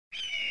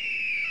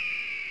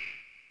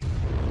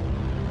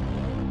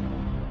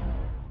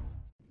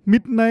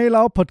Midnight แ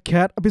ล้วพอดแค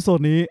สต์อีพิโซด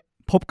นี้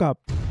พบกับ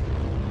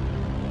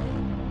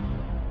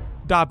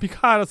ดาบพิฆ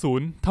าตอสู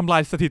รทำลา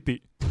ยสถิติ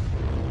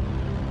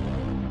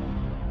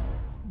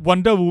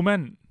Wonder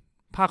Woman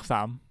ภาค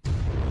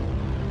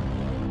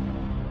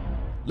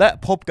 3และ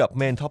พบกับเ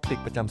มนท็อปิก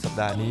ประจำสัป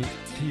ดาห์นี้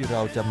ที่เร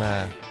าจะมา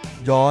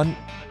ย้อน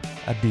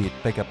อดีต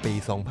ไปกับปี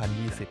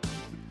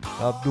 2020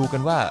 เราดูกั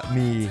นว่า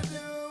มี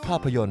ภา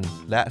พยนตร์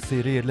และซี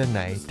รีส์เรื่องไ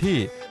หนที่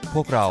พ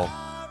วกเรา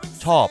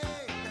ชอบ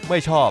ไม่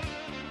ชอบ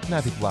น่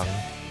าผิดหวัง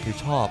หรือ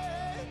ชอบ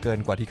เกิน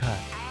กว่าที่คา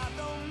ด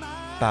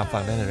ตามฟั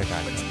งได้ในรายกา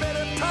ร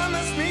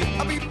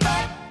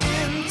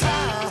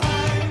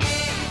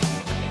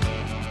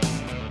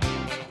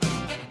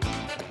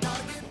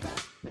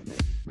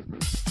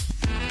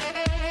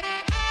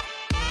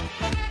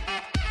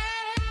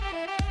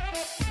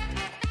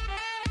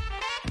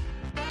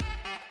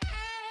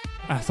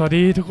สวัส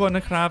ดีทุกคนน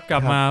ะครับกลั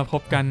บมาพ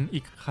บกัน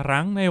อีกค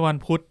รั้งในวัน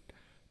พุธ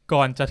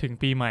ก่อนจะถึง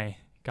ปีใหม่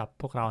กับ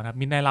พวกเรานะครับ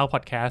Midnight Lounge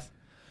Podcast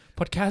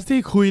ที่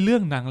คุยเรื่อ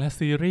งหนังและ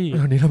ซีรีส์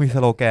วันนี้เรามีส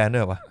โลแกนด้ว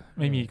ยปะ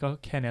ไม่มีก็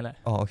แค่นี้แหละ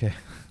อ๋อโอเค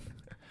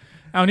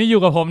เอานี้อ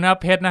ยู่กับผมนะครับ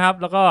เพชรนะครับ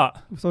แล้วก็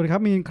สวัสดีครั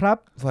บมีนครับ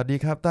สวัสดี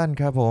ครับตั้น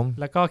ครับผม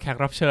แล้วก็แขก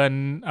รับเชิญ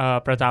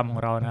ประจำขอ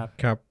งเรานะครับ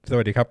ครับส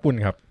วัสดีครับปุ้น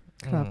ครับ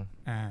ครับ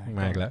ม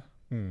าอีกแล้ว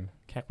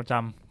แขกประจ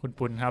ำคุณ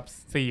ปุณครับ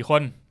4ค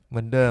นเห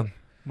มือนเดิม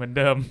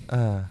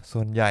ส่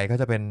วนใหญ่ก็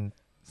จะเป็น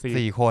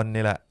4คน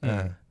นี่แหละ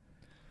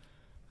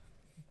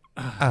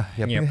อ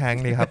ย่าเพิ่งแฮง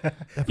ค์เลยครับ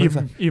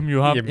อิ่มอยู่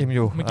ครับอิ่มอ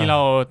ยู่เมื่อกี้เรา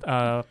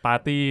ปา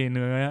ร์ตี้เ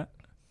นื้อ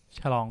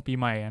ฉลองปี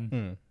ใหม่กัน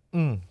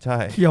ใช่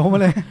เขียวมา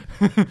เลย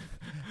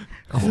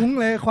คุ้ง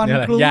เลยควัน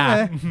คลุ้งเล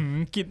ย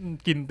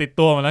กินติด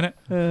ตัวมาแล้วเนี่ย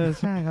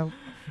ใช่ครับ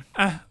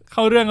เข้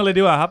าเรื่องกันเลย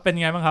ดีกว่าครับเป็น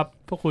ไงบ้างครับ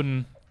พวกคุณ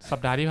สัป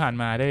ดาห์ที่ผ่าน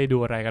มาได้ดู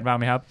อะไรกันบ้างไ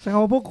หมครับใช่ครั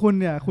บพวกคุณ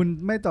เนี่ยคุณ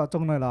ไม่เจาะจ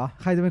งหน่อยเหรอ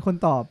ใครจะเป็นคน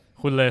ตอบ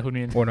คุณเลยคุณ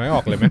มีนโอ้น้อยอ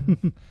อกเลยไหม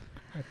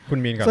คุณ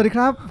มีนก่อนสวัสดีค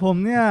รับผม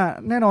เนี่ย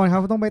แน่นอนครั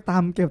บต้องไปตา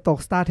มเก็บตก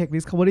Star Trek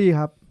Discovery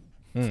ครับ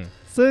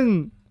ซึ่ง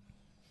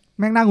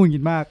แม่งน่าหงุดหงิ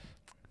ดมาก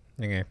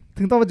ยังไง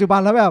ถึงตอนปัจจุบั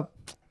นแล้วแบบ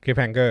คลิป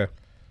แฮงเกอร์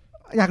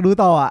อยากดู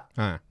ต่อ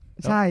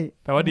ใช่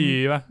แปลว่าดี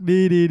ป่ะ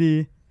ดี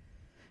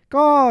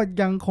ก็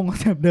ยังคงคอน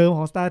เซปต์เดิมข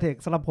อง Star Trek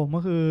สำหรับผม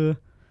ก็คือ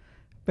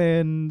เป็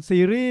นซี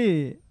รีส์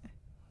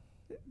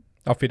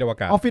ออฟฟิศอว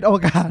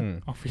กาศ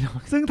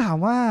ซึ่งถาม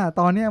ว่า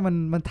ตอนเนี้ย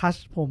มันทัช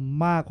ผม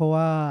มากเพราะ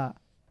ว่า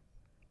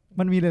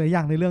มันมีหลายๆอย่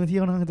างในเรื่องที่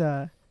ค่อนข้างจะ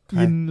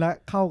อินและ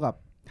เข้ากับ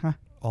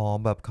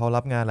แบบเขา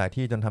รับงานหลาย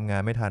ที่จนทำงา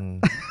นไม่ทัน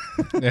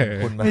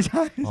คุณไม่ใ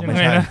ช่ไม่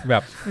ใช่แบ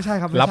บไม่ใช่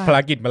ครับรับภาร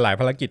กิจมาหลาย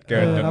ภารกิจเกิ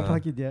นรับภาร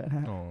กิจเยอะฮ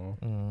ะ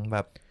แบ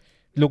บ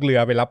ลูกเรือ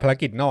ไปรับภาร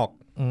กิจนอก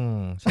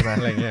ใช่ไหม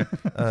อะไรเงี้ย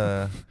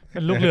เป็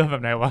นลูกเรือแบ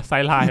บไหนวะไซ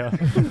ด์ไลน์เหรอ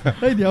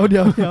เฮ้ยเดี๋ยว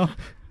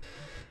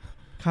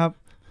ครับ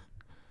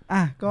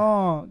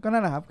ก็นั่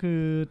นแหละครับคือ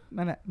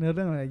นั่นแหละเนื้อเ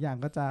รื่องหลายอย่าง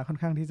ก็จะค่อน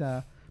ข้างที่จะ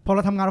พอเร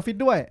าทำงานออฟฟิศ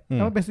ด้วยแ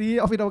ล้วมันเป็นซีรีส์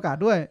ออฟฟิศอวกาศ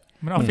ด้วย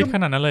มันออฟฟิศข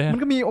นาดนั้นเลยมั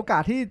นก็มีโอกา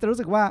สที่จะรู้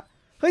สึกว่า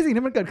เฮ้ยสิ่ง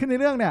ที่มันเกิดขึ้นใน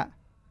เรื่องเนี่ย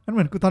มันเห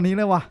มือนกูตอนนี้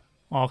เลยว่ะ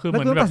คือเห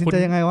มือนแบบคุ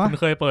ณ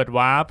เคยเปิดว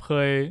าร์ปเค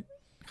ย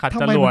ขัด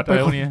จรวดอะไร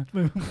พวกนี้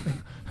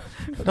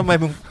ทำไม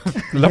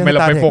เรา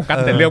ไปโฟกัส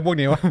แต่เรื่องพวก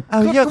นี้วะ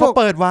เขา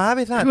เปิดวาร์ปไ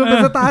ปซะคือเป็น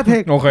สตาร์เท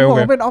คบอก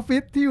เป็นออฟฟิ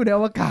ศที่อยู่ในอ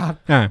วกาศ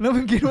แล้วมึ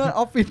งคิดว่า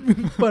ออฟฟิศมึง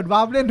เปิดวา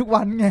ร์ปเล่นทุก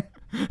วันไง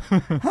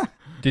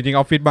จริงๆอ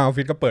อฟฟิศบางออฟ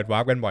ฟิศก็เปิดวา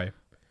ร์ปกันบ่อย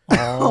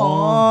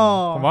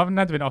ผมว่า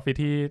น่าจะเป็นออฟฟิศ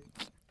ที่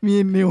มี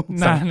นิว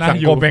สัง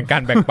คมแบ่งกา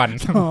รแบ่งปัน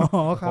ครับ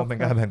เป็น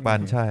การแบ่งปัน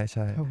ใช่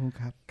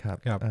ครั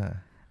บ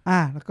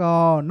แล้วก็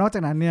นอกจา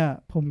กนั้นเนี่ย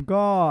ผม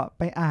ก็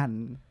ไปอ่าน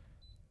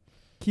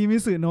คิมิ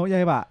สึโนะย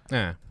ายบะ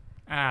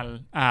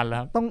อ่านแล้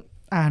วต้อง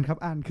อ่านครับ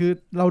อ่านคือ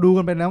เราดู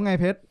กันไปแล้วไง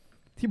เพชร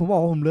ที่ผมบอ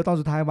กว่าผมเหลือตอน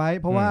สุดท้ายไว้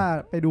เพราะว่า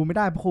ไปดูไม่ไ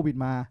ด้เพราะโควิด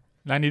มา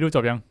แล้วนี้ดูจ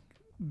บยั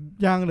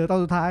งเหลือตอน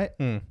สุดท้าย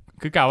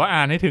คือกะว่าอ่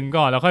านให้ถึง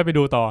ก่อนแล้วค่อยไป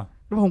ดูต่อ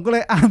แล้วผมก็เล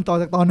ยอ่านต่อ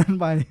จากตอนนั้น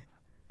ไป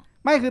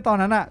ไม่คือตอน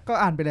นั้นก็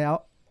อ่านไปแล้ว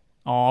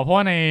เพราะ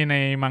ว่าใน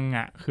มังง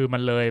ะคือมั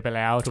นเลยไปแ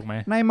ล้วถูกไหม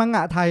ในมังง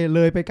ะไทยเล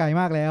ยไปไกล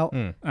มากแล้ว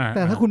แ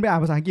ต่ถ้าคุณไปอ่า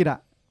นภาษาอังกฤษ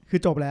คือ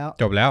จบแล้ว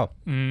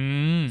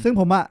ซึ่ง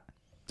ผม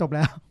จบแ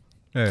ล้ว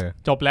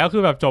จบแล้วคื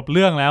อแบบจบเ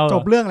รื่องแล้ว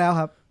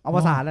ครับเอาภ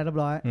าษาแล้วเรียบ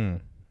ร้อย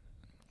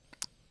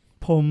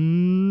ผ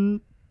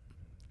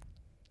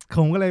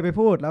มก็เลยไป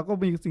พูดแล้วก็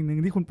มีสิ่งหนึ่ง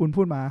ที่คุณปุณ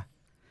พูดมา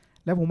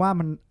แล้วผมว่า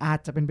มันอาจ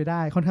จะเป็นไปได้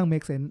ค่อนข้าง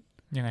make sense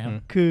ยังไงครับ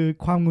คือ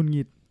ความหงุดห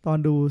งิดตอน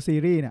ดูซี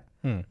รีส์เนี่ย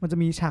มันจะ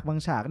มีฉากบาง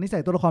ฉากนิสั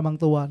ยตัวละครบาง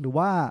ตัวหรือ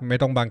ว่าไม่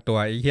ต้องบางตัว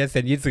ไอ้เหี้ยเซ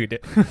นยิสึเนี่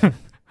ย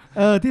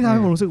ที่ทำใ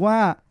ห้ผมรู้สึกว่า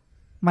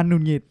มันหงุ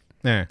ดหงิด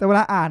แต่เวล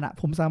าอ่าน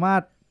ผมสามาร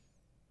ถ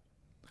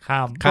ข้า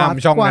ม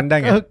ช่องนั้นได้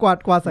ไงก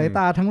วาดสายต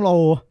าทั้งโล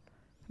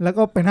แล้ว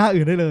ก็ไปหน้า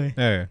อื่นได้เลย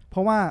เพร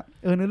าะว่า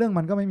ในเรื่อง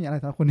มันก็ไม่มีอะไร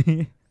สำหรับคนนี้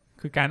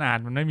คือการอ่าน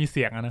มันไม่มีเ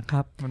สียงนะค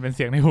รับมันเป็นเ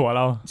สียงในหัวเ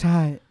ราใช่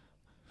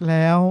แ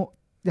ล้ว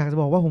อยากจะ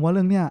บอกว่าผมว่าเ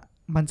รื่องเนี้ย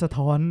มันสะ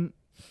ท้อน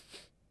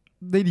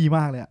ได้ดีม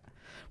ากเลย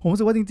ผมรู้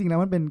สึกว่าจริงๆแล้ว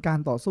มันเป็นการ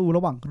ต่อสู้ร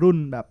ะหว่างรุ่น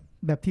แ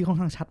บบที่ค่อน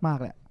ข้างชัดมาก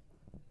เลย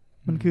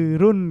มันคือ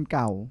รุ่นเ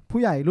ก่าผู้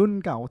ใหญ่รุ่น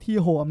เก่าที่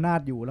โฮอำนาจ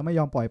อยู่แล้วไม่ย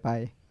อมปล่อยไป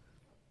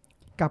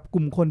กับก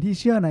ลุ่มคนที่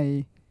เชื่อ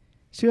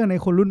ใน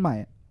คนรุ่นใหม่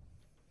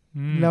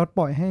แล้วป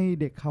ล่อยให้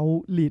เด็กเขา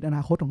ลีดอน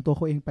าคตของตัวเข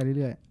าเองไปเ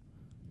รื่อย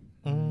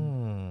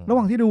ๆระห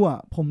ว่างที่ดู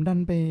ผมดัน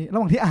ไประ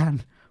หว่างที่อ่าน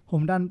ผ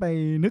มดันไป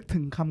นึกถึ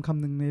งค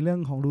ำหนึ่งในเรื่อง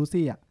ของลู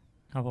ซี่อ่ะ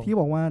ครับผม ที่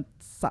บอกว่า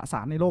สสา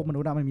รในโลกมนุ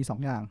ษย์มันมี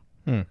2 อย่าง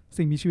อืม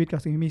สิ่งมีชีวิตกับ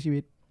สิ่งไม่มีชีวิ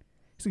ต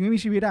สิ่งไม่มี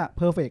ชีวิตอะเ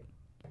พอร์เฟกต์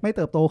ไม่เ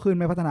ติบโตขึ้น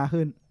ไม่พัฒนา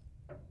ขึ้น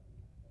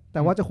แ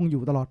ต่ว่าจะคงอ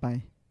ยู่ตลอดไป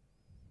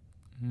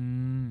อื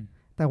ม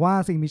แต่ว่า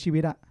สิ่งมีชีวิ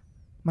ตอะ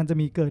มันจะ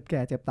มีเกิดแ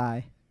ก่เจ็บตาย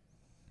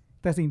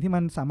แต่สิ่งที่มั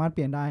นสามารถเป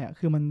ลี่ยนได้อะ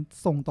คือมัน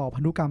ส่งต่อพั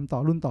นธุกรรมต่อ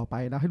รุ่นต่อไป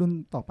แล้วให้รุ่น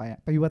ต่อไปอะ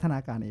ไปวิวัฒนา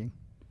การเอง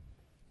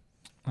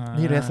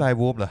นี่เรสไซ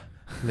วูฟเหรอ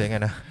หรือไง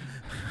นะ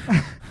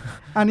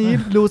อันนี้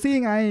ลูซี่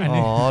ไง อ๋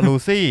อ ลู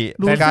ซี่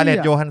ลูซี่ สกาเลต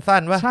โยฮันสั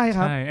นวะ ใช่ค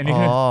รับ ใช่อันนี้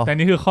คืออ อ แต่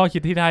นี่คือข้อคิ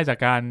ดที่ได้จาก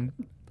การ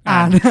อ่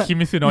าน คิ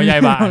มิสึโนะยาย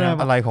บะนะ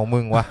อะไรของมึ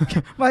งวะ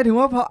หมายถึง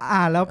ว่าพอ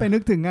อ่านแล้วไปนึ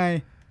กถึงไง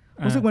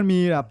อ่า รู้สึกมันมี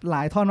แบบหล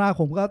ายท่อนมาก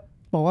ผมก็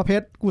บอกว่าเพ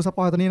ชรกูสป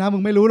อยตัวนี้นะมึ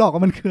งไม่รู้หรอกว่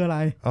ามันคืออะไร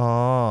อ๋อ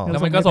แล้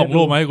วมันก็ส่ง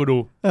รูปมาให้กูดู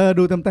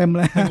ดูเต็มๆ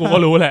เลย ซึ่งกูก็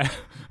รู้แหละ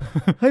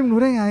เฮ้ยมึงรู้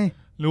ได้ไง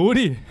รู้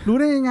ดิ รู้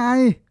ได้ยังไง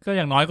ก็อ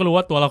ย่างน้อยก็รู้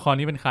ว่าตัวละคร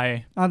นี้เป็นใคร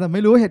แต่ไ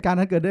ม่รู้เหตุการณ์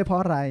นั้นเกิดได้เพรา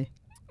ะอะไร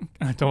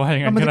จะว่าอย่า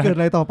ง แล้ นั้ วน มัน ก็ จะ ได้ เกิดอ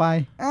ะไรต่อไป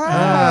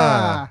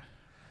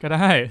ก็ไ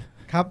ด้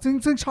ครับ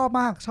ซึ่งชอบ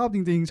มากชอบจ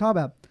ริงๆ ชอบ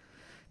แบบ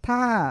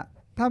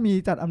ถ้ามี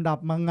จัดอันดับ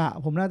มังงะ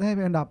ผมน่าจะให้เ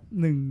ป็นอันดับ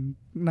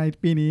1ใน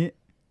ปีนี้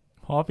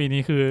เพราะว่าปี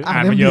นี้คืออ่า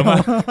นมาเยอะมา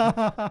ก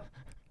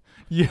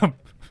เยี่ยม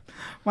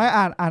ไม่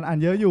อ่าน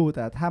เยอะอยู่ แ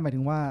ต่ถ้าหมายถึ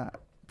งว่า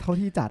เท่า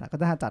ที่จัดก็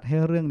จะจัดให้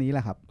เรื่องนี้แหล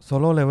ะครับ โซ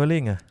โล่เลเวล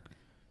ลิ่งอะ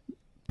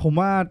ผม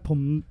ว่าผม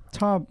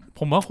ชอบ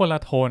ผมว่าคนละ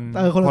โทน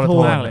คนละโท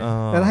น มากเลย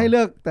แต่ถ้าให้เลื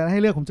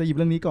อกผมจะหยิบเ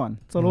รื่องนี้ก่อน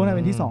โซโล่น่าเ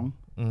ป็นที่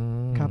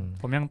2 ครับ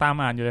ผมยังตาม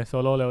อ่านอยู่เลยโซ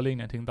โล่เลเวลลิ่ง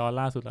เนี่ยถึงตอน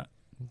ล่าสุดละ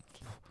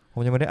ผ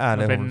มยังไม่ได้อ่าน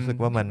เลย มันเป็ ผ น มรู้สึก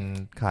ว่ามัน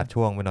ขาด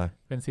ช่วงไปหน่อย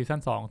เป็นซีซั่น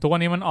2ทุกวัน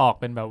นี้มันออก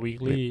เป็นแบบ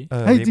weekly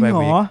เฮ้ย week จริง by เหร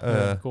อ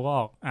week กูก็อ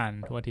อกอ่าน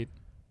ทุกอาทิตย์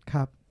ค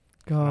รับ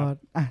ก็ ค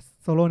รับ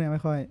โซโล่เนี่ยไ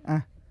ม่ค่อย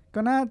ก็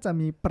น่าจะ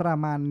มีประ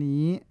มาณ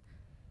นี้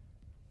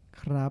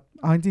ครับ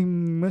จริง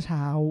ๆเมื่อเ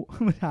ช้า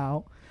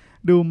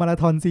ดูมารา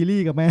ธอนซีรี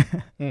ส์กับแม่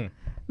อืม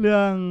เรื่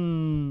อง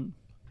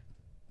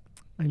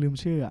ลืม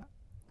ชื่ออะ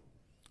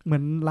เหมื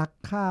อนรัก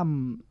ข้าม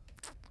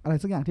อะไร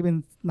สักอย่างที่เป็น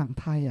หนัง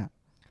ไทยอะ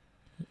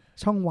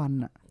ช่องวัน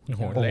อะ โอ้โ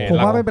ห ผม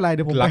ว่าไม่เป็นไรเ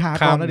ดี๋ยวผมไปหา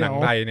ก่อนแล้ว ห เดี๋ นั ยว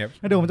งไทยเนี่ย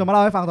ผมจะมาเล่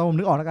าให้ฟังตอนผม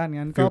นึกออกแล้วกัน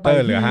งั้น ฟิ ก็ ล ไป เตอ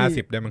ร์เหลือ ที่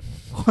 50ได้มั้ง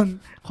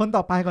คนต่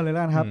อไปก่อนเลยแล้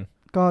วกันครับ อืม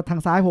ก็ทาง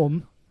ซ้ายผม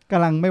ก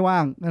ำลังไม่ว่า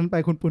งงั้นไป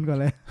คุณปุณก่อน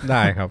เลย ไ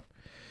ด้ครับ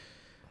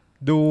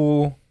ดู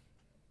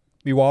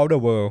We Wall the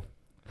World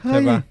เฮ้ ใช่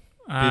ย ปะ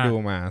อ่า ที่ดู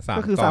มา3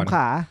 ก็คือ ตอน 3 ข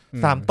า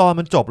 3 ตอน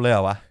มันจบเลยเหร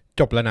อวะ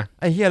จบแล้วนะ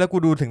ไอ้เฮียแล้วกู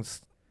ดูถึง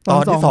ตอ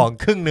นที่ ตอน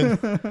 2 ครึ่งหนึ่ง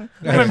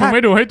ทำไมมึงไ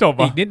ม่ดูให้จบ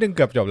อี อ่ะ กนิดนึงเ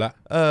กือบจบแล้ว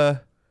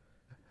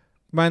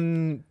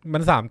มั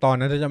น3 ตอน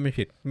นะถ้าจำไม่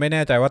ผิด ไม่แ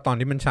น่ใจว่าตอน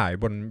ที่มันฉาย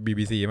บน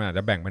BBC มันอาจจ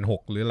ะแบ่งเป็น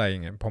6หรืออะไรอย่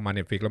างเงี้ยพอมา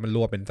Netflix แล้วมันร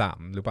วบเป็น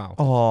3หรือเปล่า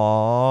อ๋อ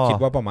คิ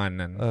ดว่าประมาณ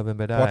นั้น เป็นไ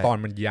ป เพ ได้ ราะตอน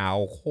มันยาว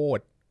โคต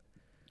ร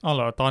อ๋อเห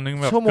รอตอนนึง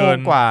แบบ ชั่วโม เกิ ง น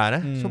กว่าน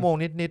ะ อืม ชั่วโมง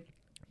นิด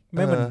ไ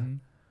ม่มัน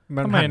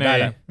มัน ทำไม หันได้ ใน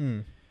แหละ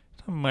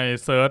ทำไม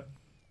เซิร์ช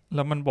แ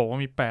ล้วมันบอกว่า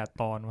มี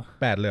8 ตอนวะ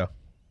 8เลยเหรอ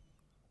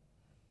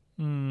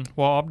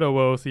War of the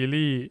World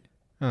Series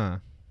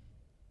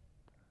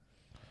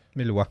ไ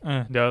ม่รู้ว่า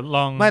เดี๋ยวล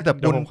อง ๆ ไม่แต่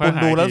เดี๋ยวผม ปุณ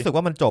ดูแล้ว ค่อยหาอีก รู้สึก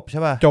ว่ามันจบใ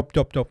ช่ป่ะ จ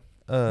บ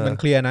เออ มัน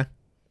เคลียร์นะ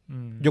อื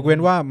ม ยกเว้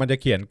นว่ามันจะ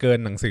เขียนเกิน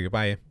หนังสือไป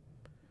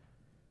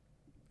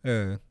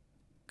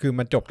คือ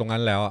มันจบตรงนั้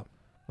นแล้วอ่ะ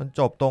มัน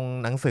จบตรง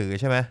หนังสือ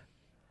ใช่ไหม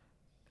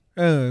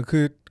คื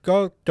อก็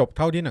จบเ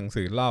ท่าที่หนัง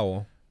สือเล่า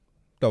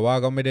แต่ว่า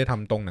ก็ไม่ได้ท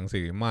ำตรงหนัง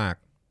สือมาก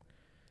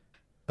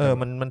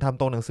มันทำ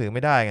ตรงหนังสือไ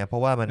ม่ได้ไงเพรา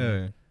ะว่ามัน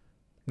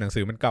หนังสื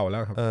อมันเก่าแล้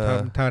วครับ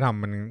ถ้าท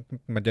ำ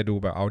มันจะดู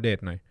แบบอัปเดต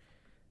หน่อย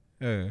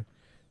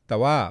แต่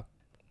ว่า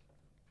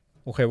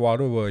โอเค War of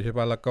the World ใช่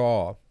ป่ะ แล้วก็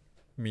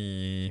มี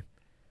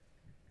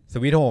ส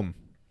วีทโฮม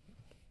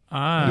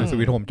หรือส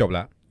วีทโฮมจบแ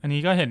ล้ว อัน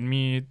นี้ก็เห็น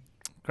มี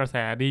กระแส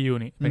ดีอยู่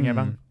นี่เป็นไง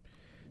บ้าง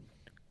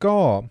ก็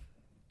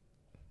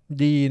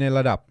ดีในร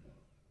ะดับ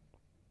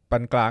ปา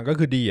นกลางก็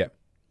คือดีอ่ะ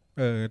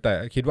แต่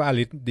คิดว่าอ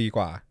ลิสดีก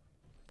ว่า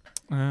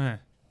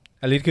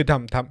อลิสคือท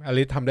ำอ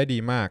ลิสทำได้ดี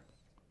มาก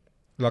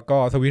แล้วก็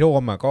สวีทโฮ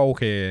มก็โอ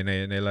เค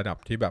ในระดับ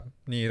ที่แบบ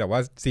นี่แต่ว่า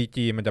CG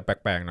มันจะแป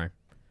ลกๆหน่อย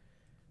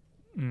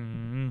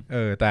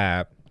แต่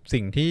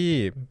สิ่ง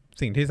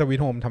ที่สวีท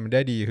โฮมทำไ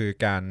ด้ดีคือ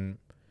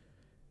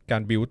กา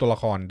รบิวตัวละ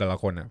ครแต่ละ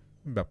คนอ่ะ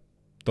แบบ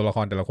ตัวละค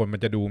รแต่ละคนมัน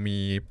จะดู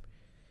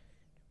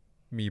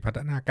มีพัฒ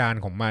นาการ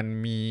ของมัน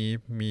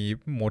มี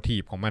โมที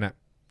ฟของมันอ่ะ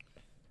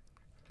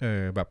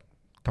แบบ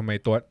ทำไม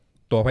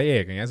ตัวพระเอ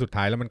กอย่างเงี้ยสุด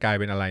ท้ายแล้วมันกลาย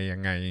เป็นอะไรยั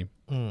งไง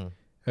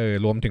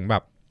รวมถึงแบ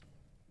บ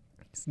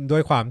ด้ว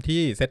ยความ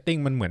ที่เซตติ้ง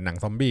มันเหมือนหนัง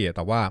ซอมบี้แ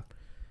ต่ว่า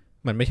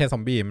มันไม่ใช่ซอ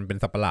มบี้มันเป็น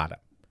สัตว์ประหลาดอ่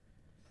ะ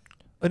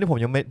นี่ผม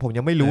ยัง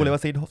ไม่รู้เลยว่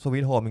าสวี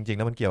ทโฮมจริงๆแ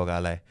ล้วมันเกี่ยวกับ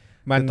อะไร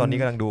ตอนนี้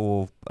กำลังดู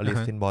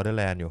Alice in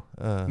Borderland อยู่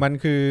มัน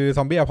คือซ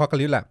อมบี้อพอคา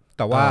ลิปส์แหละแ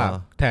ต่ว่า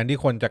แทนที่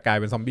คนจะกลาย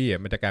เป็นซอมบี้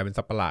มันจะกลายเป็น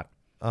สัตว์ประหลาด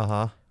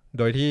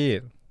โดยที่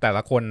แต่ล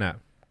ะคนน่ะ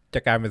จะ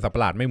กลายเป็นสัตว์ปร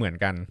ะหลาดไม่เหมือน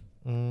กัน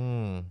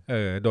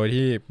โดย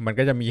ที่มัน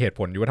ก็จะมีเหตุ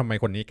ผลอยู่ว่าทำไม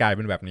คนนี้กลายเ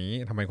ป็นแบบนี้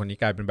ทำไมคนนี้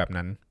กลายเป็นแบบ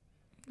นั้น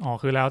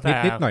คือแล้วแต่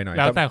นิดหน่อย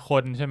แล้วแต่ค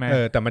นใช่ไหม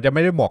แต่มันจะไ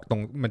ม่ได้บอก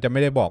มันจะไ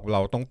ม่ได้บอกเร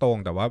าตรง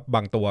ๆแต่ว่าบ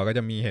างตัวก็จ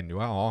ะมีเห็นอยู่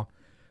ว่า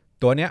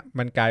ตัวเนี้ย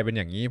มันกลายเป็นอ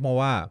ย่างนี้เพราะ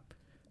ว่า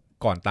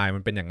ก่อนตายมั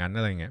นเป็นอย่างนั้นอ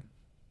ะไรเงี้ย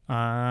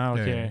โอ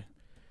เค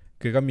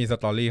คือก็มีส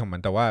ตอรี่ของมั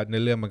นแต่ว่าใน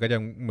เรื่องมันก็จะ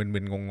มึ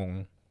นๆงง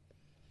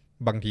ๆ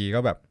บางทีก็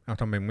แบบเอา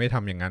ทำไมมึงไม่ท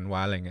ำอย่างนั้นว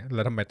ะอะไรเงี้ยแ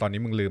ล้วทำไมตอนนี้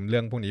มึงลืมเรื่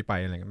องพวกนี้ไป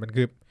อะไรเงี้ยมัน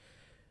คือ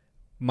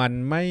มัน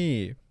ไม่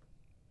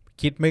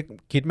คิด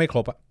ไม่คร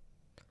บอะ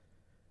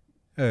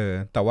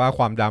แต่ว่าค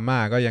วามดราม่า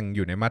ก็ยังอ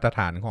ยู่ในมาตรฐ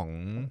านของ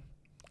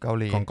เกา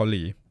ห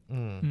ลี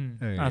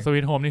สวี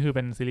ทโฮมนี่คือเ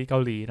ป็นซีรีส์เกา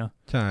หลีเนาะ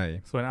ใช่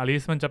ส่วนอลิ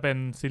สมันจะเป็น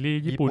ซีรี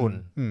ส์ญี่ปุ่น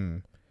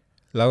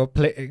แล้ว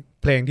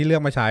เพลงที่เลือ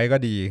กมาใช้ก็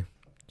ดี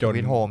จนส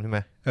วีทโฮมใช่ไหม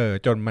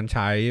จนมันใ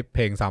ช้เพ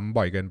ลงซ้ำ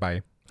บ่อยเกินไป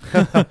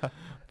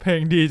เพล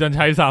งดีจนใ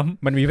ช้ซ้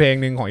ำมันมีเพลง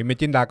หนึ่งของ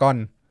Imagine Dragon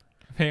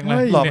เพลงอะไ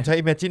รหลอกใช้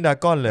Imagine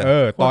Dragon เลย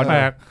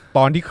ต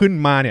อนที่ขึ้น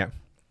มาเนี่ย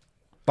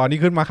ตอนที่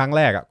ขึ้นมาครั้งแ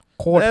รกอ่ะ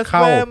โคตรเข้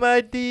า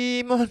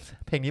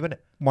เพลงนี้ป่ะเนี่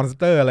ย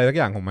Monster อะไรสัก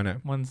อย่างของมันอ่ะ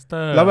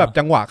Monster แล้วแบบ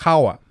จังหวะเข้า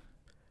อ่ะ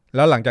แ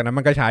ล้วหลังจากนั้น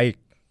มันก็ใช้อีก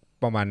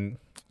ประมาณ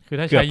คือ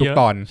ถ้าใช้เยอะ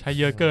ใช้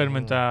เยอะเกิน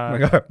มันจะ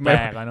แปล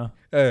กอ่ะเนาะ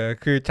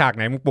คือฉากไ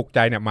หนมึงปลุกใจ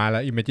เนี่ยมาแล้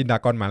ว Imagine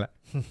Dragon มาแล้ว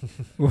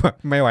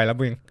ไม่ไหวแล้ว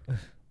มึง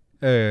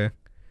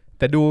แ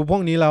ต่ดูพว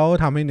กนี้แล้ว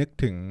ทำให้นึก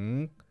ถึง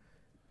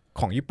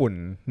ของญี่ปุ่น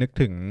นึก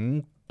ถึง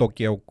โตเ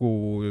กียวกู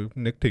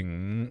นึกถึง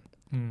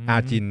อา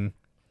จิน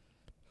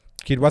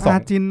คิดว่าอา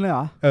จินเลยเหร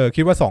อ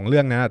คิดว่า2เรื่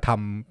องนั้น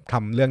ท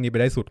ำเรื่องนี้ไป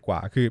ได้สุดกว่า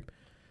คือ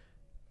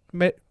ไ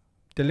ม่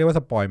จะเรียกว่าส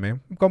ปอยไหม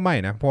ก็ไม่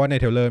นะเพราะว่าใน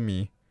เทรลเลอร์มี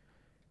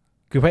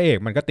คือพระเอก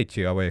มันก็ติดเ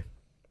ชื้อเว้ย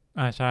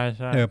ใช่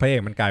ใช่พระเอ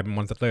กมันกลายเป็นม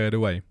อนสเตอร์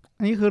ด้วย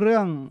อันนี้คือเรื่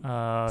อง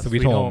สวี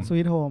ท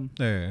โฮม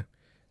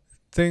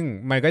ซึ่ง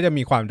มันก็จะ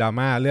มีความดรา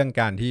ม่าเรื่อง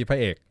การที่พระ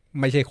เอก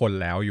ไม่ใช่คน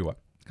แล้วอยู่อ่ะ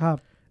ครับ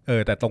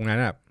แต่ตรงนั้น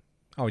อ่ะ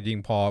เอาจริง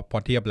พอ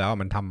เทียบแล้ว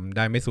มันทำไ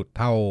ด้ไม่สุด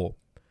เท่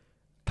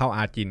าอ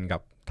าจินกั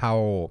บเท่า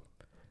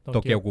โต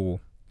เกียว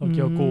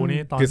กู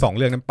นี่ตอนคือ2เ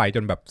รื่องนั้นไปจ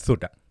นแบบสุด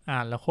อ่ะ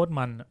แล้วโคตร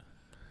มัน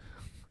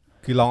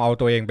คือลองเอา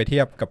ตัวเองไปเที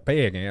ยบกับพระเ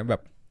อกอย่างเงี้ยแบ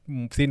บ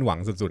สิ้นหวัง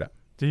สุดๆอ่ะ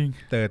จริง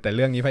แต่เ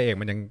รื่องนี้พระเอก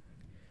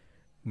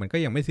มันก็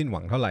ยังไม่สิ้นหวั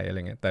งเท่าไหร่อะไร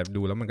เงี้ยแต่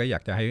ดูแล้วมันก็อยา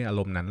กจะให้อา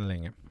รมณ์นั้นอะไร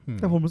เงี้ยแ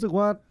ต่ผมรู้สึก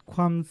ว่าค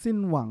วามสิ้น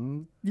หวัง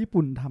ญี่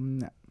ปุ่นทำ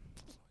เนี่ย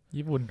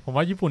ผม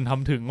ว่าญี่ปุ่นท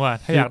ำถึงว่ะ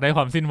ถ้าอยากได้ค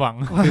วามสิ้นหวัง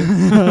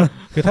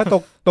คือถ้า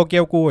โตเกี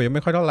ยวกูยังไ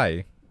ม่ค่อยเท่าไหร่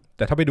แ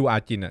ต่ถ้าไปดูอา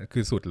จินอ่ะคื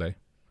อสุดเลย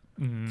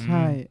ใ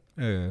ช่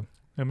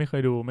ไม่เค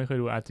ย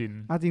ดูอาจิน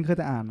เคย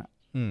แต่อ่านอ่ะ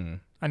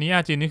อันนี้อ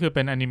าจินนี่คือเ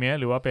ป็นอนิเมะ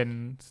หรือว่าเป็น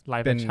ไล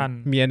ฟ์แอคชั่น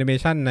มีแอนิเม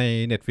ชันใน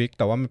Netflix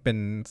แต่ว่ามันเป็น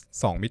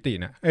2มิติ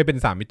นะเป็น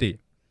3มิติ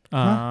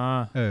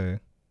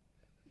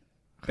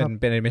เ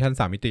ป็นแอนิเมชัน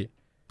3มิติ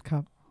ครั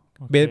บ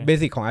เบ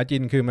สิกของอาจิ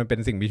นคือมันเป็น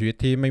สิ่งมีชีวิต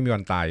ที่ไม่มี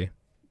วันตาย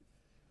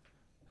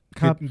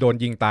คือโดน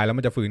ยิงตายแล้ว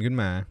มันจะฟื้นขึ้น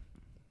มา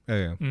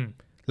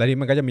แล้วนี่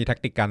มันก็จะมีแทค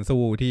ติกการ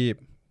สู้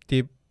ที่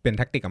เป็นแ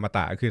ทคติกอมต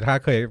ะคือถ้า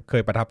เค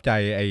ยประทับใจ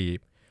ไอ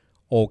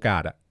โอกา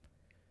สอะ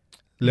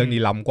เรื่อง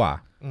นี้ล้ำกว่า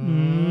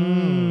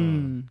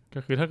ก็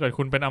คือถ้าเกิด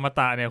คุณเป็นอม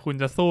ตะเนี่ยคุณ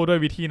จะสู้ด้วย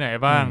วิธีไหน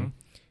บ้าง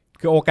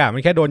คือโอกาสมั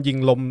นแค่โดนยิง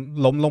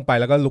ล้มลงไป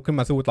แล้วก็ลุกขึ้น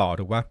มาสู้ต่อ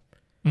ถูกป่ะ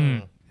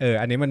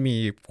อันนี้มันมี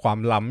ความ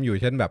ล้ำอยู่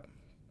เช่นแบบ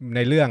ใน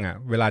เรื่องอ่ะ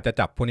เวลาจะ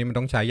จับพวกนี้มัน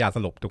ต้องใช้ยาส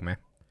ลบถูกไหม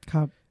ค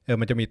รับ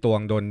มันจะมีตัว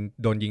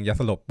โดนยิงยา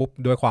สลบปุ๊บ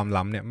ด้วยความ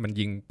ล้ำเนี่ยมัน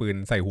ยิงปืน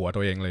ใส่หัวตั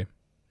วเองเลย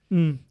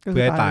เพื่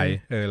อให้ตาย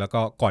แล้วก็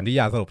ก่อนที่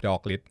ยาสลบจะอ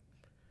อกฤทธิ์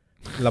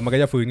แล้วมันก็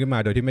จะฟื้นขึ้นมา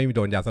โดยที่ไม่มีโ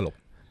ดนยาสลบ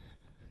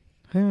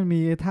ให้มัน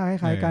มีท่าค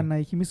ล้ายๆกันใน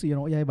คิมิสึโน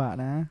ะยายบะ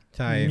นะใ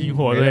ช่ยิง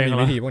หัวเลยมี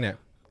วิธีพวกเนี้ย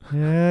เ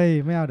ฮ้ย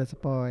ไม่เอาเดี๋ยวส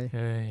ปอย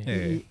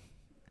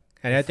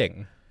อันนี้เจ๋ง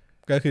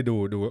ก็คือ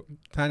ดู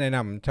ถ้าแนะน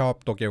ำชอบ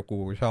โตเกียวกู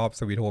ชอบ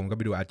สวีทโฮมก็ไ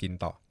ปดูอาจิน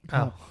ต่อ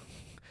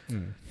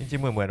จริงๆ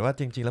เหมือนว่า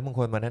จริงๆแล้วมึงค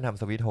วรมาแนะน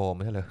ำสวีทโฮมไ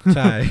ม่ใช่เหรอใ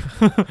ช่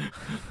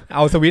เอ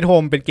าสวีทโฮ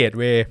มเป็นเกต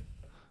เวย์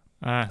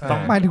ต้อ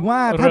งหมายถึงว่า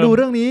ถ้าดูเ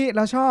รื่องนี้แ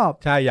ล้วชอบ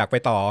ใช่อยากไป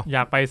ต่ออย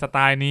ากไปสไต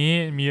ล์นี้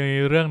มี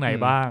เรื่องไหน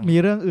บ้างมี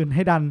เรื่องอื่นใ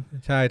ห้ดัน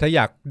ใช่ถ้าอ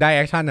ยากได้แ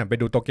อคชั่นไป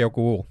ดูโตเกียว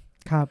กู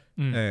ครับ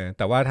แ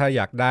ต่ว่าถ้าอ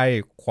ยากได้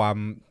ความ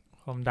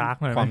ดาร์ก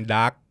หน่อยความด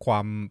าร์กควา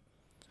ม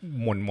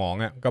หม่นหมอง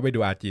ก็ไปดู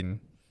อาจิน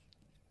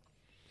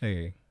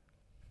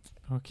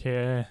โอเค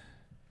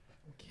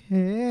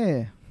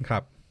ครั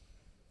บ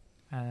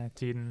อา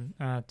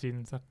จิน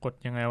สะกด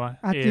ยังไงวะ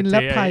อาจินและ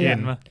ไพอ่ะ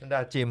ด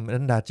าจิม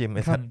ไ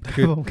อ้สัตว์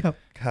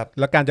ครับ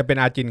แล้วการจะเป็น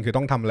อาจินคือ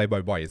ต้องทำอะไร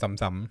บ่อยๆซ้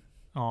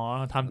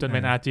ำทำจนเป็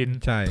นอาจิน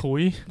ถุ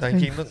ยแต่จ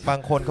ริงๆบาง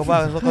คนเขาว่า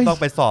ก็ต้อง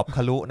ไปสอบค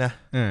ารุนะ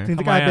ถึง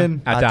จะกลายเป็น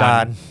อาจา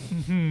รย์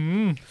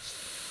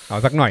เอา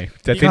สักหน่อย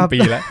จะสิ้นปี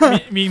แล้ว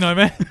มีหน่อยไ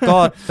หมก็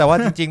แต่ว่า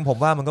จริงๆผม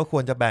ว่ามันก็ค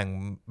วรจะแ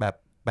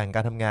บ่งก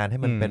ารทำงานให้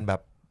มันเป็นแบ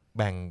บ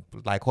แบ่ง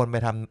หลายคนไป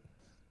ท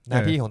ำหน้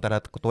าที่ของแต่ละ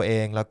ตัวเอ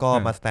งแล้วก็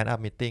มา stand up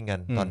meeting กัน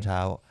ตอนเช้า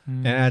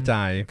อาจ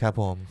ารย์ครับ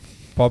ผม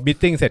พอ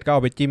meeting เสร็จก็เอ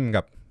าไปจิ้ม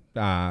กับ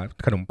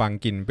ขนมปัง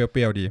กินเป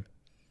รี้ยวๆดี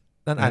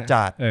นั่นอาจ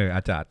ารย์อ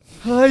าจารย์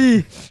เฮ้ย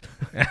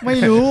ไม่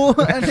รู้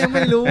อันนี้ไ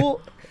ม่รู้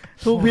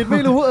ถูกผิดไ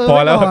ม่รู้พอ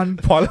แล้ว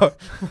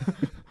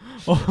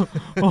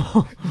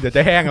เดี๋ยวจ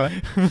ะแห้งแล้ว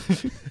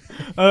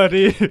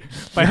ดี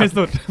ไปให้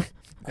สุด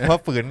เพราะ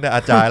ฝืนแต่อ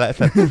าจารย์ละ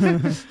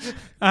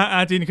อ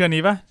าจินคืออัน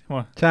นี้ป่ะ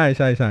ใช่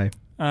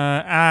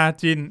อา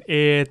จิน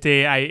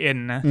AJIN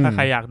นะถ้าใค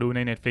รอยากดูใน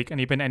Netflix อัน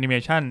นี้เป็นแอนิเม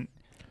ชัน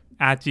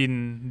อาจิน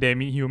เด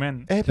มิฮิวแมน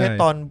เพชร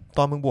ต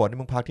อนมึงบวชนี่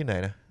มึงพักที่ไหน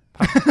นะ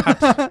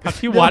พัก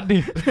ที่วัดดิ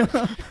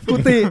กุ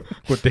ฏิ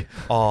กุฏิ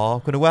อ๋อ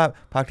คุณนึกว่า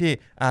พักที่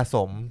อาส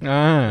ม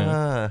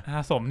อ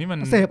าสมนี่มัน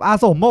เสพอา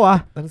สมปะวะ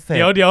นั่นเส เ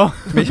ดี๋ยว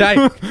ไม่ใช่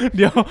เ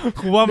ดี๋ยว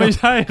ครูว่าไม่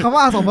ใช่ คำว่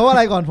าอาสมแปลว่าอะ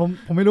ไรก่อนผ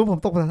มไม่รู้ผม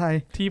ตกภาษาไทย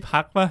ที่พั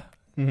กปะ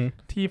อืม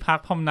ที่พัก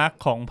พำนัก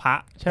ของพระ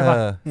ใช่ปะ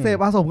เสพ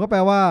อาสมก็แปล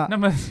ว่า นั่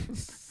น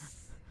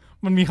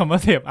มันมีคำว่า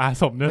เสพอา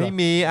สมด้วยเหร ไม่ อ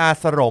มีอา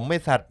สรมไม่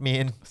สัตว์มี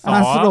น อา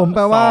สมแป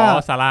ลว่า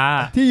ศาลา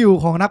ที่อยู่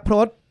ของนักพร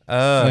ต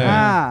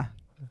อ่า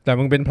แต่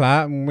มึงเป็นพระ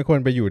มึงไม่ควร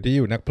ไปอยู่ที่อ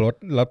ยู่นักพรต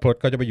แล้วพรต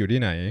ก็จะไปอยู่ที่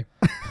ไหน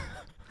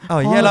อ้าว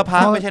เฮียแล้วพระ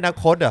ไม่ใช่นัก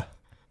พจน์เหรอ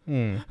อื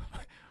ม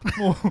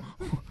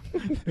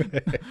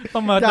ต้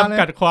องมาจำ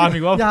กัดความอี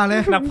กว่า อย่าเล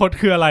ย นักพจน์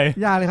คืออะไร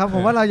อย่าเลยครับ ผ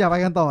มว่าเราอย่าไป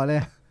กันต่อเลย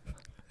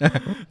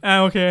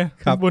โอเค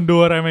ครับ บุญดู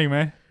อะไรมาอีกไหม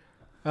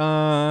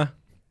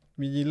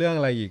มีเรื่อง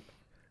อะไรอีก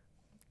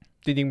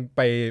จริงๆไ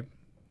ป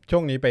ช่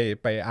วงนี้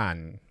ไปอ่าน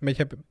ไม่ใ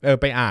ช่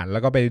ไปอ่านแล้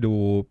วก็ไปดู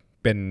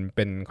เ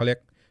ป็นเขาเรียก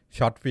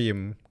ช็อตฟิล์ม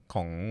ข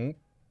อง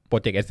โปร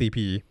เจกต์ SCP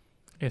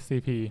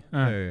SCP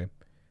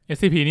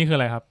SCP นี่คืออ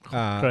ะไรครับ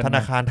เกริ่น ธน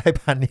าคารไทย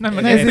พาณิชย์ นั่น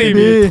มัน SCP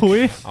ถุ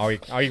ย เอา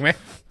อีกไหม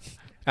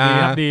ดี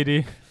ครับดี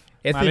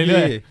มา SCP เ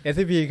รื่อย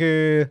SCP คือ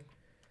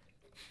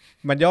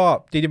มันย่อ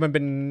จริงๆมันเ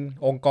ป็น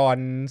องค์กร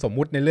สม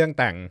มุติในเรื่อง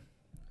แต่ง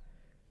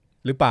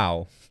หรือเปล่า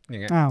อย่า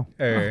งเงี้ย อ้าว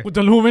กูจ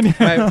ะรู้ไหมเนี่ย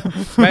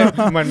ไม่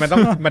มัน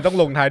ต้อง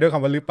ลงท้ายด้วยค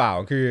ำว่าหรือเปล่า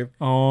คือ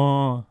อ๋อ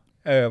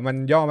มัน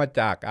ย่อมา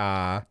จาก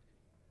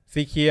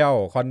Secure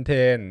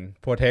Contain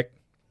Protect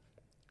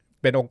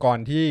เป็นองค์กร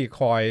ที่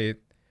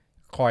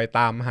คอยต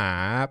ามหา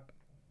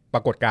ปร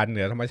ากฏการณ์เห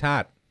นือธรรมชา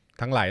ติ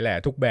ทั้งหลายแหล่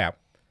ทุกแบบ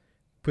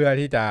เพื่อ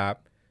ที่จะ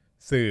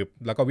สืบ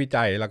แล้วก็วิ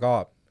จัยแล้วก็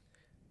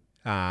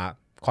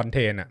คอนเท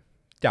น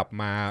จับ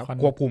มา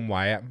ควบคุมไ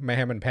ว้ไม่ใ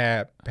ห้มันแ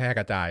พร่ก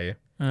ระจาย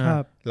ครั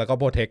บ แล้วก็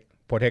protect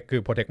คื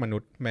อ protect มนุ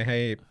ษย์ไม่ให้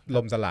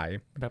ล่มสลาย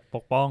แบบป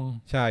กป้อง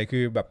ใช่คื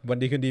อแบบวัน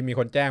ดีคืนดีมี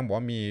คนแจ้งบอก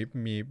ว่า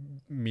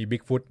มีบิ๊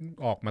กฟุต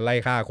ออกมาไล่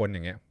ฆ่าคนอ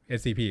ย่างเงี้ย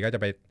SCP ก็จ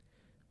ะไป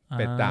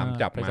ตาม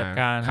จับ ไป มา จัด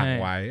การ ขัง ให้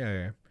ไว้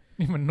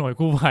นี่มันหน่วย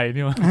กู้ภัย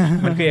นี่วะ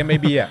มันคือ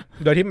MIB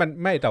โดยที่มัน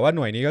ไม่แต่ว่าห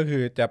น่วยนี้ก็คื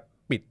อจะ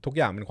ปิดทุก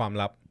อย่างเป็นความ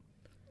ลับ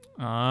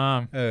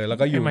แล้ว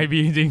ก็อยู่ MIB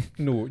จริง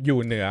อยู่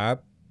เหนือ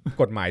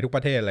กฎหมายทุกป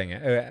ระเทศอะไรเงี้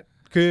ย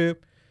คือ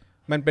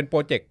มันเป็นโปร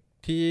เจกต์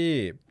ที่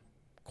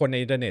คนใน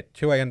อินเทอร์เน็ต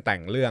ช่วยกันแต่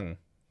งเรื่อง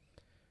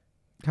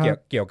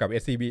เกี่ยวกับ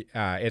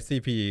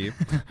SCP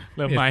เ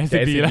ริ่มหมาย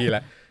SCP แ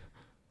ล้ว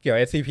เกี่ยว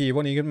SCP พ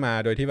วกนี้ขึ้นมา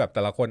โดยที่แบบแ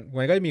ต่ละคน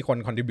มันก็จะมีคน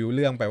contribute เ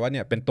รื่องไปว่าเ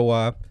นี่ยเป็นตั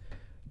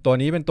ว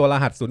นี้เป็นตัวร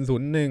หัส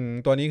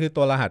001ตัวนี้คือ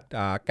ตัวรหัส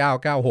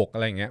996อะ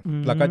ไรอย่างเงี้ย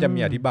แล้วก็จะมี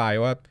อธิบาย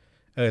ว่า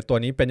ตัว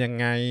นี้เป็นยัง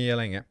ไงอะไ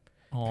รเงี้ย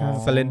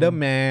Slender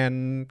Man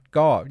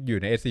ก็อยู่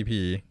ใน SCP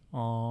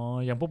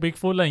อย่างพวก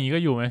Bigfoot อะไรอย่างงี้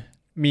ก็อยู่ไหม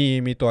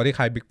มีตัวที่ค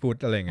ล้าย Bigfoot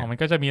อะไรเงี้ยมัน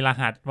ก็จะมีร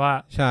หัสว่า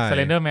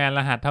Slender Man ร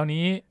หัสเท่า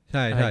นี้ใ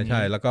ช่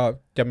แล้วก็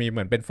จะมีเห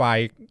มือนเป็นไฟ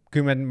ล์คื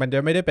อมันจะ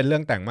ไม่ได้เป็นเรื่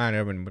องแต่งมากน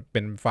ะมันเป็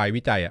นไฟล์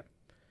วิจัย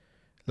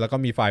แล้วก็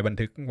มีไฟล์บัน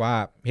ทึกว่า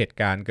เหตุ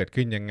การณ์เกิด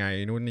ขึ้นยังไง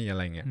นู่นนี่อะไ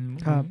รเงี้ย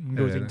ครับ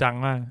ดูจริงจัง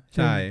มากใ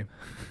ช่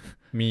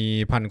มี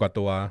1,000 กว่า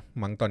ตัว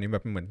มั้งตอนนี้แบ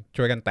บเหมือน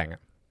ช่วยกันแต่ง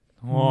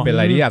เป็นอะ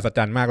ไรที่อัศจ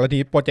รรย์มากแล้ว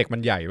ที่โปรเจกต์มั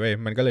นใหญ่เว้ย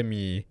มันก็เลย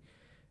มี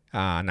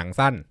หนัง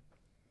สั้น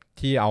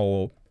ที่เอา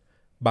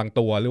บาง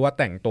ตัวหรือว่า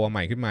แต่งตัวให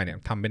ม่ขึ้นมาเนี่ย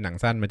ทำเป็นหนัง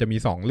สั้นมันจะมี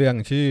2เรื่อง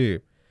ชื่อ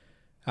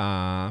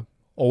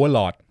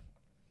Overlord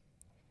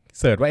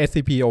เสิร์ชว่า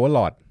SCP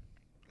Overlord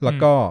แล้ว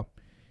ก็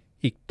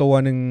อีกตัว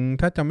หนึ่ง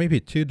ถ้าจำไม่ผิ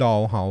ดชื่อ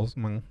Doll House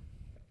มั้ง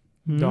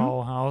Doll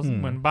House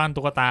เหมือนบ้าน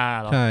ตุ๊กตา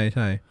เหรอใ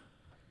ช่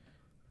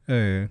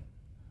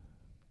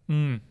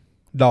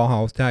Doll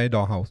House ใช่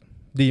Doll House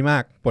ดีมา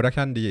กโปรดัก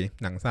ชันดี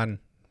หนังสั้น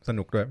ส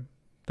นุกด้วย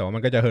แต่ว่ามั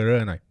นก็จะเฮอร์เรอ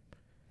ร์หน่อย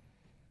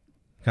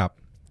ครับ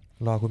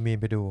รอคุณมีน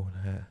ไปดูน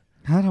ะฮะ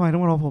ทำไมต้อ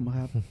งมารอผมค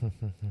รับ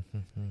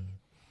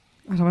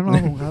ทำไมต้องร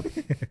อผมครับ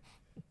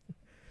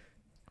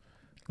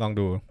ลอง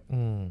ดู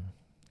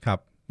ครับ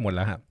หมดแ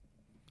ล้วครับ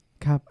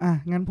ครับ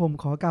งั้นผม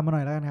ขอกลับมาหน่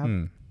อยแล้วกันครับ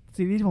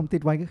ซีรีส์ที่ผมติ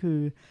ดไว้ก็คือ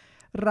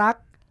รัก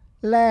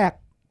แรก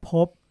พ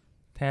บ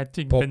แท้จ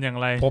ริงเป็นอย่าง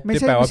ไรพบ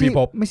ที่แปลว่าพี่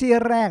พบไม่ใช่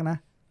แรกนะ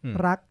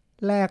รัก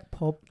แรก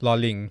พบลอ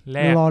ลิงแ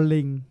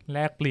ล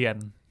กเปลี่ยน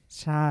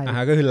ใช่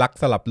ก็คือรัก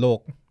สลับโลก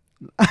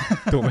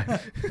ถูกไหม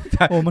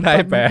โอ้มัน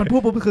พู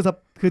ดปุ๊บ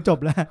คือจบ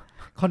แล้ว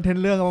คอนเทน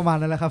ต์เรื่องประมาณ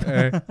นั้นแหละครับ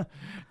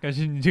ก็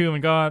ชื่อมั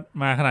นก็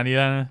มาขนาดนี้แ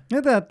ล้วนะ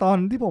แต่ตอน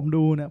ที่ผม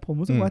ดูเนี่ยผม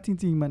รู้สึกว่าจ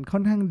ริงๆมันค่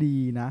อนข้างดี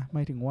นะหม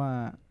ายถึงว่า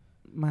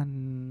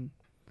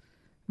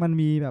มัน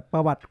มีแบบปร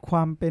ะวัติคว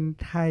ามเป็น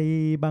ไทย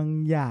บาง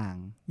อย่าง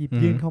หยิบ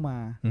ยื่นเข้ามา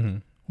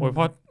โอ้ย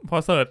พอ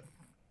เสิร์ช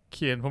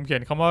ผมเขีย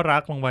นคำว่ารั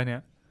กลงไปเนี่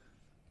ย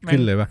ขึ้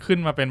นเลยปะขึ้น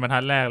มาเป็นบรรทั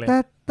ดแรกเลย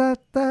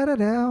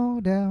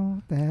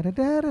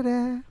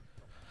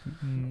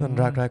นั่น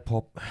รักแรกพ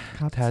บ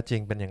แท้จริ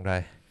งเป็นอย่างไร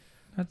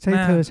ใช่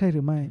เธอใช่ห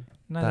รือไม่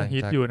น่าจะฮิ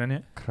ตอยู่นะเนี่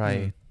ยใคร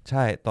ใ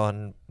ช่ตอน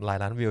หลาย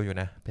ล้านวิวอยู่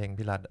นะเพลง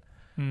พี่รัฐ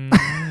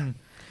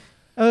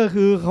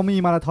คือเขามี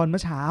มาราธอนเมื่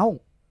อเช้า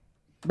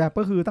แบบ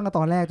ก็คือตั้งแต่ต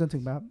อนแรกจนถึ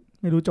งแบบ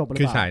ไม่รู้จบหรือเป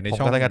ล่าคือฉายใน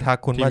ช่องผมกำลังจะทัก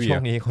คุณว่าช่ว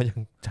งนี้เขายัง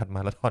จัดม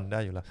าราธอนได้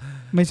อยู่แล้ว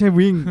ไม่ใช่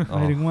วิ่งห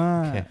มายถึงว่า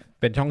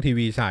เป็นช่องที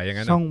วีฉายอย่าง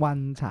นั้นช่องวัน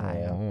ฉาย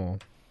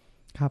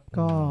ครับ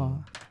ก็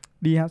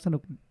ดีครับสนุ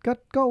ก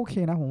ก็โอเค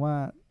นะผมว่า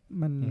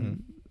มัน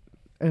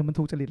มัน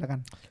ถูกจริตแล้วกัน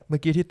เมื่อ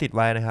กี้ที่ติดไ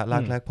ว้นะครับรั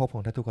กแรกพบขอ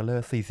ง Tattoo Color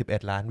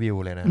 41 ล้านวิว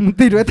เลยนะ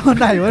ติดไว้ตอน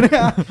ไหนวะเนี่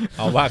ย เ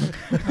อาบ้าง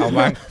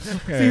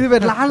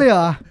 41 ล้านเลยเหร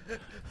อ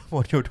หม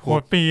ด โห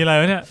YouTube ปีอะไร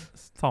วะเนี่ย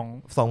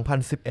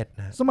2011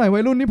 นะ สมัยวั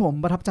ยรุ่นนี่ผม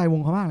ประทับใจว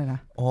งเขามากเลยนะ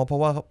อ๋อเพราะ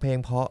ว่าเพลง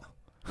เพราะ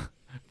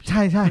ใ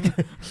ช่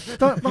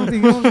ต้องจริ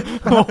ง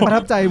ประทั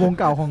บใจวง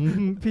เก่าของ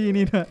พี่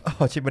นี่เถอะ อ๋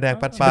อชิบะแดง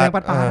ปัด ชิบะแดง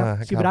ปัดปา ค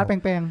รับ ชิบะดัดแ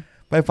ปลง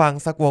ไปฟัง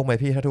สักวงใหม่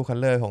พี่ Tattoo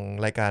Color ของ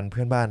รายการเ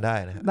พื่อนบ้านได้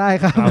นะครับ ๆได้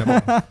ครับ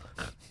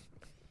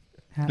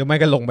หรือไม่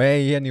ก็ลงไปให้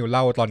เฮียนิวเ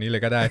ล่าตอนนี้เล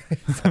ยก็ได้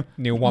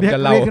นิวมอมจะ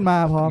เล่า เรียกขึ้นมา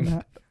พร้อมนะฮ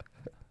ะ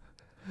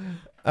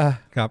อ่ะ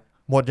ครับ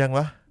หมดยังว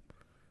ะ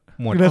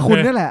หมด เหลือคุณ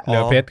นี่แหละ เหลื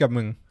อเพชรกับ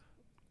มึง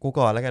กู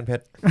ก่อนแล้วกันเพช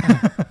ร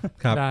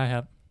ครับ ได้ค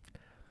รับ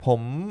ผ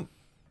ม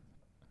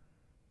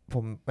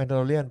แมนดาโ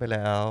ลเรียนไปแ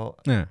ล้ว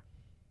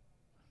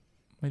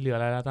ไม่เหลืออ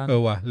ะไรแล้วตั้น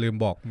ว่ะลืม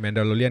บอกแมนด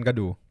าโลเรียนก็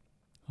ดู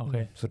โอเค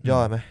สุดย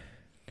อดไหม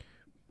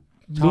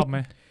ชอบไหม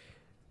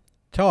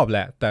ชอบแหล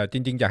ะ แต่จ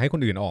ริงๆอยากให้ค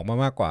นอื่นออก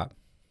มากกว่า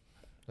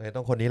เลยต้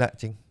องคนนี้แหละ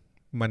จริง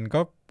มันก็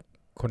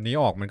คนนี้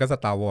ออกมันก็ส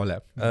ตาร์วอลแหละ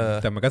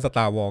แต่มันก็สต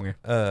าร์วอลไง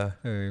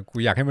กู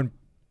อยากให้มัน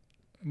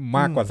ม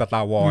ากกว่าสตา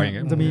ร์วอลอย่างเ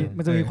งี้ย มัน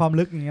จะมีความ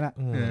ลึกอย่างนี้แหละ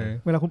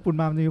เวลาคุณปุ่น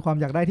มามันจะมีความ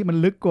อยากได้ที่มัน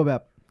ลึกกว่าแบ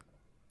บ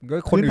ก็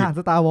คน พื้น อื่ ฐาน นส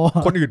ตาร์วอล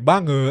คนอื่นบ้า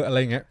งอะไร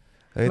เงี้ย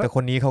แต่ค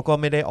นนี้เขาก็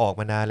ไม่ได้ออก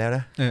มานานแล้วน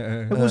ะ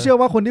แล้วกูเชื่อ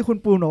ว่าคนที่คุณ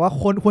ปูนบอกว่า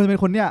ควรจะเป็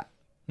นคนเนี้ย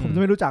ผมจะ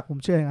ไม่รู้จักผม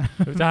เชื่อไง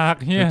รู้จัก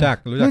เฮีย รู้จัก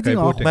ไม่จ เค ริ ย งเห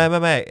รอ พูดถึง ไ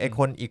ม่ไอค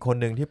นอีกคน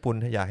หนึ่งที่ปุณ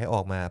อยากให้อ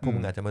อกมาพวกมึ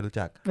งอาจจะไม่รู้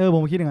จัก ผ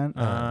มคิดอย่างนั้น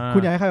อ่า คุ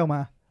ณอยากให้ใครออกม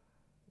า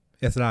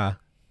เอสรา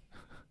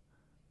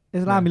เอ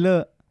สรามิลเลอ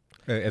ร์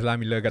เอสรา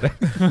มิลเลอร์ก็ได้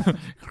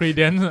ครีเ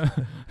ดนซ์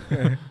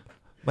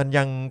มัน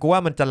ยังกูว่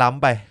ามันจะล้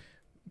ำไป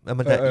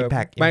มันจะ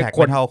impact ไม่ ไ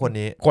ม่เท่าคน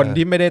นี้ คน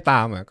ที่ไม่ได้ตา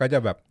มก็จะ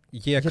แบบอี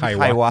เหี้ยใคร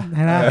ใคร วะ วะ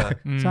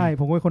ใช่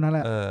ผมก็เป็นคนนั้นแห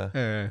ละ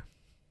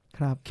ค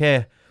รับ โอเค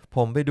ผ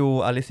มไปดู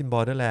Alice in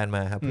Borderland ม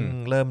าครับเพิ่ง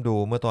เริ่มดู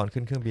เมื่อตอน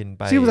ขึ้นเครื่องบิน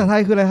ไป ชื่อภาษาไท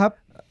ยคืออะไรครับ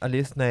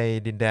Alice ใน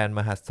ดินแดนม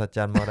หัศจ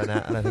รรย์มรณะ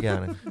อะไรทุกอย่าง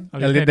นึง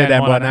อลิสในแด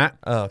นบอลนะ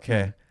โอเค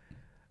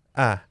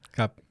ค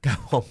รับ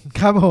ผม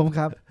ครับผมค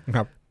รับ ค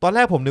รับ ตอนแร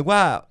กผมนึกว่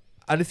า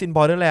Alice in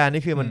Borderland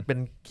นี่คือมันเป็น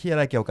ที่อะ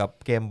ไรเกี่ยวกับ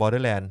เกม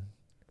Borderland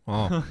อ๋อ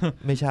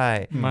ไม่ใช่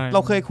ไม่ เร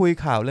าเคยคุย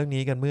ข่าวเรื่อง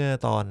นี้กันเมื่อ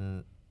ตอน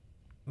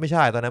ไม่ใ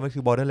ช่ตอนนั้นมันคื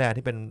อ Borderland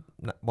ที่เป็น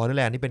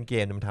Borderland ที่เป็นเก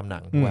มมันทำหนั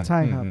งถูกป่ะ ใช่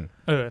ครับ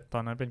ตอ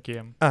นนั้นเป็นเก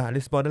ม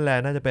Alice in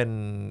Borderland น่าจะเป็น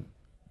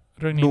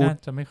เรื่องนี้น่า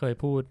จะไม่เคย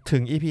พูด ถึ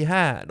ง EP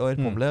 5โดย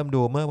ผมเริ่ม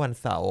ดูเมื่อวัน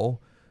เสาร์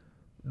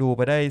ดูไ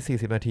ปได้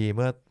40นาทีเ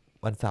มื่อ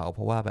วันเสาร์เพ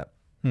ราะว่าแบบ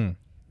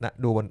นะ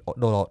ดูบน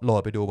โหล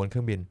ดไปดูบนเค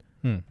รื่องบิน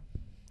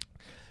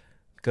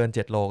เกิน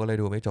7โลก็เลย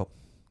ดูไม่จบ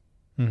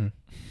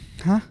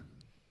ฮะ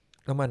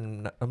แล้วมัน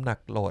น้ำหนัก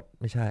โหลด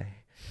ไม่ใช่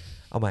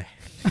เอาใหม่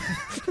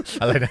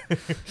อะไรนะ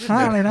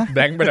อะไรนะ แบ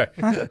งค์ไปเลย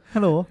ฮั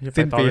ลโหล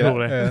สิ้นปีแล้ว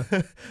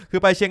คือ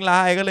ไปเชียงรา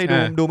ยก็เลย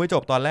ดูไม่จ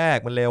บตอนแรก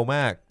มันเร็วม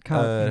าก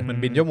มัน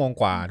บินชั่วโมง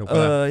กว่าถูกป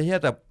ะ เฮีย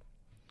แต่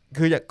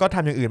คือก็ท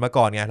ำอย่างอื่นมา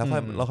ก่อนไงแล้ว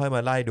ค่อยม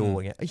าไล่ดูอ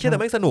ย่างเงี้ยเฮียแต่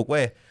ไม่สนุกเ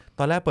ว้ย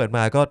ตอนแรกเปิดม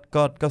า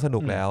ก็สนุ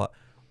กแล้ว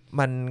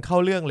มันเข้า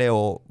เรื่องเร็ว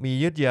มี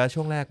ยืดเยื้อ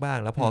ช่วงแรกบ้าง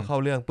แล้วพอเข้า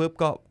เรื่องปุ๊บ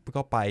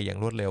ก็ไปอย่าง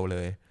รวดเร็วเล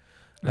ย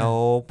แล้ว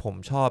ผม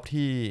ชอบ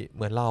ที่เห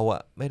มือนเรา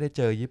ไม่ได้เ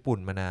จอญี่ปุ่น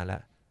มานานแล้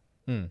ว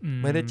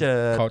ไม่ได้เจอ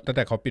เขาตั้งแ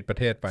ต่เขาปิดประ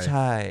เทศไปใ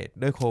ช่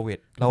ด้วยโควิด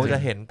เราจะ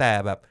เห็นแต่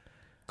แบบ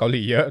เกาห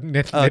ลีเยอะ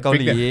เกา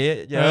หลี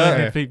เยอะ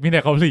มีแ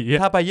ต่เกาหลี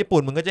ถ้าไปญี่ปุ่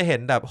นมึงก็จะเห็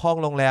นแบบห้อง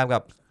โรงแรมกั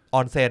บอ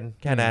อนเซ็น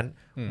แค่นั้น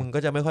มึงก็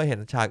จะไม่ค่อยเห็น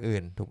ฉากอื่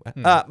นถูกไหม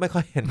ไม่ค่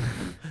อยเห็น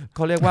เข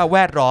าเรียกว่าแว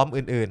ดล้อม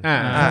อื่น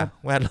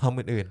ๆแวดล้อม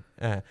อื่น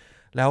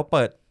ๆแล้วเ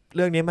ปิดเ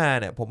รื่องนี้มา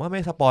เนี่ยผมว่าไม่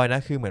สปอยนะ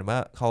คือเหมือนว่า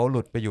เขาห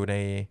ลุดไปอยู่ใน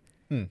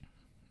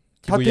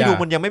เท่าที่ดู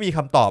มันยังไม่มีค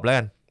ำตอบแล้ว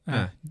กัน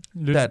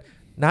แต่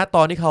ณต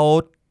อนที่เขา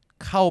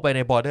เข้าไปใน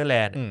บอร์เดอร์แล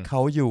นด์เข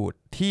าอยู่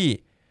ที่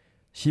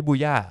ชิบู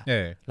ย่า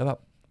แล้วแบบ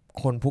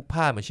คนพลุกพ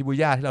ล่านเหมือนชิบู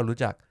ย่าที่เรารู้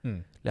จัก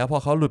แล้วพอ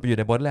เขาหลุดไปอยู่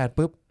ในบอร์เดอร์แลนด์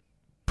ปุ๊บ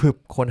พึบ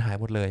คนหาย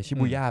หมดเลยชิ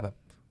บูย่าแบบ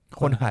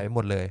คนหายไปหม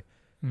ดเลย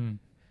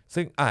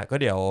ซึ่งก็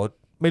เดี๋ยว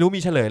ไม่รู้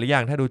มีเฉลยหรือยั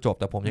งถ้าดูจบ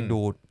แต่ผมยังดู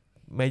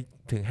ไม่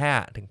ถึง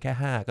5ถึงแค่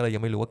5ก็เลยยั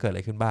งไม่รู้ว่าเกิดอะไ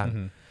รขึ้นบ้าง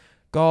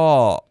ก็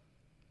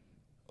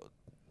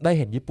ได้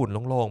เห็นญี่ปุ่น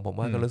โล่งๆผม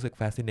ว่าก็รู้สึกแ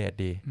ฟสซิเนต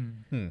ดี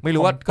ไม่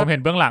รู้ว่าผมเห็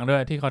นเบื้องหลังด้ว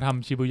ยที่เขาท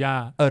ำชิบูย่า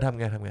ทำ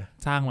ไง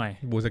สร้างใหม่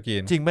บูสกิ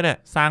นจริงปะเนี่ย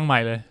สร้างใหม่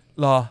เลย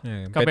รอ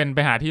ก็เป็นไป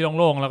หาที่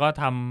โล่งๆแล้วก็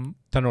ท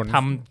ำถนน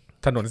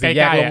สี่แ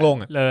ยกโล่ง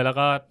ๆเลยแล้ว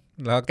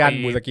กั้น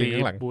บูสกินข้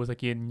างหลังบูส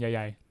กินให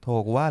ญ่ๆโถ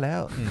กูว่าแล้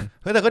ว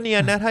เฮ้ยแต่ก็เนีย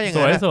นนะถ้าอย่าง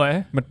นั้นสวย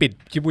มันปิด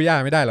ชิบูย่า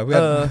ไม่ได้หรอเพื่อ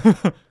น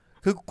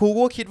คือครู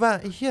ก็คิดว่า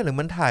ไอ้เหี้ยหรือ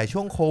มันถ่ายช่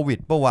วงโควิด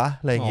ปะวะ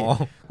อะไรอย่างเงี้ย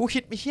กูคิ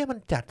ดไอ้เหี้ยมัน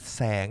จัดแ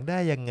สงได้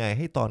ยังไงใ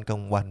ห้ตอนกลา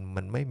งวัน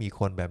มันไม่มี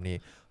คนแบบนี้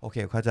โอเค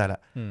เข้าใจละ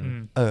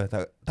แต่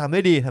ทำได้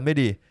ดี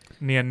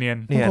เนียน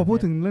ผมขอพูด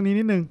ถึงเรื่องนี้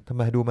นิดนึงทำไ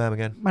มดูมาเหมือ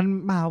นกัน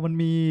มัน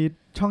มี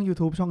ช่อง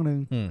YouTube ช่องนึง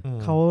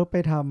เขาไป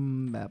ท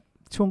ำแบบ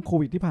ช่วงโค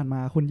วิดที่ผ่านมา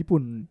คนญี่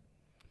ปุ่น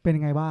เป็น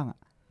ยังไงบ้าง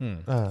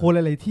คนห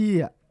ลายๆที่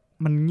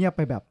มันเงียบไ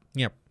ปแบบเ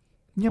งี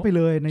ยบไปเ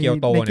ลยในเกียว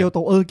โตเกีย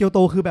วโต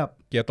คือแบบ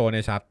เกียวโตใน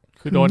ชัด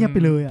คือโดนเงียบไป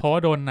เลยเพราะว่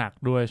าโดนหนัก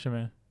ด้วยใช่ไหม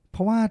เพ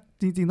ราะว่า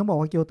จริงๆต้องบอก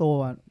ว่าเกียวโต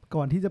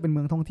ก่อนที่จะเป็นเ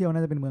มืองท่องเที่ยวน่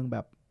าจะเป็นเมืองแบ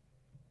บ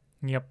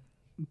เงียบ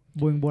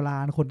โบรา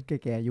ณคนแ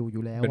ก่ๆอ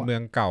ยู่แล้ว เป็นเมือ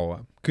งเก่าอ่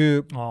ะคือ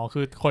คื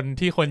อคน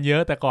ที่เยอ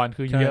ะแต่ก่อน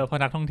คือ ใช่ เยอะเพรา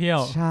ะนักท่องเที่ยว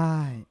ใช่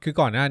คือ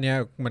ก่อนหน้านี้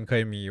มันเค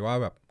ยมีว่า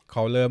แบบเข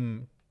าเริ่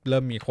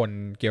มมีคน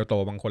เกียวโต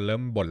บางคนเริ่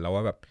มบ่นแล้ว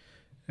ว่าแบบ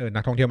นั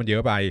กท่องเที่ยวมันเยอ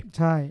ะไป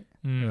ใช่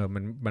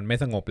มันไม่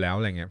สงบแล้ว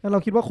อะไรเงี้ย แล้วเรา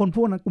คิดว่าคนพ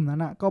วกนั้นกลุ่มนั้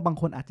นอ่ะก็บาง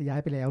คนอาจจะย้าย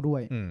ไปแล้วด้ว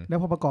ย แล้ว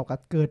พอประกอบกับ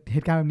เกิดเห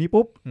ตุการณ์แบบนี้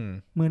ปุ๊บ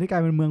เมืองที่กลา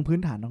ยเป็นเมืองพื้น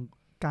ฐานของ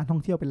การท่อ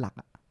งเที่ยวเป็นหลัก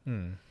อ่ะ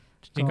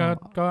จริง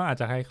ก็อาจ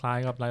จะคล้าย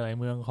ๆกับหลายๆ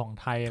เมืองของ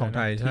ไทย ของไ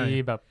ทยใช่ ที่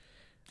แบบ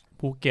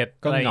ภูเก็ต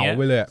ก็ อะไร เหงา เงี้ย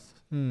ไปเลย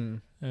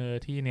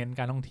ที่เน้น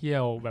การท่องเที่ย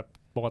วแบบ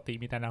ปกติ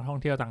มีแต่นักท่อ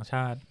งเที่ยวต่างช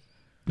าติ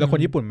แล้วคน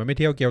ญี่ปุ่นมันไม่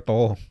เที่ยวเกียวโต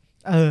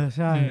ใ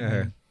ช่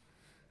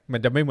มัน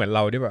จะไม่เหมือนเร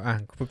าที่แบบ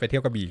ไปเที่ย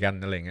วกระบี่กัน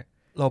อะไรเงี้ย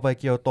เราไป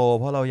เกียวโต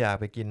เพราะเราอยาก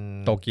ไปกิน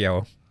โตเกียว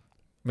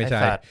ไม่ใช่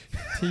อ้สัตว์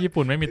ที่ญี่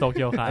ปุ่นไม่มีโตเ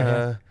กียวขาย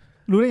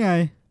รู้ได้ไง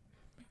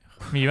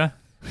มีปะ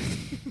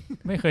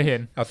ไม่เคยเห็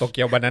น เอาโตเ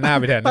กียวบานาน่า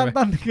ไปแทนได้ไหม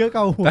ตั้นเครือเก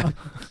าหัว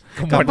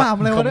ขมวด กำปาม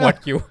อะไรวะเนี่ย ขมวด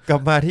คิ้ว กลั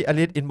บมาที่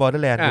Alice in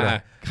Borderland ดีกว่า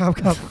ครับ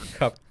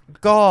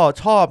ก็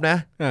ชอบนะ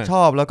า ช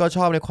อบแล้วก็ช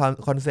อบในความ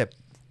คอนเซปต์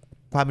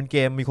ความเป็นเก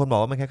มมีคนบอ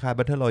กว่ามันคล้ายๆ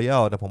Battle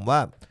Royale แต่ผมว่า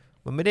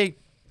มันไม่ไ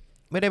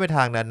ด้ไปท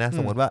างนั้นนะ ส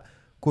มมติว่า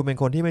คุณเป็น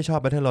คนที่ไม่ชอบ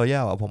Battle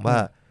Royale อ่ะผมว่า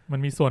มัน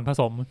มีส่วนผ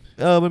สม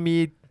มั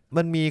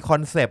นมีคอ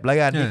นเซปต์แล้ว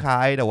กันที่คล้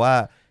ายแต่ว่า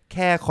แ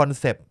ค่คอน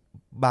เซปต์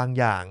บาง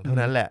อย่างเท่า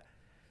นั้นแหละ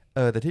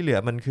แต่ที่เหลือ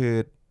มันคือ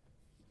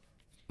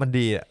มัน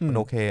ดีอ่ะมัน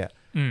โอเคอ่ะ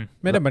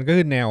ไม่แต่มันก็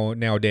คือแ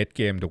นวเดทเ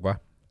กมถูกปะ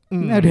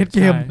แนวเดทเก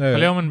ม เขา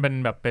เรียกว่ามันเป็น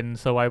แบบเป็น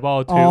survival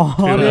อ๋อ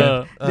thriller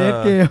เดท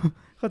เกม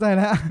เข้าใจแ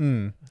ล้ว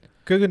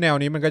คือแนว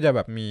นี้มันก็จะแบ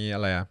บมีอ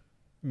ะไรอ่ะ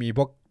มีพ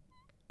วก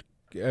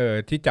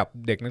ที่จับ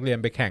เด็กนักเรียน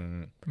ไปแข่ง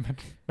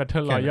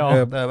Battle Royale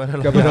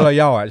ก็เป็นรอ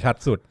ยัลอ่ะชัด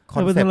สุด คอ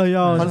นเซปต์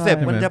คอนเซป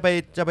ต์ ใช่ไหม มันจะ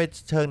ไป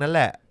เชิงนั้นแ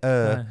หละ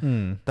อื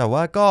ม แต่ว่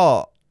าก็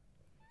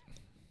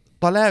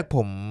ตอนแรกผ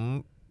ม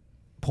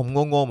ง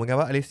งๆเหมือนกัน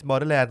ว่า Alice in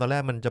Borderland ตอนแร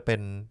กมันจะเป็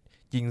น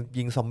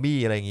ยิงซอมบี้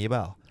อะไรอย่างงี้เป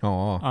ล่า อ๋อ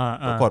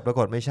ปรา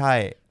กฏไม่ใช่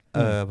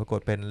ปรากฏ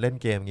เป็นเล่น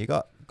เกมอย่างงี้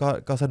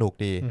ก็สนุก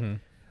ดี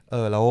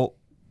แล้ว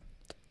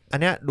อัน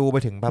เนี้ยดูไป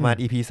ถึงประมาณ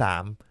EP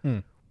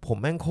 3ผม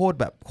แม่งโค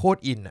ต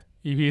รอินอ่ะ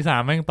EP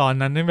 3แม่งตอน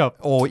นั้นนี่แบบ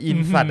โอ้อิน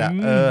สัตว์อ่ะ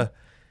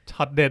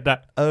ช็อตเด็ดอ่ะ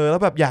แล้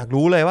วแบบอยาก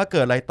รู้เลยว่าเ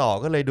กิดอะไรต่อ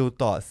ก็เลยดู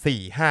ต่อ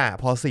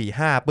4-5พอ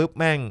4-5ปุ๊บ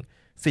แม่ง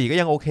4ก็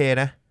ยังโอเค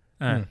นะ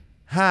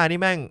5นี่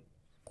แม่ง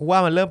กูว่า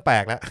มันเริ่มแปล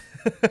กแล้ว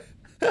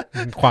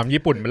ความ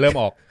ญี่ปุ่นมันเริ่ม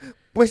ออก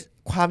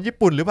ความญี่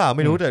ปุ่นหรือเปล่าไ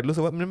ม่รู้แต่รู้สึ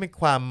กว่ามันเป็น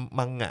ความ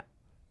มังงะ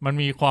มัน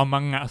มีความมั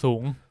งงะสู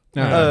ง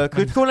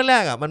คือช่วงแร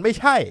กๆอ่ะมันไม่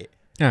ใช่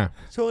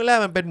ช่วงแรก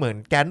มันเป็นเหมือน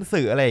แกน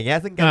สื่ออะไรอย่างเงี้ย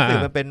ซึ่งแกนสื่อ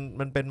มันเ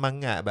ป็นมัง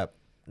งะแบบ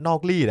นอก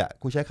รีดอ่ะ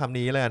กูใช้คำ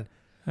นี้แล้วกัน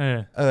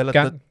แล้ว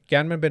แก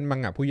นมันเป็นมัง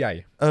งะผู้ใหญ่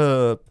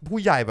ผู้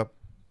ใหญ่แบบ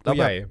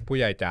ผู้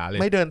ใหญ่จ๋าเลย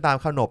ไม่เดินตาม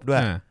ขนบด้ว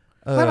ย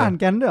ถ้าอ่าน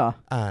แกนด้วยเหรอ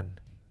อ่าน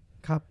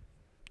ครับ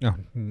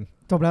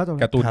จบแล้ว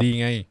การ์ตูนดี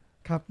ไง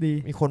ครับดี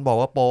มีคนบอก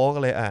ว่าโป๊ก็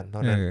เลยอ่านต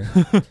อนนั้น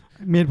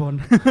มีผล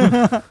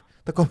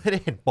แต่ก็ไม่ได้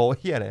เห็นโป๊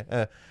เหี้ยเลย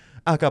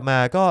กลับมา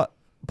ก็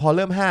พอเ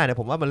ริ่ม5เนี่ย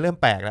ผมว่ามันเริ่ม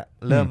แปลกแล้ว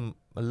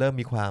มันเริ่ม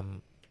มีความ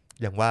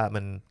อย่างว่า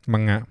มันมั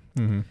งงะ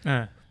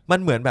มัน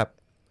เหมือนแบบ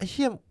ไอ้เ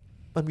หี้ย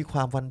มันมีคว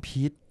ามวัน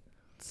พีซ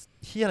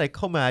เหี้ยอะไรเ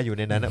ข้ามาอยู่ใ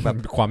นนั้นแบบ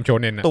ความโช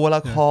เนนตัวล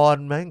ะคร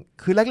มั้ง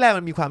คือแรกๆ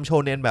มันมีความโช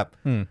เนนแบบ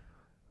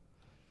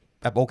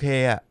โอเค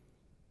อ่ะ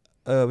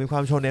มีควา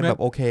มโชเนนแบ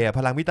บโอเคอ่ะพ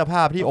ลังมิตรภ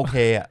าพที่โอเค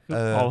อ่ะ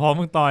พอ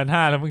มึงตอน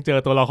5แล้วมึงเจอ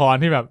ตัวละคร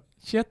ที่แบบ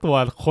เชี่ยตัว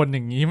คนอ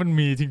ย่างนี้มัน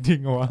มีจริง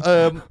ๆเหรอวะ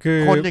คือ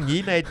คนอย่างนี้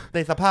ใน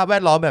สภาพแว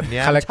ดล้อมแบบ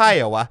นี้ใช่เ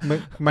หรอวะ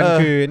มัน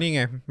คือนี่ไ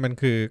งมัน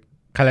คือ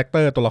คาแรคเต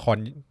อร์ตัวละคร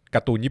ก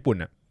าร์ตูนญี่ปุ่น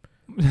อ่ะ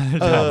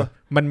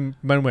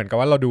มันเหมือนกับ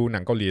ว่าเราดูหนั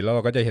งเกาหลีแล้วเร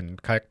าก็จะเห็น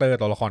คาแรคเตอร์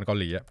ตัวละครเกา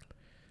หลีอ่ะ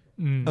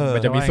มั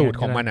นจะมีสูตร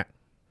ของมันอ่ะ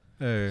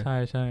ใช่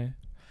ใช่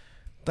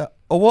แต่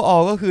โอเวอร์ออ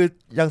ลก็คือ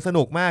ยังส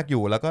นุกมากอ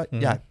ยู่แล้วก็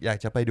อยาก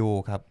จะไปดู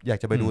ครับอยาก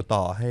จะไปดู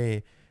ต่อให้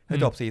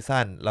จบซี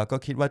ซั่นแล้วก็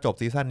คิดว่าจบ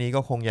ซีซั่นนี้ก็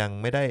คงยัง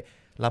ไม่ได้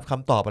รับค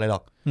ำตอบอะไรหร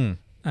อก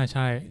ใ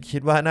ช่คิ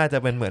ดว่าน่าจะ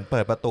เป็นเหมือนเปิ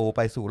ดประตูไป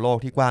สู่โลก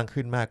ที่กว้าง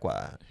ขึ้นมากกว่า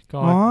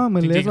เหมื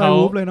อนเลสไล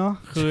วูฟเลยเนาะ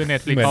คือ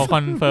Netflix เขาค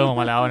อนเฟิร์มออก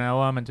มาแล้วนะ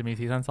ว่ามันจะมี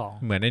ซีซั่น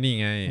2เหมือนได้นี่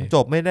ไงจ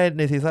บไม่ได้ใ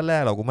นซีซั่นแร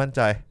กหรอกกูมั่นใ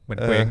จเหมือน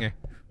เควงไง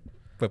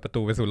เปิดประ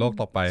ตูไปสู่โลก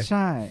ต่อไปใ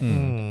ช่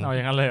เอาอ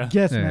ย่างนั้นเลย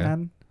yes นั้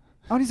น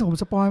เอาที่ผม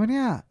สปอยไหมเ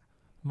นี่ย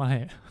ไม่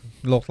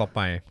โลกต่อไป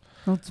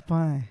ต้องสป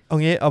อยเอา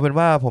งี้เอาเป็น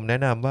ว่าผมแนะ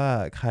นำว่า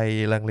ใคร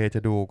ลังเลจ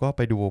ะดูก็ไ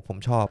ปดูผม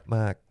ชอบม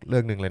ากเรื่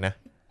องนึงเลยนะ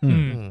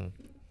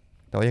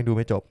แต่ว่ายังดูไ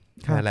ม่จบ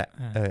แค่นั้นแหละ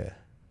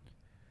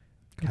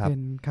เป็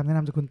นคำแนะน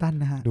ำจากคุณตั้น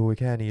นะฮะดู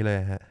แค่นี้เลย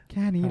ฮะแ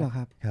ค่นี้เหรอค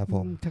รับครับผ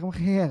มชักว่า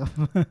แค่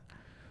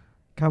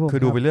ครับผมคื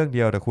อดูไปเรื่องเ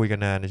ดียวแต่คุยกัน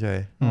นานเฉย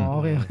โอ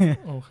เ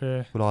ค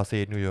กูรอซี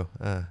นอยู่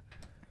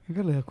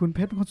ก็เหลือคุณเพ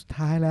ชรคนสุด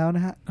ท้ายแล้วน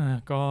ะฮะ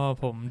ก็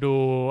ผมดู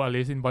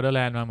Alice in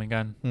Borderland มาเหมือน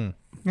กัน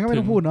งั้นก็ไม่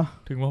ต้องพูดเนาะ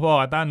ถึงพ่อ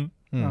ตั้น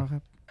ครั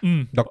บ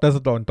ด็อกเตอร์ส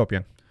โตนจบ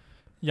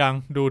ยัง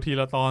ดูที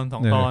ละตอน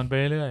2ตอนไป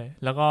เรื่อย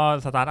แล้วก็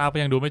สตาร์ทอัพก็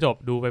ยังดูไม่จบ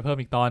ดูไปเพิ่ม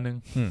อีกตอนนึง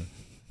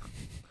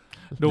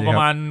ดูประ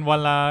มาณวัน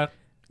ละ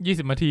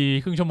20 นาที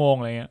ครึ่งชั่วโมง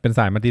อะไรเงี้ยเป็นส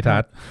ายมัลติทั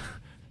ส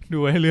ดู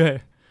ไปเรื่อย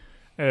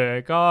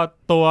ก็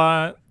ตัว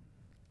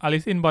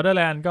Alice in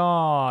Borderland ก็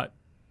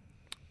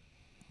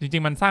จริ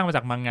งๆมันสร้างมาจ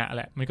ากมังงะแ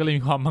หละมันก็เลย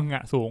มีความมังง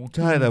ะสูง ใ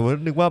ช่แต่ว่า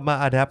นึกว่ามา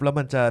อะแดปแล้ว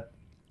มันจะ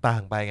ต่า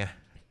งไปไง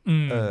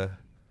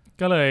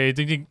ก็เลยจ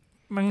ริง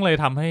ๆมันเลย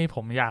ทำให้ผ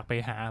มอยากไป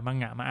หามัง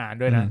งะมาอ่าน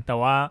ด้วยนะแต่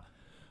ว่า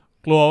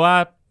กลัวว่า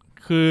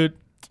คือ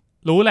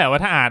รู้แหละว่า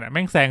ถ้าอ่านแ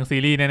ม่งแซงซี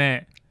รีส์แน่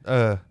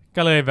ๆ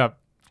ก็เลยแบบ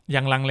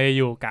ยังลังเล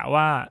อยู่กะ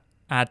ว่า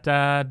อาจจะ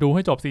ดูใ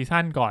ห้จบซี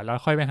ซั่นก่อนแล้ว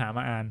ค่อยไปหาม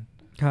าอ่าน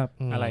ครับ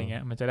อะไรเงี้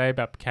ยมันจะได้แ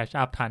บบแคช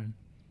อัพทัน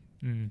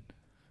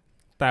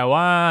แต่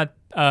ว่า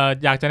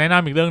อยากจะแนะน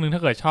ำอีกเรื่องนึงถ้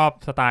าเกิดชอบ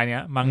สไตล์เนี้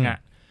ยมังงะ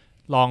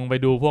ลองไป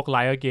ดูพวกไล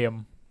อ์เกม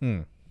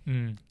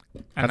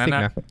อันนั้นน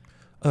ะ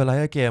ไล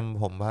อ์เกม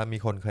ผมว่ามี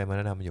คนเคยมาแ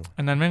นะนำอยู่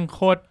อันนั้นแม่งโค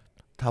ตร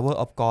Tower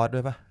of God ด้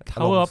วยปะ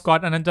Tower of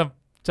God อันนั้น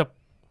จะ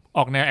อ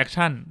อกแนวแอค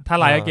ชั่นถ้า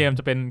ไลอ์เกม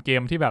จะเป็นเก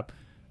มที่แบบ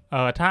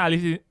ถ้า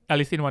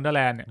Alice in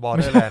Wonderland เนี่ย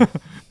Borderland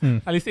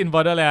Alice in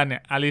Borderland เนี่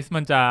ย Alice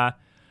มันจะ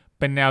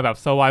เป็นแนวแบบ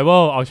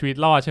survival เอาชีวิต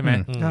รอดใช่ไหม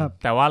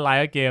แต่ว่าไล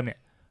อ์เกมเนี่ย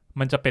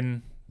มันจะเป็น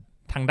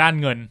ทางด้าน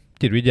เงิน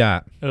จิตวิทยา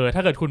ถ้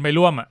าเกิดคุณไป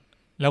ร่วม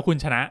แล้วคุณ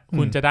ชนะ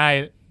คุณจะได้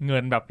เงิ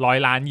นแบบ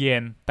100 ล้านเย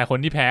นแต่คน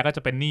ที่แพ้ก็จ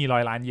ะเป็นหนี้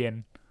100 ล้านเยน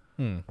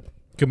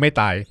คือไม่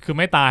ตา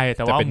ยแ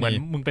ต่ว่าเหมือน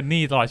มึงเป็นห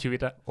นี้ตลอดชีวิต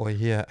อะโอ้ย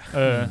เฮีย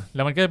แ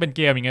ล้วมันก็เป็นเ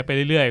กมอย่างเงี้ยไป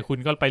เรื่อยๆคุณ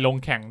ก็ไปลง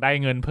แข่งได้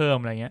เงินเพิ่ม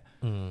อะไรเงี้ย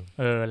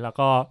แล้ว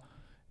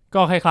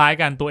ก็คล้าย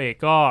ๆกันตัวเอก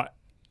ก็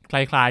ค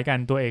ล้ายๆกัน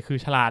ตัวเอกคือ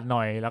ฉลาดห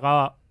น่อยแล้วก็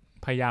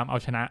พยายามเอา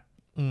ชนะ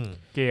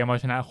เกมเอา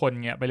ชนะคน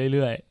เงี้ยไปเ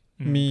รื่อย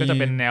ๆก็จะ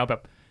เป็นแนวแบ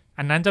บ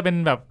อันนั้นจะเป็น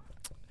แบบ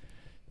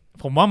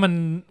ผมว่า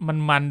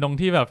มันตรง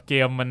ที่แบบเก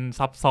มมัน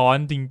ซับซ้อน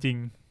จริง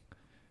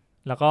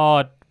ๆแล้วก็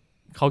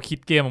เขาคิด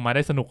เกมออกมาไ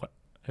ด้สนุก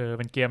เ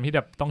ป็นเกมที่แ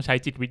บบต้องใช้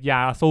จิตวิทยา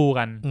สู้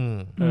กัน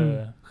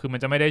คือมัน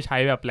จะไม่ได้ใช้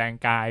แบบแรง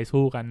กาย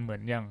สู้กันเหมือ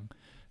นอย่าง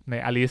ใน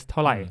Alice เท่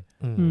าไหร่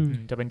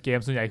จะเป็นเกม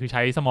ส่วนใหญ่คือใ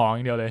ช้สมองอ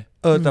ย่างเดียวเลย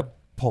แต่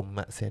ผม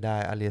เสียดาย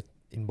Alice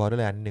in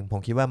Borderland นึงผ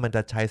มคิดว่ามันจ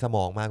ะใช้สม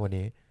องมากกว่า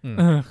นี้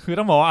คือ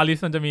ต้องบอกว่า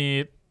Alice มันจะมี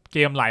เก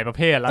มหลายประเ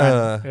ภทแล้ว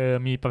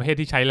มีประเภท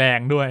ที่ใช้แรง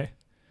ด้วย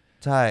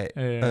ใช่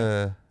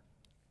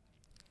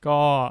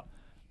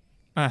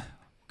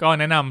ก็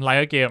แนะนำไล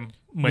อ์เกม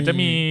เหมือนจะ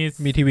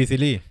มีทีวีซี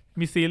รีส์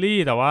มีซีรี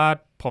ส์แต่ว่า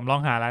ผมลอ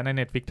งหาแล้วใน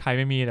Netflix ไทย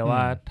ไม่มีแต่ว่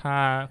าถ้า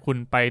คุณ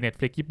ไป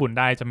Netflix ญี่ปุ่น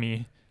ได้จะมี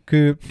คื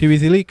อทีวี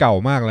ซีรีส์เก่า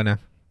มากแล้วนะ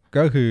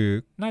ก็คือ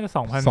น่าจะ2007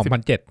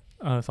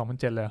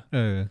 2007เลย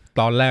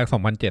ตอนแรก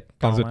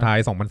2007ตอนสุดท้าย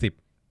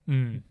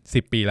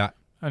2010 10 ปีละ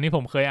อันนี้ผ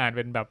มเคยอ่านเ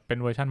ป็นแบบเป็น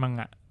เวอร์ชันมัง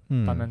งะ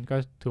ตอนนั้นก็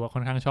ถือว่าค่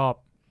อนข้างชอบ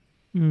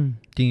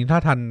จริงถ้า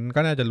ทันก็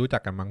น่าจะรู้จั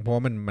กกันมั้งเพราะว่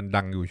ามัน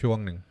ดังอยู่ช่วง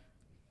หนึ่ง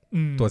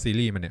ตัวซี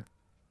รีส์มันเนี่ย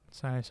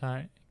ใช่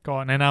ก็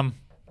แนะน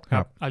ำค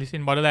รับ Alice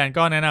in Borderland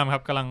ก็แนะนำครั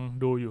บกำลัง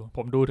ดูอยู่ผ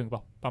มดูถึง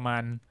ประมา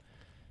ณ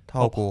เท่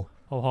ากู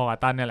พอๆกับ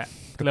ตันเนี่ยแหละ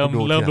เริ่ม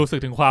รู้สึก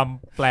ถึงความ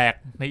แปลก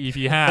ใน EP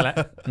 5 แล้ว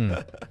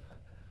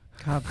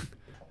ครับ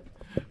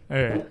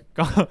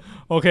ก็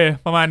โอเค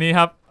ประมาณนี้ค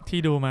รับที่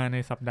ดูมาใน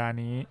สัปดาห์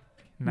นี้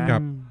นะครั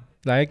บ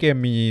ไลอ์เกม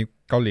มี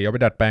เกาหลีเอาไป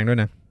ดัดแปลงด้วย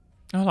นะ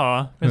เหรอ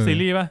เป็นซี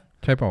รีส์ป่ะ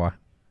ใช่ป่าววะ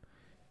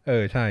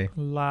ใช่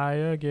ไล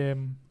อ์เกม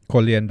โค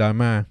เรียนดรา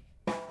ม่า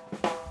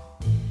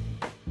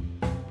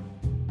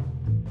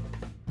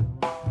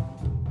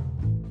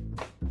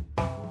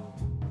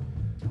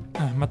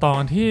มาต่อ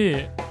กันที่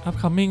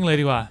upcoming เลย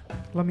ดีกว่า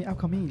เรามี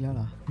upcoming อีกแล้วเห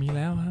รอมีแ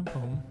ล้วครับผ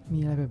มมี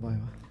อะไรบ่อย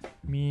ๆวะ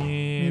มี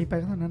ไป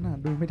ก็เท่านั้นน่ะ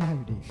ดูไม่ได้อ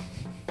ยู่ดี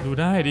ดู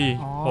ได้ดิ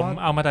ผม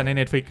เอามาแต่ใน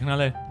Netflix ทั้งนั้น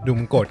เลยดู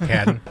มันโกรธแค้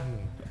น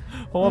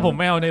เพราะว่าผม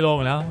ไม่เอาในโรง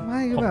แล้ว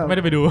ผมไม่ไ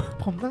ด้ไปดู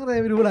ผมตั้งใจ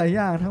ไปดูหลายอ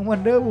ย่างทั้ง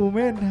Wonder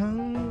Woman ทั้ง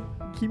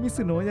คิมิ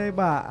สึโนะยาย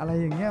บะอะไร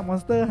อย่างเงี้ย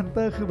Monster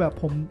Hunter คือแบบ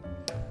ผม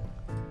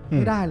ไ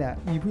ม่ได้แหละ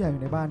มีผู้ใหญ่อ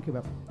ยู่ในบ้านคือแ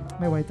บบ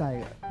ไม่ไว้ใจ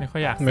ไม่ค่อ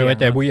ยอยากไม่ไว้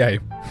ใจผู้ใหญ่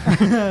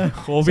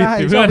โควิด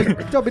เพื่อน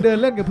ชอบไปเดิน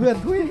เล่นกับเพื่อน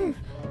ทุย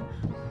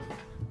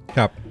ค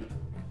รับ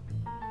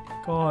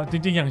ก็จ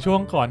ริงๆอย่างช่วง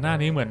ก่อนหน้า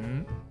นี้เหมือน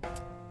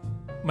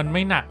มันไ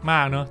ม่หนักม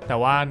ากเนอะแต่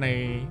ว่า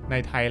ใน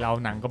ไทยเรา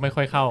หนังก็ไม่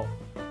ค่อยเข้า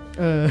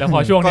แล้วพ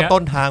อช่วงเนี้ย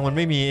ต้นทางมันไ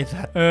ม่มี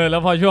แล้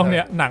วพอช่วงเ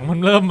นี้ยหนังมัน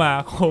เริ่มมา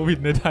โควิด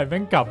ในไทยแ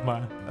ม่งกลับมา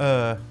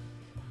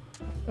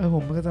ผ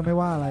มก็จะไม่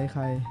ว่าอะไรใค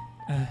ร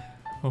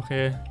โอเค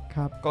ค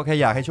รับก็แค่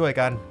อยากให้ช่วย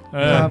กัน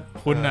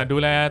คุณน่ะดู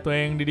แลตัวเอ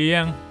งดีๆ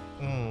ยัง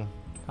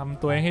ท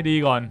ำตัวเองให้ดี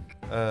ก่อน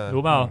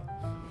รู้เปล่า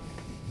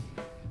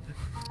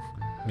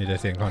มีแต่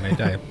เสียงของใน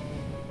ใจ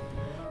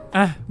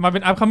มาเป็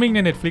น upcoming ใน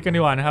Netflix กัน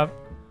ดีกว่านะครับ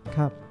ค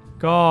รับ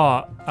ก็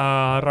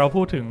เรา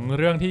พูดถึง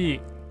เรื่องที่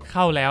เ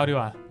ข้าแล้วดี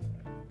กว่า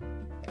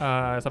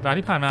สัปดาห์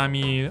ที่ผ่านมา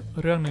มี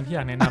เรื่องนึงที่อย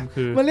ากแนะนำ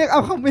คือมันเรียก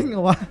upcoming เหร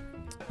อวะ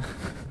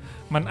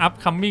มัน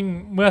upcoming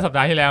เมื่อสัปด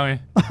าห์ที่แล้วไง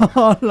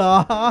เหรอ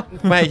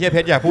ไม่ใช่เพ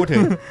ชรอยากพูดถึ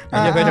งไม่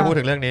ใช่เพชรจะพูด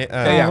ถึงเรื่องนี้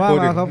อยากพูด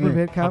ถึงครับคุณเ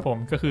พชรครับผม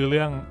ก็คือเ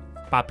รื่อง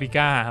ปาปริ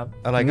ก้าครับ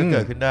อะไรก็เกิ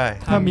ดขึ้นได้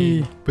ถ้ามี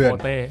เพื่อน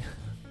เต้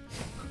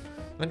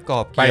นั่นกรอ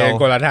บไป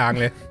คนละทาง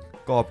เลย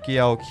กรอบเกี๊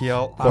ยวเคี้ยว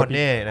คอนเ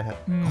น่นะครับ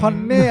คอน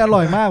เน่อร่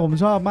อยมากผม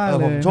ชอบมากเ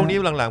ลยช่วงนี้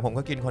หลังๆผม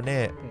ก็กินคอนเน่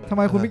ทำไ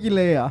มคุณไม่กิน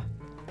เลยเหรอ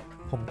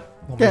ผม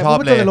ไม่ชอบ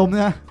เลย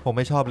ผมไ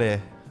ม่ชอบเลย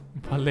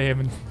เพราะเล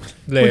มัน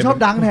คุณชอบ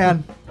ดังแทน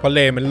เพราะเล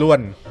มันล้ว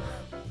น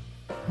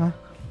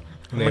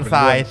มันท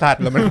รายสัต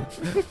ว์แล้วมัน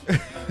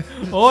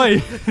โอ้ย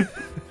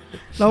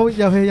เรา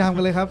อย่าพยายามกั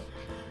นเลยครับ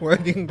ว่า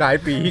ยิ่งหลาย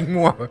ปียิ่ง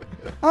มั่ว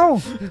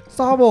ซ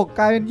อโบก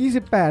กลายเป็น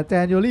28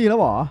 January แล้ว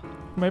หรอ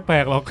ไม่แปล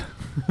กหรอก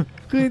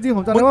คือจริงๆผ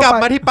มจำ มึ ได้ ง ว่าก ลับ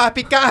มาที่ปาป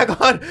ริก้า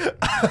ก่อน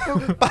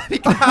ปาปริ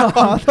ก้า อ๋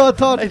ก่อ อน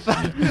โทษ ไอ้สั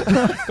ส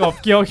กบ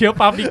เกียวเคี้ยว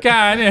ปาปริก้า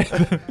เนี่ย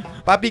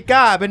ปาปริ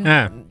ก้าเป็น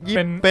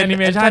เป็นแอนิ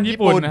เมชันญี่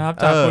ปุ่นนะครับ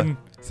จากคุณ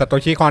ซาโต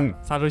ชิคอน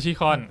ซาโตชิ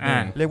คอน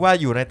เรียกว่า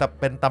อยู่ใน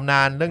เป็นตำน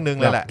านเรื่องนึง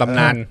เลยแหละ ตำ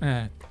นาน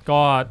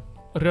ก็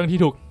เรื่องที่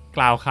ถูกก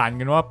ล่าวขาน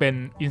กันว่าเป็น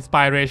อินส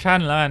ปิเรชัน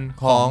แล้วกัน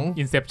ของ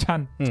Inception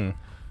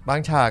บาง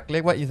ฉากเรี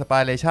ยกว่าอินส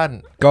ปิเรชัน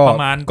ปร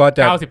ะมาณ ก็จ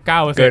ะ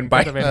 99%เกินไป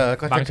จะเป็น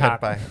ก็ บา จะ ง เกิ ฉาน ก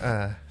ไป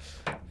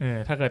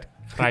ถ้าเกิด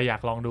ใครอยา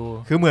กลองดู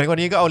คือเหมือนกว่า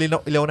นี้ก็เอาเ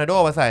ลโอนาร์โด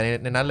มาใส่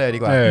ในนั้นเลยดี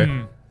กว่า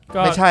ก็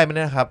ไม่ใช่มัน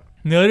นะครับ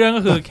เนื้อเรื่อง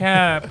ก็คือแค่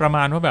ประม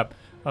าณว่าแบบ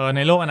ใน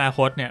โลกอนาค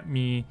ตเนี่ย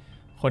มี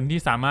คนที่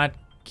สามารถ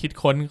คิด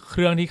ค้นเค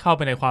รื่องที่เข้าไ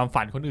ปในความ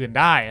ฝันคนอื่น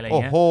ได้อะไร โอ้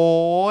เงี้ย โห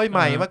ให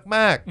ม่ม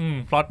าก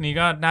พล็อตนี้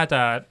ก็น่าจ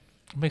ะ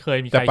ไม่เคย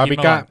มีใค แต่ ร ปา คิ ปริ ด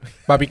มา ก้า ก่อน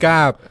ปาปริก้า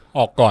อ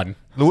อกก่อน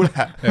ๆ รู้แหล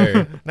ะ เออ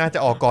น่าจะ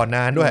ออกก่อนน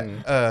านด้วย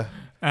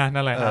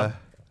นั่นแหละครับ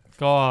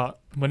ก็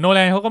เหมือนโนแล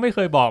นเขาก็ไม่เค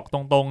ยบอกต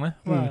รงๆนะ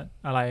ว่า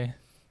อะไร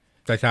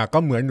แต่ฉากก็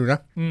เหมือนอยู่นะ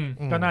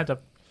ก็น่าจะ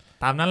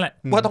ตามนั้นแหละ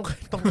ว่าต้อง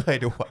เคย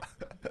ดูอะ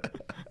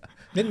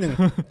นิดนึง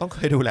ต้องเค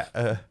ยดูแหละ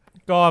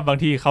ก็บาง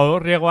ทีเขา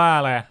เรียกว่า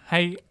อะไรให้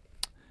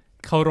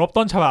เคารพ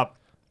ต้นฉบับ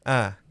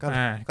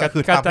ก็คื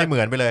อทำให้เหมื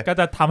อนไปเลย ก็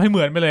จะทำให้เห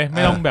มือนไปเลย ไ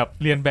ม่ต้องแบบ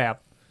เรียนแบบ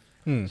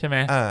ใช่ไหม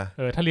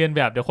ถ้าเรียนแ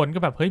บบเดี๋ยวคนก็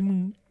แบบเฮ้ยมึง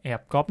แอ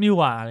บก๊อปนี่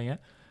หว่าอะไรเงี้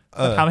ย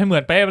ทำให้เหมื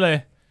อนเป๊ะไปเลย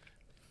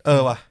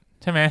ว่ะ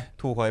ใช่ไหม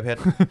ถูกหอยเพช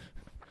ร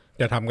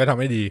จะทำก็ทำ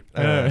ให้ดี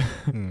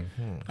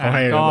เขาใ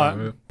ห้ ก็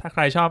ถ้าใค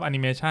รชอบแอนิ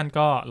เมชัน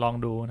ก็ลอง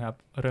ดูนะครับ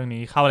เรื่อง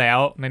นี้เข้าแล้ว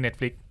ใน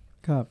Netflix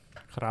ค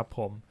รับผ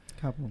ม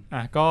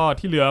ก็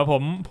ที่เหลือผ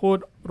มพูด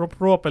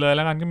รวบๆไปเลยแ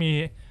ล้วกันก็มี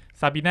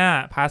ซาบีนา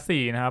พาร์ท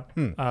 4นะครับ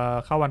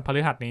เข้าวันพ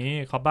ฤหัสนี้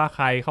คอบบ้าใค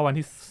รเข้าวัน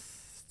ที่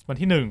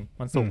1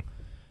วันศุกร์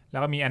แล้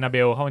วก็มีแอนนาเบ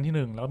ลเข้าวัน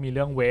ที่1แล้วก็มีเ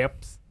รื่องเวฟ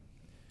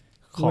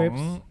ของ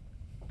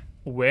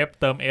เวฟ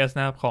เติม S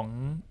นะครับของ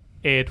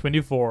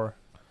A24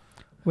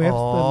 เวฟ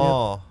เติม S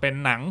เป็น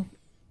หนัง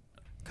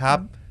ครับ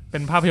เป็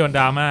นภาพยนตร์ด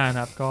ราม่านะ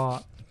ครับก็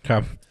ครั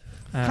บ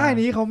ค่าย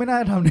นี้เขาไม่น่า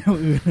ทำแนว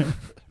อื่น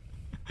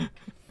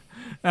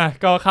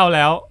ก็เข้าแ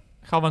ล้ว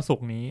เข้าวันศุก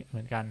ร์นี้เห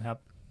มือนกันครับ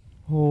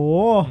โห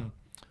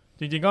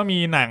จริงๆก็มี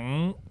หนัง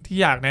ที่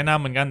อยากแนะนำ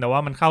เหมือนกันแต่ว่า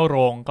มันเข้าโร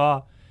งก็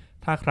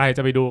ถ้าใครจ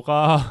ะไปดูก็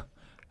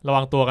ระ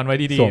วังตัวกันไว้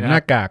ดีๆนะสวมหน้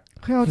ากาก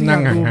นั่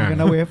งดูเหมือนกัน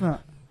นะเวฟน่ะ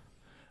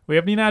เว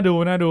ฟนี่น่า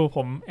ดูผ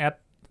มแอด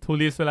ทู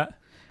ลิสไปแล้ว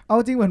เอา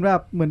จริงเหมือ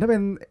นถ้าเป็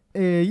น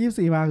A24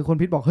 มาคือคน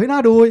พิษบอกเฮ้ยน่า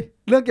ดู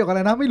เรื่องเกี่ยวกับอะไ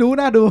รนะไม่รู้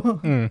น่าดู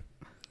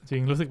จริ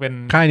งรู้สึกเป็น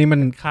ค่ายนี้มั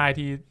นค่าย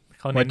ที่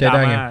เขาเน้นดรา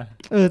ม่า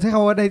ใช้ค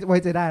ำว่าได้ไว้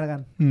ใจได้แล้วกั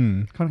น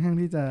ค่อนข้าง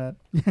ที่จะ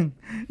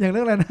อย่างเ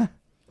รื่องอะไรนะ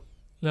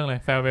เรื่องอะไร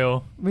Farewell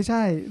ไม่ใ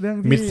ช่เรื่อง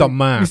ที่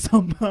Midsommar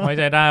ไว้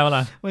ใจได้ปะ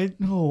ล่ะไม่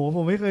โหผ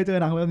มไม่เคยเจอ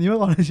หนังแบบนี้มา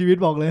ก่อนในชีวิต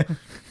บอกเลย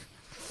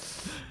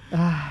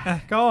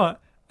ก็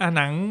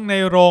หนังใน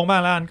โรงบ้า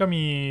งแล้วก็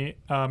มี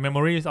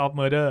Memories of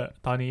Murder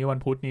ตอนนี้วัน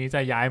พุธนี้จ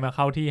ะย้ายมาเ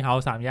ข้าที่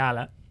House 3 ย่านแ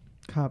ล้ว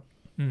ครับ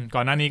ก่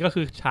อนหน้านี้ก็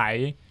คือฉาย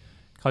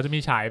เขาจะมี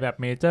ฉายแบบ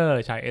เมเจอร์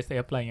ฉาย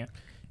SF อะไรเงี้ย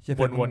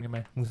วนๆกันไป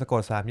มึงสะก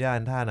ด3 ย่าน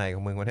ท่าไหนข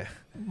องมึงวะเนี่ย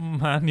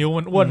นิ้ว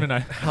มันอ้วนไปหน่อ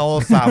ยเฮา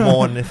สามโม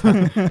นเนี่ย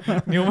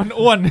นิ้วมัน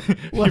อ้ว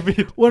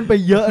นไป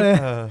เยอะเลย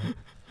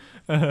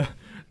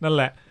นั่นแ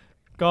หละ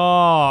ก็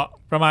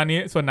ประมาณนี้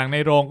ส่วนหนังใน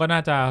โรงก็น่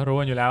าจะรู้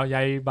กันอยู่แล้วย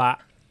ายบะ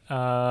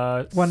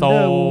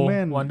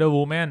Wonder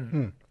Woman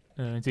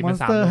จริงๆ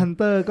Monster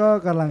Hunter ก็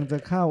กำลังจะ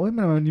เข้าวั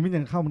นนี้มัน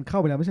ยังมันเข้า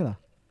ไปแล้วไม่ใช่เหรอ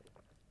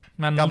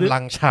มันกำลั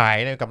งฉาย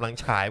เนี่ยกำลัง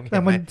ฉายแ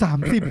ต่มัน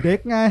30เด็ก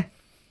ไง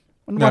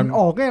มันวันอ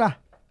อกไงล่ะ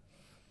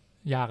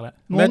ยากแล้ว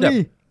งงดิ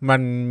มั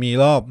นมี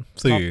รอบ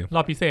สื่อร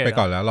อบพิเศษไป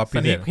ก่อนแล้วรอบพิ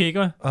เศษ Sneak Peek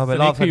ก็ไป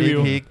รอบ Sneak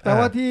Peek แต่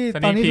ว่าที่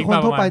ตอนนี้คน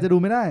ทั่วไปจะดู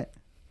ไม่ได้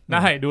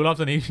ดูรอบ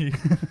Sneak Peek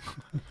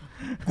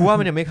กูว่า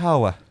มันยังไม่เข้า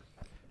อ่ะ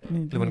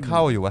หรือมันเข้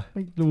าอยู่วะไ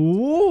ม่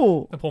รู้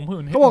แต่ผมเ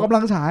ห็นเขาบอกกำลั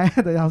ลังฉาย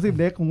แต่30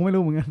เด็กผมก็ไม่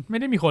รู้เหมือนกันไม่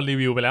ได้มีคนรี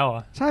วิวไปแล้วเหร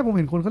อใช่ผมเ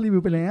ห็นคนเขารีวิ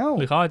วไปแล้ว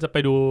หรือเขาอาจจะไป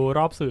ดูร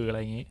อบสื่ออะไร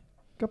อย่างงี้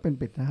ก็เป็น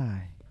ไปได้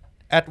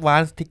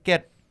Advance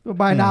Ticket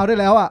บายนาวได้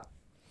แล้วอ่ะ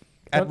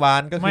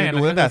Advance ก็คือดู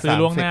ตั้งแต่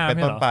30เป็น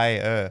ต้นไป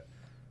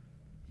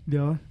เ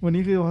ดี๋ยววัน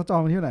นี้คือเขาจอ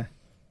งวันที่เท่าไหร่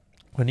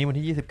วันนี้วัน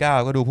ที่29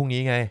ก็ดูพรุ่งนี้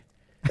ไง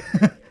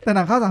แต่ห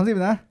นังเข้า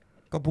30นะ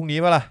ก็พรุ่งนี้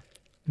ป่ะล่ะ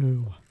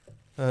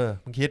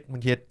มึงคิ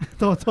ด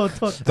โทษ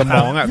สม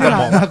องน่า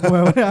กลัว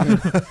วะเนี่ย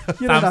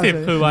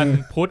30คือวัน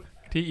พุธ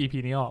ที่ EP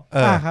นี้ออก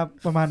ครับ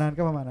ประมาณนั้น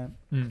ก็ประมาณนั้น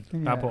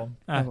ครับผม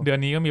เดือน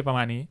นี้ก็มีประม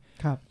าณนี้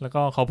ครับแล้ว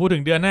ก็ขอพูดถึ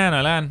งเดือนหน้าหน่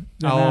อยละกัน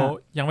เอา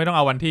ยังไม่ต้องเ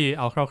อาวันที่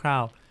เอาคร่า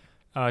ว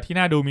ๆที่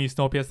น่าดูมี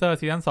Snowpiercer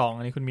ซีซั่น 2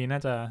อันนี้คุณมีน่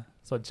าจะ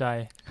สนใจ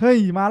เฮ้ย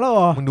มาแล้วเห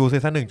รอมึงดูซี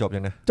ซั่น 1จบ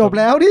ยังไงจบ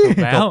แล้วดิ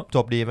จ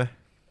บดีไหม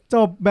จ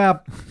บแบ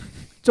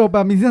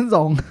บมีซีซั่น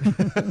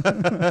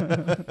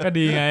2ก็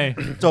ดีไง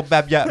จบแบ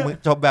บ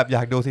อย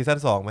ากดูซีซั่น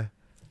2ไหม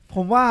ผ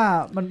มว่า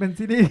มันเป็น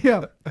ซีรีส์ที่แบ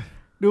บ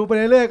ดูไปเ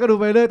รื่อยๆก็ดู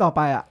ไปเรื่อยต่อไ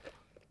ปอ่ะ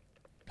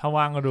ถ้า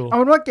ว่างก็ดูเอา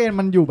เป็นว่าเกณฑ์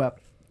มันอ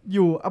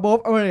ยู่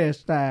above average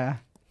แต่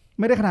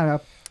ไม่ได้ขนาดแบ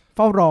บเ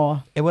ฝ้ารอ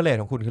average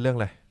ของคุณคือเรื่องอ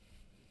ะไร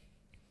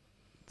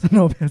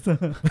Snow Pacer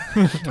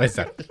ไอ้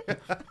สัตว์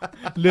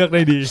เลือกไ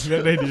ด้ดี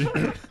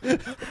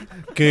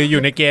คืออ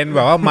ยู่ในเกณฑ์แบ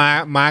บว่า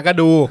มาก็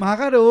ดู มา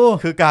ก็ดู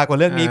คือกากว่า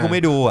เรื่องนี้กูไ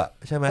ม่ดูอ่ะ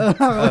ใช่ไหม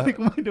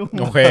กูไม่ดู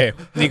โอเค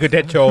นี่คือเท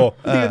สโชว์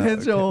นี่คือเทส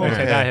โชว์ ใ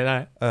ช้ได้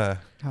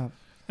ครับ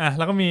อ่ะแ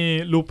ล้วก็มี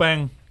ลูแปง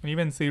อันนี้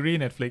เป็นซีรีส์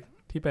Netflix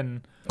ที่เป็น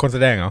คนแส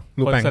ดงเหรอ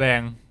รูป คน แป้ง แสด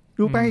ง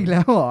ดูแป้งอีกแ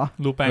ล้วเหรอ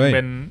ลูแปง เฮ้ย เ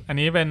ป็นอัน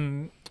นี้เป็น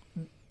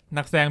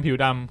นักแสดงผิว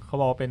ดำเขา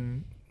บอกว่าเป็น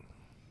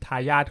ทา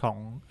ยาทของ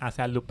อาแซ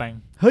นลูแปง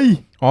เฮ้ย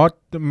อ๋อ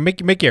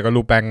ไม่เกี่ยวกับ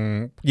รูปแป้ง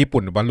ญี่ปุ่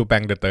นหรือว่ารูปแป้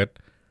งเดอะเติร์ด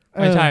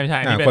ไม่ใช่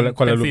อันนี้เป็น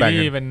คนละ ซี ลูแปง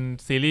รี กั ส์ น เป็น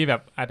ซีรีส์แบ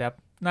บอะแดป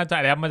น่าจะ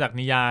อะแดปมาจาก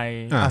นิยาย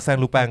แซง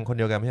ลูแปงคนเ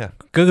ดียวกันไหมใช่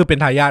ก็คือเป็น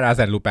ทายาทอาแซ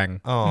นรูปแป้ง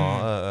อ๋อ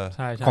เออ ใ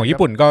ช่ ของญี่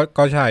ปุ่น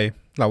ก็ใช่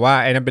แต่ว่า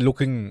ไอ้นั้นเป็นลูก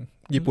ครึ่ง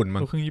ญี่ปุ่นมั้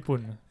ง ลูกครึ่งญี่ปุ่น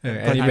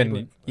ไอ้นี่เป็น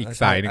อีก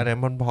สายหนึง อันนั้น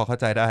มันพอเข้า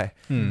ใจได้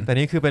อืม แต่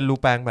นี่คือเป็นลู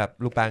แปงแบบ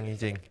ลูแปงจ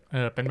ริง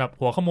เป็นแบบ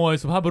หัวขโมย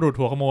สุภาพบุรุษ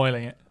หัวขโมยอะไร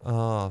เงี้ย ๆอ๋อ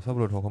ชอบ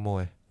หลุดหัวขโม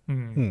ย อื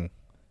ม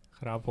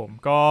ครับผม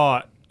ก็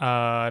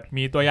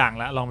มีตัวอย่าง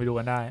แล้วลองไปดู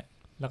กันได้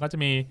แล้วก็จะ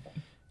มี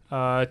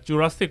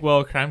Jurassic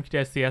World Camp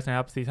Cretaceous นะค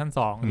รับซีซั่น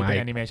2นี่เป็น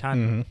แอนิเมชัน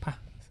อืม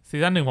ซี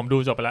ซั่น1ผมดู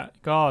จบไปแล้ว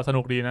ก็ส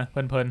นุกดีนะเพ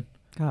ลิน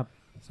ครับ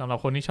ๆสำหรับ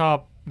คนที่ชอบ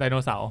ไดโน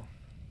เสาร์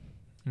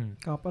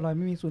กรอบอร่อยไ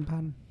ม่มีสูญพั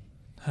นธุ์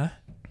ฮะ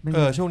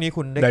ช่วงนี้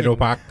คุณได้ ได กิ โน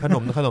พาร์ค ขน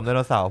มไดโน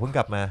เสาร์เพิ่งก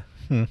ลับมา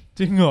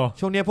จริงเหรอ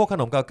ช่วงนี้พวกข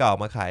นมเก่า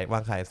ๆมาวา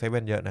งขายเซเ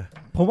ว่นเยอะนะ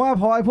ผมว่าเ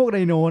พราะไอ้พวกได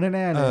โนแ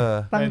น่ๆเลย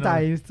ตั้งใจ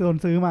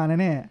ซื้อมาแ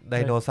น่ ได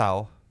โนเสา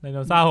ร์ ไดโน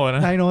เสาร์น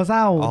ะ ๆไดโนเส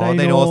าร์ อ๋อ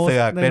ไดโนเสื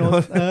อกไดโน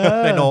ได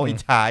ได โน โนอิจ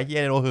ฉาเฮี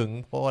ยไดโนหึง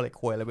เพราะอะไร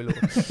ควยอะไรไม่รู้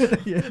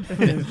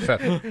สัต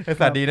ว์ ไอ้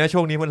สัตว์ดีนะช่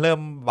วงนี้มันเริ่ม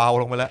เบา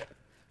ลงมาแล้ว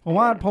ผม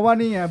ว่าเพราะว่า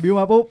นี่ไงบิว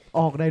มาปุ๊บ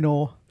ออกไดโน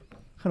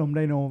ขนมได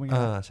โนเป็นไง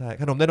ใช่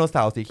ขนมไดโนเส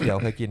าร์สีเขียว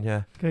เคยกินใช่ไหม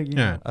เคยกิน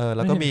แ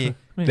ล้วก็มี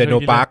ไม่ ได เคย โน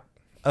กิ พาร์ค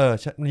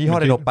ยี่ห้อ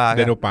ไดโนปาร์ค ไ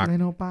ดโนพาร์ค ได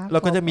โนปาร์ค แล้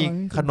วก็จะมี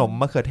ขนม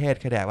มะเขือเทศ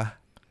เคยแดกปะ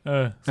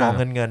ซอง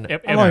เงิน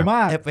FF อร่อยม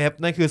าก FF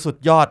นั่นคือสุด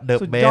ยอดเดอะ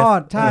สุด เบ ย ส อ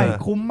ดใช่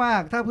คุ้มมา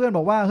กถ้าเพื่อนบ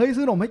อกว่าเฮ้ย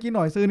ซื้อขนมให้กินห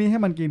น่อยซื้อนี้ให้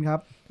มันกินครับ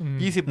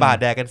 20 บาท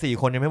แดกกัน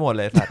4คนยังไม่หมด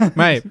เลยสัตว์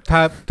ไม่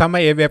ถ้าไม่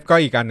FF ก็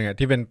อีกอันหนึ่งอะ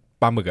ที่เป็น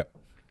ปลาหมึกอะ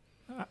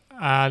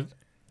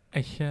ไ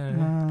อ้เชี่ย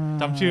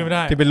จำชื่อไม่ไ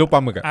ด้ ที่เป็นรูปปล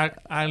าหมึกอะ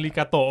อาริก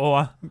าโตะว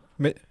ะ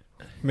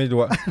ไม่รู้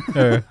อะ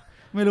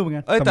ไม่รู้เหมือน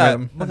กัน แต่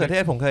มะเขือเท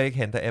ศผมเคย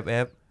เห็นแต่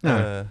FF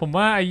ผม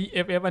ว่าไอ้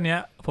FF อันเนี้ย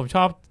ผมช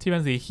อบที่มั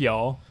นสีเขียว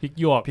พริก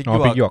หยวก พริก อ๋อ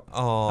พริกหยวก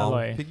อ๋อ อ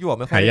ร่อย พริกหยวก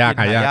ไม่ค่อย หายาก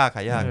หาย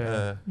าก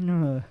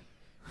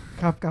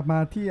ครับกลับมา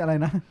ที่อะไร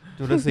นะ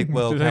Jurassic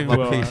World Jurassic Camp of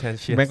World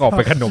Cretaceous แม่งออกไ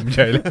ปขนมเฉ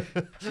ยเลย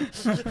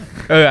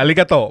อาริ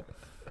กาโต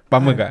ปลา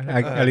หมึกอะ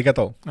อาริกาโ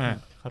ต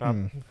ครับ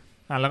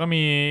แล้วก็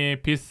มี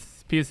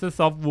Pieces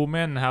of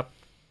Woman นะครับ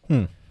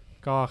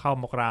ก็เข้า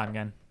มกราเหมือน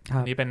กัน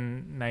นี่เป็น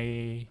ใน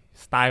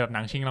สไตล์แบบห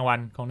นังชิงรางวั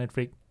ลของ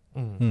Netflix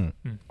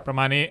ประม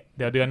าณนี้เ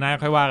ดี๋ยวเดือนหน้า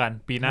ค่อยว่ากัน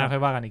ปีหน้าค่อ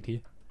ยว่ากันอีกที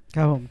ค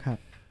รับผมครับ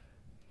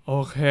โอ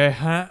เค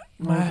ฮะ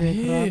มา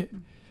ที่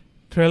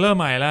เทรลเลอร์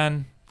ใหม่แล้ว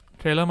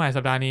เทรลเลอร์ใหม่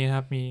สัปดาห์นี้นะค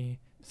รับมี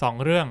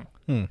2เรื่อง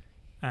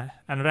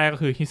อันแรกก็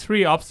คือ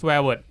History of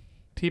Swearword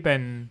ที่เป็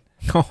น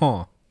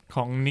ข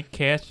อง Nick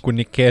Cage คุณ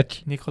นิกเคจ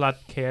Nicolas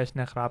Cage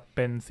นะครับเ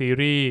ป็นซี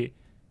รีส์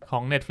ขอ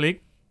ง Netflix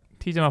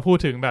ที่จะมาพูด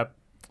ถึงแบบ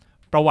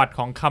ประวัติข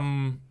องค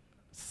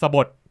ำสบ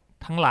ท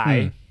ทั้งหลาย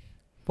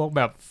พวกแ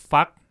บบ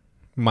fuck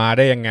มาไ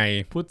ด้ยังไง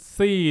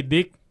pussy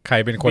dick ใคร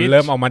เป็นคนเ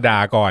ริ่มเอามาด่า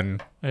ก่อน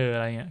อะ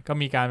ไรเงี้ยก็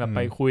มีการแบบไป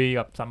คุย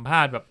กับสัมภ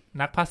าษณ์แบบ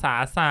นักภาษา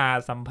ศาสต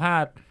ร์สัมภา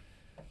ษณ์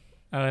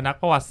นัก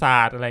ประวัติศา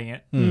สตร์อะไรเงี้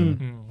ย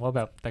ว่าแ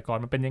บบแต่ก่อน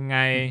มันเป็นยังไง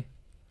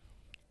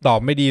ตอบ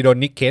ไม่ดีโดน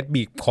นิกเคจ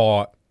บีบคอ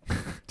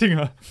จริงเ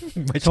หรอ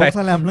ไม่ใช่ ใช่ ส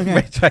แลมแล้วไงไ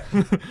ม่ใช่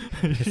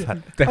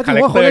แต่ ถือ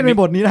ว่าเขาเล่นใน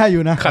บทนี้ได้อ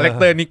ยู่นะ คาแรค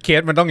เตอร์นิกเค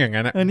จมันต้องอย่าง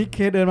นั้นนะนิกเค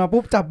สเดินมา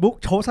ปุ๊บจับบุ๊ก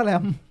โชว์สแล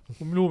ม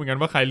กูไม่รู้เหมือนกัน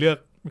ว่าใคร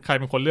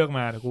เป็นคนเลือกม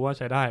าแต่กูว่าใ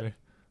ช้ได้เลย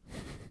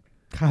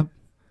ครับ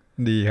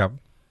ดีครับ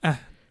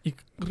อีก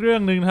เรื่อ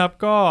งนึงนะครับ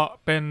ก็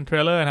เป็นเทร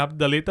ลเลอร์นะครับ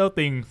The Little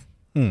Things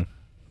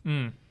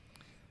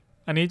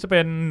อันนี้จะเ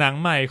ป็นหนัง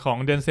ใหม่ของ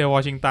เดนเซลว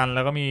อชิงตันแ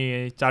ล้วก็มี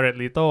จาเร็ด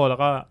ลีโต้แล้ว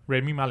ก็เร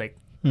มี่มาเล็ก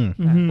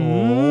โอ้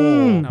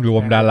รว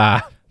มดารา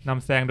น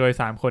ำแสดงโดย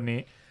3คนนี้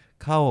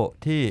เข้า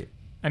ที่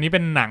อันนี้เป็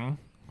นหนัง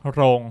โ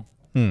รง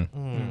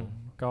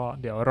ก็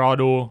เดี๋ยวรอ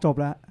ดูจบ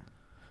แล้ว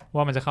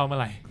ว่ามันจะเข้าเมื่อ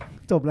ไหร่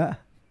จบแล้ว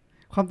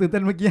ความตื่นเต้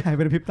นเมื่อกี้หายไป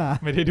ในพริบตา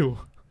ไม่ได้ดู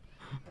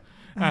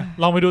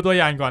ลองไปดูตัว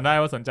อย่างก่อนได้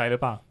ว่าสนใจหรือ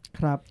เปล่า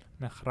ครับ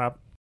นะครับ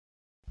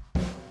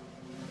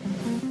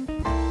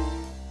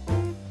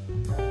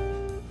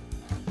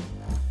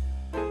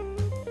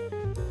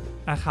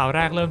ข่าวแร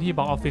กเริ่มที่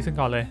Box Office กัน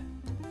ก่อนเลย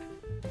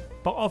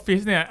Box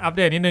Office เนี่ยอัปเ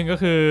ดตนิดนึงก็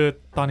คือ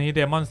ตอนนี้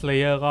Demon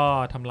Slayer ก็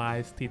ทำลาย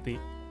สถิติ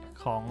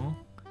ของ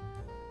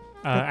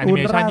แอนิเม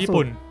ชันญี่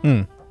ปุ่น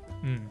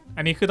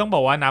อันนี้คือต้องบ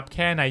อกว่านับแ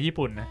ค่ในญี่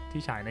ปุ่นนะ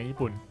ที่ฉายในญี่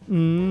ปุ่น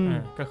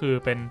ก็คือ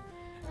เป็น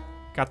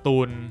การ์ตู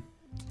น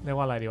เรียก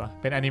ว่าอะไรดีวะ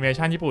เป็นแอนิเม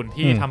ชันญี่ปุ่น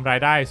ที่ทำราย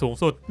ได้สูง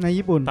สุดใน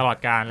ญี่ปุ่นตลอด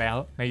กาลแล้ว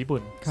ในญี่ปุ่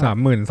น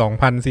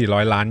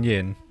 32,400 ล้านเย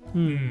น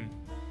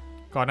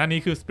ก่อนหน้านี้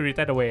คือ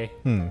Spirited Away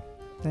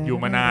อยู่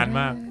มานาน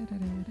มาก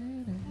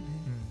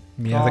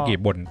มีอาสกิ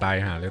บ่นตาย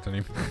หาเลยตอน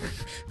นี้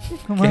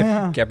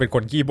แกเป็นค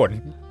นขี้บ่น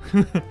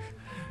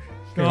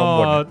ก็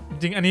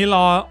จริงอันนี้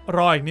ร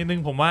ออีกนิดนึง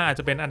ผมว่าอาจ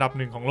จะเป็นอันดับ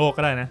1ของโลก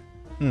ก็ได้นะ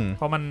เ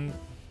พราะมัน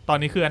ตอ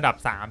นนี้คืออันดับ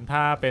3ถ้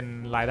าเป็น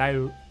รายได้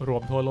รว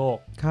มทั่วโลก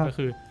ครับ ก็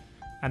คือ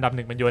อันดับ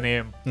1เป็น Your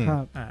Name ครั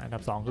บ อันดั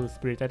บ2คือ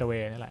Spirited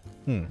Away นี่แหละ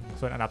อืม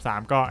ส่วนอันดับ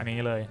3ก็อัน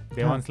นี้เลย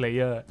Demon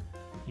Slayer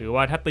หรือ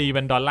ว่าถ้าตีเ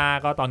ป็นดอลลาร์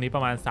ก็ตอนนี้ปร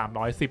ะมาณ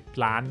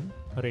310ล้าน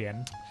เหรียญ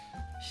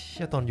เ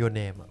ชี่ยตอน Your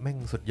Name แม่ง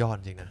สุดยอด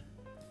จริงนะ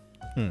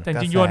แต่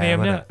จริง กระแส Your Name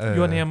เนี่ย มันอะ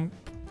Your Name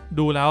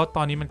ดูแล้วต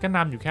อนนี้มันก็น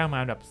ำอยู่แค่ประม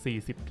าณแบ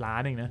บ40ล้า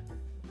นเองนะ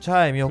ใช่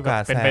มีโอกา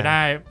ส เป็นไปไ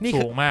ด้ นี่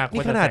สูงมาก นี่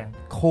ว่า ข จะ นาด แซง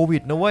โควิ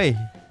ดนะเว้ย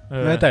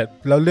ไม่แต่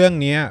แล้วเรื่อง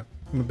เนี้ย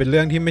มันเป็นเ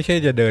รื่องที่ไม่ใช่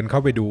จะเดินเข้า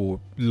ไปดู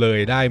เลย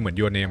ได้เหมือน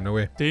Your Name นะเ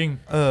ว้ย จริง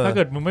ถ้า ถ้าเ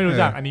กิดมึงไม่รู้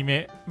จักอนิเม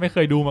ะไม่เค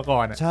ยดูมาก่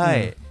อนอ่ะ ใช่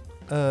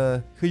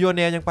คือ Your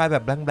Name ยังไปแบ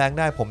บแบงค์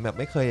ได้ผมแบบ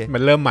ไม่เคย มั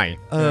นเริ่มใหม่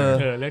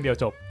เรื่องเดียว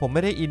จบ ผมไ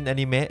ม่ได้อินอ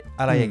นิเมะ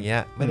อะไรอย่างเงี้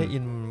ยไม่ได้อิ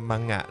นมั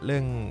งงะเรื่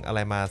องอะไร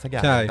มาสักอย่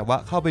าง ใช่ แต่ว่า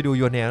เข้าไปดู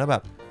Your Name แล้วแบ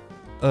บ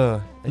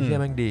ไอ้เหี้ย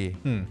แม่งดี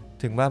อืม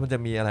ถึงว่ามันจะ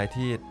มีอะไร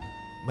ที่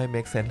ไม่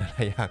make sense อะไร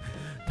อย่าง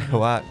แต่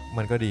ว่า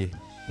มันก็ดี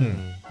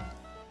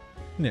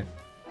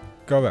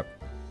ก็แบบ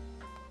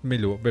ไม่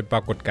รู้เป็นปร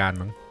ากฏการณ์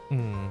มั้ง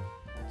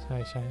ใช่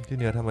ใช่ ที่เ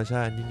หนือธรรมช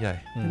าติยิ่งใหญ่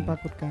เป็นปรา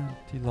กฏการณ์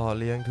ที่หล่อ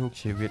เลี้ยงทุก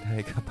ชีวิตให้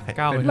กับไป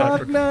ก้าวไป รัก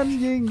นั้น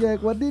ยิ่งใหญ่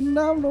กว่าดิน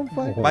น้ำลมไฟ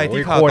โอ้โห ไป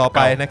ที่ข่าวต่อไป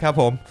โคตรเก่า นะครับ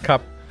ผม ครั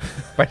บ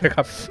ไปนะค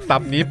รับตั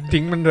บนี้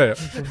ทิ้งมันเลย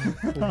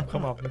เข้า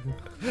มา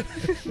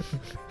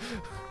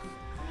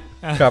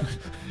ครับ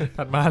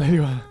ถัดมาเลยดี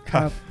กว่า ค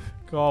รับ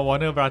ก็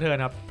Warner Brother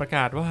นะครับประก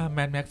าศว่า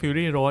Mad Max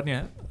Fury Road เนี่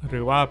ยห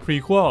รือว่า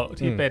prequel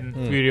ที่เป็น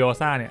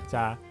Furiosa เนี่ยจ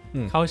ะ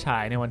เข้าฉา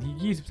ยในวัน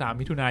ที่ 23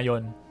 มิถุนาย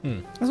น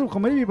สรุปเขา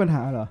ไม่ได้มีปัญห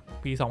าเหรอ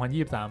ปี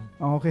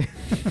 2023 อ๋อโอเค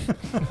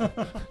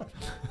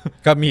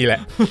ก็มีแหล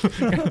ะ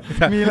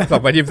มีแหละ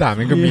 2023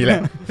มันก็มีแหละ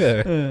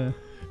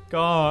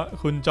ก็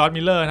คุณจอร์จ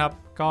มิลเลอร์ครับ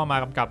ก็มา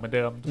กำกับเหมือนเ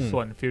ดิม อืม ส่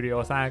วน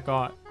Furiosa ก็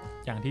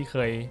อย่างที่เค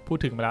ยพูด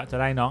ถึงมาแล้วจะ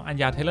ได้น้องอัญ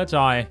ญาเทเลอร์จ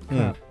อย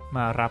ครับ ม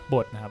ารับบ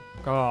ทนะครับ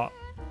ก็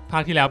ภา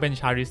คที่แล้วเป็น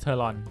ชาริสเทอ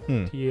รอน อื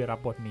ม ที่รับ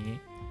บทนี้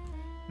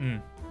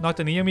นอกจ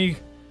ากนี้ยังมี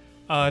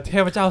เท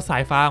พเจ้าสา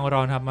ยฟ้าของเรา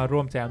นะครับมาร่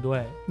วมแจมด้ว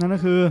ย นั่นก็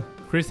คือ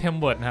คริสเฮม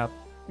เวิร์ดนะครับ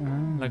อ่า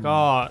แล้วก็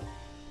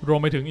รวม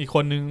ไปถึงอีกค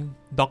นนึง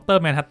ด็อกเตอ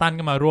ร์แมนฮัตตัน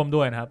ก็มาร่วม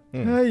ด้วยนะครับ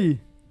เฮ้ย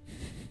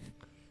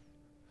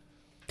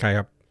ใครค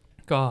รับ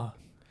ก็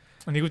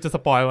อันนี้กูจะส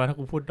ปอยล์ว่าถ้า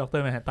กูพูดด็อกเตอ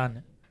ร์แมนฮัตตันเ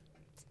นี่ย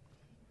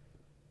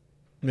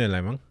ไม่อะไร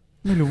มั้ง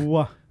ไม่รู้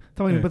อ่ะท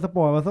ำไมถึงเป็นสป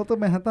อยล์ว่าดร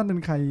แมนฮัตตันเป็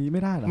นใครไ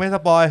ม่ได้เหรอ ไม่ส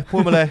ปอยพู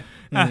ดมาเลย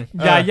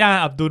ยาย่า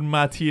อับดุลม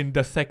าทีนเด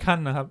อะเซคัน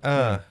ด์นะครับ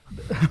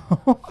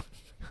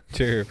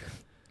ชื่อ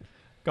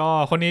ก็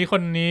คน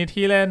นี้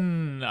ที่เล่น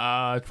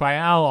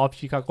Trial of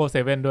Chicago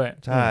 7 ด้วย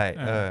ใช่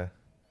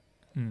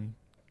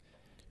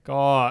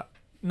ก็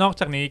นอก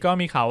จากนี้ก็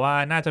มีข่าวว่า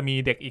น่าจะมี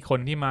เด็กอีกคน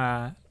ที่มา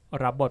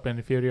รับบทเป็น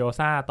ฟิริโอ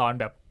ซ่าตอน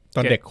แบบ ต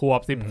อนเด็ก 7 ขว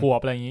บ 10 ขวบ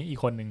อะไรอย่างนี้อีก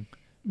คนหนึ่ง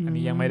อัน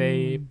นี้ยังไม่ได้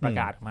ประ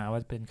กาศออกมาว่า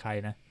เป็นใคร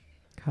นะ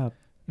ครับ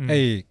ไอ้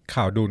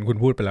ข่าวดูนคุณ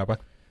พูดไปแล้วปะ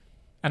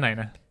อันไหน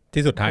นะ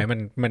ที่สุดท้าย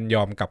มันย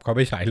อมกลับเข้าไป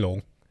ฉายโรง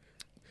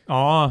อ๋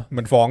อ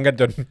มันฟ้องกัน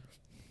จน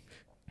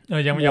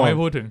ยังไม่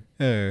พูดถึง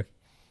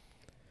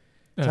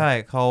ใช่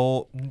เขา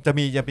จะ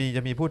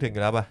มีพูดถึงอ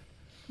ยู่แล้วป่ะ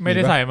ไม่ไ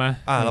ด้ใส่มา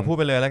เราพูด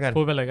ไปเลยแล้วกัน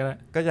พูดไปเลยก็ได้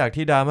ก็จาก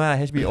ที่ดราม่า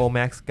HBO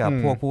Max กับ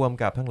พวกผู้ก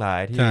ำกับทั้งหลา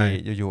ยที่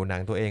อยู่ๆหนั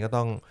งตัวเองก็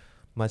ต้อง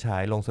มาฉา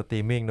ยลงสตรี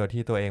มมิ่งโดย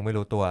ที่ตัวเองไม่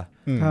รู้ตัว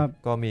ครับ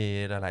ก็มี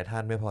หลายๆท่า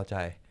นไม่พอใจ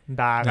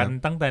ด่ากัน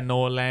ตั้งแต่โน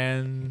แลน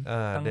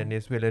เดนิ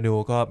สวิลเลนู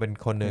ก็เป็น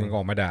คนหนึ่ง อ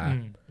อกมาด่า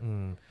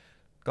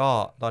ก็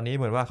ตอนนี้เ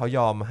หมือนว่าเขาย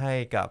อมให้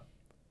กับ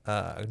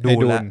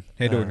ใ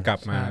ห้ดูนกลับ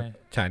มา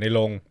ฉายในโร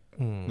ง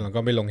แล้วก็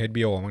ไม่ลง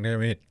HBO มั้งได้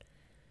ไหม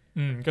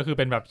ก็คือเ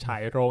ป็นแบบฉา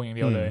ยโรงอย่างเ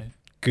ดียวเลย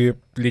คือ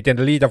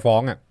Legendary จะฟ้อ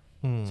งอ่ะ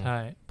ใช่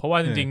เพราะว่า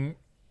จริง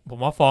ๆผม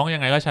ว่าฟ้องยั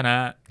งไงก็ชนะ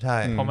ใช่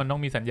เพราะมันต้อ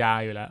งมีสัญญา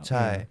อยู่แล้ว ใ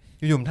ช่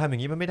อยู่ๆทำอย่า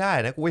งนี้มันไม่ได้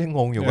นะกูยัง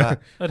งงอยู่ว่า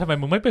ทำไม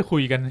มึงไม่ไปคุ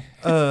ยกัน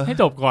ให้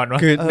จบก่อนวะ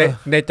คือ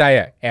ในใจ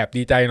อ่ะแอบ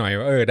ดีใจหน่อย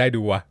ว่าได้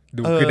ดูอ่ะ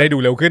คือได้ดู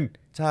เร็วขึ้น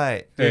ใช่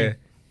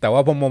แต่ว่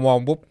าพอมอง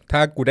ปุ๊บถ้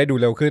ากูได้ดู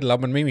เร็วขึ้นแล้ว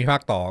มันไม่มีภา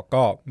คต่อ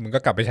ก็มึงก็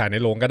กลับไปฉายใน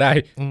โรงก็ได้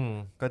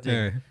ก็จริง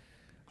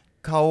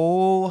เขา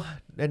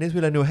เดนิส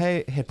วิลเลนูให้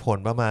เหตุผล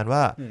ประมาณ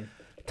ว่า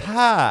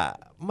ถ้า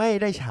ไม่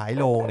ได้ฉาย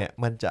โรงเนี่ย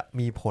มันจะ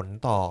มีผล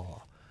ต่อ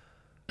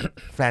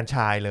แฟรนไช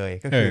ส์เลย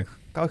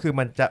ก็คือ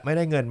มันจะไม่ไ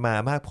ด้เงินมา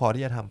มากพอ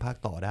ที่จะทำภาค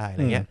ต่อได้อะไ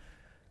รเงี้ย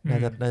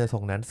น่าจะ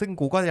ส่งนั้นซึ่ง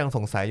กูก็ยังส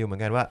งสัยอยู่เหมือ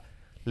นกันว่า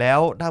แล้ว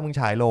ถ้ามึง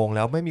ฉายโรงแ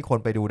ล้วไม่มีคน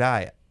ไปดูได้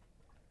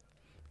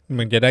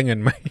มึงจะได้เงิน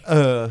ไหม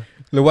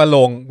หรือว่า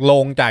โร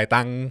งจ่าย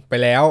ตังค์ไป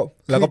แล้ว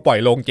ก็ปล่อย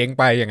โรงเจ๊ง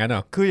ไปอย่างนั้นเหร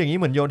อคืออย่างนี้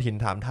เหมือนโยนหิน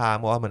ถามทาง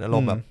ว่าเหมือนอาร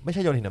มณ์แบบไม่ใ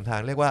ช่โยนหินถามทา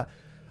งเรียกว่า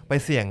ไป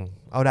เสี่ยง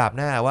เอาดาบ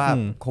หน้าว่า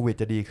โควิด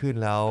จะดีขึ้น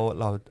แล้ว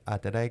เราอาจ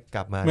จะได้ก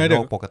ลับมาโล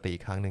กปกติ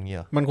ครั้งหนึ่งเนี่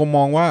ยมันคงม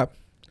องว่า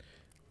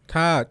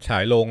ถ้าฉา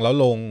ยโรงแล้ว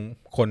โรง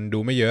คนดู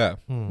ไม่เยอะ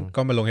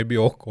ก็มาลง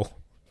HBO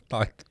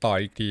ต่อ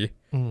อีกที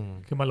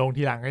คือมาลง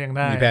ทีหลังก็ยังไ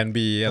ด้มีแผน B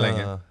อะไร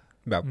เงี้ย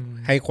แบบ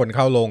ให้คนเ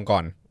ข้าโรงก่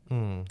อน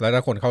แล้วถ้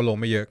าคนเข้าโรง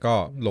ไม่เยอะก็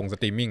ลงส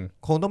ตรีมมิ่ง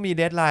คงต้องมีเ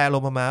ดดไลน์อาร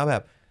มณ์ประมาณแบ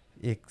บ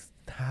อีก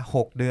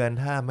6 เดือน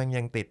ถ้ามัน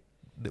ยังติด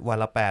วัน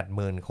ละ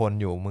 80,000 คน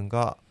อยู่มึง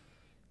ก็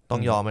ต้อ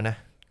งยอมนะ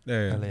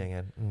อะไรอย่างเ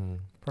งี้ย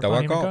แต่ว่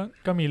า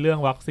ก็มีเรื่อง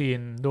วัคซีน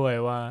ด้วย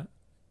ว่า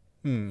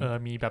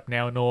มีแบบแน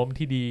วโน้ม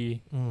ที่ดี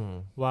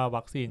ว่า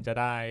วัคซีนจะ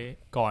ได้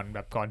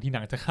ก่อนที่ห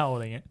นังจะเข้าอะ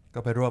ไรเงี้ยก็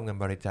ไปร่วมกัน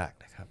บริจาค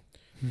นะครับ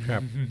ครั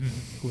บ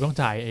กูต้อง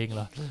จ่ายเองเห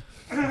รอ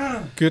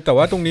คือแต่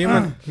ว่าตรงนี้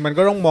มัน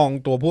ก็ต้องมอง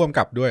ตัวผู้กำ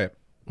กับด้วย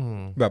อืม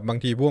แบบบาง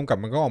ทีผู้กำกับ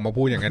มันก็ออกมา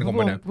พูดอย่างนั้นของ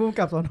มันนะ ผู้กำ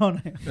กับสนไห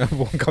น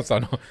ผู้กำกับสอ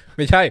นไ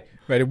ม่ใช่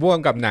หมายถึงผู้ก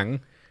ำกับหนัง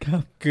ครั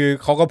บ คือ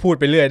เขาก็พูด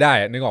ไปเรื่อยได้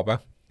นึกออกปะ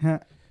ฮะ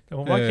แต่ผ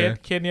มว่า เออ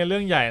เคสเนี้ยเรื่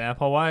องใหญ่นะเ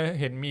พราะว่า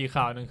เห็นมี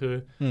ข่าวหนึ่งคือ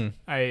ม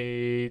ไอ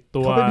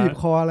ตัว เขาไปบีบ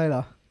คออะไรเหร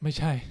อ ไม่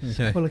ใช่ ไม่ใ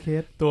ช่ คนละเค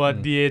ส ตัว อื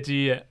ม DAG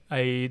อ่ะไอ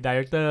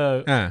Director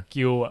อ่า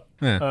Guild อ่ะ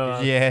อ่า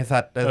เยสั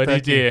ตว์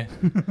DJ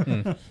อื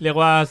ม เรียก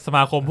ว่าสม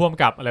าคมผู้ก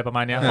ำกับอะไรประม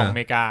าณเนี้ย อ่า ของอเ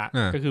มริกา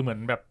อ่า ก็คือเหมือน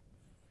แบบ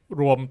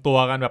รวมตัว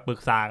กันแบบปรึ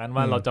กษากัน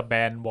ว่า อืม เราจะแบ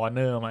นวอร์เน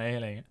อร์ไหมอ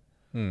ะไรเงี้ย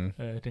อืม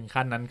ถึง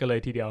ขั้นนั้นก็เลย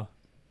ทีเดียว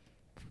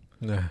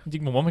นะ จริ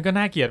งๆผมว่ามันก็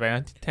น่าเกลียดไปน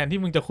ะแทนที่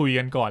มึงจะคุย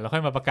กันก่อนแล้วค่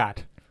อยมาประกาศ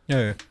เอ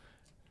อ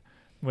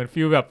เหมือน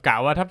ฟีลแบบกะ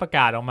ว่าถ้าประก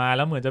าศออกมาแ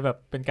ล้วเหมือนจะแบบ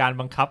เป็นการ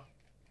บังคับ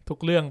ทุก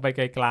เรื่องไปไก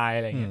ลๆอ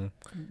ะไร อื เงี้ย ม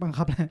บัง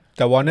คับเลย แ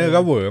ต่วอร์เนอร์ก็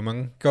เหวอมั้ง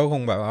ก็ค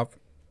งแบบว่า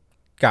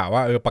กะว่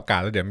าประกาศ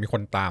แล้วเดี๋ยวมีค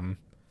นตาม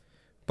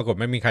ปรากฏ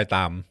ไม่มีใครต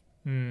าม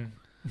อืม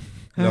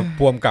แล้วพ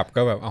วมกับ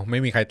ก็แบบไม่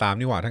มีใครตาม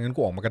นี่หว่าถ้างั้น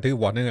กูออกมากระทืบ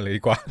วอร์เนอร์เลย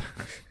ดีกว่า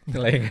อ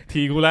ะไรอย่างเงี้ย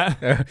ทีกูละ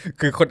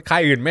คือคนค่า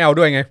ยอื่นไม่เอา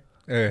ด้วยไง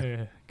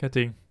ก็จ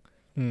ริง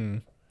อืม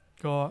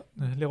ก็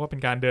เรียกว่าเป็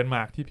นการเดินหม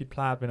ากที่ผิดพ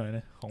ลาดไปหน่อยน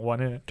ะของวอร์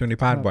เนอร์ ช่วงนี้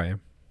พลาดบ่อย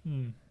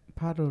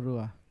พลาดรั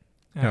ว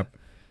ครับ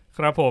ค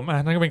รับผม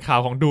นั่นก็เป็นข่า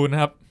วของดูนน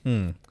ะครับ อื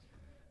ม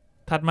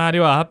ถัดมาดี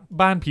กว่าครับ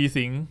บ้านผี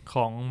สิงข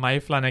องไม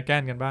ค์ฟลานาแก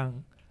นกันบ้าง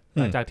อืม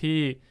หลังจากที่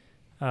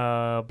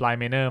บลาย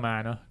เมเนอร์มา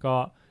เนาะก็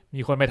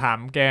มีคนไปถาม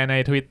แกใน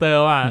Twitter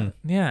ว่า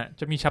เนี่ย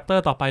จะมีชัปเตอ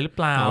ร์ต่อไปหรือเ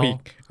ปล่า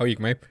เอาอีก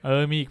ไหม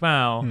มีอีกเปล่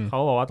า อืม เขา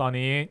บอกว่าตอน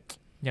นี้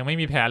ยังไม่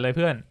มีแผนเลยเ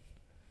พื่อน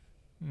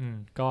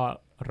ก็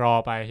รอ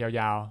ไปย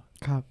าว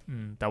ๆครับ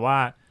ๆแต่ว่า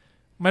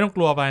ไม่ต้องก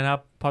ลัวไปนะครั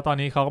บ เพราะตอน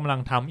นี้เขากำลัง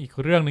ทำอีก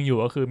เรื่องหนึ่งอยู่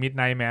ก็คือ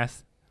Midnight Mass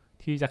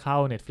ที่จะเข้า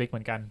Netflix เห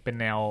มือนกัน เป็น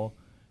แนว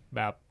แ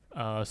บบ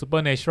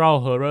supernatural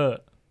horror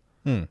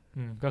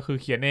ก็คือ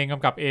เขียนเองก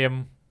ำกับเอง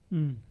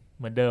อืม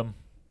เหมือนเดิม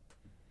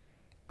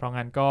เพราะ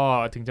งั้นก็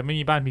ถึงจะไม่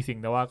มีบ้านผีสิง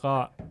แต่ว่าก็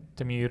จ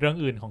ะมีเรื่อง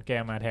อื่นของแก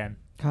มาแทน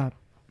ครับ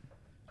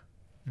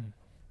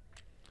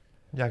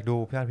อยากดู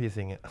พี่อันพี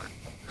สิงอ่ะ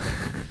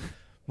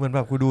เหมือนแบ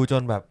บกูดูจ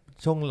นแบบ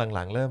ช่วงห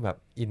ลังๆเริ่มแบบ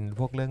อิน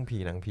พวกเรื่องผี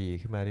หนังผี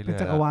ขึ้นมาเรื่อยๆ เป็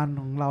นจักรวาล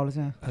ของเราแล้วใ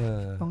ช่ไหม เอ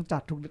อ ต้องจั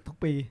ดทุก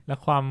ปี และ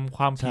ค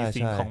วามผี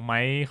สิง ใช่ ของไม้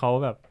เขา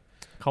แบบ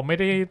เขาไม่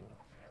ไ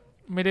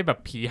ด้แบบ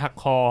ผีหัก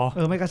คอ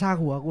ไม่กระชาก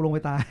หัวกูลงไป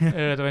ตาย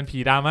จะเป็นผี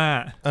ดราม่า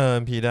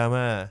ผีดรา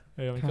ม่า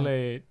มันก็เล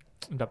ย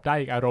แบบได้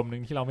อีกอารมณ์หนึ่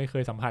งที่เราไม่เค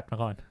ยสัมผัสมา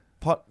ก่อน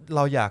เพราะเร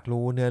าอยาก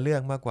รู้เนื้อเรื่อ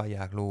งมากกว่าอย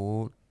ากรู้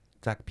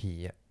จากผี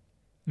อ่ะ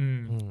อืม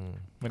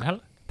เหมือน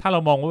ถ้าเรา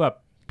มองว่าแบบ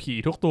ผี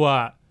ทุกตัว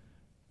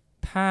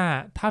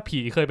ถ้าผี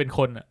เคยเป็นค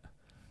นอ่ะ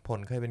ผล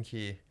เคยเป็น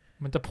คีย์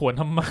มันจะผวน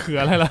ทำมาเขือ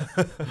อะไรล่ะ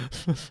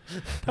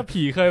ถ้า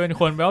ผีเคยเป็น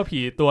คนแปลว่าผี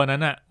ตัวนั้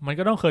นอ่ะ มัน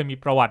ก็ต้องเคยมี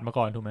ประวัติมา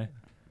ก่อนถูกไหม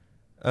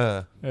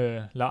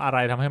แล้วอะไร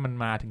ทำให้มัน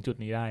มาถึงจุด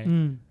นี้ได้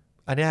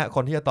อันเนี้ยค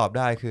นที่จะตอบไ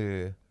ด้คือ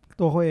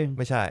ตัวเขาเอง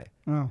ไม่ใช่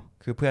อ้าว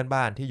คือเพื่อน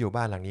บ้านที่อยู่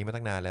บ้านหลังนี้มา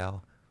ตั้งนานแล้ว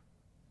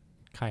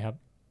ใครครับ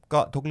ก็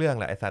ทุกเรื่อง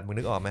แหละไอสัตว์มึง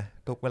นึกออกไหม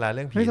ทุกเวลาเ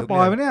รื่องผี ไม่ส ทุก ป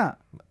อยล์ เรื่ ไหมเนี่ย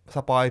ส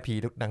ปอยผี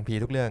ทุกหนังผี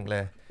ทุกเรื่องเล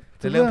ย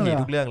ทุ จะ กเรื่ เรื่ อ อง งผี เลยเหร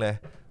อ ทุกเรื่องเลย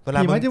เวลา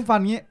ผี มึ ไม้ ง จิ้มฟัน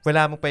งี้ เวล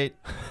ามึง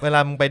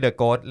ไปเดอะ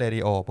โกสเร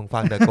ดิโอมึงฟั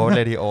งเดอะโกสเ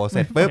รดิโอเส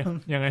ร็จปุ๊บ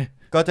ยังไง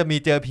ก็จะมี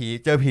เจอผี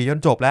จน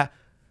จบแล้ว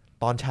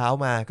ตอนเช้า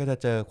มาก็จะ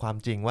เจอความ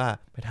จริงว่า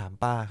ไปถาม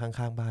ป้าข้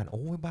างๆบ้านโ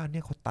อ้ยบ้านเ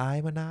นี่ยเขาตาย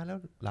มานานแล้ว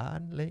หลา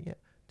นอะไรเงี้ย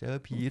เจอ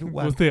ผีทุก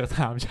วัน กูเสือกถ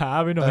ามช้า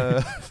ไปหน่อย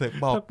เสือก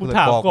บอก ถ้ากูถ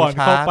ามก่อน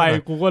ช้ เข้าไป หน่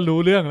อย กูก็รู้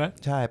เรื่องแล้ว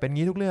ใช่เป็น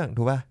งี้ทุกเรื่อง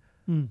ถูกป่ะ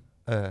อืม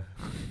เออ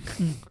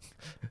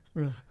เอ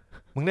อ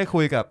มึงได้คุ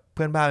ยกับเ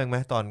พื่อนบ้านมึงไหม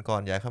ตอนก่อ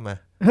นย้ายเข้ามา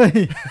เฮ้ย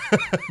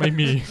ไม่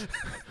มี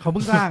เขาเ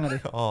พิ่งสร้างอะดิ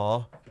อ๋อ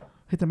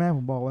เฮ้ยแต่แม่ผ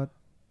มบอกว่า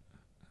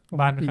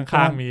บ้าน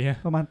ข้างๆมี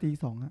ประมาณตี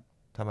 2อะ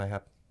ทำไมครั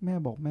บ แม่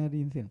บอกแม่ได้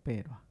ยินเสียงเปร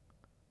ตว่ะ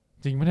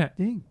จริงปะเนี่ย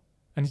จริง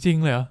อันนี้จริง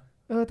เลยเหรอ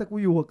แต่กู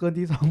อยู่เกิน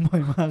ตี 2บ่อ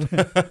ยมากเลย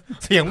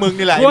เสียงมึง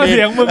นี่แหละ ว่าเ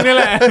สียงมึงนี่แ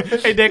หละ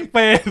ไอเด็กเป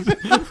รต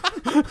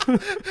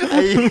ไ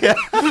อ้เหี้ย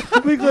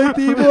ไม่เคย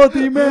ตีพ่อ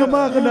ตีแม่ม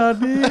ากขนาด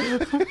นี้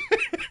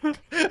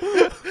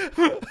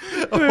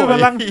โอ้โห พ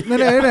ลัง ไ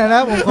หนน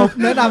ะผมขอ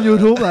แนะนำ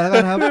YouTube หน่อยแล้วกั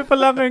นครับ พ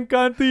ลังแห่งก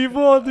ารตี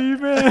พ่อตี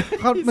แม่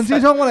มันชื่อ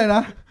ช่องว่าอะไรน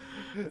ะ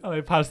อะไร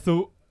พาสุ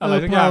อะไร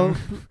ทุกอย่าง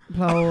เพ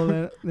ลาเล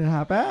ยเดี๋ยวหา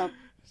แป๊บ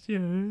เชี่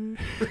ย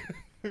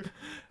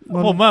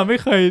ผมไม่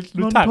เคย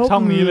รู้จักช่อ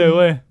งนี้เลยเ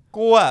ว้ย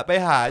กูอะไป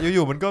หาอ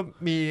ยู่ๆมันก็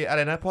มีอะไร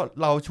นะเพราะ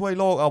เราช่วย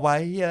โลกเอาไว้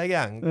เหี้ยอะไรอ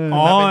ย่าง อ๋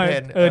อ เป็นเทร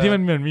นด์ ที่มั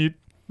นเหมือนมี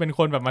เป็นค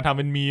นแบบมาทำเ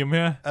ป็นมีมใ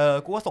ช่ไหม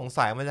กูก็สง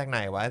สัยมาจากไหน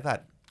วะไอ้สัต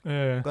ว์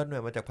ก็เหนื่อ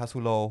ยมาจากพาซู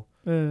โล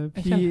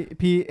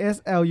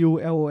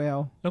PSLULOL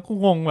แล้วกู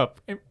งงแบบ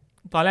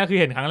ตอนแรกคือ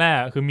เห็นครั้งแรก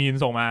คือมีน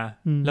ส่งมา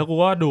แล้วกู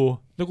ก็ดู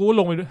แล้วกูก็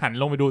หัน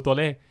ลงไปดูตัว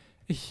เลข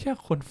ไอ้เหี้ย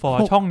คนฟอล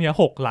ช่องเนี้ย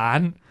6 ล้า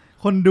น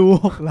คนดู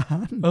6 ล้า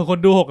น คน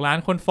ดู6 ล้าน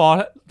คนฟอล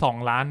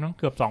2 ล้านเนาะ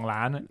เกือบ2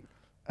 ล้านอ่ะ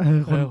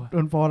ค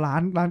นฟอร์ล้า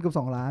นเกือบ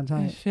2 ล้านใช่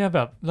เชี่ยแบ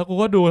บแล้วกู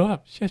ก็ดูแล้วแบ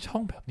บเชี่ยช่อ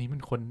งแบบนี้มั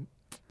นคน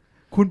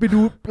คุณไปดู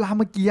รา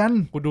มเกียร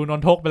ติ์ กูดูน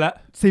นทกไปแล้ว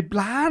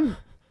 10 ล้าน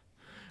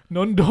น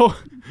นทก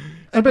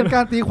มันเป็นก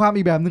ารตีความ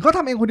อีกแบบหนึ่งเขาท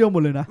ำเองคนเดียวหม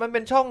ดเลยนะ มันเป็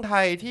นช่องไท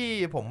ยที่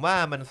ผมว่า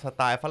มันสไ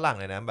ตล์ฝรั่ง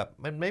เลยนะแบบ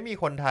มันไม่มี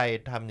คนไทย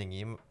ทำอย่าง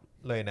นี้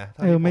เลยนะท่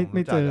าที่ผม ไ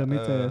ม่เจอ รู้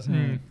จัก ใ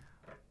ช่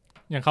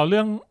อย่างเขาเ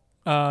รื่อง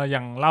อย่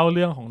างเล่าเ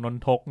รื่องของนน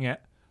ทกเนี้ย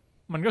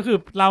มันก็คือ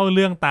เล่าเ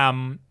รื่องตาม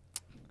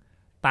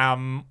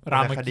ร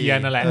ามเกียร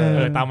ติ์นั่นแหละ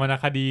ตามวรรณ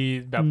คดี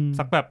แบบ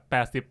สักแบบ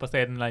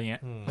 80% อะไรเงี้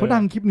ยเขาดั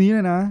งคลิปนี้เล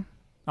ยนะ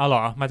เอาเหร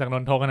อมาจากน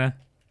นทกนะ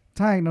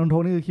ใช่นนท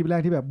กนี่คือคลิปแร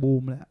กที่แบบบู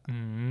มเลย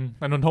แ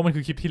ต่นนทกมัน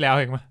คือคลิปที่แล้ว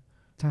เองมั้ย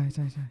ใช่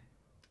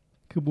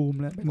คือบูม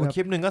แล้วเป็นค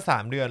ลิปนึงก็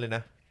3เดือนเลยน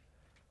ะ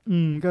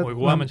ก็โอ้ย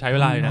กูว่ามันใช้เว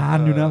ลานาน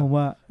อยู่นะผม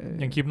ว่า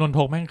อย่างคลิปนนท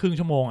กแม่งครึ่ง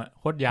ชั่วโมงอ่ะ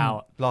โคตรยาว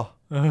อ่ะหรอ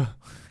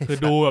คือ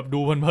ดูแบบดู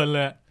เพลินๆเล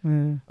ย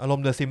อารม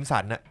ณ์เดอะซิมสั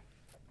นน่ะ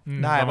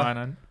ได้ประมาณ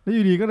นั้นแล้วอ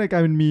ยู่ดีก็เลยกลา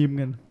ยเป็นมีม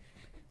กัน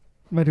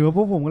หมายถึงว่าพ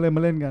วกผมก็เลยม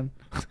าเล่นกัน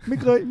ไม่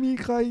เคยมี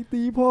ใคร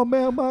ตีพ่อแ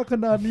ม่มากข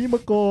นาดนี้ม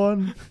าก่อน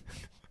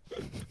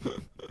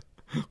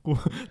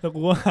แล้วกู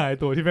ก็หาย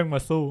ตัวที่แม่งม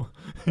าสู้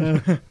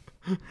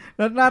แ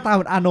ล้วหน้าตาเห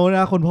มือนอาโนน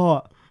ะคนพ่อ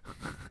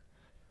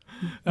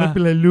ไม่เป็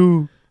นไรลูก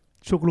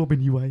โชคโลกเป็น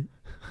นี้ไว้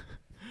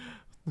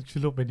ชื่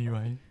อโลกเป็นนี้ไ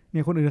ว้เนี่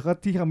ยคนอื่นเขา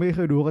ที่เขาไม่เค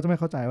ยดูก็จะไม่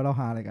เข้าใจว่าเรา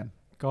หาอะไรกัน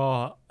ก็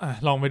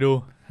ลองไปดู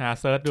หา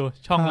เซิร์ชดู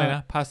ช่องเลยน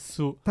ะพั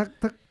สุถ้า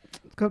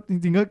ก็จ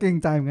ริงๆก็เกรง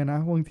ใจเหมือนกันนะ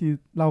บางที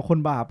เราคน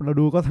บาปเรา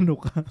ดูก็สนุก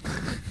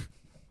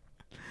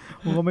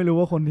ผมก็ไม่รู้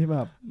ว่าคนที่แบ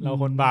บเรา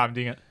คนบาปจ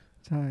ริงอ่ะ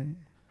ใช่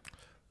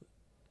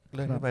เ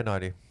ลื่อนไปหน่อย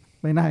ดิ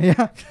ไปไหน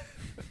อ่ะ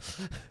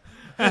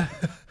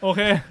โอเ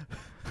ค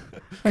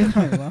ไปไหน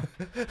วะ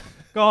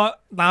ก็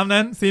ตาม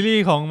นั้นซีรี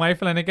ส์ของไมค์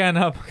ฟลานาแกน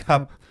ครั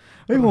บ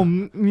เฮ้ยผม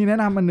มีแนะ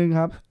นำอันนึง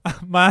ครับ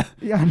มา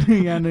อีกอัน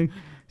นึง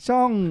ช่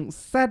อง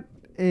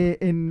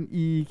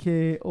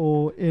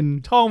ZANEKON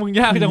ช่องมึง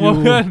ยากจังวะ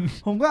เพื่อน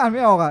ผมก็อ่านไ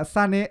ม่ออกอ่ะซ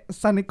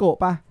าเนโกะ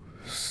ป่ะ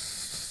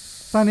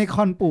ซาเนค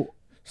อนปุ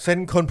เซน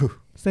คอน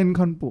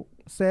ปุ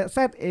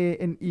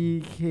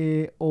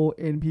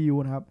ZANEKONPU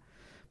นะครับ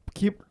ค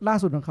ลิปล่า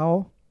สุดของเขา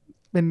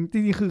เป็นจ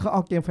ริงๆคือเขาเอ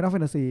าเกม Final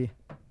Fantasy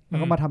แล้ว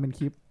ก็มาทำเป็นค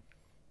ลิป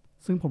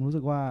ซึ่งผมรู้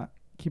สึกว่า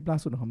คลิปล่า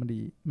สุดของเขามันดี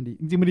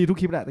จริงๆมันดีทุก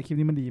คลิปแหละแต่คลิป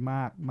นี้มันดีม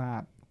าก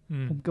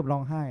ผมเกือบร้อ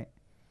งไห้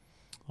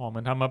มั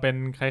นทำมาเป็น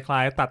คล้า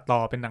ยๆตัดต่อ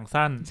เป็นหนัง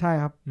สั้นใช่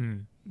ครับ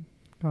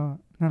ก็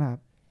นั่นแหละ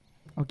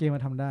เอาเกมม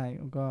าทำได้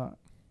ก็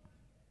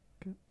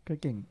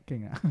เก่ง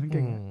อ่ะเ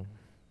ก่ง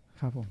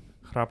ครับผ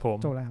ม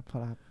จบแล้วค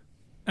รับ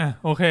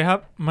โอเคครับ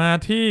มา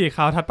ที่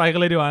ข่าวถัดไปกัน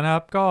เลยดีกว่านะค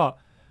รับก็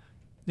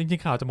จริง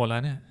ๆข่าวจะหมดแล้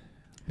วเนี่ย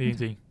ดี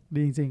จริ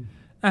ง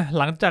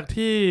หลังจาก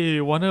ที่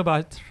Warner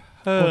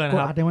Brother นะ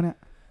ครับ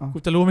กู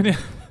จะรู้ไหมเนี่ย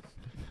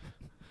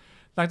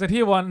หลังจาก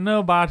ที่ Warner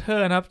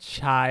Brother นะครับ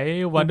ฉาย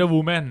Wonder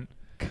Woman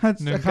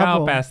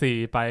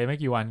 1984ไปไม่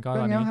กี่วันก็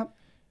ตอนนี้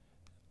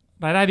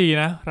รายได้ดี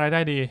นะรายได้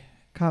ดี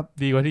ครับ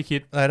ดีกว่าที่คิ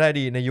ดรายได้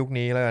ดีในยุค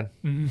นี้แล้วกัน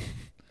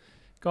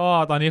ก็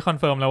ตอนนี้คอน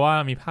เฟิร์มแล้วว่า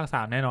มีภาค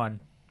3แน่นอน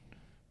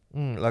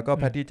แล้วก็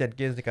แพตตี้เจน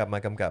กินส์กลับมา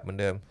กำกับเหมือน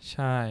เดิมใ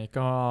ช่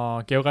ก็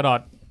เกลกาดอ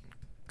ต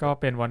ก็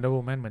เป็น Wonder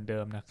Woman เหมือนเดิ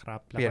มนะครับ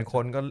เปลี่ยนค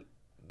นก็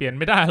เปลี่ยน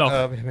ไม่ได้หรอก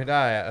เปลี่ยนไม่ไ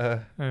ด้อะ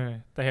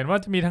แต่เห็นว่า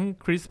จะมีทั้ง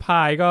คริสพ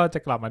ายก็จะ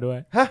กลับมาด้วย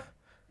ฮะ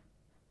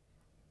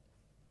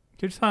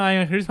คริสพ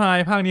าย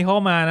ภาคนี้เขา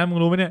มานะมึง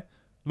รู้ไหมเนี่ย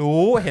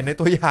รู้เห็นใน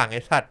ตัวอย่างไ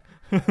อ้สัตว์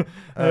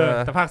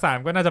แต่ภาค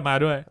3ก็น่าจะมา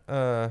ด้วย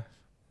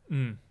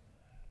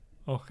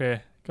โอเค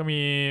ก็มี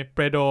เป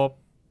โด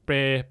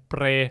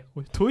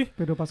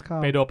ปัส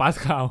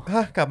คาลฮ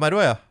ะกลับมาด้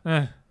วยเหรอ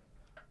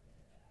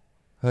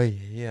เฮ้ย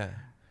เหี้ย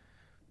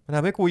มันท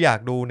ำให้กูอยาก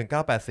ดู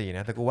1984น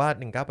ะแต่กูว่า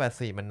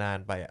1984มันนาน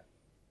ไปอ่ะ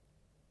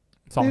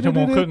2 ชั่วโม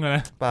งครึ่งเลยน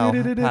ะเปล่า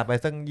ผ่านไป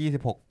สัก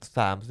26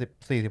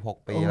 30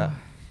 46ปีแล้ว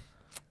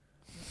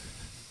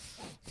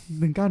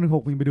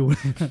1916ปีไปดู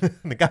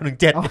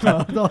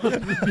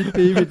1917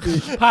ปี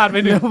พลาดไป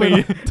1 ปี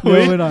ถุย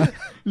ไปหน่อย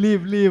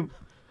รีบ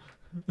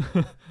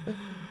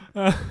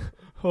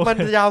มัน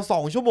จะยาว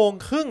2 ชั่วโมง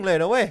ครึ่งเลย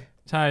นะเว้ย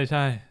ใ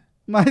ช่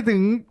หมายถึง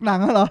หนัง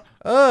เหรอ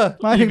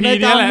หมายถึงราย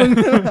การมึง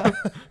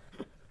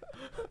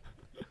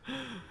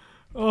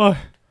โอ้ย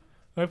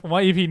เฮ้ยผมว่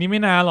า EP นี้ไ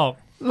ม่นานหรอก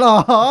หรอ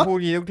พูด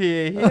งี้ทุกที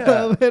เหี้ย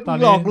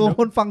หลอกลวง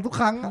คนฟังทุก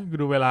ครั้ง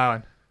ดูเวลาก่อ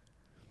น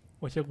โ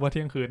อ้เชื่อว่าเ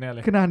ที่ยงคืนแน่เล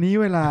ยขณะนี้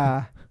เวลา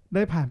ไ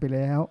ด้ผ่านไปแ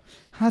ล้ว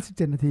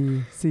57 นาที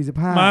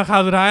 45มาข่า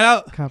วสุดท้ายแล้ว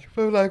ครับไ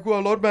ม่เป็นไรกูเอ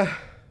ารถมา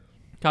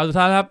ข่าวสุด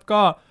ท้ายครับ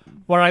ก็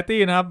Variety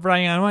นะครับรา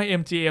ยงานว่า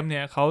MGM เนี่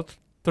ยเขา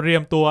เตรีย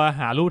มตัว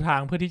หาลู่ทา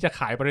งเพื่อที่จะ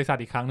ขายบริษัท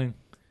อีกครั้งนึง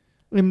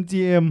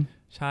MGM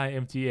ใช่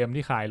MGM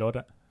ที่ขายรถ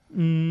อ่ะ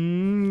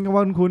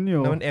วันคุ้นอ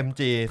ยู่นั่นมัน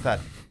MG สัต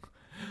ว์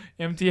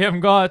MGM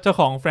ก็เจ้า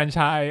ของแฟรนไช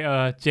ส์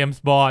เจม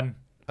ส์บอนด์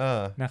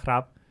นะครั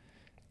บ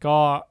ก็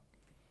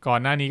ก่อน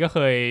หน้านี้ก็เ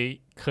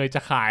คยจ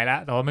ะขายแล้ว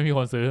แต่ว่าไม่มีค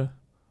นซื้อ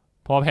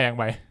เพราะแพง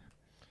ไป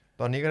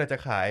ตอนนี้ก็เลยจะ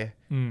ขาย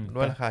ด้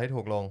วยราคาที่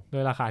ถูกลงด้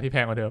วยราคาที่แพ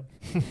งกว่าเดิม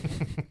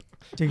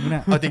จริงไหมเนี่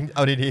ยเอาจริงเอ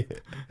าดี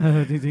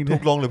ๆจริงๆถู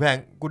กลงหรือแพง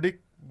กูได้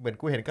เหมือน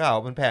กูเห็นข่าว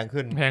มันแพง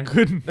ขึ้น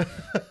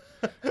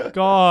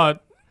ก็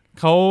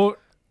เขา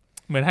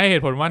เหมือนให้เห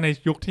ตุผลว่าใน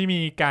ยุคที่มี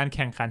การแ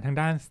ข่งขันทาง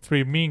ด้านสตรี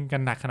มมิ่งกั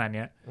นหนักขนาด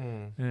นี้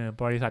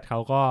บริษัทเขา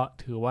ก็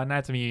ถือว่าน่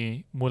าจะมี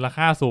มูล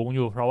ค่าสูงอ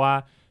ยู่เพราะว่า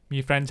มี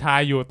แฟรนไช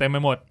ส์อยู่เต็มไป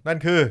หมดนั่น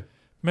คือ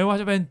ไม่ว่า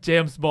จะเป็นเจ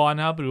มส์บอนด์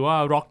นะครับหรือว่า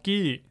ร็อก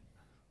กี้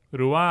ห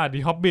รือว่าดี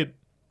ฮอบบิ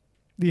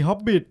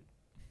ท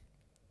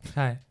ใ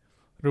ช่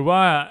หรือว่า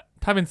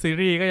ถ้าเป็นซี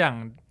รีส์ก็อย่าง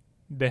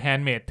The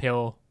Handmaid's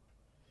Tale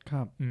ค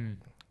รับ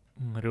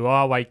หรือว่า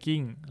ไวกิ้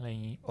งอะไรอย่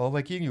างงี้ไว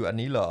กิ้งอยู่อัน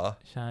นี้เหรอ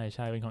ใ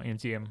ช่เป็นของ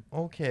MGM โอ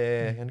เค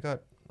งั้นก็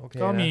โอเค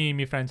ก็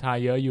มีแฟรนไช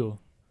ส์เยอะอยู่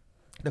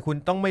แต่คุณ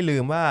ต้องไม่ลื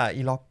มว่า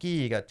อีล็อกกี้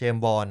กับเจม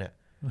ส์บอนด์เนี่ย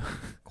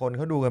คนเ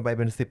ขาดูกันไปเ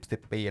ป็น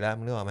10 ปีแล้ว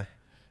มึงนึกออกไหม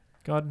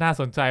ก็น่า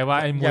สนใจว่า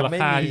ไอ้มูล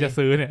ค่าที่จะ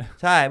ซื้อเนี่ย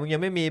ใช่มึงยั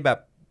งไม่มีแบบ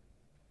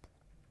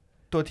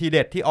ตัวทีเ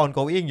ด็ดที่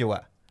ongoing อยู่อ่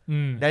ะ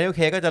แดเนียล เค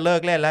ก็จะเลิ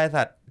กเล่นแล้วไอ้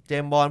สัตว์เจ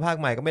มส์บอนด์ภาค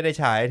ใหม่ก็ไม่ได้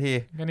ฉายที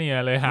ก็นี่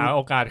เลยหาโอ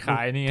กาสขา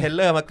ยนี่เทเ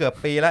ลอร์มาเกือบ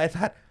ปีแล้วไอ้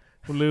สัตว์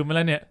กูลืมไปแ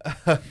ล้วเนี่ย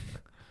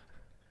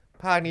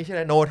ภาคนี้ใช่ไหม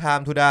No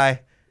Time to Die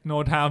No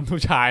Time to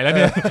ฉายแล้วเ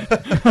นี่ย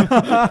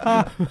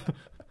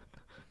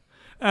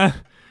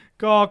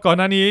ก็ก่อน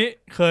หน้านี้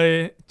เคย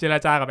เจร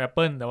จากับ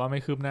Apple แต่ว่าไม่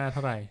คืบหน้าเท่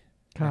าไหร่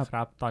ค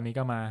รับตอนนี้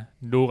ก็มา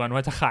ดูกันว่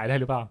าจะขายได้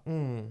หรือเปล่า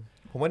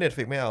ผมว่า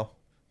Netflix ไม่เอา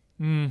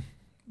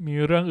มี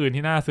เรื่องอื่น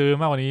ที่น่าซื้อ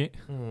มากกว่านี้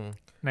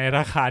ในร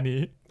าคานี้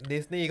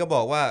Disney ก็บ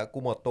อกว่ากู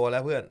หมดตัวแล้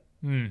วเพื่อน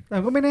แต่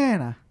ก็ไม่แน่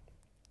นะ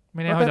ไ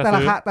ม่แน่ว่าจะ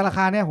ซื้อแต่ราค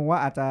าเนี่ยผมว่า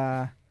อาจจะ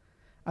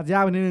ยา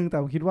กไปนิดนึงแต่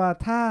ผมคิดว่า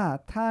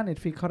ถ้า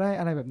Netflix เขาได้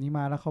อะไรแบบนี้ม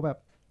าแล้วเขาแบบ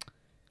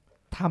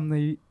ทำใน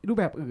รูป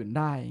แบบอื่น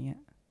ได้อย่างเงี้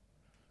ย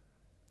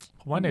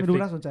ผมว่า Netflix ไม่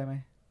รู้น่าสนใจไหม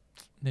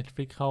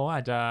Netflix เขาอ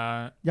าจจะ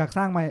อยากส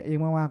ร้างมาเอง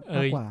มากก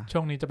ว่าช่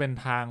วงนี้จะเป็น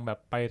ทางแบบ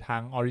ไปทา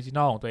งออริจิน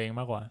อลของตัวเอง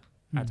มากกว่า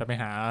อาจจะไป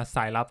หาส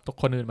ายลับตัว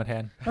คนอื่นมาแท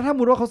นแล้วถ้าสม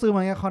มุติว่าเขาซื้อม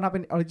าเงี้ยเขานับเป็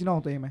นออริจินอลข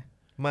องตัวเองไหม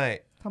ไม่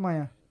ทำไม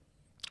อ่ะ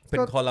เป็น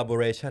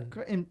collaboration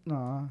ก็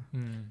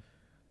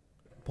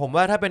ผม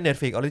ว่าถ้าเป็น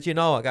Netflix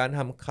Original อ่ะการท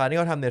ำคราวนี้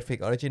เขาทำ Netflix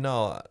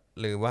Original อ่ะ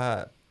หรือว่า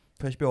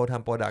HBO ท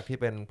ำ product ที่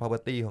เป็น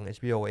property ของ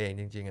HBO เอง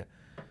จริงๆอ่ะ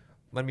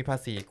มันมีภา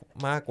ษี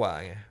มากกว่า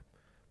ไง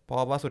เพราะ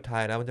ว่าสุดท้า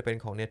ยแล้วมันจะเป็น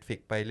ของ Netflix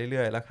ไปเ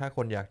รื่อยๆแล้วถ้าค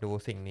นอยากดู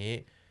สิ่งนี้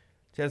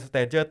เช่น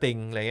Stranger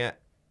Things อะไรเงี้ย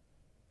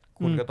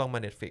คุณก็ต้องมา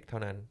Netflix เท่า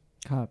นั้น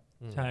ครับ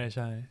ใ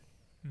ช่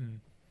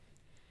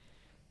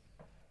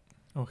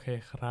โอเค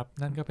ครับ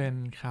นั่นก็เป็น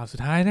ข่าวสุด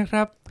ท้ายนะค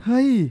รับเ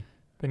ฮ้ย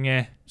เป็นไง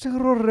ช่าง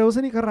รวดเร็วซ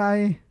ะนี่กระไร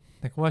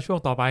แต่ก็ว่าช่วง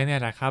ต่อไปเนี่ย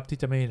แหละครับที่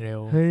จะไม่เร็ว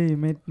เฮ้ย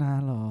ไม่นา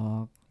นหรอ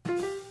ก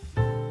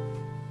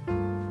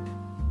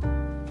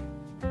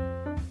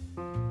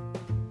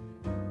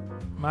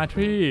มา3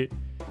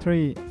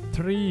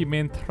เม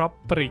นทรอ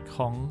ปริกข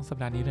องสัป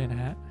ดาห์นี้เลยน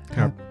ะฮะค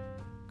รับ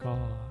ก็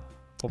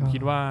ผมคิ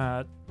ดว่า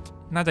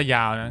น่าจะย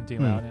าวนะจริ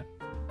งๆแล้วเนี่ย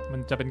มั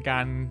นจะเป็นกา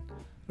ร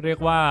เรียก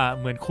ว่า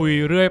เหมือนคุย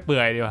เรื่อยเปื่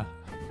อยดีกว่า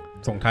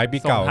ส่งท้ายปี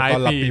เก่าต้อ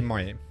นรับปีให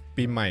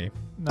ม่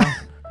นะ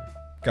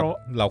กับ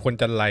เหล่าคน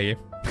จันไร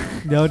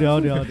เดี๋ยว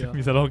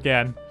มีสโลแก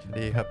น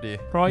ดีครับดี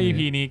เพราะ EP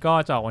นี้ก็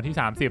จะออกวันที่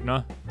30เนา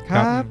ะค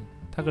รับ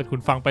ถ้าเกิดคุณ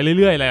ฟังไป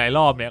เรื่อยๆหลายๆร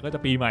อบเนี่ยก็จะ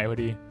ปีใหม่พอ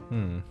ดี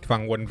ฟั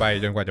งวนไป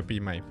จนกว่าจะปี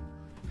ใหม่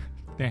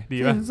เนี่ยดี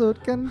ป่ะสิ้นสุด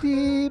กัน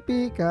ที่ปี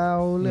เก่า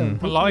เรื่อง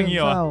มันร้องอย่างงี้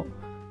เหรอ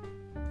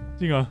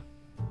จริงเหรอ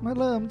มา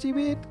เริ่มชี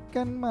วิต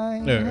กันใหม่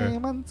ให้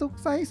มันสุข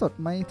ใสสด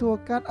ใหม่ทั่ว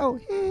กันเอ้า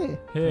เฮ้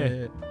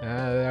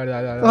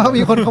ก็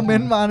มีคนคอมเมน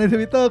ต์มาใน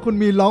Twitter คุณ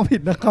มีร้องผิ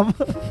ดนะครับ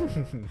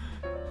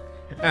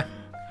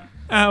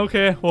โอเค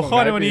หัวข้อ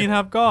ในวันนี้ค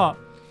รับก็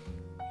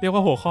เรียกว่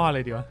าหัวข้ออะไร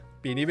ดีวะ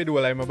ปีนี้ไปดู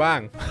อะไรมาบ้าง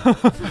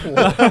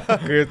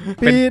คือ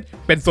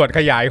เป็นส่วนข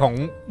ยายของ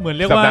เหมือนเ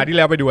รียกว่าสัปดาห์ที่แ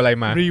ล้วไปดูอะไร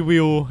มารี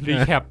วิวรี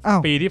แคป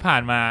ปีที่ผ่า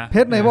นมาเพ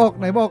ชรไหน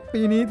บอก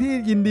ปีนี้ที่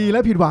ยินดีและ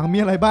ผิดหวังมี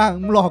อะไรบ้าง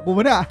มึงหลอกกู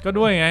มั้ยเนี่ยก็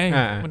ด้วยไง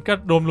มันก็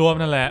รวม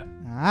ๆนั่นแหละ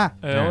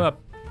ว่าแบบ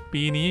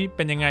ปีนี้เ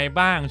ป็นยังไง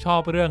บ้างชอ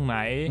บเรื่องไหน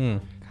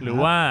หรือ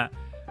ว่า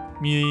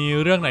มี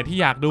เรื่องไหนที่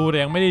อยากดูแต่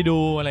ยังไม่ได้ดู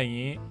อะไรอย่าง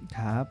นี้ค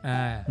รับ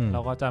เรา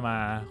ก็จะมา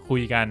คุ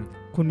ยกัน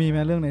คุณมีไหม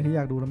เรื่องไหนที่อ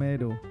ยากดูแล้วไม่ได้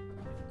ดู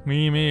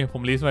มีผ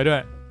มลิสต์ไว้ด้ว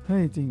ยเฮ้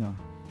ยจริงเหรอ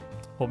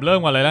ผมเริ่ม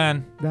ก่อนเลยแล้วกัน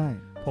ได้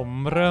ผม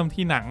เริ่ม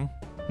ที่ห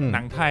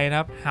นังไทยนะค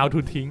รับ How to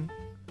ทิ้ง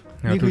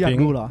นี่คืออยาก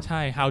ดูเหรอใ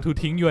ช่ How to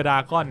ทิ้ง Your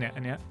Dragon เนี่ยอั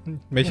นเนี้ย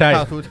ไม่ใช่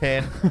How to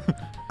Train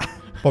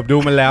ผมดู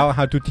มันแล้ว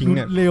How to ทิ้งเ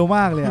นี่ยเร็วม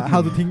ากเลยอะ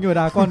How to ทิ้ง Your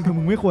Dragon คือ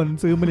มึงไม่ควร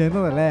ซื้อมาเลี้ยง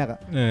ตั้งแต่แรกอะ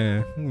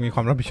มีคว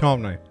ามรับผิดชอบ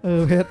หน่อย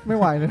เพชรไม่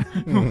ไหวเลย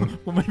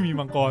ผมไม่มี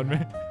มังกรไหม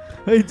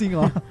เฮ้ยจริงเหร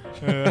อ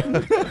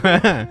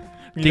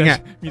จริงอ่ะ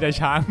มีแต่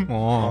ช้าง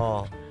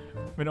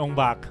เป็นองค์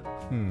บาก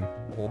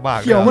โอ้บาก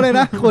เขียวมาเลย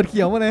นะขวดเ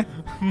ขียวมาเลย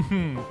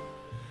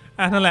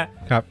นั่นแหละ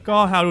ครับก็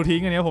How to ทิ้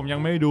งอันนี้ผมยัง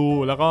ไม่ดู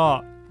แล้วก็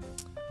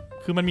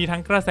คือมันมีทั้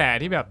งกระแส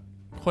ที่แบบ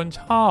คน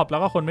ชอบแล้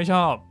วก็คนไม่ช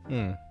อบ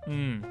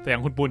แต่อย่า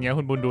งคุณปุณเนี้ย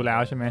คุณปุณดูแล้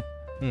วใช่ไหม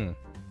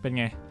เป็น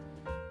ไง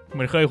เห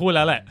มือนเคยพูดแ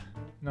ล้วแหละ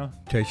เนาะ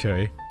เฉ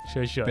ย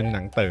เป็นห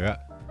นังเต๋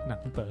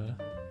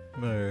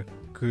อ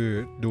คือ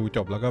ดูจ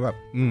บแล้วก็แบบ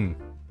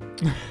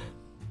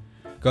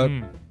ก็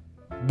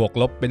บวก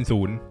ลบเป็น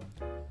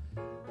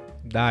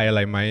0ได้อะไ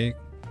รไหม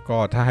ก็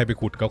ถ้าให้ไป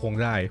ขุดก็คง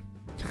ได้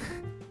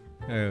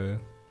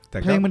แต่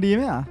เพลงมันดีไห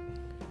มอ่ะ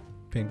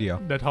เพลงเดียว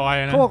The Toy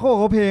นะเขาบอก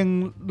เพลง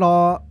ร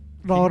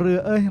อเ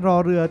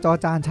รือจอ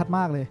จานชัดม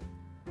ากเลย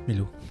ไม่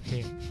รู้เพล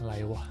งอะไร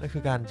วะนั่นคื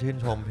อการชื่น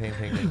ชมเพลง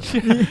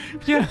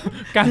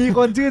มีค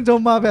นชื่นชม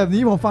มาแบบ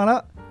นี้ผมฟังแล้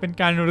วเป็น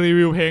การรี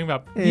วิวเพลงแบ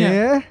บเนี่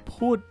ย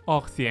พูดออ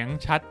กเสียง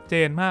ชัดเจ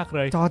นมากเล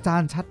ยจอจา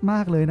นชัดม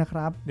ากเลยนะค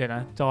รับเดี๋ยวน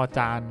ะจอจ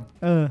าน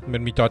มั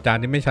นมีจอจาน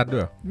ที่ไม่ชัดด้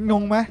วยง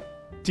งไหม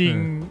จริง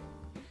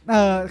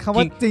คำ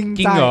ว่าจริง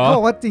ใจเขาบ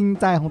อกว่าจริง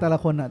ใจของแต่ละ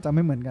คนอ่ะจะไ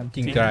ม่เหมือนกันจ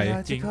ริงใจ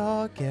จริงขอ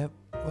เก็บ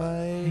ไว้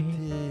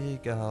ที่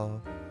เก่า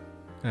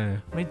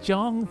ไม่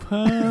จ้องเ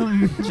พิ่ม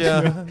เจอ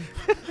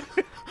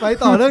ไป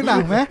ต่อเรื่องหนั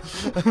งไหม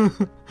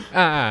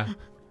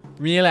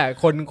มีแหละ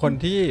คน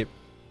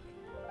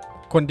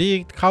ที่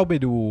เข้าไป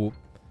ดู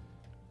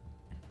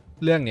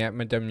เรื่องเนี้ย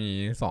มันจะมี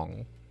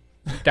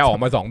จะออก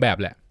มา2แบบ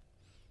แหละ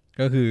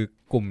ก็คือ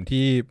กลุ่ม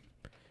ที่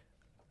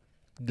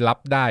รับ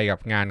ได้กับ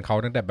งานเขา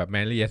ตั้งแต่แบบ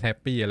Marry as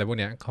Happy อะไรพวก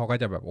เนี้ยเขาก็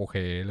จะแบบโอเค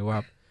หรือว่า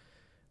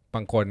บ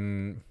างคน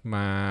ม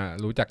า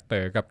รู้จักเ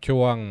ต๋อกับ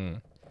ช่วง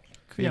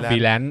ฟรี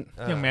แลนซ์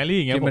อย่างแมรี่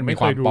อย่างเงี้ย ที่ ผ มัน ม มี ไม่ ค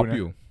เคว าม ยดู ป๊อป นะ อ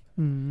ยู่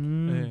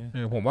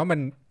ม ผมว่า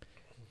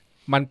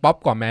มันป๊อป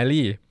กว่าแม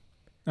รี่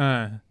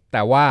แ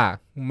ต่ว่า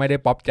ไม่ได้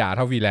ป๊อปจ๋าเ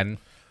ท่าฟรีแลนซ์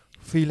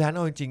เอ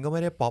าจริงๆก็ไ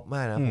ม่ได้ป๊อปม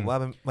ากนะผมว่า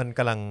มันก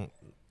ำ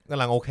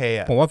ลังโอเค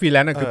อ่ะผมว่าฟรีแล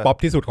นซ์คือป๊อป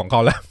ที่สุดของเข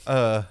าแล้ว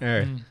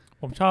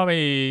ผมชอบไป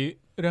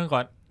เรื่อง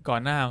ก่อ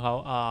นหน้าของเขา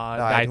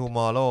Die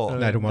Tomorrow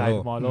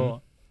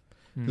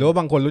หรือว่า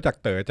บางคนรู้จัก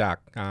เต๋อจาก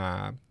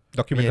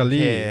ด็อกิเมนทา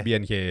รี่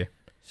BNK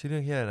ชื่อเรื่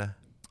องที่อะไรนะ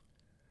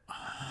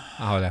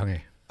เอาแล้วไง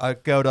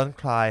Girl Don't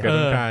Cry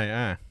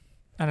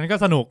อันนั้นก็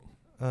สนุก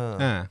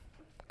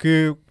คือ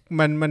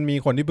มันมี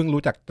คนที่เพิ่ง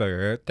รู้จักเต๋อ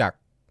จาก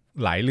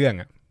หลายเรื่อง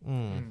อ่ะ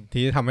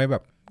ที่ทำให้แบ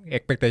บ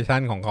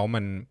expectation ของเขา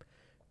มัน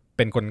เ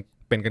ป็น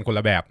กันคนล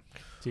ะแบบ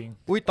จริง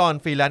ตอน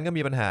ฟรีแลนซ์ก็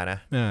มีปัญหานะ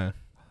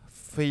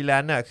ฟรีแล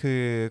นซ์น่ะคื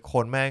อค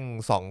นแม่ง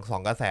สอ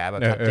งกระแสแบ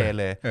บชัดเจน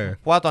เลย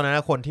เพราะว่าตอนนั้น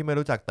คนที่ไม่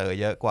รู้จักเต๋อ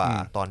เยอะกว่า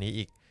ตอนนี้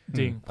อีก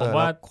จริงผม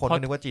ว่าคน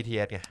นึกว่า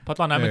GTS ไงเพราะ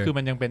ตอนนั้น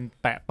มันยังเป็น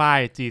แปะป้าย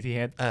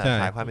GTS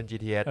ขายความเป็น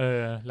GTS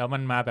แล้วมั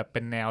นมาแบบเ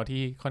ป็นแนว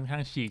ที่ค่อนข้า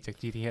งฉีกจาก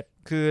GTS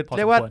คือเ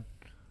รียกว่า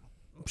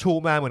ชู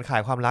มาเหมือนขา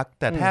ยความรัก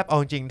แต่แทบเอา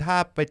จริงถ้า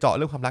ไปเจาะเ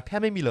รื่องความรักแท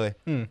บไม่มีเลย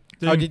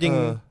เอาจริง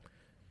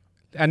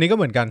อันนี้ก็เ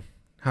หมือนกัน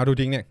How to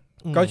ทิ้งเนี่ย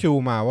ก็ชู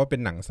มาว่าเป็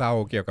นหนังเศร้า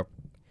เกี่ยวกับ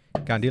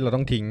การที่เราต้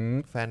องทิ้ง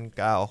แฟนเ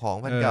ก่าของ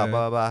แฟนเก่า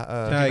บ้า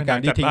ใช่การ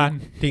ที่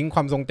ทิ้งคว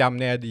ามทรงจำ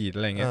ในอดีตอ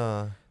ะไรเงี้ย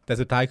แต่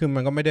สุดท้ายคือมั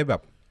นก็ไม่ได้แบ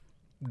บ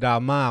ดรา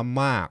ม่า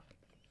มาก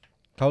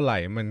เท่าไหร่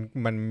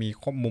มันมี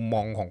มุมม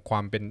องของควา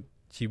มเป็น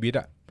ชีวิต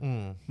อะ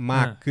ม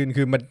ากขึ้น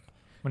คือมัน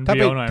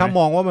ถ้าม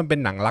องว่ามันเป็น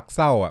หนังรักเ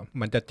ศร้าอะ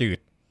มันจะจืด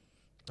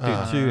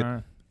ชืด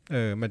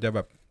มันจะแบ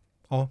บ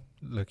อ๋อ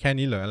เหลือแค่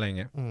นี้เหรออะไร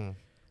เงี้ย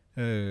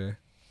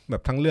แบ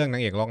บทั้งเรื่องนา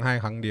งเอกร้องไห้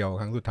ครั้งเดียว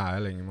ครั้งสุดท้ายอ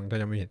ะไรอย่างเงี้ยมันถ้า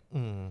จะไม่ผิด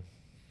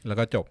แล้ว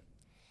ก็จบ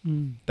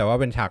แต่ว่า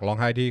เป็นฉากร้อง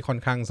ไห้ที่ค่อน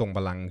ข้างทรงพ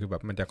ลังคือแบ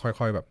บมันจะค่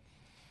อยๆแบบ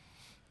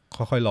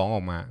ค่อยๆร้องอ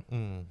อกมา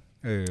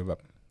แบบ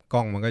กล้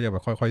องมันก็จะแบ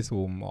บค่อยๆซู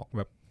มออกแ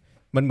บบ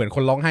มันเหมือนค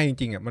นร้องไห้จ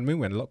ริงๆอ่ะมันไม่เ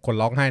หมือนคน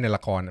ร้องไห้ในล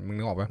ะครมึง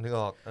นึกออกปะนึก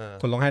ออก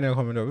คนร้องไห้ในละค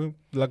รมันแบบ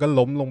แล้วก็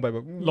ล้มลงไปแบ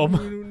บล้ม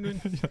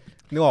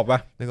นึกออกปะ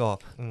นึกออก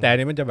แต่อัน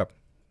นี้มันจะแบบ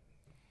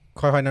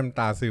ค่อยๆน้ำ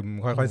ตาซึม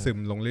ค่อยๆซึม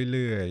ลงเ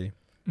รื่อย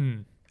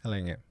ๆอะไร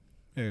เงี้ย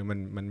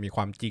มันมีค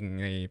วามจริง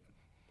ใน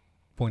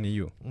พวกนี้อ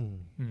ยู่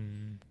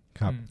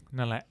ครับ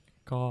นั่นแหละ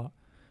ก็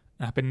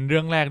เป็นเรื่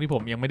องแรกที่ผ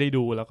มยังไม่ได้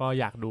ดูแล้วก็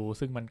อยากดู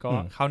ซึ่งมันก็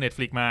เข้า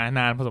Netflix มาน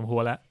านพอสมคว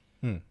รแล้ว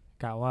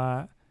กะว่า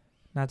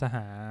น่าจะห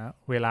า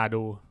เวลา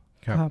ดู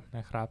น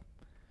ะครับ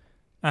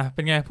เ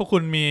ป็นไงพวกคุ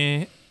ณมี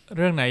เ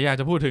รื่องไหนอยาก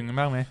จะพูดถึง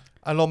บ้างไหม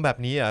อารมณ์แบบ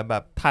นี้แบ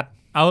บถัด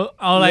เอา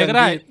อะไรก็ไ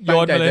ด้โย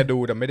นไปเลยจะดู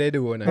แต่ไม่ได้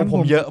ดูนะผ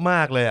มเยอะม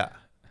ากเลย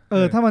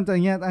ถ้ามันจะอ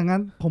ย่างเงี้ยงั้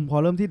นผมขอ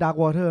เริ่มที่ Dark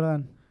Water แล้วกั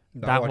น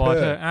Dark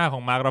Water ขอ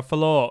ง Mark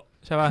Ruffalo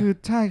ใช่ป่ะ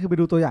คือไป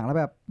ดูตัวอย่างแล้ว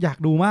แบบอยาก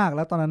ดูมากแ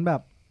ล้วตอนนั้นแบ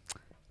บ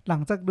หลั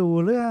งจากดู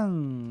เรื่อง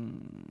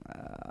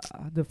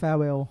The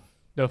Farewell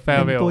เ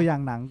ป็นตัวอย่า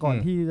งหนังก่อน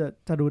ที่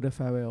จะดู The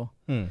Farewell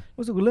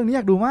รู้สึกว่าเรื่องนี้อ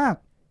ยากดูมาก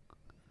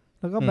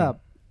แล้วก็แบบ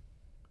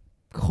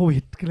โควิ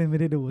ดก็เลยไม่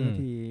ได้ดูสัก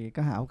ที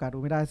ก็หาโอกาสดู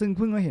ไม่ได้ซึ่งเ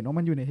พิ่งมาเห็นว่า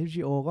มันอยู่ใน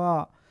HBO ก็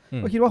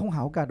คิดว่าคงห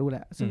าโอกาสดูแห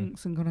ละ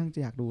ซึ่งค่อนข้างจ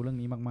ะอยากดูเรื่อง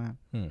นี้มาก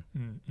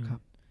ๆครับ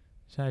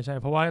ใช่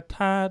เพราะว่า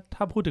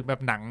ถ้าพูดถึงแบ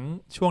บหนัง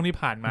ช่วงที่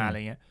ผ่านมาอะไร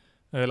เงี้ย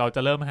เราจ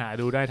ะเริ่มหา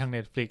ดูได้ทาง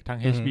Netflix ทาง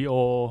HBO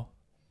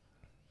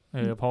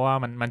เพราะว่า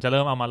มันจะเ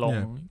ริ่มเอามาลง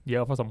เยอ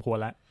ะพอสมควร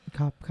แล้วค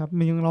รับ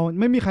เรา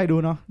ไม่มีใครดู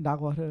เนาะ Dark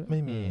Water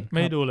ไ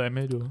ม่ดูเลยไ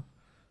ม่ดู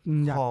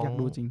อยาก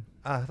ดูจริง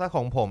ถ้าข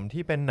องผม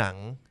ที่เป็นหนัง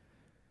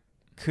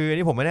คือ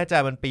นี่ผมไม่แน่ใจ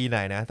มันปีไหน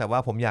นะแต่ว่า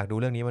ผมอยากดู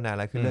เรื่องนี้มานาน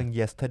แล้วคือเรื่อง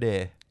Yesterday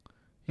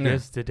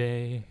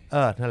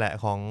นั่นแหละ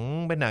ของ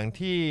เป็นหนัง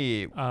ที่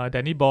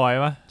Danny Boy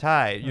วะใช่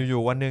อ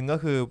ยู่ๆวันนึงก็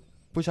คือ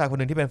ผู้ชายคนห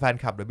นึ่งที่เป็นแฟน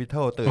คลับ The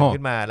Beatles ตื่น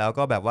ขึ้นมาแล้ว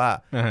ก็แบบว่า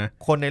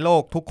คนในโล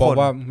กทุกคน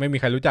ว่าไม่มี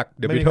ใครรู้จัก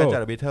The Beatles ไม่มีใครรู้จั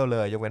ก The Beatles เล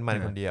ยยกเว้นมัน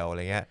คนเดียวอะไร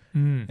เงี้ย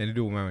ได้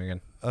ดูมาเหมือนกัน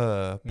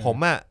ผม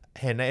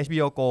เห็นใน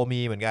HBO Go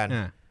มีเหมือนกัน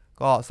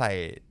ก็ใส่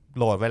โ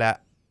หลดไว้แล้ว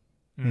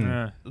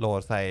โหล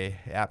ดใส่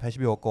แอป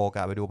HBO Go ก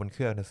ะไปดูบนเค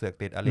รื่องเสือก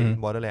ติด Alice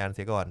in Borderland เ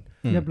สียก่อน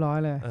เรียบร้อย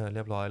เลยเ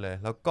รียบร้อยเลย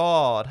แล้วก็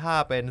ถ้า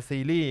เป็นซี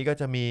รีส์ก็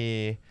จะมี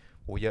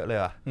เยอะเลย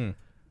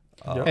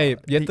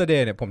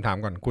Yesterday เนี่ยผมถาม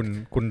ก่อน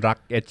คุณรัก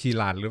เอ็ดชีแ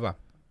รนหรือเปล่า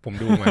ผม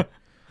ดูมา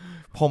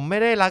ผมไม่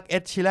ได้รักเอ็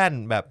ดชีแรน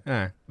แ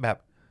บบ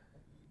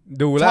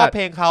ดูแล้วชอบเพ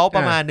ลงเขาป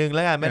ระมาณนึงแ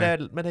ล้วกันไม่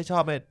ได้ชอ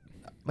บไ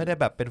ม่ได้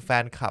แบบเป็นแฟ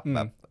นคลับแบ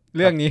บเ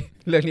รื่องนี้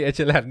เอ็ด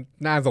ชีแรน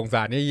น่าสงส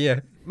ารเยี่ย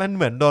มันเ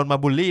หมือนโดนมา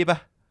บูลลี่ป่ะ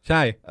ใ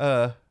ช่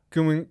คื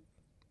อมึง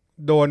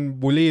โดน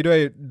บูลลี่ด้วย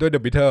The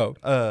Beatles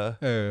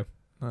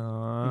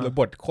แล้ว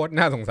บทโคตร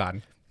น่าสงสาร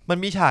มัน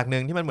มีฉากนึ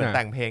งที่มันเหมือนแ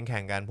ต่งเพลงแข่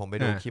งกันผมไป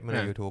ดูคลิปมาใน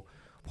YouTube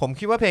ผม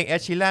คิดว่าเพลง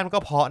Ed Sheeran ก็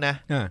เพราะนะ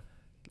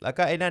แล้ว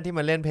ก็ไอ้นั่นที่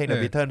มันเล่นเพลง The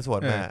Beatles สว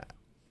นมา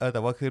แต่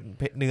ว่าคือ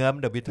เนื้อ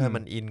The Beatles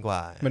มันอินกว่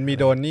ามันมี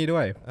โดนนี่ด้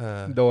วย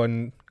โดน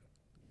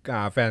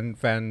แ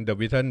ฟน The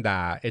Beatles ด่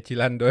าเอชิ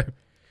ลันด้วย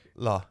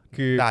หรอ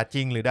คือด่าจ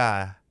ริงหรือด่า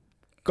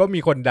ก็มี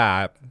คนด่า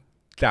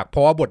จากเพร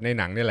าะว่าบทใน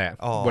หนังนี่แหละ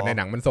บทในห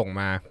นังมันส่ง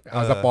มาเอ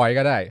าสปอย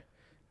ก็ได้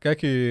ก็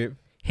คือ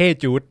เฮ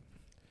จูด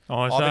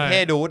เป็นเฮ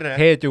ดูดนะ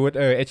เฮจูด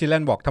เอชิลั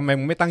นบอกทำไม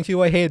มึงไม่ตั้งชื่อ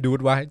ว่าเฮดูด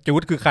วะจู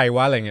ดคือใครว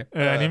ะอะไรเงี้ย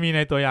อันนี้มีใน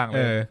ตัวอย่างเล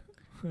ย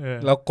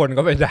แล้วคน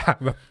ก็ไปด่า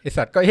แบบไอ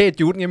สัตว์ก็เฮ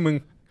จูดไงมึง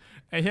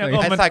ไอ้เหี้ยก็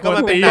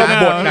มันตีนะ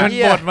บ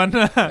ทมัน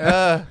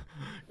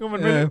ก็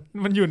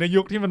มันอยู่ใน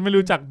ยุคที่มันไม่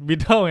รู้จักบิท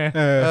เทิลไง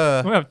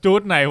มันแบบจู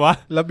ดไหนวะ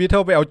แล้วบิทเทิ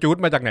ลไปเอาจูด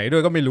มาจากไหนด้ว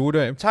ยก็ไม่รู้ด้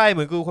วยใช่เห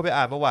มือนกูเคยไป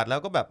อ่านประวัติแล้ว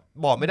ก็แบบ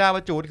บอกไม่ได้ว่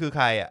าจูดคือใ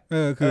ครอ่ะ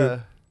คือ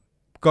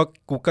ก็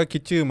กูก็คิ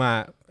ดชื่อมา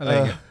อะไร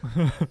เงี้ย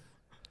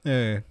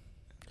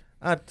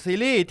ซี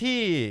รีส์ที่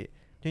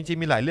จริง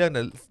ๆมีหลายเรื่องแ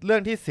ต่เรื่อ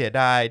งที่เสีย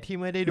ดายที่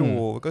ไม่ได้ดู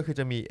ก็คือ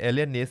จะมี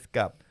Alienist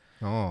กับ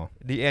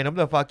The End of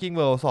the Fucking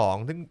World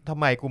 2ซึ่งทำ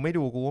ไมกูไม่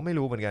ดูกูก็ไม่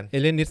รู้เหมือนกัน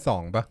Alienist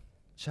 2ป่ะ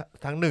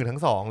ทั้ง1ทั้ง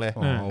2เลย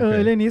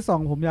Alienist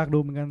 2ผมอยากดู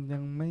เหมือนกันยั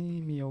งไม่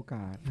มีโอก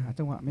าสหา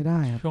จังหวะไม่ได้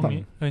ครับช่วง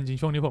นี้จริง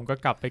ๆช่วงนี้ผมก็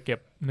กลับไปเก็บ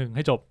1ใ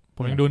ห้จบผ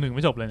มยังดู1ไ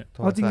ม่จบเลยเนี่ยเ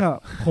อาจริงอ่ะ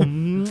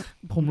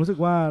ผมรู้สึก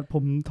ว่าผ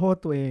มโทษ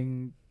ตัวเอง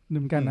เห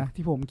มือนกันนะ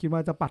ที่ผมคิดว่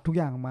าจะปัดทุก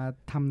อย่างมา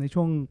ทำใน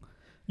ช่วง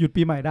หยุด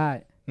ปีใหม่ได้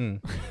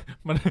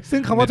ซึ่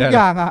งคำว่าทุกอ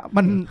ย่างอ่ะ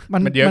มั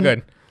นเยอะเกิน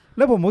แ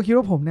ล้วผมก็คิด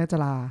ว่าผมเนี่ยจะ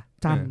ลา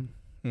จันทร์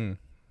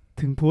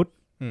ถึงพุธ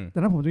แต่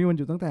นั้นผมจะมีวันห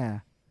ยุดตั้งแต่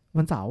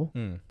วันเสาร์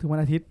ถึงวัน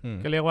อาทิตย์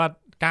ก็เรียกว่า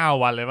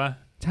9วันเลยป่ะ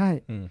ใช่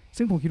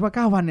ซึ่งผมคิดว่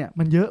า9วันเนี่ย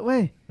มันเยอะเว้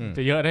ยจ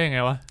ะเยอะได้ยังไง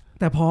วะ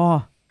แต่พอ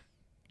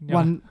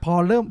วั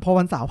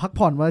นเสาร์พัก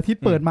ผ่อนวันอาทิต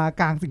ย์เปิดมา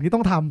กลางสิ่งที่ต้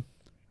องทำ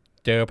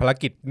เจอภาร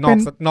กิจนอก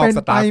ส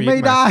ตาร์ฟีดไม่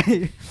ได้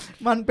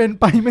มันเป็น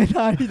ไปไม่ไ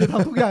ด้ที่จะท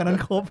ำทุกอย่างนั้น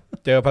ครบ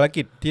เจอภาร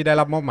กิจที่ได้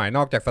รับมอบหมายน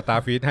อกจากสตา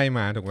ร์ฟีดให้ม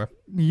าถูกไหม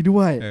มีด้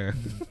วย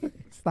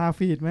สตาร์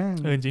ฟีดแม่ง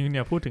จริงๆเ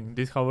นี่ยพูดถึง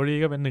Discovery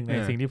ก็เป็นหนึ่งใน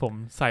สิ่งที่ผม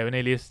ใส่ไว้ใน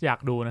ลิสต์อยาก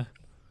ดูนะ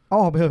เอา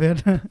ออกไปเถอะเพชร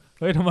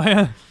เฮ้ยทำไม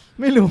อ่ะ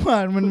ไม่รู้อ่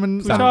ะมัน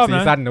ชอบน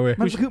ะเว้ย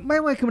มันคือไม่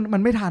คือมั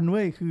นไม่ทันเ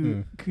ว้ย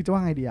คือจะว่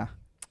าไงดีอ่ะ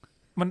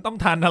มันต้อง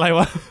ทันอะไร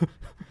วะ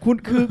คุณ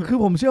คือ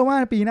ผมเชื่อว่า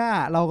ปีหน้า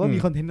เราก็มี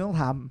คอนเทนต์ต้อง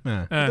ท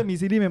ำจะมี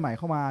ซีรีส์ใหม่ๆเ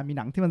ข้ามามีห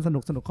นังที่มันสนุ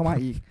กเข้ามา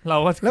อีกเรา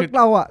ก็แล้วเ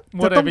ราอ่ะ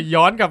จะต้องไป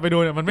ย้อนกลับไปดู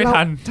เนี่ยมันไม่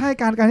ทันใช่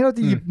การที่เรา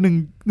จะหยิบห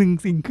นึ่ง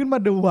สิ่งขึ้นมา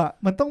ดูอ่ะ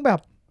มันต้องแบบ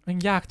มัน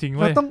ยากจริงเ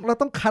ว้ยเรา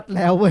ต้องคัดแ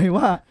ล้วเว้ย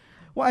ว่า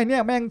ไอเนี้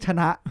ยแม่งช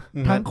นะ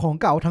ทั้งของ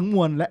เก่าทั้งม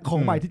วลและของ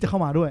ใหม่ที่จะเข้า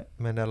มาด้วย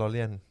แมนดาโลเ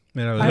รียน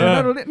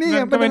นี่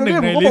เป็น1ใน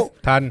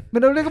9ทันแม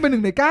นดาโลเรียนก็เป็น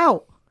1ใน9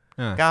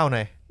 9ไหน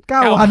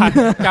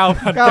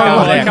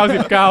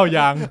9,999อ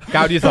ย่าง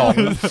9ที่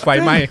2ไฟ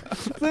ไหม้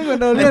ซึ่งแมน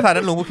ดาโลเรียน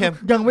นั้นหลวงพ่อเข้ม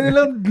ยังไม่ได้เ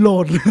ริ่มโหล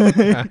ดเลย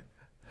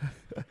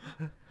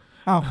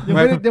อ้าวยังไ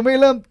ม่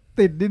เริ่ม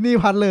ติดดิสนีย์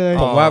พัทเลย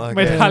ผมว่าไ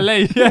ม่ทันเลย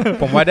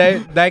ผมว่า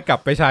ได้กลับ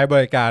ไปใช้บ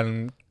ริการ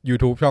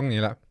YouTube ช่องนี้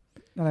ละ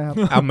อะไรครับ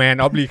A Man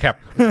of Recap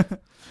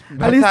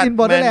Alice in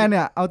Borderland เ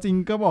นี่ยเอาจริง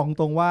ก็บอก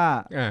ตรงว่า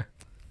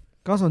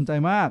ก็สนใจ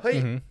มากเฮ้ย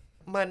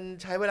มัน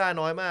ใช้เวลา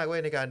น้อยมากเว้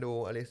ยในการดู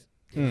Alice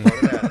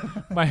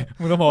ไม่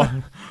มึงต้องบอก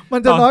มั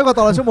นจะน้อยกว่าต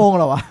อนละชั่วโมงเ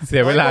หรอวะเสี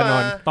ยเวลานอ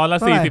นตอนละ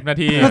40นา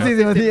ที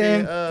40นาทีเอง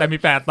แต่มี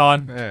8ตอน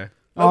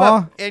แล้วแบบ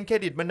เอ็นเคร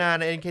ดิตมันนาน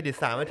นะเอ็นเครดิต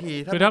3นาที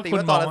ถ้าตี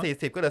ว่าตอนละ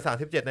40ก็เหลือ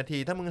37นาที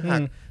ถ้ามึงหัก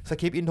ส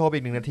คริปต์อินโทรไป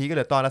อีก1นาทีก็เห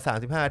ลือตอนละ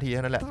35นาทีเท่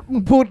านั้นแหละมึ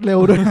งพูดเร็ว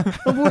ด้วย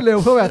ต้องพูดเร็ว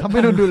เพื่อแบบทำให้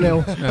มันดูเร็ว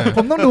ผ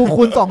มต้องดู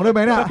คูณ2ด้วยไหม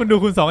เนี่ยคุณดู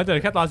คูณ2ก็จะ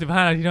แค่ตอน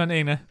15นาทีเท่านั้นเอ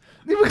งนะ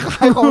นี่มันข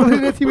ายของ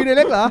ในทีวีในเ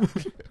ล็กเหรอ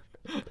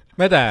ไ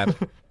ม่แ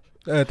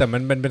ต่มั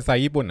นเป็นไซ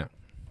ส์ญี่ปุ่นอ่ะ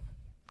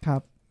ครั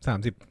บ35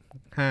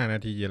นา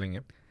ทีอะไรเ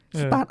งี้ย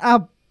สตาร์ทอั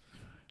พ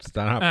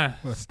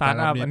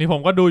อันนี้ผ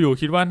มก็ดูอยู่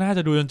คิดว่าน่าจ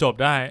ะดูจนจบ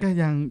ได้ก็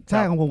ยังใ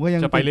ช่ของผมก็ยั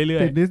งจะไปเรื่อย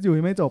ๆติดลิสต์อยู่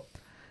ไม่จบ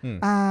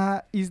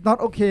is not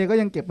okay ก็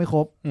ยังเก็บไม่คร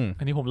บ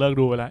อันนี้ผมเลิก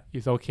ดูไปแล้ว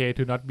is okay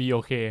to not be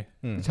okay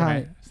ใช่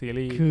ซี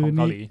รีส์ของเ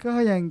กาหลีก็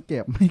ยังเก็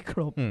บไม่ค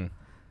รบ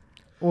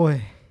โอ้ย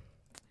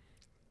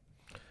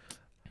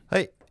เ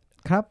ฮ้ย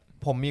ครับ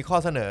ผมมีข้อ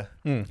เสนอ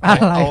เ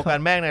อาการ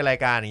แม่งในราย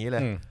การอย่างนี้เล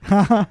ย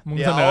มึง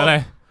เสนออะไร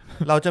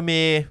เราจะ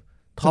มี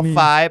ท็อป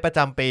5ประจ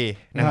ำปี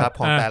นะครับ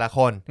ของแต่ละค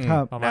น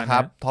นะครั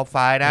บท็อป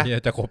5นะ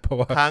จะครบเพราะ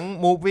ว่าทั้ง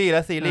มูฟวี่แล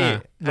ะซีรีส์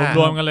ร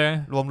วมกันเลย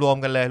รวม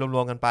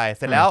กันไปเ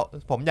สร็จแล้ว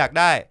ผมอยาก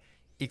ได้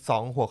อีก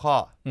2หัวข้อ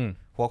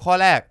หัวข้อ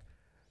แรก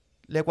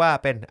เรียกว่า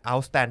เป็น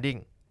outstanding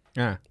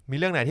มี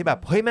เรื่องไหนที่แบบ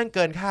เฮ้ยแม่งเ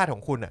กินคาดขอ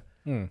งคุณอ่ะ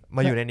ม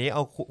าอยู่ในนี้เอ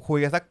าคุย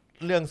กันสัก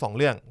เรื่อง2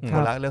เรื่องค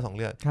นละเรื่อง2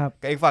เรื่อง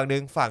กับอีกฝั่งนึ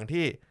งฝั่ง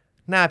ที่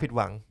น่าผิดห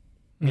วัง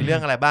มีเรื่อ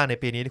งอะไรบ้างใน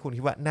ปีนี้ที่คุณ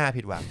คิดว่าน่า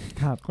ผิดหวัง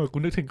ครับคุ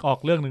ณนึกถึงออก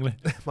เรื่องนึงเลย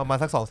ประมาณ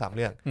สัก 2-3 เ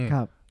รื่องค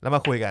รับแล้วม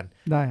าคุยกัน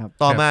ได้ครับ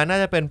ต่อมาน่า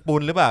จะเป็นปุ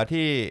ณหรือเปล่า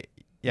ที่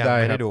ยังไ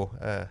ม่ได้ดู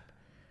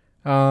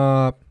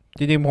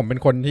จริงๆผมเป็น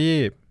คนที่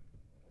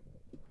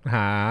ห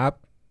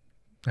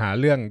า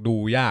เรื่องดู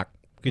ยาก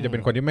คือจะเป็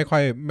นคนที่ไม่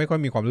ค่อย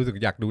มีความรู้สึก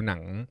อยากดูหนั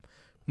ง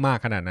มาก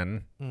ขนาดนั้น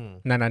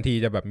นานๆที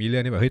จะแบบมีเรื่อ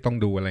งที่แบบเฮ้ยต้อง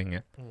ดูอะไรเ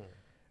งี้ย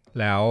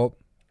แล้ว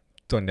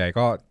ส่วนใหญ่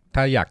ก็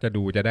ถ้าอยากจะ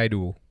ดูจะได้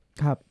ดู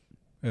ครับ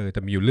แ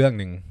ต่มีอยู่เรื่อง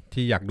นึง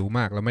ที่อยากดูม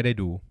ากแล้วไม่ได้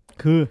ดู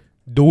คือ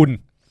ดูน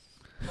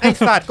ไอ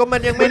สัตว์ก็มั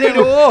นยังไม่ได้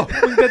ดู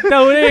มึงจะเจ้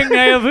าได้ยังไ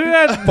งเพื่อ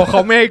นเพราะเข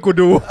าไม่ให้กู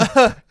ดู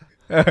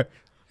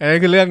อันนี้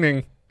คือเรื่องนึง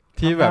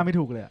ที่แบบไม่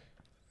ถูกเลย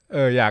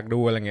อยากดู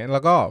อะไรเงี้ยแล้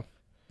วก็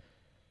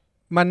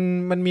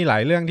มันมีหลา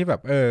ยเรื่องที่แบ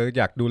บอ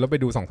ยากดูแล้วไป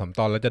ดู 2-3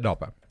 ตอนแล้วจะดรอป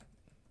อะ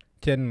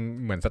เช่น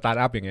เหมือนสตาร์ท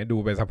อัพอย่างเงี้ยดู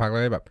ไปสักพักแล้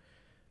วแบบ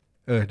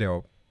เดี๋ย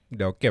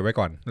วเก็บไว้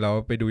ก่อนแล้ว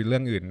ไปดูเรื่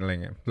องอื่นอะไร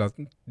เงี้ยแล้ว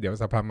เดี๋ยว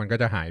สักพักมันก็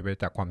จะหายไป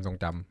จากความทรง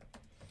จ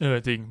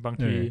ำจริงบาง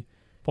ที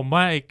ผม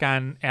ว่าไอกา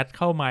รแอดเ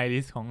ข้า My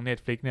List ของ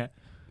Netflix เนี่ย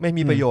ไม่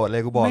มีประโยชน์เล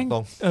ยกูบอกตร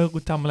งกู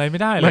จำอะไรไม่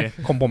ได้เลย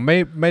ผม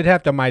ไม่แทบ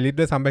จะ My List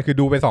ด้วยซ้ำไปคือ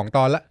ดูไป2 ต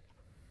อนละ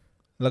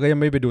แล้วก็ยัง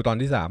ไม่ไปดูตอน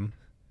ที่3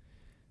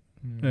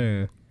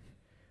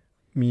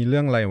มีเรื่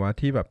องอะไรวะ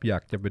ที่แบบอยา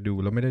กจะไปดู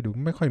แล้วไม่ได้ดู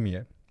ไม่ค่อยมี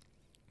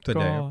ส่วนใ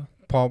หญ่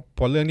พ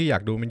อเรื่องที่อยา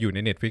กดูมันอยู่ใน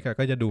Netflix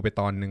ก็จะดูไป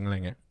ตอนนึงอะไร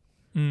เงี้ย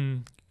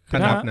ข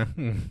นาดนะ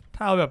ถ้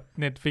าเอาแบบ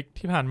Netflix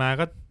ที่ผ่านมา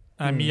ก็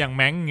มีอย่างแ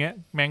มงเงี้ย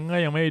แมงก็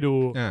ยังไม่ได้ดู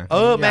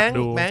แมง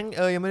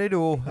ยังไม่ได้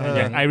ดูอ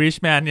ย่าง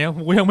Irishman เนี้ยผ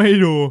มก็ยังไม่ได้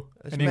ดู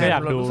อันนี้ก็อยา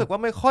กดูรู้สึกว่า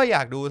ไม่ค่อยอย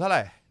ากดูเท่าไห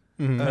ร่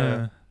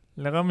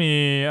แล้วก็มี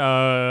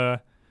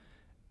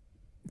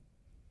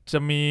จะ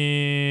มี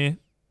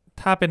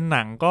ถ้าเป็นห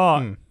นังก็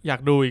อยา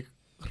กดูอีก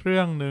เรื่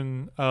องนึง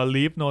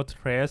Leave No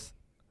Trace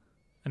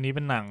อันนี้เ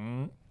ป็นหนัง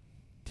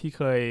ที่เ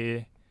คย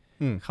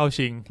เข้า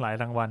ชิงหลาย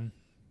รางวัล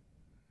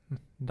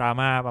ดรา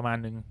ม่าประมาณ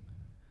นึง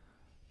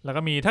แล้ว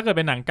ก็มีถ้าเกิดเ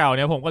ป็นหนังเก่าเ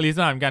นี่ยผมก็ลิสต์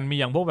มาเหมือนกันมี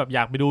อย่างพวกแบบอย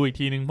ากไปดูอีก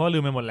ทีนึงเพราะลื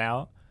มไปหมดแล้ว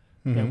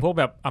อย่างพวก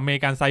แบบอเมริ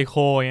กันไซโค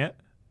เงี้ย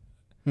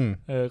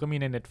ก็มี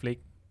ใน Netflix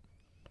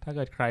ถ้าเ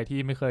กิดใครที่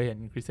ไม่เคยเห็น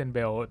คริสเตียนเบ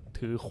ล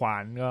ถือขวา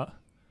นก็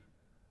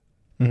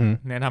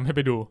แนะนำให้ไ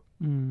ปดู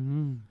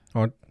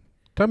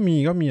ถ้ามี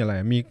ก็มีอะไร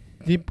มี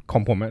ที่ขอ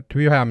งผม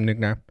ที่พยายามนึก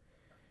นะ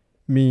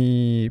มี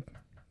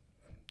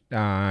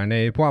ใน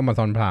พวก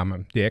Amazon Prime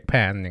The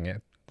Expanse อย่างเงี้ย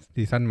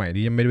ซีซั่นใหม่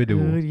ที่ยังไม่ได้ไปดู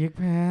The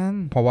Expanse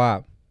เพราะว่า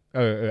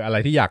อะไร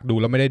ที่อยากดู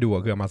แล้วไม่ได้ดู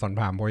คือ Amazon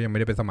Prime เพราะยังไม่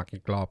ได้ไปสมัครอี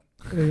กรอบ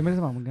ยังไม่ได้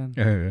สมัครเหมือนกัน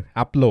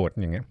อัปโหลด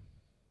อย่างเงี้ย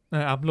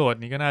อัปโหลด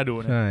นี่ก็น่าดู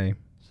นะใช่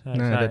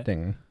น่าจะเจ๋ง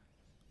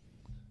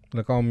แ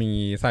ล้วก็มี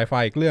ไซไฟ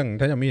อีกเรื่อง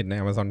ถ้าจะไม่ผิดใน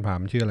Amazon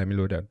Prime ชื่ออะไรไม่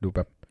รู้เดี๋ยวดูแ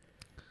บบ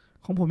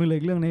ของผมมีเลย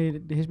อีกเรื่องใน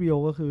HBO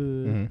ก็คือ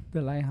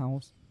The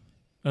Lighthouse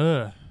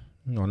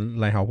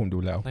Lighthouse ผมดู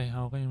แล้ว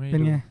Lighthouse ก็ยังไม่ดูเป็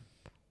นไง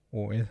โ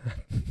อ้ย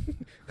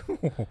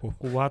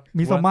กูว่า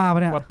มีซอมบ้าป่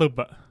ะเนี่ยว่า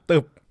ตึ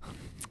บ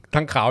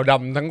ทั้งขาวด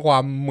ำทั้งควา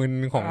มมึน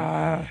ของ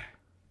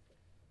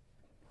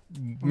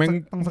แม่ง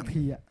ต้องสัก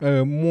ที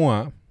มั่ว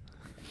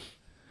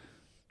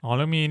แ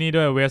ล้วมีนี่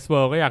ด้วย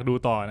Westworld ก็อยากดู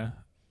ต่อนะ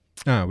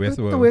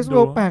แต่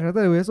Westworld แปลกนะแ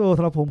ต่ Westworld ส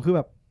ำหรับผมคือแ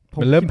บบ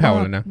มันเริ่มแผ่ว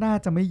แล้วนะน่า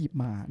จะไม่หยิบ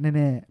มาแ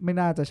น่ๆไม่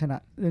น่าจะชนะ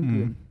เรื่อง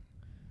อื่น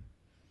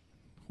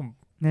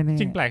แน่ๆ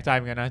จริงแปลกใจเห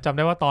มือนกันนะจำไ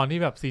ด้ว่าตอนที่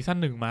แบบซีซั่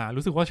น1มา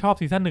รู้สึกว่าชอบ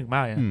ซีซั่น1ม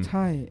ากเลยนะใ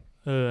ช่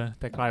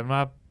แต่กลายเป็นว่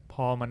าพ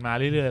อมันมา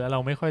เรื่อยๆแล้วเรา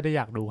ไม่ค่อยได้อ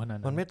ยากดูขนาด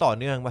นั้นมันไม่ต่อ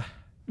เนื่องป่ะ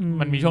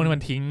มันมีช่วงที่มั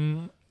นทิ้ง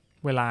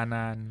เวลาน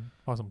าน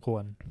พอสมคว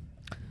ร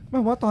ไม่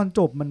ว่าตอนจ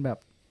บมันแบบ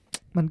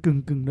มัน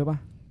กึ่งด้วยป่ะ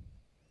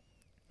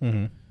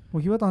ผม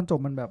คิดว่าตอนจบ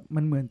มันแบบ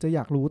มันเหมือนจะอย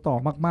ากรู้ต่อ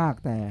มาก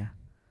ๆ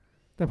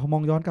แต่พอมอ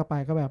งย้อนกลับไป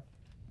ก็แบบ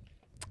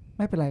ไ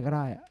ม่เป็นไรก็ไ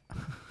ด้อะ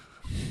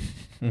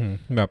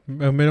แบบ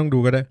ไม่ต้องดู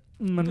ก็ได้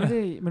มันไม่ไ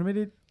ด้มั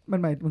น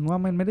หมายถึงว่า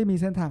มันไม่ได้มี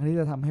เส้นทางที่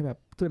จะทำให้แบบ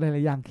ตัวหล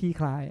ายๆอย่างคลี่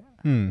คลาย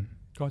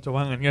ก็จะว่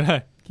างั้นก็ได้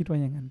คิดว่า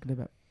อย่างนั้นก็เลย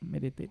แบบไม่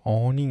ได้ติด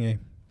นี่ไง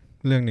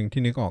เรื่องหนึ่ง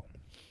ที่นึกออก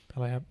อะ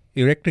ไรครับ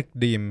Electric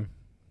Dream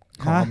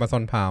ของ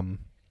Amazon Prime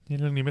นี่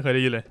เรื่องนี้ไม่เคยไ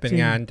ด้ยินเลยเป็น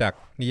งานจาก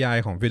นิยาย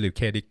ของฟิลิป เ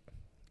คดิก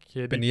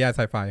เป็นนิยายไซ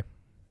ไฟ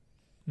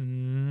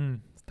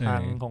ทา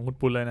งของคุณ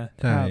ปุณเลยนะ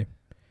ใช่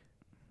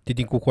จ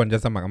ริงๆกูควรจะ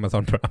สมัคร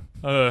Amazon Prime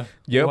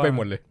เยอะไปห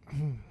มดเลย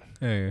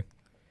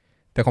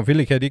แต่ของฟิ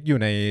ลิป เคดิกอยู่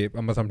ใน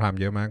Amazon Prime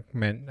เยอะมาก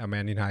แม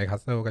นอินไฮคั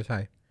สเซิลก็ใช่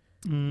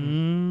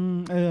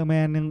แม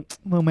นยัง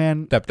แมน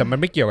แต่มัน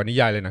ไม่เกี่ยวกับนิ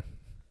ยายเลยนะ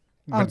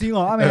จริงเหร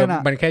อแมน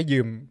มันแค่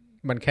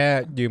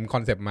ยืมค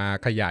อนเซปต์มา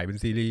ขยายเป็น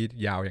ซีรีส์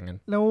ยาวอย่างนั้น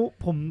แล้ว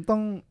ผมต้อ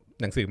ง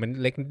หนังสือมัน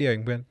เล็กนิดเดียวเอ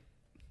งเพื่อน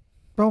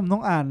แล้วผมต้อ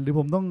งอ่านหรือ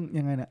ผมต้อง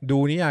ยังไงเนี่ยดู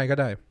นิยายก็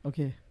ได้โอเค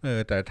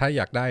แต่ถ้าอ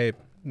ยากได้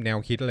แนว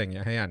คิดอะไรเ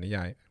งี้ยให้อ่านนิย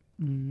าย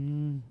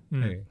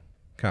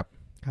ครับ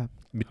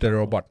มิสเตอร์โร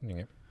บอทอย่าง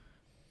เงี้ย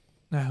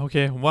โอเค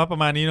ผมว่าประ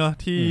มาณนี้เนาะ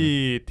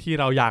ที่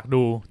เราอยาก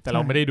ดูแต่เร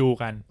าไม่ได้ดู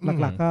กัน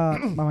หลักๆก็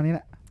ประมาณนี้แห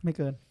ละไม่เ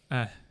กิน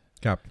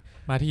ครับ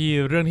มาที่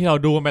เรื่องที่เรา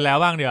ดูกันไปแล้ว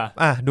บ้างเดี๋ยว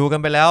ดูกั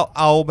นไปแล้ว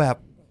เอาแบบ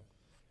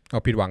เอา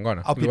ผิดหวังก่อ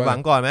นเอาผิดหวัง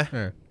ก่อนไหม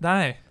ได้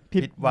ผิ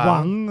ดหวั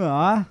งเหร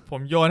อผ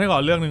มโยนให้ก่อ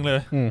นเรื่องนึงเลย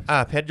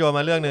เพชรโยนม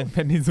าเรื่องนึงเพ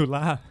นินซู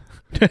ล่า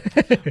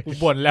กู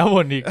บ่นแล้ว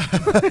บ่นอีก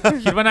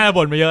คิดว่าน่าจะ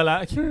บ่นมาเยอะแล้ว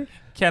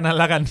แค่นั้น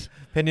ละกัน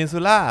เพนินซู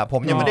ล่าผ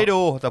มยังไม่ได้ดู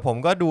แต่ผม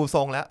ก็ดูท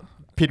รงแล้ว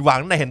ผิดหวัง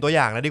แต่เห็นตัวอ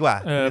ย่างแล้วดีกว่า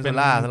เป็น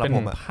สำหรับผ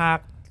มภ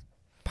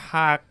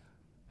าค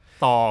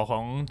ต่อขอ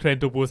งเทรน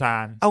ทูปูซา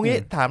นเอางี้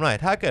ถามหน่อย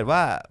ถ้าเกิดว่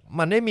า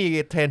มันไม่มี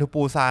เทรนทู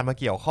ปูซานมา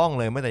เกี่ยวข้อง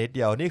เลยแม้แต่นิดเ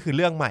ดียวนี่คือเ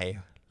รื่องใหม่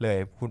เลย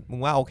มึ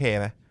งว่าโอเค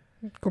ไหม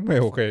ก็ไม่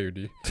โอเคอยู่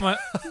ดี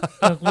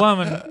กูว่า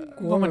มั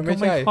นไม่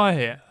ค่อย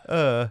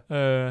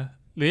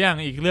หรืออย่าง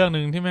อีกเรื่องนึ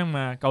งที่แม่งม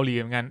าเกาหลี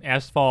เหมือนกัน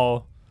Asphalt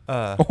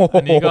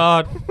อันนี้ก็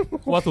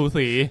ว่าสู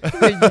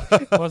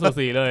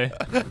สีเลย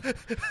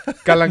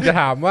กำลังจะ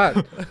ถามว่า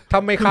ถ้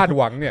าไม่คาดห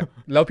วังเนี่ย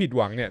แล้วผิดห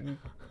วังเนี่ย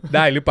ไ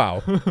ด้หรือเปล่า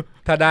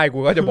ถ้าได้กู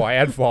ก็จะบอก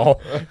Asphalt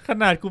ข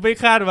นาดกูไม่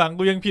คาดหวัง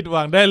กูยังผิดห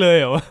วังได้เลย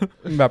เหรอ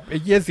แบบไอ้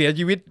เหี้ยเสีย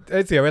ชีวิต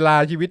เสียเวลา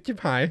ชีวิตชิบ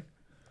หาย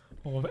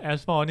โอ้แอส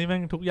ฟอร์นี่แม่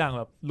งทุกอย่าง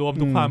แบบรวม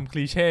ทุกความค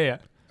ลีเช่อ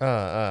ะ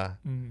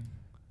อืม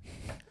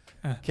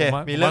โอเค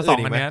มีเรื่องอื่น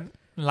อีกไหม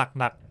หลัก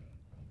หนัก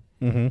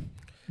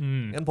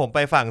งั้นผมไป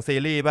ฝั่งซี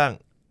รีส์บ้าง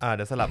เ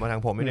ดี๋ยวสลับมาทา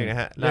งผมนิดนึงน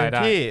ะฮะเรื่อง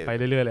ที่ไป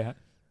เรื่อยๆเลยฮะ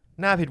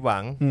น่าผิดหวั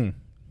ง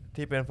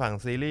ที่เป็นฝั่ง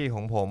ซีรีส์ข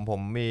องผ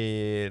มมี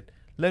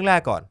เรื่องแร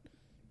กก่อน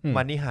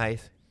Money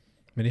Heist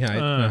Money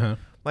Heist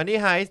Money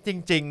Heist จ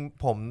ริง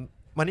ๆผม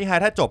Money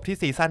Heist ถ้าจบที่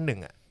ซีซั่น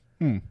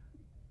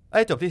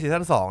1จบที่ซี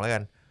ซั่น2แล้วกั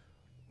น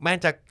แม่ง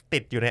จะติ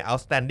ดอยู่ใน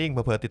outstanding เ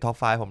ผลอๆติดท็อป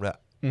 5 ผมเลย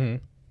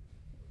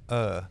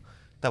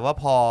แต่ว่า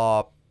พอ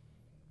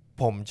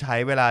ผมใช้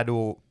เวลาดู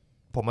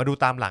ผมมาดู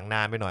ตามหลังน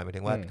านไปหน่อยหมาย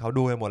ถึงว่าเขา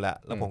ดูไปหมดแล้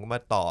วผมก็มา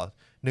ต่อ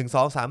1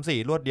 2 3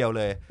 4รวดเดียว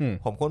เลย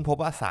ผมค้นพบ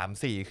ว่า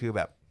3 4คือแ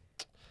บบ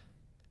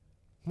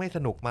ไม่ส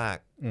นุกมาก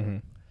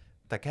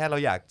แต่แค่เรา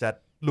อยากจะ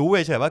รู้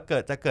เฉยๆว่า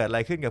จะเกิดอะไร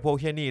ขึ้นกับพวก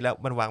เชี่ยนี่แล้ว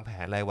มันวางแผ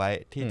นอะไรไว้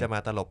ที่จะมา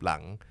ตลบหลั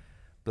ง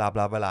บลาบ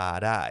ลาบลา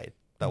ได้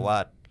แต่ว่า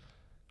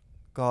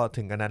ก็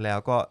ถึงกันนั้นแล้ว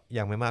ก็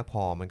ยังไม่มากพ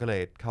อมันก็เล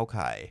ยเข้า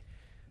ข่าย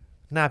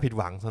น่าผิด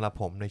หวังสำหรับ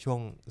ผมในช่วง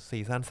ซี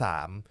ซั่น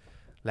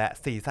3และ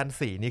ซีซั่น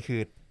4นี่คื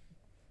อ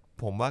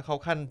ผมว่าเข้า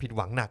ขั้นผิดห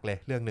วังหนักเลย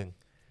เรื่องนึง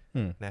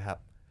นะครับ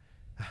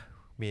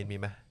มี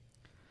ไหม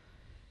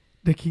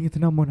The King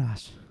Eternal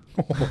Monarch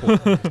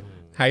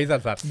ไฮสั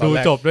สๆดู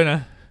จบด้วยนะ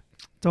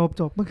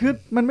จบ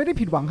มันไม่ได้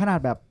ผิดหวังขนาด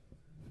แบบ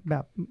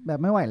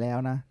ไม่ไหวแล้ว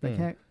นะแต่แ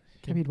ค่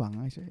ผิดหวัง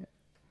เฉย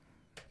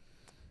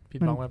ผิด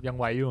หวังแบบยัง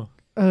ไหวอยู่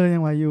ยั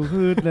งไหวอยู่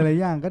คือหลาย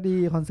ๆอย่างก็ดี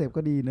คอนเซปต์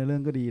ก็ดีเนื้อเรื่อ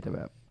งก็ดีแต่แ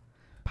บบ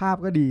ภาพ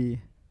ก็ดี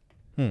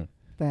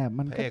แต่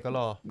มันพระเอกก็ร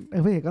อ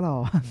พระเอกก็รอ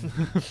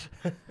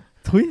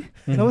ทุย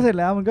แล้วเสร็จ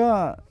แล้วมันก็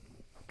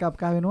กลับ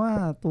กลายเป็นว่า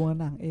ตัว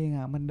หนังเอง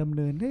อ่ะมันดำเ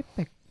นินได้แ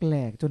ปล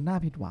กๆจนน่า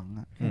ผิดหวัง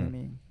อ่ะแค่นั้นเ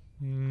อง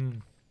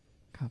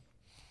ค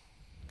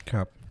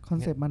รับคอน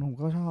เซปต์มันผม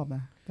ก็ชอบน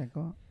ะแต่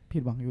ก็ผิ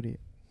ดหวังอยู่ดี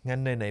งั้น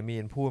ไหนมี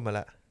นพูดมา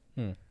ละ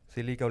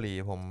ซีรีส์เกาหลี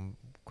ผม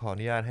ขออ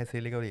นุญาตให้ซี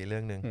รีส์เกาหลีเรื่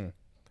องนึง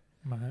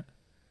มา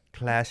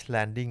Crash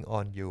Landing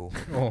on You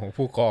โอ้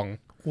ผู้กอง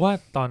ว่า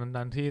ตอน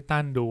นั้นที่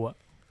ตั้นดูอ่ะ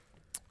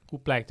กู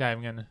แปลกใจเหมื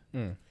อนกันนะ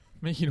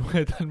ไม่คิดว่า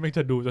ตั้นไม่จ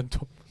ะดูจนจ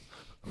บ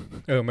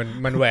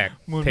มันแหวก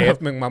เทส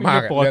มึงมามา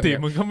กปกติ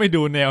มึงก็ไม่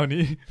ดูแนว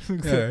นี้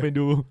สึกไป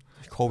ดู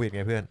โควิดไ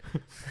งเพื่อน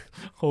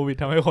โควิด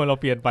ทำให้คนเรา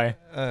เปลี่ยนไป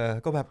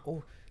ก็แบบโอ้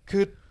คื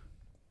อ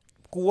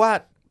กูว่า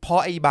เพรา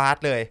ะไอ้บาส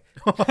เลย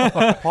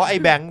เพราะไอ้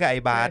แบงค์กับไอ้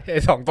บาส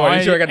สองตัว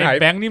ที่ช่วยกันหาย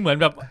แบงค์นี่เหมือน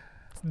แบบ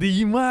ดี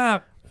มาก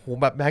โห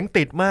แบบแบงค์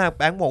ติดมาก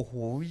แบงค์บอกโห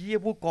เยี่ย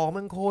ผู้กอง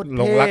มันโคตรเท่ห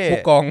ลงรักผู้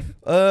กอง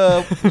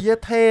เยี่ย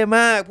เท่ม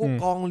ากผู้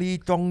กองลี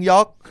จงย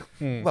อก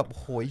แบบ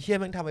โหเชี่ย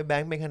มันทำไอ้แบ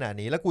งค์เป็นขนาด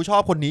นี้แล้วกูชอ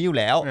บคนนี้อยู่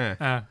แล้ว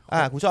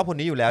กูชอบคน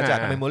นี้อยู่แล้วจาก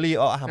Memory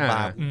of Ahamba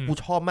กู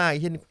ชอบมาก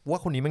เช่นว่า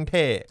คนนี้มันเ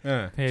ท่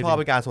ชอบเ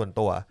ป็นการส่วน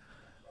ตัว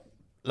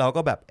เรา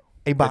ก็แบบ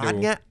ไอ้บาส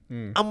เนี้ย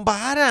อัมบ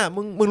าสอ่ะ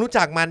มึงรู้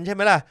จักมันใช่ไห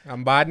มล่ะอั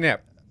มบาสเนี่ย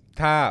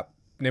ถ้า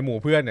ในหมู่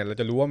เพื่อนเนี่ยเรา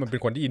จะรู้ว่ามันเป็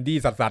นคนที่อินดี้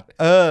สัสๆ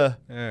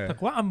แต่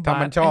ว่าอัมบาสถ้า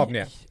มันชอบเ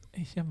นี่ยไ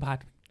อ้เชี่ยบาส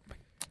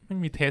ไ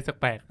ม่มีเทส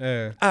แปลก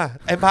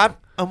ไอ้บาส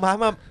เอามา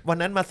วัน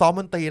นั้นมาซ้อม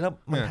ดนตรีแล้ว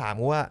มันถาม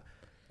ว่า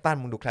ตั้น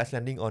มึงดู Crash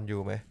Landing on You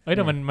ไหมแ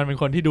ต่มันเป็น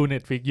คนที่ดู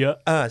Netflix เยอะ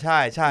ใ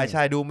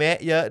ช่ดูเมะ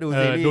เยอะดู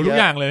ซีรีส์ดูทุก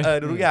อย่างเลย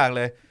ดูทุกอย่างเ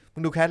ลยมึ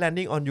งดู Crash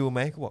Landing on You ไห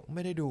มกูบอกไ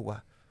ม่ได้ดูว่ะ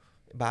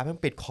บาสมั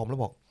นปิดคอมแล้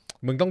วบอก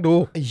มึงต้องดู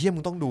ไอ้เหี้ยมึ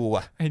งต้องดู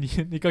ว่ะไอ้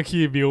นี่ก็คี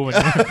ย์บิวเหมือน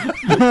กัน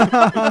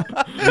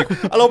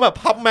อารมณ์แบบ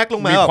พับแม็กล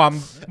งมามีความ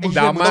ด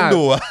ราม่าต้อง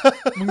ดูอ่ะ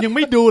มึงยังไ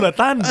ม่ดูเหรอ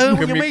ตั้น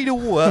มึงยังไม่ดู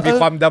อ่ะมี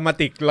ความดรามา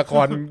ติกละค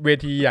รเว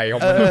ทีใหญ่ขอ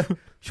งมัน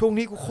ช่วง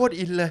นี้กูโคตร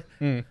อินเลย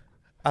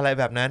อะไร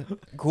แบบนั้น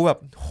กูแบบ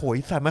โหย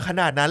สั่นมาข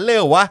นาดนั้นเลยเ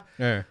หรอวะ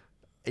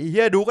ไอ้เ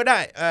หี้ยดูก็ได้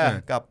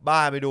กลับบ้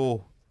านไปดู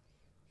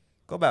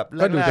ก็แบบ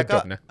ก็ดูจ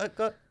บนะ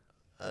ก็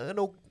ห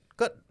นุก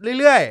ก็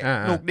เรื่อย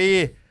ๆหนุกดี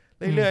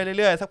เ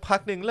รื่อยๆสักพัก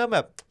นึงเริ่มแบ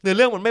บเนื้อเ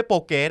รื่องมันไม่โปร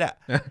เกรสอ่ะ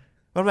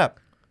มันแบบ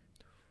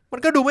มัน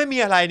ก็ดูไม่มี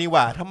อะไรนี่ห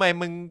ว่าทำไม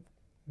มึง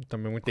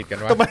ติดกัน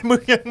วะทำไมมึ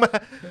งยังมา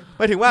ห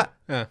มายถึงว่า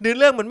เนื้อ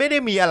เรื่องมันไม่ได้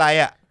มีอะไร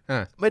อ่ะ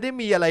ไม่ได้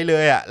มีอะไรเล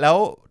ยอ่ะแล้ว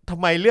ทำ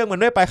ไมเรื่องมัน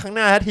ไม่ไปข้างห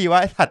น้าทีวะ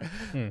ไอ้สัตว์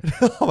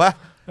บอกว่า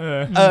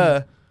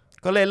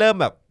ก็เลยเริ่ม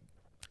แบบ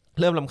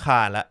เริ่มรำค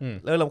าญละ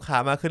เริ่มรำคา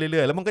ญมากขึ้นเ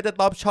รื่อยๆแล้วมันก็จะ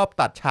ชอบ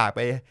ตัดฉากไป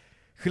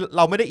คือเ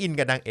ราไม่ได้อิน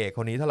กับนางเอกค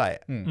นนี้เท่าไหร่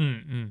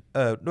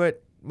ด้วย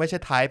ไม่ใช่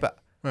ไทป์อ่ะ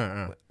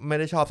ไม่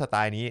ได้ชอบสไต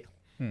ล์นี้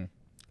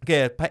โอเค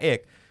พระเอก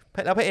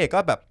แล้วพระเอกก็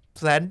แบบ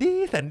แสน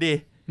ดี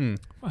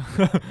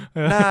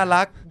น่า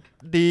รัก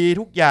ดี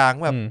ทุกอย่าง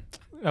แบ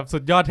บสุ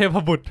ดยอดเทพ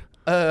บุตร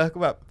ก็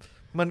แบบ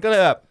มันก็เล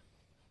ยแบบ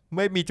ไ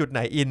ม่มีจุดไหน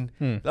อิน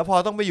แล้วพอ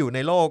ต้องไปอยู่ใน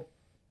โลก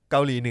เก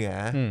าหลีเหนือ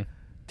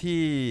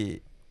ที่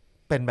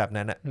เป็นแบบ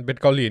นั้นอ่ะเป็น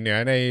เกาหลีเหนือ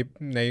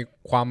ใน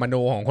ความมโน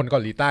ของคนเกา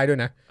หลีใต้ด้วย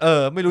นะ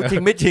ไม่รู้จริ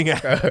งไม่จริงอ่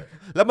ะ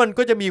แล้วมัน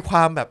ก็จะมีคว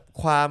ามแบบ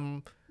ค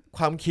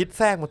วามคิดแ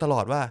ทรกมาตลอ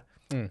ดว่า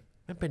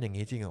มันเป็นอย่าง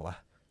นี้จริงเหรอวะ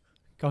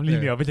เกาหลี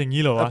เหนือเป็นอย่าง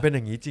นี้เหรอวะเป็นอ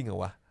ย่างนี้จริงเหรอ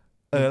วะ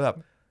แบบ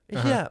ไอ้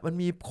เหี้ยมัน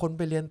มีคนไ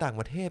ปเรียนต่าง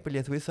ประเทศไปเรี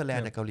ยนสวิตเซอร์แลน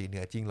ด์ในเกาหลีเหนื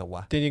อจริงเหรอว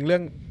ะจริงๆเ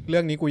รื่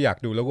องนี้กูอยาก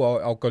ดูแล้วกู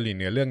เอาเกาหลีเ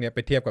หนือเรื่องนี้ไป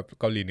เทียบกับ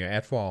เกาหลีเหนือแอ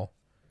ดฟอล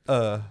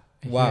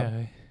ว่า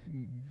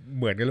เ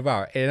หมือนกันหรือเปล่า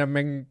นั่นแ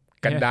ม่ง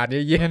กันดารเ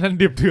ยอะๆนั่น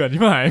ดิบเถื่อน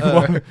ที่หมาย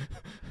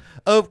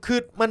คือ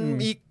มัน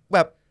มีแบ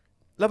บ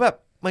แล้วแบบ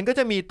มันก็จ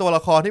ะมีตัวล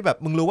ะครที่แบบ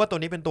มึงรู้ว่าตัว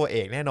นี้เป็นตัวเอ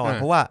กแน่นอน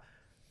เพราะว่า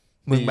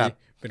มึงแบบ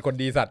เป็นคน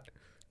ดีสัตว์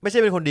ไม่ใช่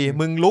เป็นคนดี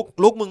มึง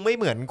ลุกมึงไม่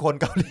เหมือนคน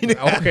เกาหลีเหนื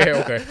อโอเ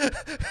ค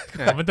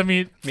มันจะ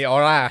มีออ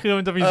ร่าคือ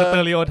มันจะมีสเตอ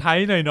ริโอไท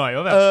ป์หน่อยๆ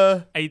ว่าแบบ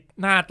ไอ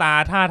หน้าตา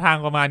ท่าทาง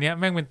ประมาณนี้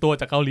แม่งเป็นตัว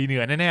จากเกาหลีเหนื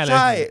อแน่ๆเลยใ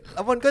ช่แ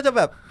ล้วมันก็จะแ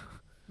บบ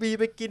มี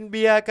ไปกินเ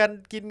บียร์กัน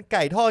กินไ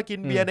ก่ทอดกิน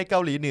เบียร์ในเกา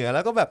หลีเหนือแ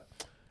ล้วก็แบบ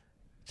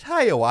ใช่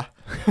เหรอวะ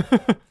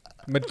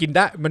มันกินไ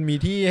ด้มันมี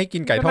ที่ให้กิ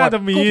นไก่ทอดจ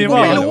ะมี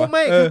ไม่รู้ไ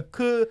ม่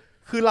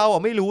คือเรา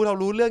ไม่รู้เรา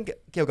รู้เรื่อง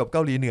เกี่ยวกับเก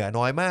าหลีเหนือ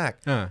น้อยมาก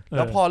แ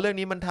ล้วพอเรื่อง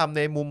นี้มันทำใ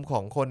นมุมขอ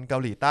งคนเกา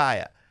หลีใต้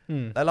อ่ะ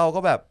แล้วเรา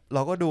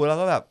ก็ดูแล้ว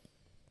ก็แบบ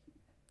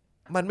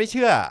มันไม่เ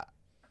ชื่อ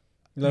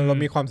เรา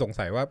มีความสง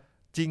สัยว่า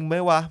จริงไหม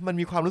วะมัน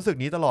มีความรู้สึก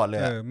นี้ตลอดเล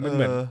ยมันเห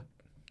มือน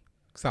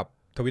ศัพท์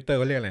Twitter เ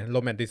ขาเรียกอะไรโร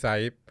แมนติไซ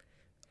ซ์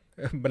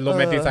มันโรแ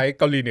มนติไซซ์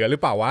เกาหลีเหนือหรือ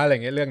เปล่าวะอะไร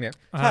เงี้ยเรื่องเนี้ย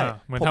ใช่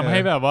เหมือนทำให้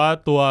แบบว่า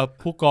ตัว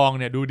ผู้กอง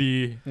เนี่ยดูดี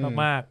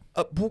มาก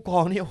ผู้กอ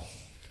งนี่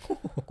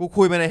กู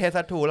คุยไปในเฮ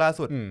ซัตทูล่า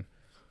สุด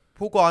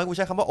ผู้กองกูใ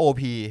ช้คำว่า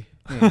OP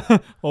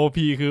OP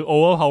คือ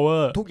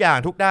overpower ทุกอย่าง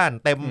ทุกด้าน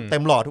เต็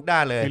มหลอดทุกด้า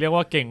นเลยเรียก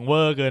ว่าเก่งเว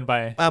อร์เกินไป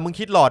มึง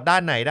คิดหลอดด้า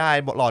นไหนได้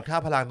หลอดค่า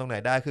พลังตรงไหน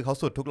ได้คือเขา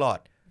สุดทุกหลอด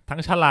ทั้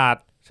งฉลา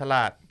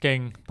ดเก่ง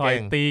ต่อย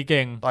ตีเ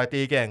ก่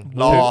ง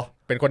รอ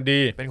เป็นคน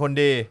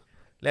ดี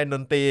เล่นด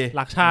นตรี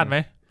รักชาติไหม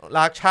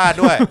รักชาติ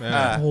ด้วย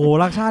โอ้โห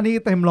รักชาตินี่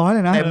เต็มร้อยเล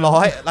ยนะเต็มร้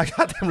อยรักช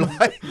าติเต็มร้อ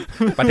ย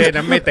ประเทศ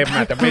นั้นไม่เต็มอ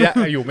าจจะไม่ได้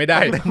อยู่ไม่ได้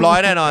เต็มร้อย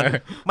แน่นอน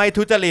ไม่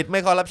ทุจริตไม่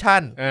คอร์รัปชั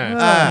น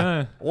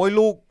โอ้ย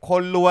ลูกค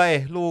นรวย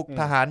ลูก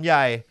ทหารให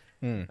ญ่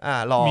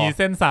หล่อมีเ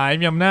ส้นสาย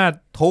มีอำนาจ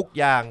ทุก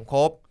อย่างค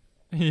รบ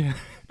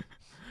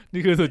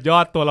นี่คือสุดยอ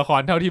ดตัวละค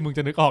รเท่าที่มึงจ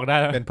ะนึกออกได้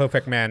เป็น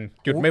perfect man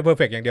จุดไม่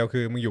perfect อย่างเดียวคื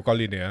อมึงอยู่เกา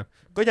หลีเหนือ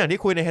ก็อย่างที่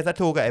คุยในเฮซัต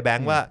ทูกับไอ้แบง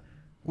ค์ว่า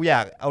กูอย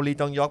ากเอาลี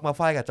จองยอกมาไ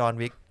ฟกับจอห์น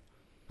วิก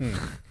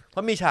เพรา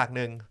ะมีฉาก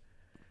นึง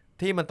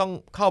ที่มันต้อง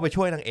เข้าไป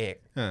ช่วยนางเอก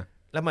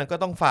แล้วมันก็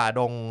ต้องฝ่า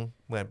ดง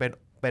เหมือนเ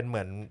ป็นเห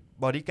มือน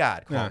บอดี้การ์ด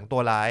ของตั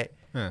วร้าย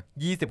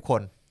20 ค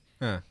น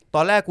ต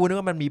อนแรกกูนึก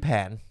ว่ามันมีแผ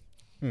น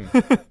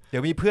เดี๋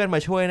ยวมีเพื่อนมา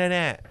ช่วยแ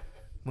น่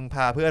ๆมึงพ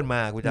าเพื่อนม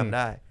ากูจำไ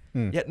ด้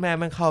ยัดแม่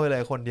มันเข้าไปเล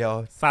ยคนเดียว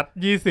ซัด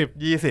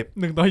20 1/20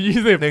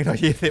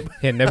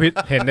เห็น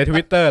ใน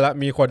Twitter แล้ว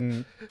มีคน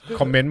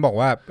คอมเมนต์บอก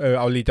ว่า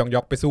เอาลีจองย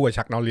อกไปสู้กับ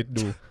ชักนอริส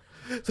ดู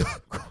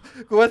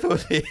กูว่าสู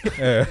สี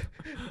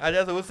อาจจ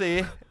ะสูสี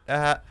น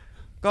ะฮะ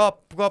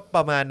ก็ป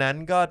ระมาณนั้น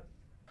ก็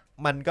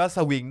มันก็ส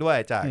วิงด้วย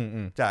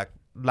จาก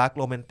รัก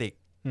โรแมนติก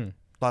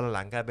ตอนห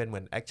ลังกลายเป็นเหมื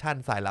อนแอคชั่น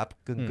สายลับ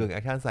กึ่งแอ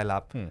คชั่นสายลั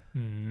บ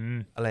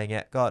อะไรเ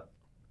งี้ยก็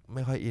ไ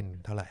ม่ค่อยอิน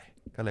เท่าไหร่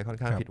ก็เลยค่อน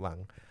ข้างผิดห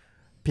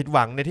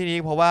วังในที่นี้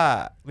เพราะว่า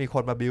มีค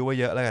นมาบิวไว้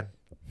เยอะแล้วกัน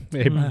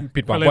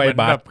ผิดหวังไป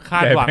แบบคา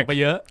ดหวังไป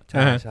เยอะใ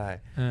ช่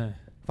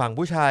ฝั่ง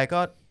ผู้ชาย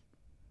ก็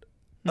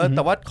แ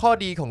ต่ว่าข้อ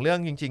ดีของเรื่อง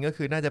จริงๆก็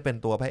คือน่าจะเป็น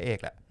ตัวพระเอก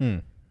แหละ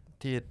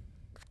ที่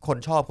คน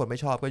ชอบคนไม่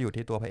ชอบก็อยู่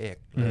ที่ตัวพระเอก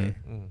เลย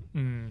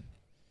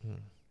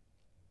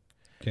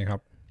โอเคครับ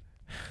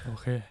โอ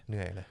เคเห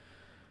นื่อยเลย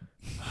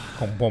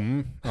ของผม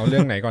เอาเรื่อ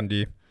งไหนก่อน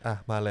ดี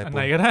มาเลยอันไ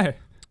หนก็ได้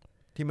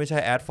ที่ไม่ใช่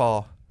ad for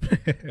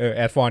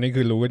ad for นี่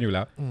คือรู้กันอยู่แ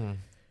ล้ว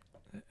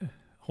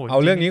เอา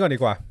เรื่องนี้ก่อนดี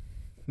กว่า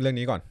เรื่อง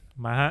นี้ก่อน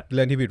มาฮะเ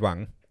รื่องที่ผิดหวัง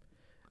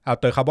เอา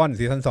เตอร์คาร์บอน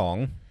ซีซั่น2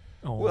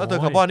เอาเตอ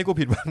ร์คาร์บอนนี่กู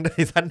ผิดหวังใน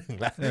ซีซั่น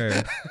1แล้ว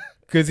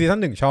คือซีซั่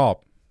น1ชอบ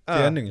ซี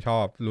ซั่น1ชอ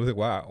บรู้สึก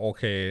ว่าโอเ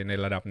คใน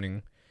ระดับนึง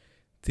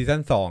ซีซั่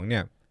น2เนี่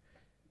ย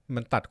มั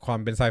นตัดความ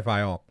เป็นไซไฟ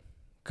ออก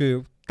คือ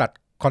ตัด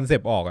คอนเซป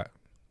ต์ออก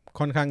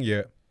ค่อนข้างเยอ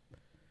ะ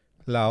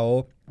แ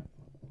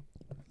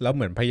ล้วเห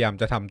มือนพยายาม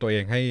จะทำตัวเอ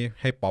ง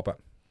ให้ป๊อป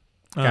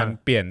การ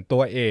เปลี่ยนตั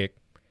วเอก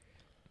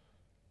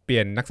เปลี่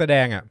ยนนักแสด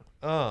ง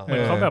เหมือ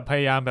นเขาแบบพ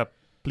ยายามแบบ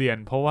เปลี่ยน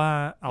เพราะว่า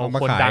เอา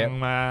คนดัง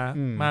มา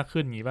มาก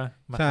ขึ้นงี้ป่ะ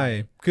ใช่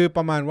คือป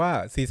ระมาณว่า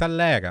ซีซั่น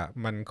แรก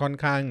มันค่อน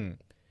ข้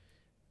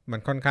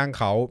าง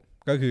เขา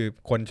ก็คือ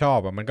คนชอบ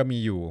มันก็มี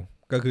อยู่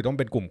ก็คือต้อง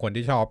เป็นกลุ่มคน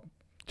ที่ช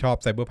อบ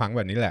ไซเบอร์พังค์แ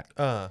บบนี้แหละ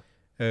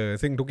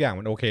ซึ่งทุกอย่าง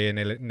มันโอเค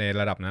ใน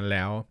ระดับนั้นแ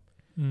ล้ว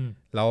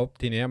แล้ว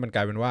ทีนี้มันก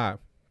ลายเป็นว่า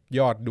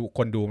ยอดดูค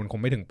นดูมันคง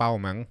ไม่ถึงเป้า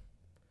มั้ง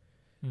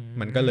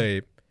มันก็เลย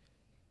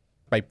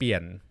ไปเปลี่ย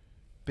น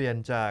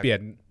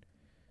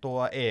ตัว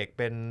เอก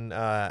เป็น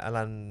อ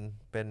ลัน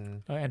เป็น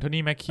แอนโทนี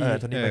แมคคี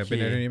เป็นแอน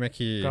โทนีแมค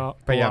คี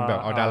พยายามแบบ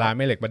เอาดาราไ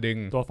ม่เหล็กมาดึง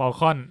ตัวฟอล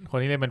คอนคน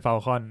ที่เล่นเป็นฟอล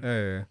คอน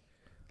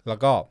แล้ว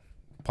ก็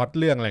พล็อต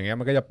เรื่องอะไรเงี้ย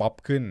มันก็จะป๊อป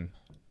ขึ้น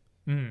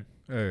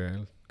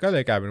ก็เล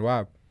ยกลายเป็นว่า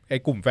ไอ้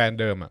กลุ่มแฟน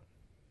เดิม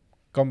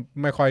ก็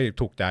ไม่ค่อย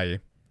ถูกใจ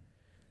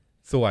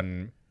ส่วน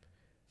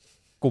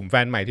กลุ่มแฟ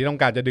นใหม่ที่ต้อง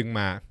การจะดึง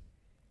มา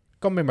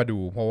ก็ไม่มาดู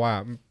เพราะว่า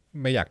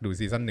ไม่อยากดู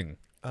ซีซั่น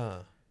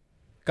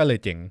1ก็เลย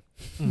เจ๋ง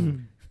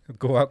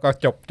กูว่าก็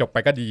จบไป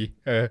ก็ดี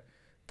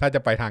ถ้าจะ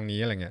ไปทางนี้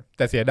อะไรเงี้ยแ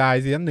ต่เสียดาย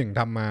ซีซั่น1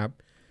ทำมา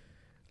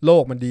โล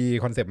กมันดี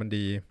คอนเซ็ปต์มัน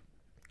ดี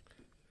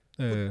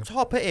ช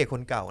อบพระเอกค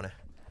นเก่านะ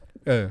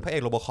พระเอ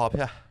กโรโบคอป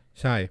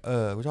ใช่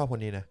กูชอบค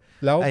นนี้นะ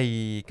แล้วไอ้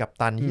กัป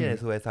ตันที่ใน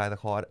ซูไอไซด์ส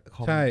ควอด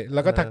ใช่แ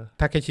ล้วก็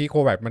ทาเคชิโค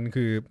แวคมัน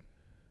คือ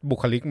บุ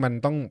คลิกมัน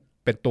ต้อง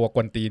เป็นตัวก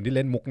วนตีนที่เ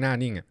ล่นมุกหน้า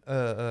นิ่ง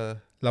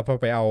แล้วพอ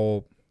ไปเอา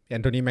แอ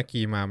นโทนีแมค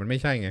คีมามันไม่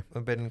ใช่ไงมั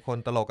นเป็นคน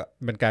ตลก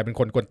มันกลายเป็น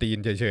คนกวนตีน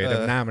เฉยๆแต่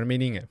หน้ามันไม่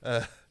นิ่ง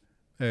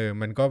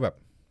มันก็แบบ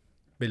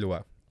ไม่รู้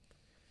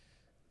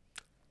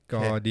ก็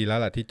ดีแล้ว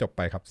แหละที่จบไ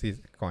ปครับซี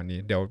ก่อนนี้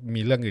เดี๋ยว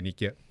มีเรื่องอื่นอีก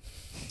เยอะ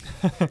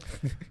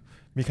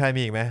มีใคร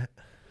มีอีกไหม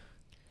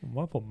ผม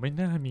ว่าผมไม่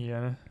น่ามีแล้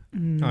วนะ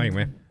เอาอีกไห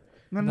ม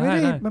มันไม่ได้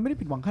ได้ มันไม่ได้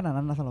ผิดหวังขนาด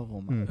นั้นนะสำหรับผ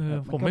ม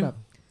ผมไม่ แบบ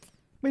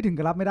ไม่ถึง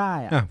กับรับไม่ได้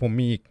อะ ผม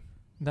มีอีก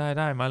ไ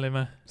ด้มาเลยม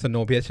า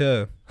Snowpiercer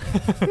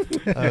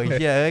เออเ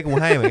ฮียเอ้ยกู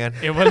ให้เหมือนกัน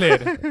เอเวอเรส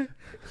ต์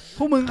พ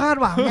วกมึงคาด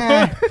หวังไง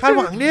คาด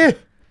หวังดิ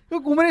ก็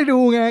กูไม่ได้ดู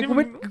ไง นี่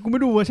กูไม่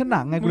ดูเวอร์ชันห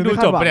นังไง มึ กู ง เลย ดู ไม่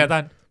คา จ ด บ หวัง ไปเนี่ยตั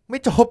น ไม่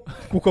จบ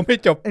กูก็ไม่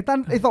จบ ไอ้ตั้น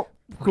ไอ้ศพ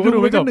กูก็ดู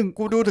ไม่จบ หนึ่ง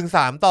กูดูถึง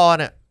3 ตอน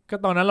อ่ะ ก็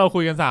ตอนนั้นเราคุ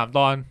ยกัน3 ต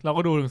อนเรา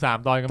ก็ดูถึง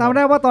3 ตอนกันหม จำ ด ไ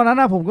ด้ว่าตอนนั้น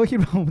นะผมก็คิด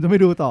ว่าผมจะไม่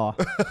ดูต่อ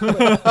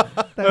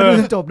แต่ก็ดู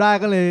จนจบได้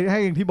ก็เลยให้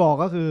อย่างที่บอก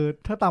ก็คือ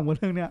ถ้าต่ำกว่าเ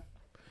รื่องเนี้ย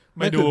ไ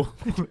ม่ดู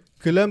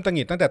คือเริ่มตังห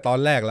งิดตั้งแต่ตอน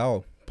แรกแล้ว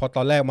พอต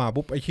อนแรกมา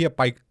ปุ๊บไอ้เหี้ยไ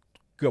ป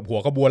เกือบหัว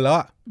ขบวนแล้ว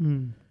อะ อื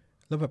ม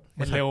แล้วแบบ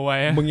มันเร็วไว้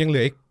มึงยังเหลื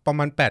ออีกประม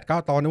าณ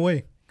 8-9 ตอนนะเว้ย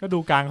ก็ดู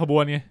กลางขบว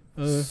นไง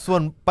ส่ว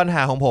นปัญห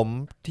าของผม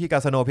ที่กั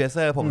บ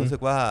Snowpiercer ผมรู้สึ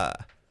กว่า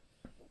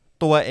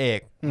ตัวเอก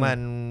มัน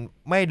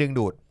ไม่ดึง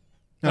ดูด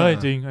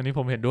จริง อันนี้ผ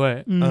มเห็นด้วย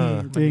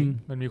จริง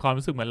มันมีความ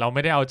รู้สึกเหมือนเราไ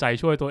ม่ได้เอาใจ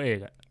ช่วยตัวเอก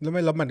อะ แล้ว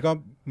มัน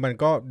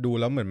ก็ดู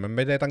แล้วเหมือนมันไ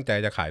ม่ได้ตั้งใจ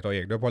จะขายตัวเอ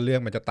กด้วยเพราะเรื่อ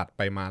งมันจะตัดไ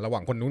ปมาระหว่า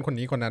งคนนู้นคน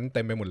นี้คนนั้นเ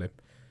ต็มไปหมดเลย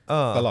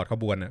ตลอดข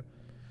บวนอ่ะ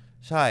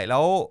ใช่แล้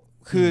ว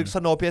คือ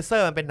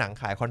Snowpiercer มันเป็นหนัง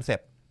ขายคอนเซป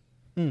ต์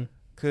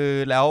คือ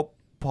แล้ว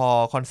พอ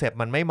คอนเซปต์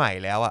มันไม่ใหม่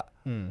แล้วอ่ะ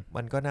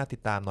มันก็น่าติ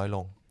ดตามน้อยล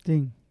ง จริ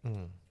ง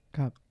ค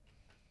รับ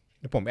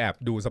ผมแอบ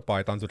ดูสปอย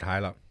ตอนสุดท้าย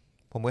แล้ว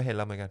ผมก็เห็นแ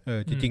ล้วเหมือนกัน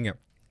จริงๆอ่ะ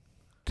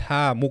ถ้า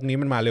มุกนี้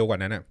มันมาเร็วกว่า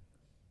นั้นอ่ะ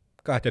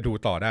ก็อาจจะดู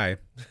ต่อได้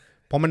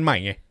เพราะมันใหม่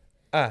ไง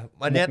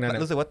อันเนี้ย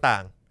รู้สึกว่าต่า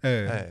ง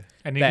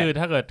อันนี้คือ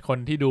ถ้าเกิดคน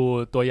ที่ดู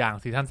ตัวอย่าง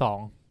ซีซั่น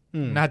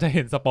2น่าจะเ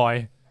ห็นสปอย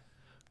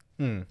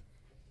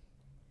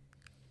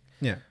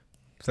เนี่ย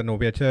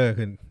Snowpiercer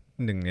คือ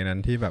หนึ่งในนั้น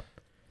ที่แบบ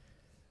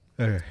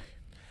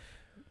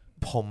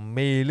ผม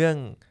มีเรื่อง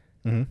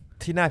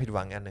ที่น่าผิดห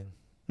วังอันหนึ่ง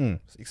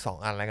อีก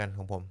2 อันแล้วกันข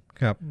องผม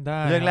ครับ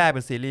เรื่องแรกเ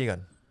ป็นซีรีส์ก่อ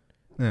น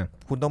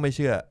คุณต้องไม่เ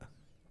ชื่อ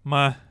ม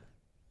า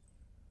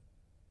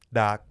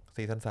Dark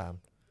ซีซั่น3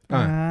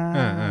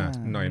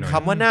หน่อยค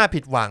ำว่าน่าผิ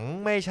ดหวัง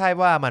ไม่ใช่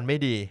ว่ามันไม่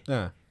ดี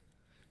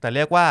แต่เ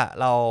รียกว่า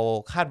เรา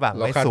คาดหวัง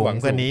ไว้สูง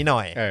กว่านี้หน่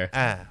อย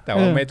แต่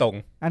ว่าไม่ตรง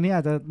อันนี้อ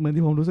าจจะเหมือน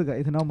ที่ผมรู้สึกกับ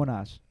Eternal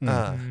Monarch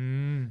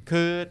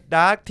คือ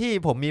Dark ที่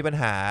ผมมีปัญ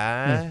หา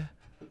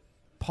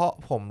เพราะ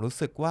ผมรู้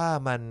สึกว่า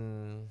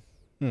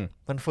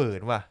มันฝืน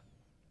ว่ะ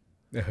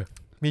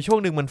มีช่วง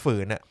หนึ่งมันฝื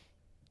นอะ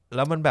แ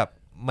ล้วมันแบบ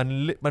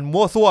มัน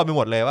มั่วซั่วไปห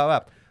มดเลยว่าแบ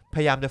บพ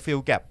ยายามจะฟิล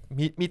แกป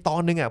มีตอ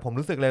นนึงอะผม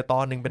รู้สึกเลยตอ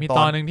นนึงเป็น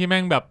ตอนนึงที่แ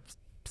ม่งแบบ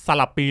ส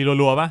ลับปี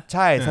รัวๆป่ะใ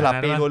ช่สลับ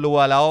ปีรัว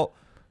ๆแล้ว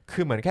คื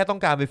อเหมือนแค่ต้อ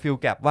งการไปฟิล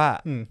แกปว่า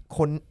ค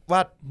น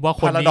ว่า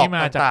คนนี้ม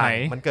าจากไหน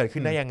มันเกิดขึ้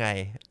นได้ยังไง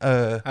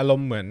อารม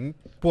ณ์เหมือน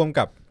พ่วง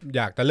กับอ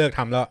ยากจะเลิกท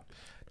ำแล้ว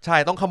ใช่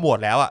ต้องขมวด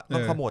แล้วอะต้อ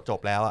งขมวดจบ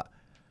แล้วอะ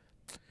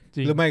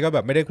หรือไม่ก็แบ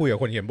บไม่ได้คุยกับ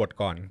คนเขียนบท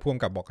ก่อนพ่วง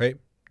กับบอกเฮ้ย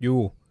ยู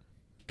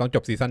ต้องจ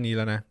บซีซั่นนี้แ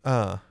ล้วนะ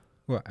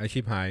ว่าอาชี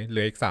พหายเหลื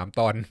ออีก3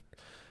 ตอน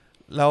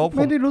แล้วไ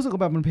ม่ได้รู้สึก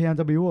แบบมันพยายาม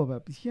จะบิ้วแบ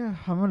บเชี่ย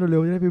ทำให้มันเร็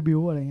วๆจะได้บิ้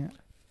วอะไรเงี้ย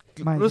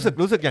รู้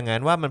สึกอย่างนั้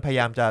นว่ามันพยา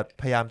ยาม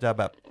จะ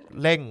แบบ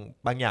เร่ง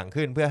บางอย่าง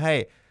ขึ้นเพื่อให้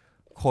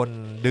คน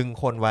ดึง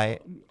คนไว้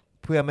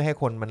เพื่อไม่ให้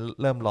คนมัน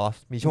เริ่ม lost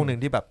มีช่วงหนึ่ง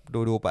ที่แบบ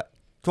ดูแบบ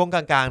ช่วงกล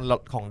าง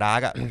ๆของ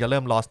Dark อ่ะมึงจะเ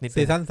ริ่ม lost นิด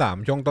ซีซั่น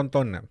3ช่วง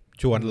ต้นๆน่ะ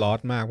ชวน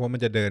lost มากเพราะมั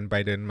นจะเดินไป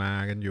เดินมา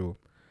กันอยู่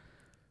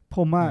ผ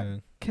มอ่ะ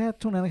แค่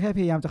ช่วงนั้นแค่พ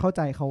ยายามจะเข้าใ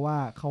จเขาว่า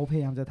เขาพย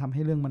ายามจะทำใ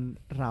ห้เรื่องมัน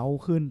เร้า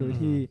ขึ้นโดย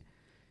ที่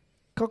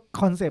ก็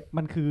คอนเซปต์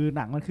มันคือห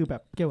นังมันคือแบ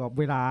บเกี่ยวกับ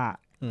เวลา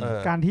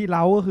การที่เร้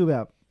าก็คือแบ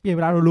บเปลี่ยนเ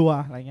วลารัว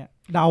ๆอะไรเงี้ย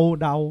เด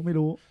าไม่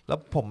รู้แล้ว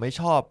ผมไม่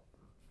ชอบ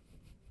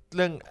เ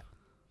รื่อง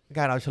ก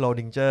ารเอาชโล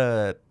ดิงเจอร์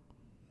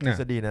ทฤ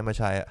ษฎีนั้นมา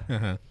ใช้อ่ะ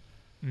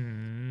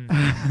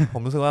ผ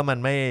มรู้สึกว่ามัน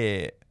ไ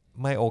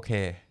ม่โอเค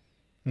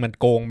มัน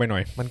โกงไปหน่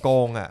อยมันโก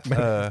งอ่ะ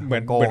เหมื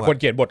อนคน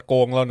เขียนบทโก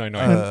งเราหน่อยเ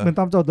หมือน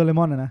ตามโจทย์โดเร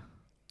มอนนะ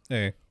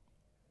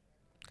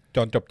จ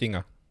นจบจริงเหร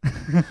อ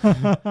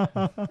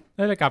ไ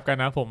ด้เลยกลับกัน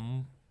นะผม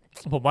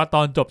ว่าต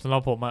อนจบสำหรั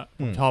บผมอ่ะ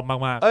ชอบมา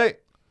ก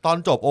ๆตอน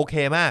จบโอเค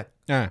มาก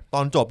ต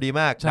อนจบดี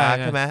มากใ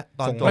ช่ไหม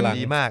ตอนจบ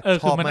ดีมาก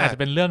คือมันอาจจะ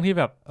เป็นเรื่องที่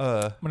แบบ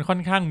มันค่อ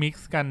นข้างมิก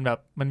ซ์กันแบบ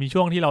มันมี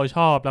ช่วงที่เราช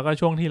อบแล้วก็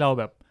ช่วงที่เรา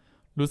แบบ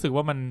รู้สึก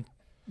ว่ามัน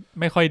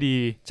ไม่ค่อยดี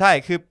ใช่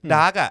คือด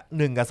าร์กอ่ะ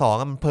1 กับ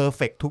 2มันเพอร์เ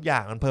ฟกทุกอย่า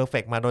งมันเพอร์เฟ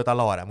กมาโดยต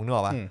ลอดอ่ะมึงนึกอ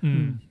อกป่ะ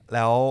แ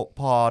ล้ว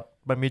พอ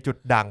มันมีจุด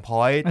ด่างพ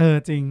ร้อย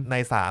จริงใน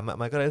3อ่ะ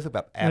มันก็เลยรู้สึกแ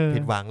บบแอบผิ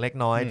ดหวังเล็ก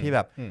น้อยที่แบ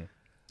บ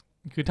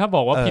คือถ้าบ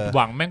อกว่าผิดห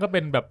วังแม่งก็เ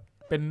ป็นแบบ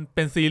เ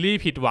ป็นซีรีส์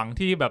ผิดหวัง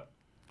ที่แบบ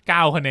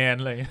9 คะแนน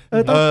เลย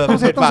ต้อง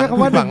ใช้ค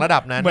ำว่าหวังระดั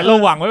บนั้นเหมือนเรา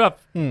หวังไว้แบบ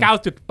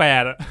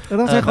 9.8 อ่ะ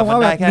ต้องใช้คำว่า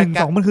แบบ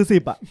1 2มันคือ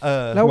10อ่ะ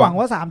แล้วหวัง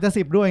ว่า3จะ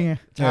10ด้วยไง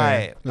ใช่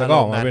แล้วก็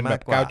ออกมาเป็นแบ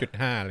บ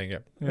 9.5 อะไรเงี้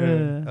ย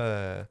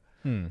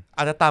อ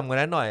าจจะต่ำกว่า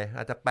นั้นหน่อยอ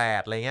าจจะ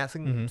8อะไรเงี้ย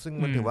ซึ่ง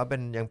มันถือว่า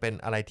ยังเป็น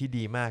อะไรที่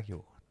ดีมากอ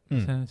ยู่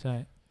ใช่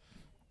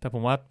แต่ผ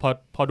มว่า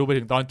พอดูไป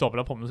ถึงตอนจบแ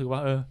ล้วผมรู้สึกว่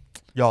า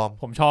ยอม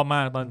ผมชอบม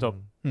ากตอนจบ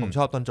ผมช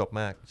อบตอนจบ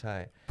มากใช่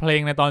เพล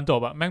งในตอนจ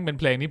บอ่ะแม่งเป็น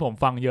เพลงที่ผม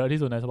ฟังเยอะที่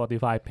สุดใน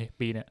Spotify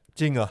ปีเนี่ย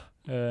จริงเหรอ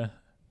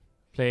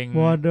เพลง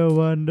What a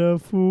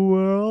Wonderful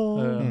World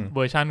เว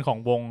อร์ชันของ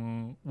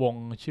วง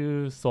ชื่อ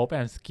Soap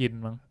and Skin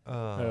มั้ง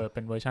เป็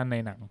นเวอร์ชันใน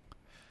หนัง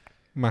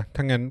มา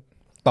ถ้างั้น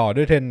ต่อ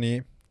ด้วยเทรนด์นี้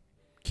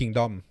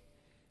Kingdom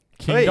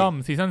Kingdom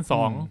ซีซั่น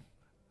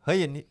2เฮ้ย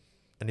อัน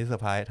นี้เซอ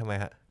ร์ไพรส์ทำไม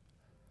ฮะ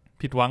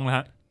ผิดหวังนะฮ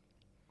ะ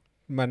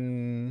มัน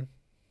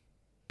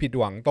ผิด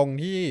หวังตรง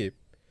ที่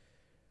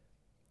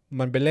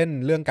มันไปเล่น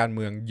เรื่องการเ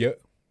มืองเยอะ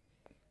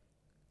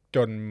จ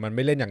นมันไ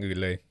ม่เล่นอย่างอื่น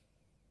เลย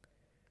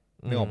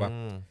นึกออกปะ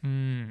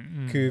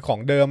คือของ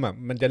เดิมอ่ะ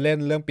มันจะเล่น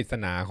เรื่องปริศ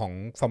นาของ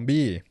ซอม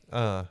บี้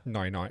ห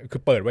น่อยคื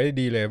อเปิดไว้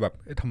ดีเลยแบบ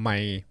ทำไม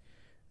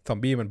ซอม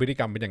บี้มันพฤติ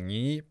กรรมเป็นอย่าง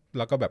นี้แ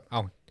ล้วก็แบบ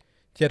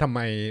เชื่อทำไม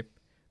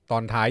ตอ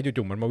นท้าย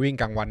จู่ๆมันมาวิ่ง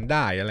กลางวันไ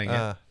ด้อะไรเ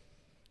งี้ย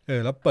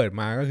แล้วเปิด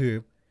มาก็คือ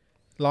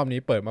รอบนี้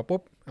เปิดมาปุ๊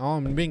บ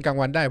มันวิ่งกลาง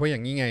วันได้เพราะอย่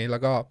างนี้ไงแล้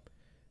วก็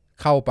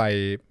เข้าไป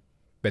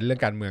เป็นเรื่อ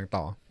งการเมือง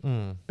ต่อ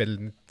เป็น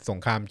สง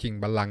ครามชิง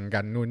บัลลังก์กั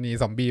นนู่นนี่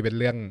ซอมบี้เป็น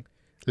เรื่อง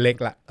เล็ก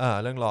ละ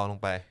เรื่องรองลง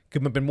ไปคื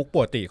อมันเป็นมุกป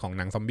กติของ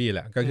หนังซอมบี้แห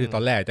ละก็คือตอ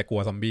นแรกจะกลั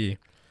วซอมบี้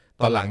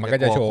ตอนหลังมันก็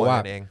จะโชว์ว่า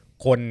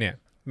คนเนี่ย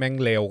แม่ง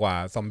เลวกว่า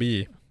ซอมบี้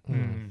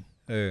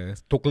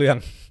ทุกเรื่อง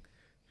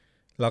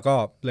แล้วก็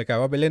เลยกลาย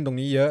ว่าไปเล่นตรง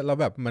นี้เยอะแล้ว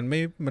แบบมัน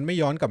ไม่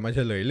ย้อนกลับมาเฉ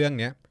ลยเรื่อง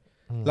เนี้ย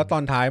แล้วตอ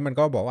นท้ายมัน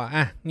ก็บอกว่า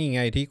นี่ไ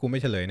งที่กูไม่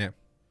เฉลยเนี่ย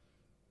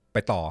ไป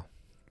ต่อ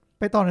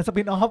ในส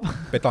ปินออฟ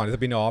ไปต่อในส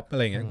ปินออฟอะไ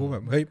รเงี้ยกูแบ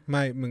บเฮ้ยไ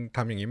ม่มึงท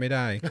ำอย่างนี้ไม่ไ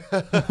ด้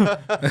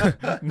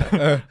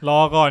รอ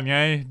ก่อนไง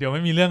เดี๋ยวไ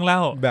ม่มีเรื่องเล่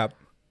าแบบ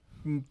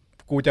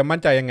กูจะมั่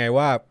นใจยังไง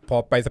ว่าพอ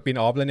ไปสปิน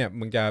ออฟแล้วเนี่ย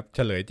มึงจะเฉ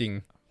ลยจริง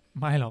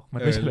ไม่หรอกมัน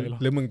ไม่เฉลยหรอก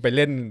หรือมึงไปเ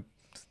ล่น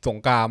สง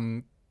คราม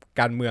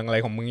การเมืองอะไร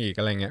ของมึงอีก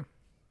อะไรเงี้ย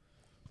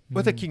ว่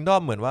าแต่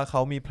Kingdom เหมือนว่าเข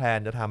ามีแพลน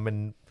จะทำเป็น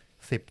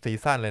10ซี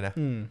ซั่นเลยนะ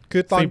คื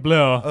อตอน10เล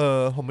ย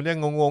ผมเรื่อ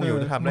งงงๆอยู่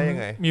จะทำได้ยัง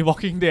ไงมี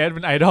Walking Dead เ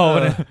ป็นไอดอล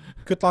นะ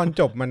คือตอน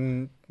จบ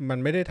มัน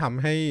ไม่ได้ท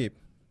ำให้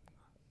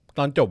ต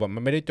อนจบมั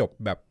นไม่ได้จบ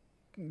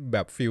แบ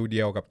บฟิลเดี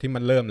ยวกับที่มั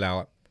นเริ่มแล้ว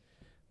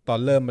ตอน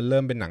เริ่มมันเ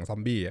ริ่มเป็นหนังซอ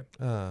มบี้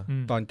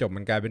ตอนจบ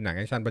มันกลายเป็นหนังแ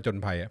อคชั่นผจญ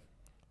ภัย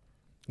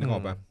นึกออ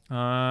กปะ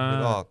นึ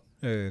กออก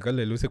ก็เล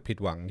ยรู้สึกผิด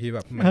หวังที่แบ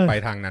บมันไป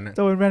ทางนั้นจ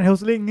ะเป็นแบรนด์เฮล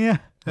ส์ลิงเนี่ย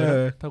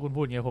ถ้าคุณ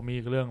พูดอย่างเงี้ยผมมี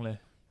อีกเรื่องเลย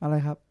อะไร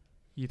ครับ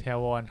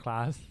Itaewon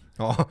Class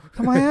ท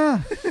ำไม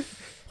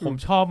ผม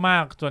ชอบมา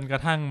กจนกร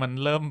ะทั่งมัน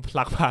เริ่ม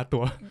ลักพาตั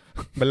ว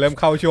มันเริ่ม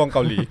เข้าช่วงเก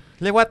าหลี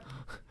เรียกว่า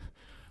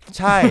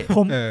ใช่ผ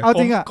มเอา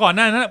จริงก่อนห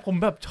น้านั้นผม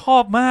แบบชอ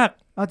บมาก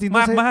เอาจริงม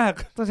าก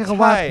ต้องใช้ค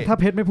ำว่าถ้า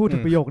เพชรไม่พูดถึ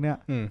งประโยคเนี้ย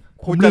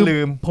ผมจะลื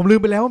ม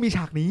ไปแล้วว่ามีฉ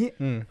ากนี้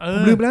ผ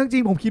มลืมไปแล้วจ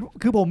ริงผมคิด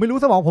คือผมไม่รู้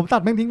สมองผมตั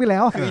ดแม่งทิ้งไปแล้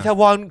วคืออีเท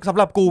วอนสำ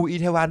หรับกูอี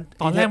เทวอน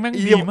ตอนแรกแม่ง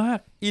ดีมาก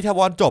อีเทว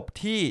อนจบ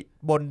ที่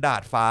บนดา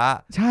ดฟ้า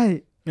ใช่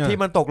ที่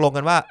มันตกลง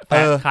กันว่า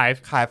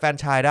ขายแฟรน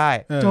ไชส์ได้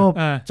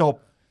จบ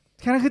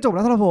แค่นั้นคือจบแ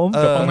ล้วสำหรับผม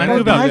ตรงนั้น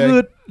คือแบบ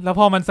แล้ว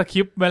พอมันส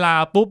คิปเวลา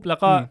ปุ๊บแล้ว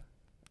ก็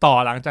ต่อ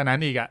หลังจากนั้น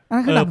อีกอัน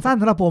นั้นคือหนังสั้น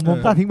สำหรับผม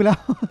ตัดทิ้งไปแล้ว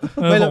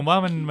ผมว่า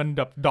มันแ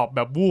บบดรอปแ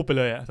บบวูบไป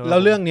เลยแล้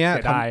วเรื่องนี้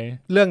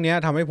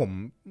ทำให้ผม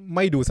ไ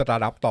ม่ดูสตา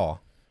ร์ทอัพต่อ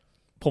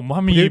ผมว่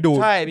ามี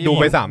ดู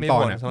ไป3 ตอ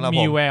น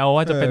มีแวว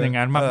ว่าจะเป็นอย่าง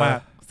นั้นมาก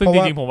ๆซึ่งจ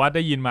ริงๆผมว่าไ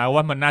ด้ยินมา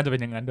ว่ามันน่าจะเป็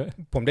นอย่างนั้นด้วย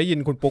ผมได้ยิน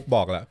คุณปุ๊กบ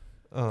อกแหละ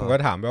ผมก็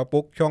ถามว่า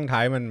ปุ๊กช่วงท้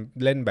ายมัน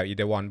เล่นแบบอีเ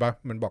ดวอนป่ะ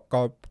มันบอก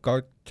ก็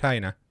ใช่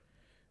นะ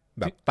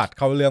แบบตัดเ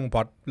ข้าเรื่องพล็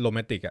อตโรแม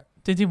นติก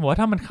จริงๆผมว่า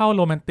ถ้ามันเข้าโ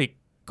รแมนติก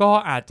ก็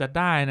อาจจะไ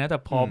ด้นะแต่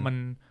พ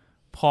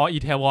ออี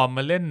เทวอน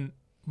มันเล่น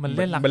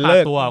ลักพา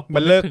ตัวมั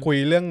นเลิกคุย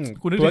เรื่อง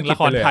คุณนึกถึงละ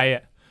ครไทย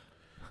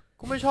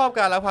กูไม่ชอบก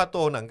ารลักพา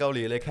ตัวหนังเกาห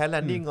ลีเลยแค่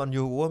Landing on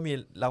You ว่ามี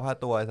ลักพา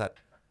ตัวไอ้สัตว์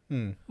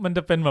มันจ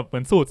ะเป็นแบบเหมื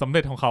อนสูตรสำเ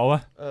ร็จของเขา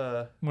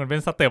เหมือนเป็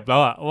นสเต็ปแล้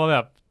วว่าแบ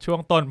บช่วง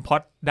ต้นพล็อ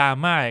ตดรา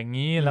ม่าอย่าง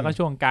นี้แล้วก็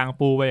ช่วงกลาง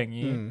ปูไปอย่าง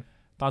นี้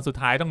ตอนสุด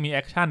ท้ายต้องมีแอ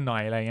คชั่นหน่อ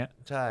ยอะไรเงี้ย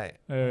ใช่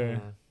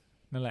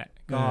นั่นแหละ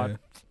ก็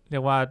เรี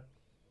ยกว่า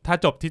ถ้า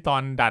จบที่ตอ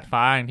นดาด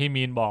ฟ้าอย่างที่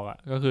มีนบอก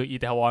ก็คืออี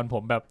เทวอนผ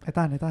มแบบไอ้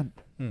ต้าน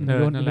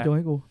โยนใ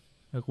ห้กู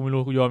กูไม่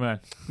รู้กูโยน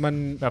มัน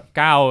แบบ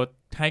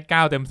9ให้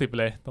9เต็ม10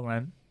เลยตรงนั้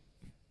น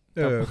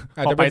อ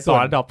าจจะไปสอ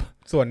น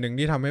ส่วนหนึ่ง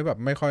ที่ทำให้แบบ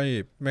ไม่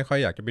ค่อย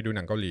อยากจะไปดูห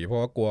นังเกาหลีเพราะ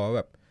ว่ากลัวแ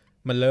บบ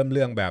มันเริ่มเ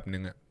รื่องแบบนึ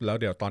งแล้ว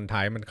เดี๋ยวตอนท้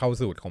ายมันเข้า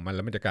สูตรของมันแ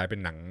ล้วมันจะกลายเป็น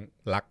หนัง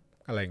รัก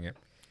อะไรเงี้ย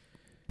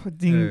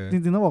จริง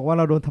ต้องบอกว่าเ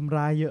ราโดนทำ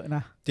ร้ายเยอะน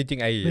ะจริง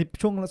ๆใน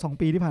ช่วง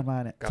2 ปีที่ผ่านมา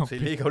เนี่ยกับซี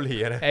รีส์เกาหลี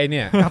นะเ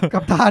นี่ยกั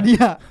บตาเนี่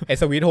ย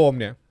สวีทโฮม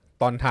เนี่ย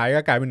ตอนท้าย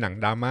ก็กลายเป็นหนัง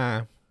ดราม่า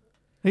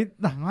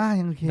หนังว่า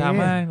ยังโอเคดรา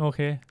ม่าโอเค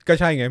ก็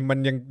ใช่ไงมัน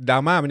ยังดรา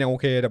ม่ามันยังโอ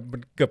เคแต่มั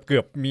นเกื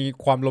อบมี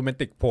ความโรแมน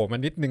ติกโผล่มา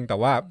นิดนึงแต่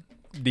ว่า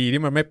ดี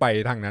ที่มันไม่ไป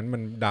ทางนั้นมั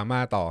นดราม่า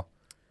ต่อ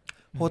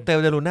โฮเทล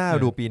เดลูน่า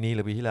ดูปีนี้ห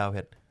รือปีที่แล้วเพ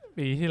ชร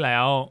ปีที่แล้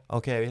วโอ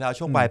เคปีที่แล้ว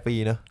ช่วงปลายปี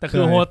เนอะแต่คื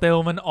อโฮเทล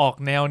มันออก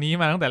แนวนี้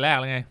มาตั้งแต่แรก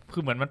แล้วไงคื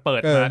อเหมือนมันเปิ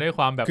ดมาด้วยค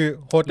วามแบบคือ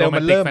โฮเทล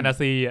มันเริ่มแฟนตา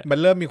ซีมัน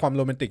เริ่มมีความโ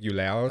รแมนติกอยู่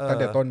แล้วตั้ง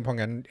แต่ต้นเพราะ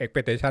งั้น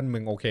expectation มึ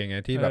งโอเคไง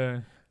ที่แบบ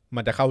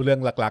มันจะเข้าเรื่อง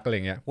รักๆอะไร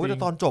เงี้ยโอ้แต่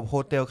ตอนจบโฮ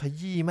เทลข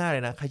ยี้มากเล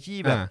ยนะขยี้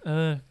แบบ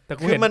แต่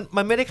คือ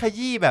มันไม่ได้ข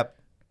ยี้แบบ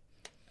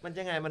มัน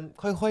ยังไงมัน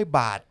ค่อยๆบ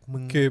าดมึ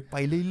งไป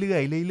เรื่อ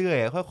ยๆเรื่อย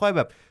ๆค่อยๆแ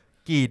บบ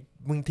กรีด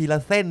มึงทีละ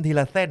เ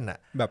ส้นอ่ะ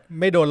แบบ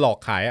ไม่โดนหลอก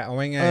ขายเอาไ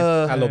ว้ไง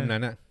อารมณ์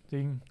นั้นอ่ะจ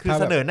ริงคือ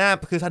เสนอหน้า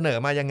คือเสนอ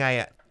มายังไง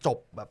อ่ะจบ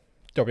แบบ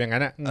จบอย่างนั้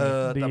นอ่ะ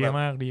ดี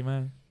มา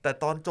กแต่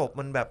ตอนจบ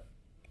มันแบบ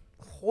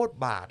โคตร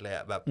บาดเลย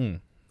อ่ะแบบ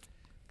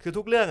คือ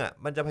ทุกเรื่องอ่ะ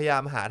มันจะพยายา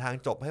มหาทาง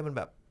จบให้มัน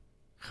แบบ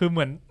คือเห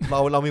มือน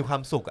เรามีควา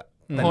มสุขอ่ะ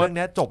แต่เรื่อง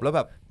นี้จบแล้วแ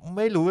บบไ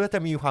ม่รู้ว่าจ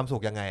ะมีความสุ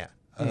ขยังไงอ่ะ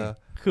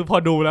คือพอ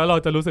ดูแล้วเรา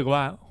จะรู้สึกว่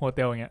าโฮเท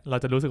ลอย่างเงี้ยเรา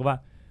จะรู้สึกว่า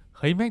เ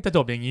ฮ้ยแม่งจะจ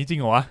บอย่างนี้จริง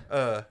เหรอวะ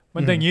มั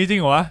นจะอย่างนี้จริ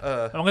งเหรอวะ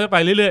มันก็จะไป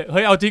เรื่อยๆเ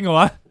ฮ้ยเอาจริงเหรอ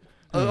วะ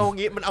เอา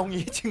งี้มันเอา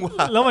งี้จริงว่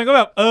ะแล้วมันก็แ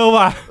บบ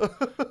ว่ะ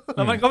แ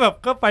ล้วมันก็แบบ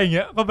ก็ไปอย่างเ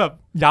งี้ยก็แบบ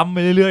ย้ำไป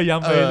เรื่อยๆย้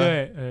ำไปเรื่อย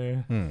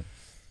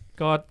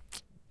ก็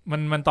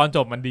มันตอนจ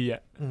บมันดีอ่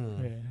ะ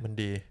มัน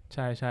ดีใ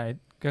ช่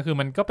ก็คือ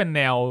มันก็เป็นแ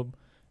นว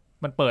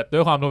มันเปิดด้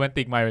วยความโรแมน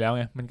ติกมาอยู่แล้วไ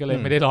งมันก็เลย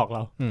ไม่ได้หลอกเร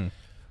า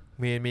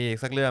มีอีก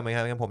สักเรื่องไหมค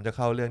รับงั้นผมจะเ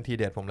ข้าเรื่องที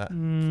เด็ดผมละ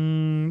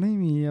ไม่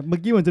มีเมื่อ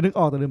กี้มันจะนึก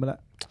ออกแต่ลืมไปละ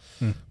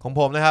ของ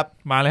ผมนะครับ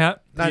มาเลยฮะ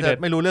น่าจะ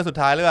ไม่รู้เรื่องสุด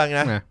ท้ายเรื่อง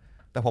นะ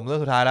แต่ผมเรื่อ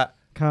งสุดท้ายละ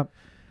ครับ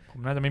ผม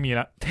น่าจะไม่มี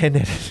ละเทเ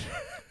น็ต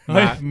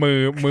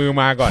มือ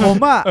มาก่อนผม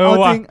อ่ะเ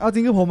อาจ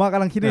ริงคือผมก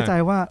ำลังคิดในใจ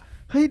ว่า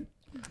เฮ้ย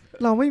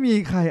เราไม่มี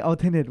ใครเอา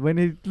เทเน็ตไว้ใ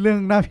นเรื่อง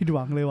น่าผิดห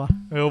วังเลยวะ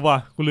ว่ะ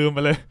กูลืมไป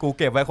เลยกู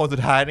เก็บไว้คนสุ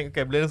ดท้ายนี่เ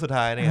ก็บเรื่องสุด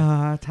ท้ายนี่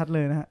ชัดเล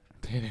ยนะฮะ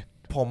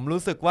ผม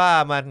รู้สึกว่า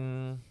มัน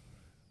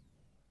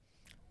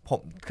ผ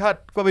ม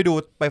ก็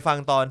ไปฟัง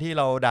ตอนที่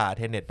เราด่าเ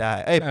ทเน็ตได้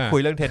คุ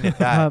ยเรื่องเทเน็ต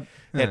ได้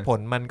เหตุผล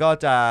มันก็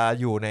จะ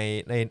อยู่ใ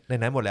น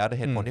นั้นหมดแล้วแต่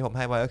เหตุผลที่ผมใ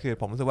ห้ไว้ก็คือ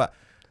ผมรู้สึกว่า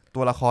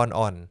ตัวละคร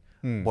อ่อน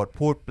บท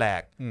พูดแปล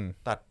ก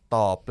ตัด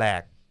ต่อแปล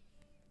ก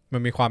มั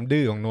นมีความ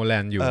ดื้อของโนแล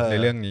นอยู่ใน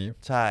เรื่องนี้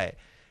ใช่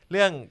เ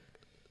รื่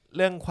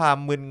องความ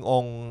มึนง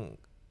ง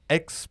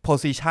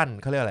exposition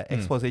เขาเรียกอะไร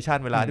exposition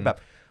เวลาที่แบบ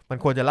มัน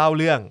ควรจะเล่า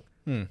เรื่อง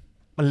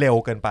มันเร็ว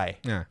เกินไป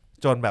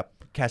จนแบบ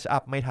catch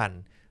up ไม่ทัน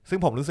ซึ่ง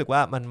ผมรู้สึกว่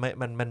า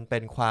มันเป็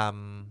นความ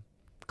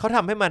เขาท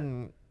ำให้มัน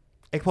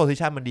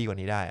exposition มันดีกว่า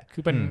นี้ได้คื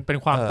อเป็น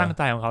ความตั้งใ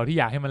จของเขาที่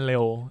อยากให้มันเร็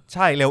วใ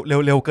ช่เ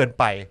ร็วเกิน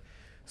ไป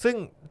ซึ่ง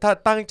ถ้า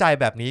ตั้งใจ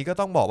แบบนี้ก็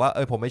ต้องบอกว่า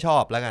ผมไม่ชอ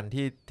บแล้วกัน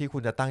ที่คุ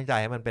ณจะตั้งใจ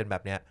ให้มันเป็นแบ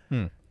บเนี้ย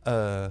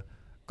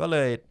ก็เล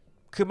ย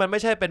คือมันไม่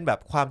ใช่เป็นแบบ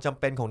ความจำ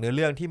เป็นของเนื้อเ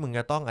รื่องที่มึงจ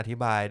ะต้องอธิ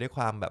บายด้วยค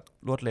วามแบบ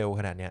รวดเร็ว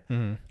ขนาดเนี้ย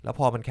แล้ว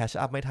พอมันแคช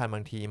อัพไม่ทันบ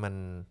างที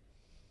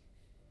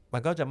มั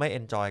นก็จะไม่เ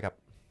อนจอยกับ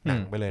หนั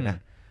งไปเลยนะ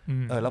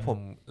แล้ว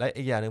และ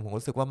อีกอย่างนึงผม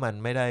รู้สึกว่ามัน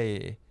ไม่ได้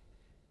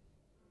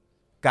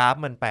กราฟ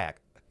มันแปลก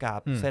กรา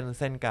ฟ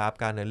เส้นกราฟ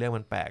การเนื้อเรื่อง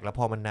มันแปลกแล้ว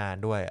พอมันนาน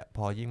ด้วยพ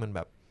อยิ่งมันแบ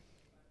บ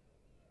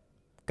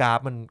กรา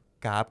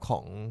ฟขอ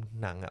ง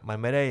หนังมัน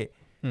ไม่ได้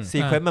ซี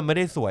เควนซ์มันไม่ไ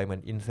ด้สวยเหมือ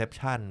น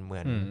Inception เหมื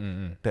อน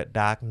The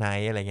Dark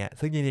Knight อะไรเงี้ย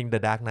ซึ่งจริงๆ The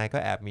Dark Knight ก็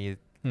แอบมี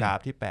กราฟ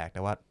ที่แปลกแ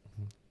ต่ว่า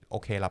โอ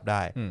เครับไ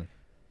ด้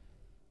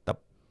แต่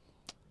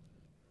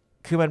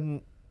คือมัน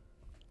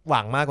ห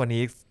วังมากกว่า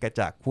นี้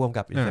จากพ่วง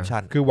กับ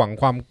Inception คือหวัง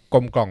ความกล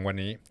มกล่อมกว่า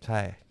นี้ใ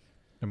ช่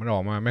แต่มันออ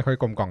กมาไม่ค่อย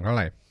กลมกล่อมเท่าไห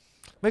ร่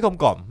ไม่กลม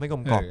กล่อม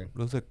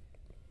รู้สึก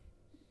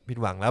ผิด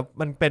หวังแล้ว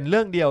มันเป็นเ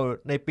รื่องเดียว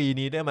ในปี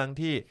นี้ด้วยมั้ง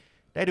ที่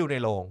ได้ดูใน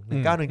โรง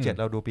1917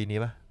เราดูปีนี้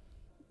ป่ะ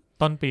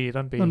ต้นปี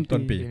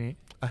นี้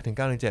ถึง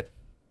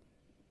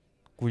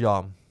917กูยอ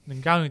ม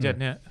1917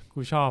เนี่ยกู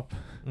ชอบ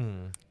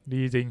ดี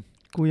จริง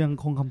กูยัง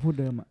คงคำพูด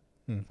เดิมอ่ะ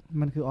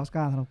มันคือออสก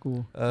าร์สำหรับกู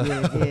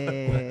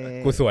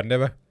กูสวนได้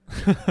ปะ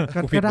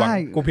กู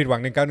ผิดหวั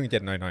ง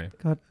1917หน่อย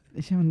ก็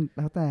ใช่มันแ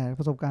ล้วแต่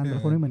ประสบการณ์แต่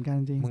คนไม่เหมือนกัน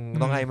จริงมึง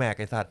ต้องให้แม็ก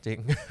ไอ้สัตว์จริง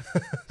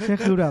ใช่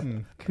คือแบบ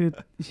คือ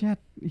เชี่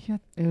ย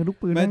ลูก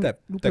ปืนแ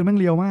ม่ง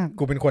เลียวมาก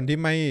กูเป็นคนที่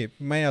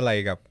ไม่อะไร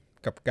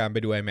กับการไป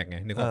ดู IMAX ไง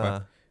นึกออกปะ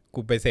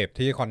กูไปเสพ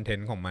ที่คอนเทน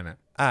ต์ของมัน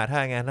ถ้า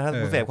ไงถ้า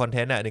กูเสพคอนเท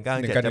นต์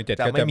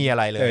1917จะไม่มีอะ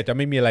ไรเลยจะไ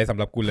ม่มีอะไรสำ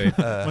หรับกูเลย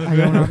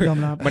ยอม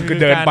รับมันคือ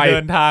เดินไปเ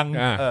ดินทาง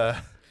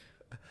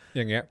อ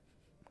ย่างเงี้ย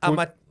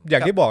อย่า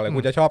งที่บอกเลย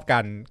กูจะชอบ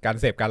การ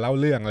เสพการเล่า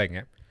เรื่องอะไรเ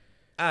งี้ย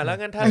แล้ว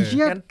งั้นถ้า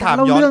ถาม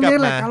ย้อนกลับ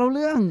มาการเล่าเ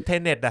รื่องเท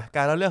นเน็ตก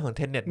ารเล่าเรื่องของเ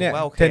ทนเน็ต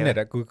ว่าโอเคเทนเน็ต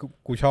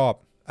กูชอบ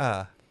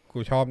กู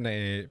ชอบใน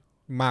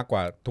มากกว่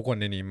าทุกคน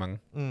ในนี้มั้ง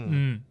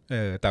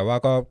แต่ว่า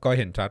ก็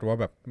เห็นชัดว่า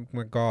แบบ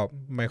มันก็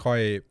ไม่ค่อ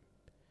ย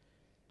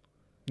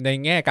ใน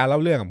แง่การเล่า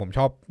เรื่องผมช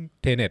อบ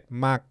เทเน็ต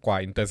มากกว่า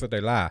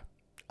Interstellar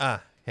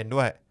เห็น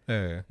ด้วย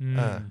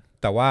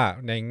แต่ว่า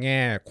ในแ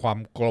ง่ความ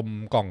กลม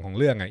กล่อมของ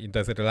เรื่อง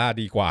Interstellar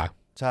ดีกว่า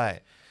ใช่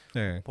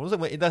ผมรู้สึก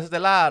เหมือน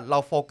Interstellar เรา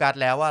โฟกัส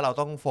แล้วว่าเรา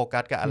ต้องโฟกั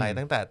สกับอะไร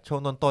ตั้งแต่ช่ว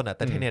งต้นๆแ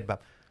ต่เทเน็ตแบบ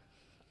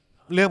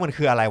เรื่องมัน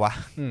คืออะไรวะ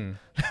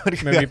มั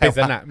นมีปริ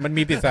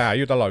ศนาอ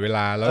ยู่ตลอดเวล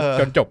าแล้ว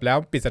จนจบแล้ว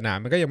ปริศนา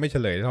มันก็ยังไม่เฉ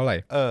ลยเท่าไหร่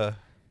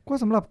ก็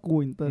สำหรับกู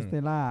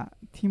Interstellar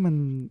ที่มัน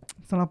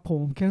สำหรับผม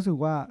แค่รู้สึก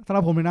ว่าสำห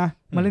รับผมเลยนะ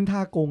มาเล่นท่า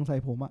โกงใส่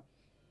ผม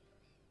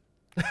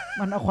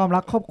มันเอาความรั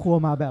กครอบครัว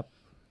มาแบบ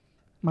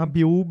มา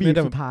บิวบี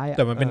สุดท้ายแ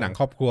ต่มันเป็นหนัง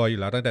ครอบครัวอยู่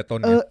แล้วตั้งแต่ต้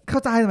นเข้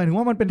าใจหมายถึง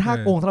ว่ามันเป็นท่า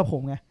โกงสำหรับผ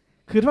มไง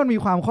คือถ้ามันมี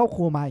ความครอบค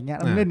รัวมาอย่างเงี้ย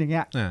มันเล่นอย่างเ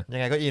งี้ยยั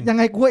งไงก็อิน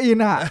กูก็อิน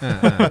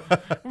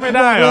ไม่ไ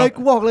ด้เลย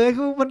กูบอกเลย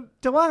คือมัน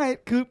จะว่าไง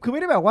คือไม่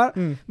ได้แบบว่า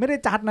ไม่ได้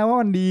จัดนะว่า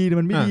มันดีหรือ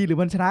มันไม่ดีหรือ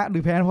มันชนะหรื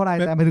อแพ้เพราะอะไร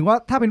แต่หมายถึงว่า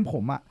ถ้าเป็นผ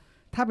ม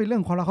ถ้าเป็นเรื่อ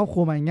งความรักครอบค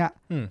รัวมาอย่างเงี้ย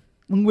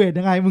มึงเวท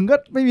ยังไงมึงก็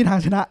ไม่มีทาง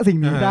ชนะสิ่ง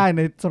นี้ได้ใ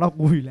นสำหรับ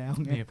กูอยู่แล้ว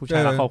ไงผู้ชา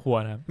ยรักครอบครัว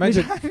นะไม่ใ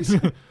ช่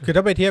คือถ้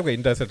าไปเทียบกับ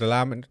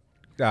Interstellar มัน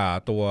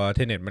ตัวเท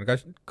เน็ตมัน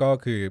ก็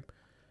คือ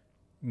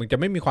มึงจะ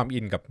ไม่มีความอิ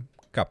น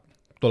กับ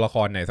ตัวละค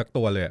รไหนสัก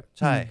ตัวเลย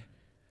ใช่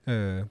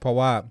เพราะ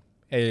ว่า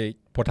ไอ้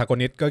โปรทากอ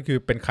นิสต์ก็คือ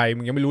เป็นใคร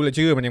มึงยังไม่รู้เลย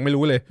ชื่อมันยังไม่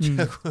รู้เลย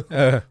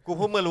กูเ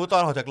พิ่งมารู้ตอ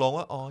นออกจากโรง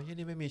ว่ายี่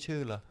นี่ไม่มีชื่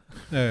อเหรอ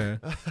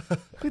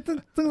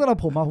ซึ่งสำหรับ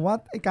ผมผมว่า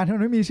ไอ้การที่มั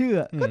นไม่มีชื่อ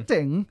ก็เ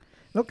จ๋ง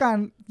แล้วการ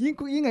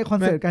ยิ่งไงคอน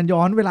เสิร์ตการย้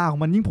อนเวลาของ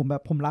มันยิ่งผ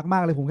มรักมา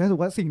กเลยผมแค่รู้สึ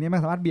กว่าสิ่งนี้มัน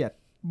สามารถเบียด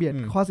เบียด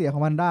ข้อเสียขอ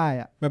งมันได้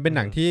อ่ะมันเป็นห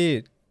นัง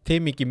ที่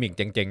มีกิมมิคเ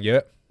จ๋งๆเยอ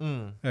ะ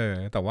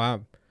แต่ว่า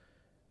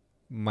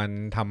มัน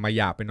ทำมาห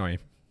ยาบไปหน่อย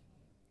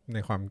ใน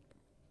ความ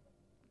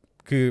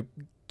คือ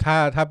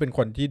ถ้าเป็นค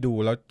นที่ดู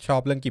แล้วชอ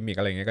บเรื่องกิมมิค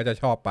อะไรเงี้ยก็จะ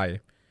ชอบไป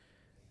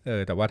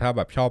แต่ว่าถ้าแ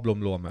บบชอบ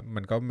รวมๆอ่ะ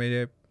มันก็ไม่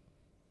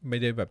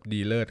ได้แบบดี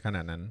เลิศขน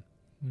าดนั้น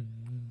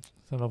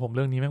สำหรับผมเ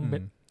รื่องนี้แ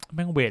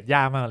ม่งเวทย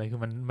ากมากเลยคื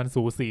อมัน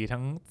สูสีทั้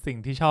งสิ่ง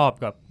ที่ชอบ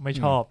กับไม่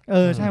ชอบ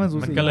ใช่มันสู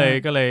สีมัน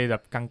ก็เลยแบ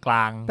บกลา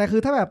งๆแต่คื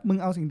อถ้าแบบมึง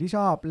เอาสิ่งที่ช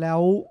อบแล้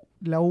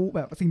วแ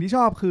บบสิ่งที่ช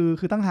อบ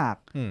คือตั้งหาก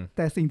แ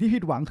ต่สิ่งที่ผิ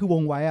ดหวังคือว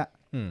งไว้อ่ะ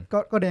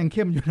ก็แดงเ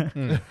ข้มอยู่นะ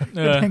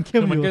แดงเข้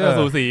มอยู่มันก็จะ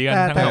สูสีกัน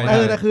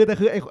แต่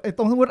คือไอ้ต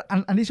รงสมมติ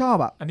อันที่ชอบ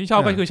อ่ะอันที่ชอ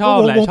บก็คือชอบ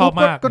แหละชอบ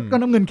มากก็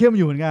น้ำเงินเข้มอ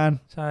ยู่เหมือนกัน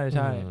ใช่ใ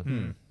ช่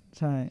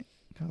ใช่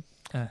ครับ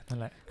นั่น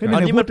แหละอั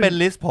นนี้มันเป็น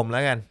ลิสต์ผมแ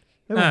ล้วกัน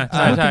ใ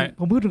ช่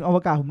ผมพูดถึงอว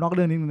กาศผมนอกเ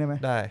รื่องนิดนึงได้ไหม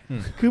ได้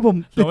คือผม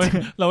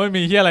เราไม่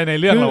มีที่อะไรใน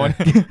เรื่องเรา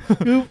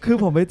คือ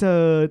ผมไปเจอ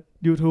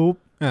YouTube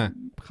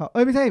เขา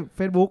ไม่ใช่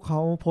Facebook เขา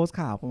โพสต์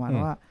ข่าวประมาณ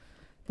ว่า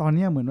ตอน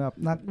นี้เหมือนแบบ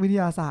นักวิท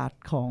ยาศาสต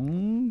ร์ของ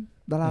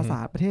ดาราศ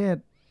าสตร์ประเทศ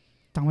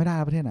จำไม่ได้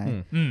ประเทศไหน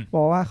บ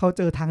อกว่าเขาเ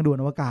จอทางด่วน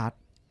อวกาศ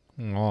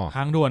ท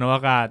างด่วนอว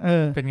กาศ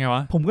เป็นไงว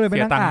ะผมก็เลยไป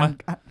นั่งอ่า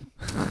น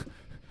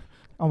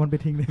เอามันไป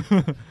ทิ้งเลย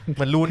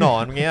มันรูหนอ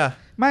นเงี้ย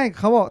ไม่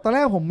เขาบอกตอนแร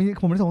กผม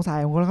ไม่สงสัย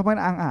ผมก็เข้าไป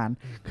อ่าน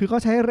คือเขา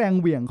ใช้แรง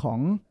เหวี่ยง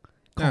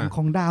ข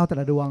องดาวแต่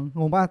ละดวง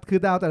งงป่ะคือ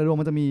ดาวแต่ละดวง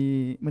มันจะ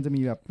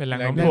มีแบบเป็นแรง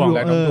โน้ม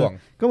ถ่วง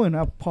ก็เหมือนแ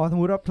บบพอสม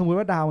มติ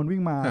ว่าดาวมันวิ่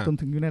งมาจน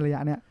ถึงอยู่ในระยะ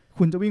เนี้ย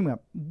คุณจะวิ่งแบบ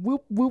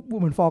วึบ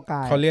เหมือนฟอร์ก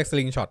ายเขาเรียกส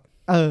ลิงช็อต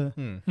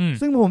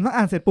ซึ่งผมถ้า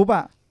อ่านเสร็จปุ๊บอ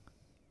ะ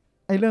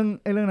ไอเรื่อ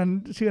งนั้น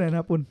ชื่ออะไรน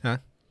ะปุณ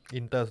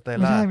อินเตอร์สเตล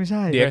ล่าไม่ใ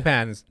ช่ The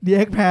Expanse The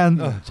Expanse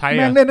แ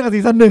ม่งเล่นตั้งแต่ซี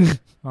ซั่น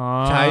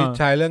1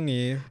ใช้เรื่อง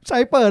นี้ใช้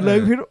เปิดเลย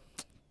พี่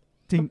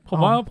จริงผม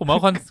ว่า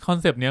คอน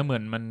เซปต์เนี้ยเหมื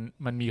อน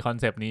มันมีคอน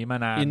เซปต์นี้มา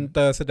นาน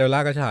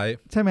Interstellar ก็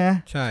ใช่ไหม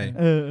ใช่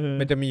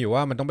มันจะมีอยู่ว่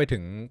ามันต้องไปถึ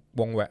ง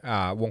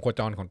วงโค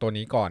จรของตัว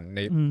นี้ก่อนใน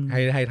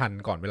ให้ทัน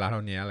ก่อนเวลาเท่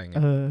านี้อะไรเ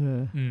งี้ย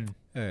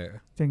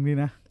เจ๋งดี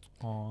นะ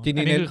จริง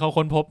ๆนี่คือเขา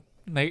ค้นพบ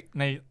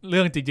ในเรื่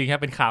องจริงๆแค่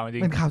เป็นข่าวจริ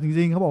งเป็นข่าวจ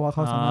ริงๆเขาบอกว่าเข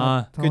าสามารถ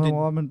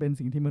ว่ามันเป็น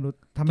สิ่งที่มนุษย์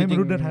ทำให้ม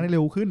นุษย์เดินทางได้เ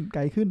ร็วขึ้นไก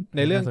ลขึ้นใ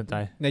นเรื่องสนใจ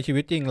ในชี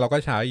วิตจริงเราก็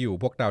ใช้อยู่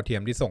พวกดาวเทีย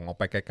มที่ส่งออก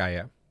ไปไกลๆ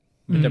อ่ะ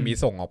มันจะมี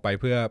ส่งออกไป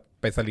เพื่อ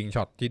ไปสลิง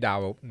ช็อตที่ดาว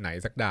ไหน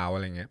สักดาวอะ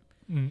ไรเงี้ย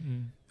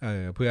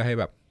เพื่อให้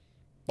แบบ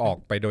ออก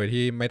ไปโดย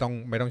ที่ไม่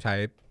ต้องใช้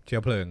เชื้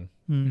อเพลิง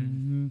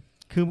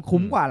คือ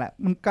คุ้มกว่าแหละ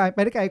มันไกลไป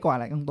ได้ไกลกว่าแ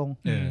หละตรง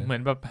ๆเหมือ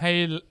นแบบให้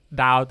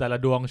ดาวแต่ละ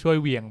ดวงช่วย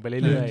เหวี่ยงไปเ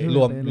รื่อยๆ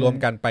รวม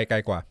กันไปไกล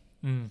กว่า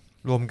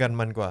รวมกัน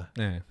มันกว่า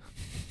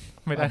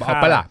ไม่ได้เอา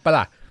ปะล่ะ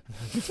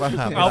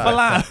เอาปะ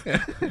ล่ะ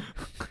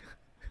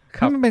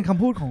มันเป็นค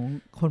ำพูดของ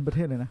คนประเท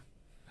ศเลยนะ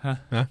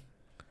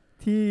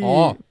ที่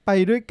ไป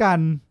ด้วยกัน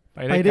ไ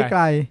ปได้ไก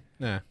ล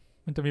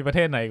มันจะมีประเท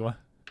ศไหนวะ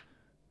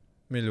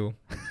ไม่รู้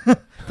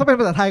ถ้าเป็น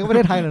ภาษาไทยก็ประเ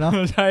ทศไทยเหรอเนาะ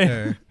ใช่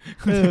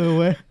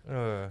เว้ย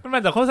มันม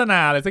าจากโฆษณา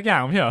อะไรสักอย่า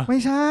งไม่ใช่เหรอไม่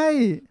ใช่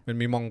มัน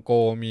มีมองโก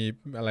มี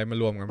อะไรมา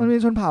รวมกันมันมี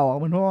ชนเผ่า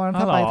เหมือนว่า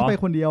ถ้าไป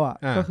คนเดียวอ่ะ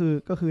ก็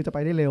คือจะไป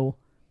ได้เร็ว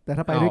แต่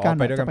ถ้าไปด้วยกัน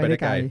จะไปได้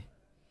ไกล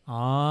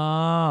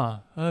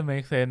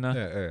make sense นะ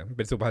เ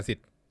ป็นสุภาษิต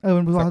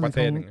มันเป็นสุภาษิต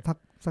ของ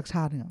สักช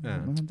าติเนี่ย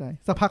ไม่มั่นใจ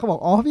สักพักเขาบอก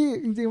พี่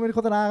จริงๆเป็นโฆ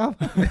ษณาครับ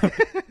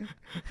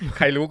ใ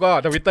ครรู้ก็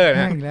Twitter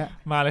นะ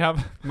มาเลยครับ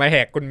มาแห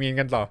กกุนมีน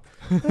กันต่อ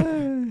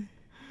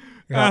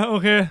โอ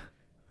เค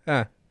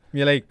มี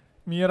อะไรอีก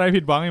มีอะไร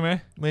ผิดหวังอีกไหม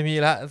ไม่มี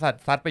ละสัต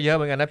ว์ฟัดไปเยอะเ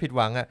หมือนกันนะผิดห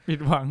วังอ่ะผิด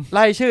หวังไ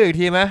ล่ชื่ออีก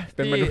ทีไหม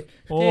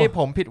ที่ผ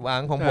มผิดหวั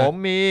งของผม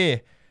มี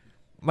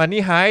Money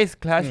Heist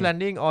Crash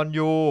Landing on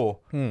You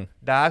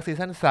Dark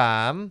Season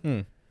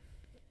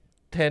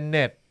 3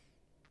 Tenet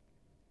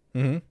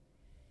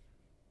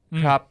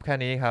ครับแค่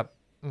นี้ครับ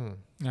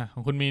ขอ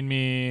งคุณมีน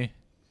มี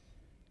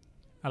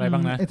อะไรบ้า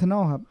งนะ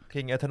Eternal ครับ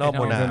King Eternal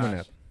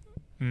Monarch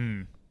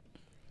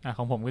ข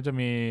องผมก็จะ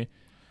มี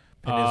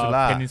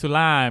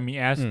Peninsula มี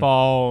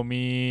Asphalt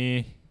มี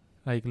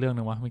อะไรอีกเรื่อง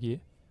นึงวะเมื่อกี้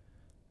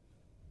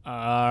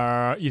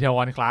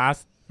Itaewon Class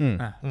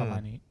ประมา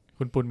ณนี้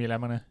คุณปุณมีอะไร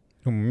บ้างนะ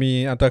ผมมี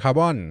Alter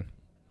Carbon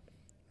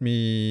มี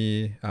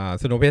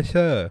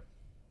Snowpiercer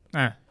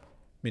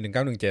มี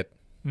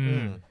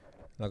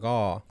1917แล้วก็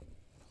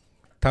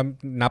ถ้า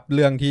นับเ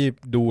รื่องที่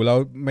ดูแล้ว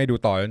ไม่ดู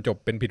ต่อจนจบ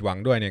เป็นผิดหวัง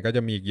ด้วยเนี่ยก็จ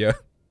ะมีอีกเยอะ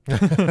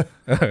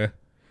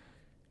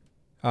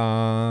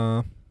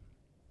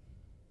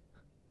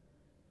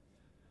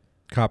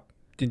ครับ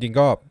จริงๆ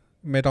ก็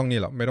ไม่ต้องนี่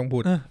หรอกไม่ต้องพู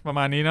ดประม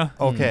าณนี้เนาะ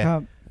โอเคครั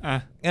บ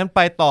งั้นไป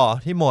ต่อ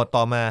ที่โหมด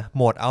ต่อมาโ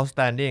หมด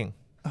outstanding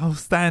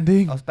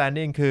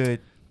คือ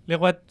เรีย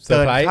กว่าเ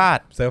กินคาด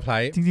เซอร์ไพร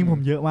ส์จริงๆผม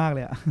เยอะมากเล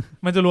ยอ่ะ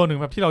มันจะรวมถึง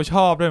แบบที่เราช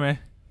อบด้วยไหม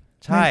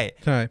ใช่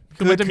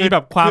คือมันจะมีแบ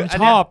บความ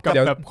ชอบกับ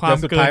แบบความ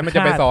สุดท้ายมันจ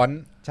ะไปซ้อน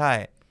ใช่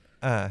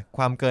ค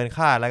วามเกินค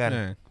าดแล้วกัน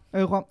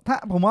ความถ้า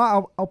ผมว่า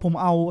ผม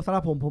เอาสำห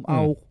รับผมเอ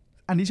า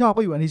อันที่ชอบ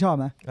ก็อยู่อันที่ชอบ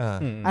นะ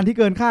อันที่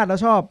เกินคาดแล้ว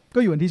ชอบก็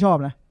อยู่อันที่ชอบ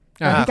นะ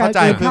อันที่เ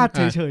กินคาดเ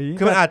ฉยๆ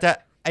คือมันอาจจะ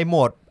ไอโหม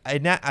ดไอ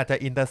เนี้ยอาจจะ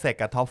อินเตอร์เซก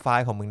กับท็อป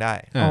5ของมึงได้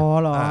เ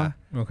หรอ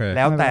แ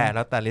ล้ว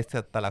แต่ลิส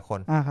ต์แต่ละคน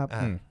ครับ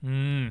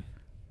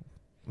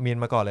มีน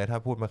มาก่อนเลยถ้า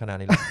พูดมาขนาด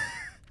นี้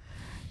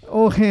โอ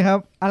เคครับ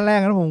อันแรก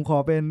นะผมขอ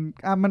เป็น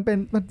มันเป็น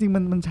มันจริง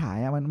มันฉาย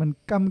มัน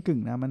ก้ำกึ่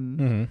งนะ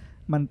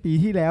มันปี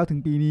ที่แล้วถึง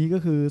ปีนี้ก็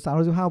คือ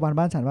315วัน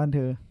บ้านฉันบ้านเธ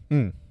อ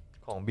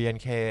ของ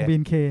BNK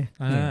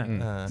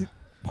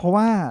เพราะ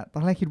ว่าตอ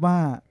นแรกคิดว่า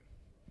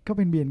ก็เ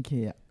ป็น BNK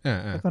อ่ะ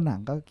แล้วก็หนัง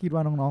ก็คิดว่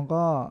าน้องๆ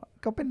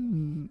ก็เป็น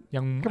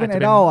ยังก็เป็นไอ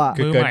ดอลอ่ะ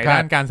มือใหม่ด้า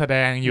นการแสด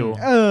งอยู่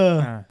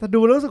แต่ดู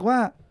แล้วรู้สึกว่า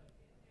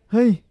เ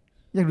ฮ้ย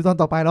อยากดูตอน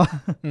ต่อไปแล้ว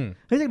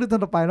เฮ้ยอยากดูตอ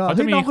นต่อไปแล้วเขา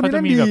จะ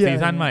มีแบบซี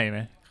ซั่นใหม่ไห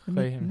มเค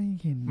ย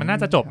มันน่า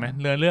จะจบไหม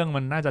เรื่อง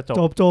มันน่าจะจบ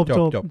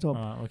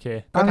โอเค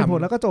ตามเหตุผล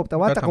แล้วก็จบแต่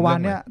ว่าจักรวาล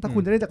เนี้ยถ้าคุ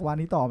ณจะได้จักรวาล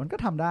นี้ต่อมันก็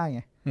ทำได้ไ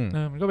ง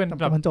มันก็เป็น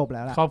แบบมันจบแ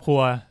ล้วแหละครอบครั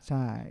วใ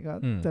ช่ก็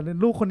จะเรียน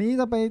ลูกคนนี้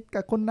จะไป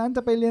กับคนนั้นจ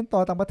ะไปเรียนต่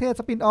อต่างประเทศ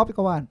สปินออฟ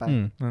ก็ว่านไป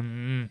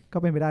ก็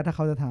เป็นไปได้ถ้าเข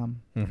าจะท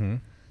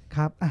ำค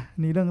รับ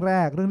นี่เรื่องแร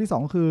กเรื่องที่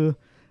2คือ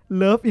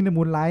Love in the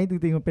Moonlight จ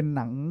ริงๆมันเป็นห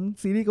นัง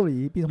ซีรีส์เกาหลี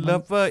ปี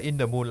Lover in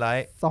the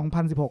Moonlight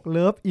 2016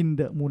 Love in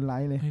the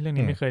Moonlight เลยเรื่อง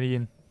นี้ไม่เคยได้ยิ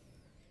น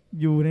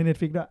อยู่ใน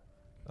Netflix ด้วย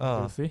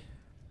ดูสิ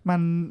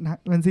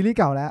มันซีรีส์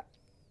เก่าแล้ว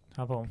ค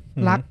รับผม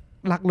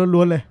รัก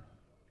ล้วนๆเลย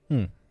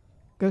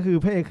ก็คือ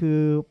พระเอกคือ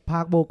พา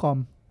ร์คโบกอม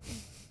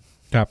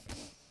ครับ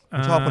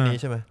ชอบคนนี้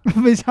ใช่ไหม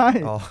ไม่ใช่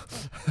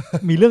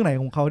มีเรื่องไหน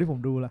ของเขาที่ผม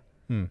ดูล่ะ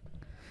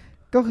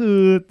ก็คือ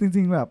จ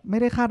ริงๆแบบไม่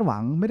ได้คาดหวั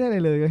งไม่ได้อะไร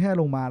เลยก็แค่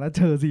ลงมาแล้วเ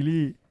จอซีรี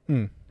ส์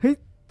เฮ้ย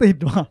ติด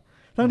ว่ะ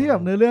ทั้งที่แบ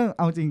บเนื้อเรื่องเ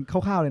อาจริงค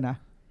ร่าวๆเลยนะ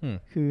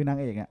คือนาง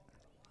เอกอ่ะ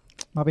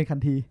มาเป็นคัน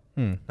ที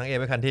นางเอก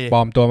เป็นคันทีปล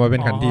อมตัวมาเป็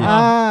นคันที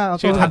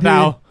ชื่อทัดด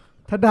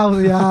าว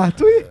สุยา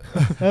จุ้ย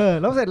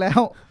แล้วเสร็จแล้ว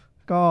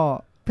ก็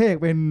พระเอก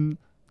เป็น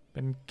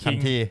คัน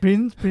ทีพริ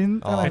น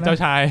ซ์อะไรนะเจ้า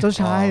ช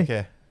าย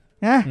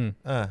นะ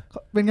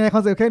เป็นไงคอ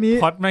นเซ็ปต์แค่นี้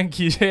พอดแม่ง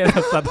คีเช่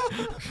สัตว์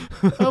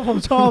ผม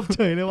ชอบเฉ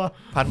ยเลยว่ะ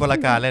พันบร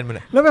การเล่นมั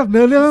นแล้วแบบเ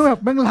นื้อเรื่องแบบ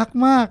แม่งรัก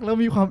มากแล้ว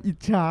มีความอิจ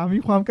ฉามี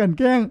ความกลั่นแ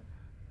กล้ง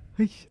เ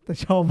ฮ้ยแต่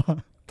ชอบอ่ะ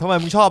ทำไม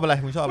มึงชอบอะไร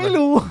มึงชอบไม่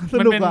รู้ส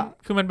นุกอ่ะ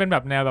คือมันเป็นแบ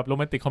บแนวแบบโรแ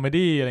มนติกคอมเม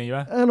ดี้อะไรอย่างเงี้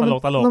ยตล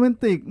กโรแมน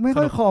ติกไม่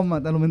ค่อยคอมอ่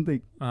ะแต่โรแมนติก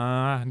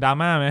ดรา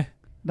ม่าไหม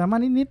ดราม่า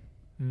นิด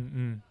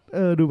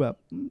ดูแบบ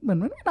เหมือน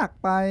มันไม่หนัก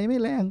ไปไม่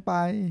แรงไป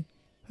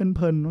เพ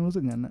ลินๆรู้สึ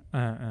กงั้นอ่ะ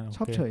ช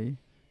อบเฉย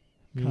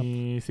มี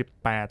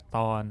18 ต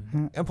อน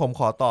งั้นผม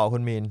ขอต่อคุ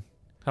ณมีน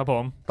ครับผ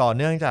มต่อเ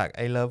นื่องจาก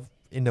I Love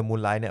in the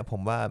Moonlight เนี่ยผ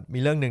มว่ามี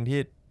เรื่องนึงที่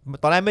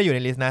ตอนแรกไม่อยู่ใน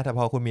ลิสต์นะแต่พ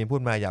อคุณมีนพู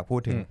ดมาอยากพู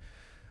ดถึง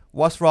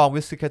What's Wrong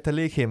with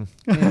Secretary Kim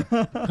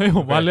เฮ้ยผ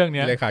มว่าเรื่อง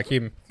นี้เลขาคิ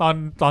ม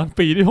ตอน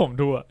ปีที่ผม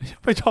ดูอ่ะ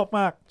ไม่ชอบม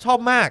าก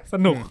ส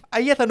นุกไอ้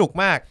เหี้ยสนุก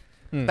มาก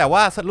แต่ว่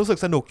ารู้สึก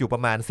สนุกอยู่ปร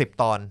ะมาณ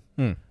10 ตอน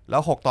แล้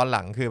ว6 ตอนห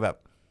ลังคือแบบ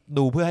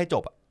ดูเพื่อให้จ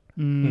บ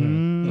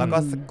แล้วก็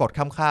กด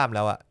ข้ามๆแ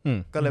ล้วอ่ะ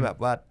ก็เลยแบบ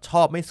ว่าช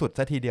อบไม่สุดซ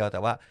ะทีเดียวแต่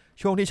ว่า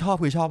ช่วงที่ชอบ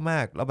คือชอบม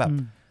ากแล้วแบบ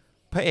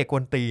พระเอกก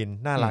วนตีน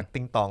น่ารัก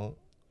ติงตอง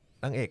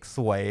นางเอกส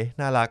วย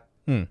น่ารัก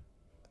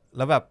แ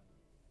ล้วแบบ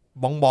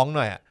บ้องๆห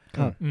น่อยอ่ะ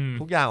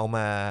ทุกอย่างออกม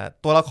า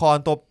ตัวละค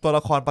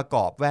รประก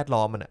อบแวดล้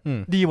อมมันอ่ะ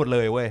ดีหมดเล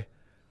ยเว้ย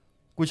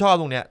กูชอบ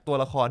ตรงเนี้ยตัว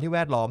ละครที่แว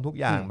ดล้อมทุก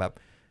อย่างแบบ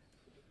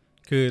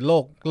คือโ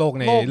ลก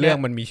ในเรื่อง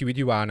มันมีชีวิต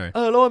ชีวาหน่อย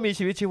โลกมี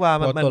ชีวิตชีวา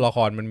มันตัวละค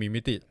รมันมี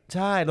มิติใ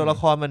ช่ตัวละ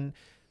ครมัน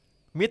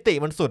มิติ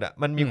มันสุดอ่ะ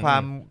มันมีควา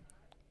ม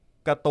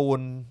การ์ตูน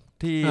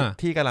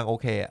ที่กำลังโอ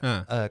เค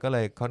ก็เล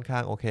ยค่อนข้า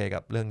งโอเคกั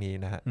บเรื่องนี้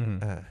นะฮะ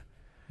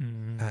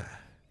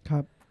ครั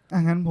บ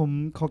งั้นผม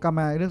ขอกลับ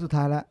มาเรื่องสุด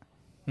ท้ายละ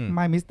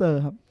My Mister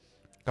ครับ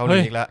เกาหลี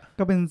อีกแล้ว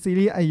ก็เป็นซี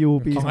รีส์ IU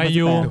ปี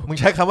2018มึง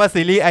ใช้คำว่า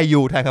ซีรีส์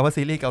IU แทนคำว่า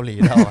ซีรีส์เกาหลี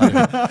แล้ว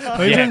เ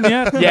ฮ้ยเรื่องนี้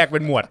แยกเป็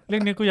นหมวดเรื่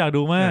องนี้กูอยาก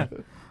ดูมาก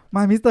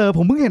My Mister ผ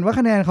มเพิ่งเห็นว่า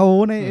คะแนนเขา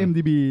ใน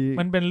MDB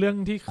มันเป็นเรื่อง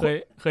ที่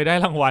เคยได้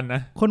รางวัลน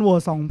ะคนโหวต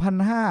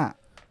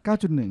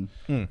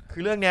 9.1 คื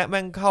อเรื่องเนี้ยแ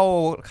ม่งเข้า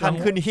ขั้น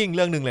ขึ้นหิ่งเ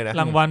รื่องนึงเลยนะ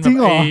รางวัลแ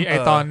บบไอ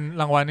ตอน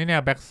รางวัลนี่เนี่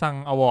ยแบ็คซัง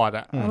อวอร์ด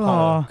อ่ะ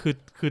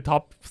คือ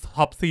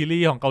ท็อปซีรี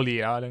ส์ของเกาหลี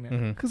แล้วเรื่องนี้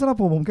คือสำหรับ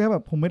ผมแค่แบ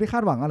บผมไม่ได้คา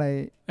ดหวังอะไร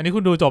อันนี้คุ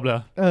ณดูจบเหรอ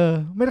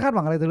ไม่ได้คาดห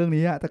วังอะไรจากเรื่อง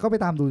นี้อ่ะแต่ก็ไป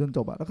ตามดูจนจ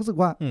บอ่ะแล้วก็รู้สึก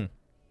ว่า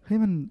เฮ้ย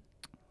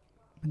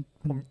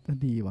มัน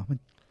ดีว่ะมัน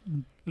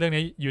เรื่อง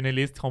นี้อยู่ใน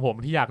ลิสต์ของผม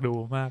ที่อยากดู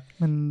มาก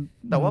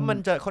แต่ว่ามัน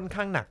จะค่อน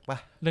ข้างหนักป่ะ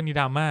เรื่องนี้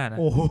ดราม่านะ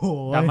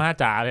ดราม่า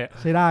จ๋าเลย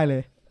ใช้ได้เล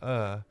ย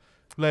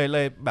เล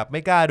ยแบบไ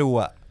ม่กล้าดู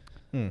อ่ะ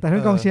แต่ถ้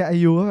ากองเชียร์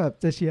IU ก็แบบ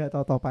จะเชียร์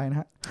ต่อไปนะ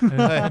ฮะ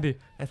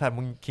ไอ้สัตว์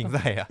มึงขิงใ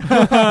ส่อ่ะ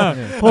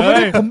ผมไม่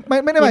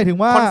ได้หมายถึง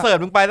ว่าคอนเสิร์ต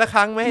มึงไปสักค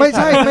รั้งไม่ใ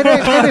ช่ไม่ได้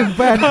ถึงแ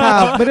ฟนคลั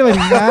บไม่ได้หมาย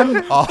ถึงนั้น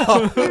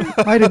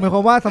หมายถึงหมายคว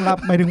ามว่าสำหรับ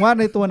หมายถึงว่า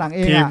ในตัวหนังเ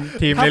องอ่ะ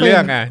ทีมในเรื่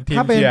องอ่ะทีม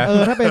เชียร์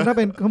ถ้าเ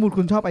ป็นสมมุติ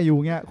คุณชอบ IU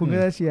เงี้ยคุณก็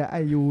จะเชียร์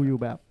IU อยู่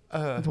แบบ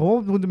ผมว่า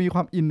คุณจะมีคว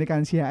ามอินในกา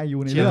รเชียร์ IU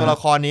ในเรื่องตัวละ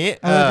ครนี้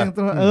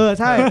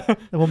ใช่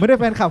แต่ผมไม่ได้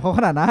แฟนคลับเขาข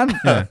นาดนั้น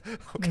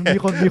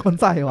มีคน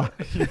ใส่ว่ะ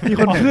มี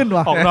คนขึ้น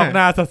ว่ะออกนอกห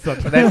น้าสด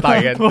ๆได้ต่อย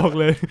กันบอก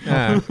เลย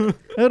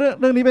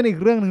เรื่องนี้เป็นอีก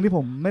เรื่องนึงที่ผ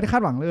มไม่ได้คา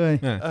ดหวังเลย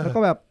แล้วก็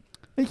แบบ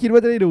ไม่คิดว่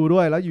าจะได้ดูด้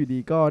วยแล้วอยู่ดี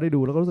ก็ได้ดู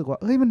แล้วก็รู้สึกว่า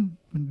เฮ้ย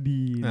มัน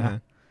ดีนะ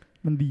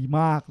มันดี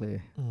มากเลย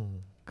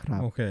ครั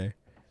บโอเค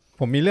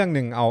ผมมีเรื่อง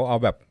นึงเอา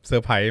แบบเซอ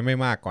ร์ไพรส์ไม่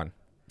มากก่อน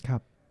ครั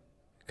บ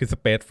คือ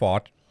Space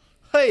Force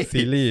เฮ้ย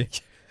ซีรีส์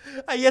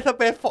ไอ้สเ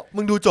ปซ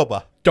มึงดูจบอ่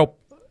ะจบ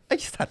ไอ้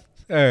สัตว์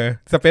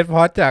Space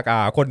Force จาก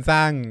คนส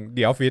ร้าง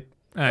The Office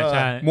ใ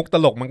ช่มุกต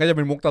ลกมันก็จะเ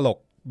ป็นมุกตลก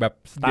แบบ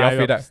The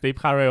Office อ่ะสตีฟ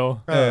คาร์เรล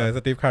ส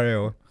ตีฟคาร์เร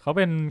ล เขาเ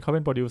ป็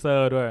นโปรดิวเซอ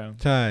ร์ด้วย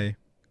ใช่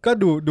ก็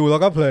ดูแล้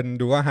วก็เพลิน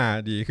ดูก็หา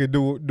ดีคือ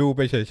ดูไป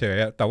เฉย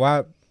ๆแต่ว่า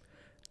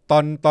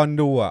ตอน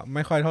ดูอ่ะไ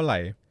ม่ค่อยเท่าไหร่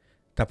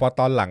แต่พอ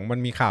ตอนหลังมัน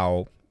มีข่าว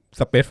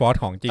Space Force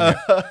ของจริง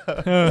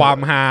ความ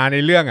ฮาใน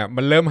เรื่องอ่ะ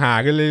มันเริ่มฮา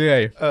ขึ้นเรื่อ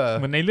ยๆเ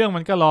หมือนในเรื่อง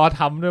มันก็ล้อ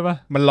ทำด้วยป่ะ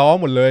มันล้อ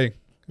หมดเลย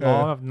ล้อ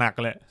แบบหนัก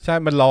เลยใช่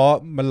มัน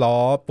ล้อ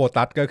โปร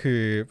ตัสก็คือ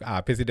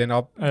President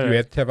of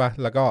US ใช่ป่ะ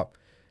แล้วก็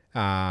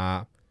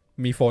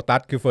มีโฟตั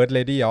สคือ First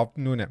Lady of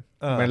นู่นเนี่ย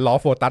มันล้อ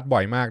โฟตัสบ่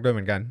อยมากด้วยเห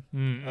มือนกัน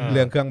เ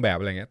รื่องเครื่องแบบ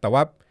อะไรเงี้ยแต่ว่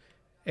า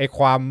ไอค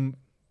วาม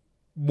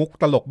มุก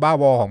ตลกบ้า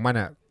บอของมัน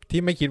อ่ะ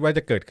ที่ไม่คิดว่าจ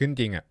ะเกิดขึ้น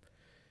จริงอ่ะ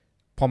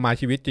พอมา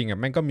ชีวิตจริงอ่ะ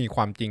แม่งก็มีค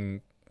วามจริง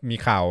มี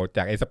ข่าวจ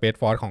ากไอ้ Space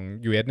Force ของ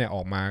US เนี่ยอ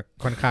อกมา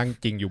ค่อนข้าง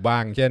จริงอยู่บ้า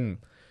งเช่น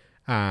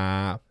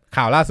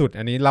ข่าวล่าสุด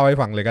อันนี้เล่าให้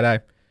ฟังเลยก็ได้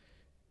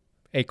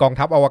ไอกอง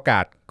ทัพอวกา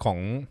ศข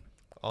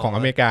อง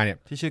อเมริกาเนี่ย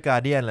ที่ชื่อ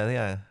Guardian อะไรเนี่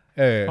ย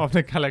of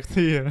the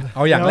Galaxy เอ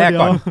าอย่างแรก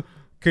ก่อน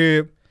คือ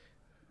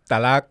แต่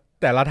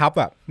ละทัพ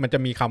อ่ะมันจะ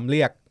มีคำเ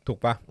รียกถูก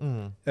ปะ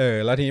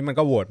แล้วทีนี้มัน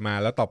ก็โหวตมา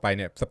แล้วต่อไปเ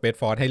นี่ย Space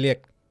Force ให้เรียก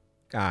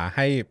ใ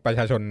ห้ประช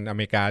าชนอเ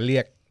มริกาเรี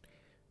ยก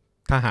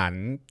ทหาร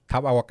ทั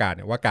พอวกาศเ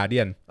นี่ยว่า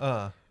Guardian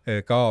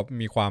ก็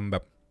มีความแบ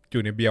บอ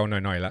ยู่ในเบียวห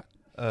น่อยๆละ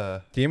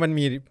ทีนี้มั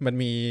น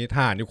มีท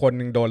หารอยู่คน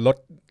นึงโดน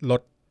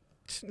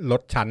ล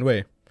ดชั้นเว้ย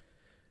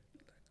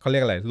เขาเรี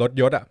ยกอะไรลด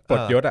ยศอ่ะปล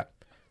ดยศอ่ะ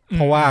เพ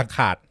ราะว่า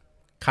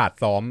ขาด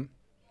ซ้อม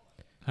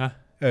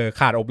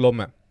ขาดอบรม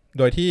อ่ะ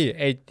โดยที่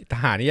ไอท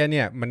หารเ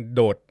นี่ยมันโ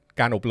ดด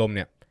การอบรมเ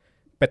นี่ย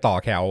ไปต่อ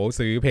แถว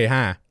ซื้อ P5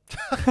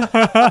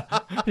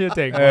 พี่เ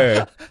จ๋ง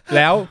แ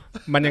ล้ว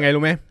มันยังไง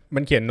รู้ไหมมั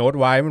นเขียนโน้ต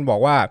ไว้มันบอก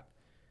ว่า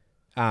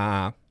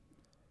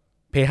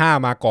P5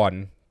 มาก่อน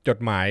จด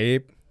หมาย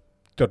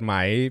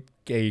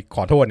ไอ้ข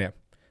อโทษเนี่ย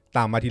ต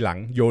ามมาทีหลัง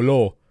โยโล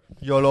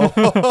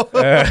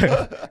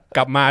ก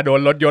ลับมาโดน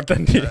ลดยศทั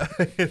นที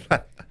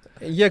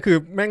ไอ้เหี้ยคือ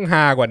แม่งฮ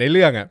ากว่าในเ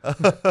รื่องอ่ะ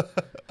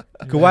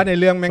คือว่าใน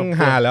เรื่องแม่ง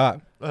ฮาแล้วอ่ะ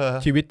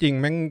ชีวิตจริง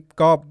แม่ง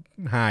ก็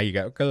ฮาอีก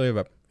อ่ะก็เลยแ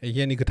บบไอ้เ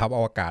หี้ยนี่คือทัพอ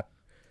วกาศ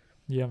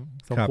เยี่ยม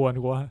สมควร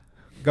กูว่า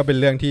ก็เป็น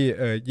เรื่องที่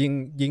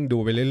ยิ่งดู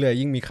ไปเรื่อยๆ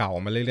ยิ่งมีข่าว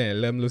มาเรื่อย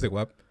ๆเริ่มรู้สึก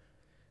ว่า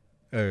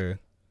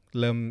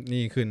เริ่ม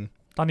นี่ขึ้น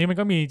ตอนนี้มัน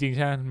ก็มีจริงใ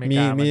ช่ไหม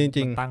มีจ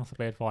ริงตั้ง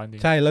Space Force จริ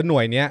งใช่แล้วหน่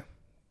วยเนี้ย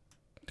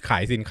ขา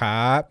ยสินค้า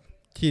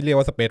ที่เรียก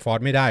ว่า Space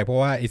Force ไม่ได้เพราะ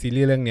ว่าไอซี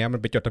รีส์เรื่องนี้มัน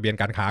ไปจดทะเบียน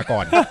การค้าก่อ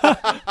น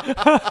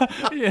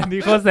อัน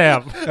นี้ก็แสบ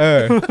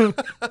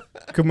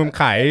คือมึง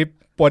ขาย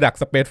โปรดัก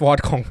ต์ Space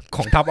Force ข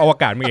องทัพอว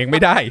กาศมึงเองไ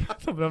ม่ได้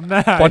สำหรับหน้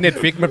าเพราะ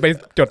Netflix มันไป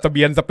จดทะเ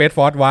บียน Space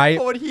Force ไว้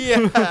โคตรเหี้ย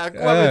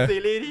กว่าเป็นซี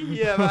รีส์ที่เ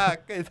หี้ยมาก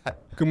ไอ้สัส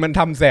คือมัน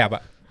ทำแสบอ่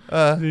ะ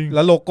แ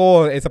ล้วโลโก้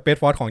ไอ้ Space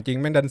Force ของจริง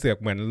แม่งดันเสือก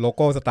เหมือนโลโ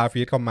ก้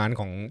Starfleet Command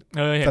ของ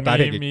Star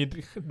Trek มี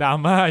ดรา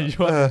ม่าอ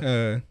ยู่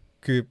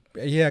คือ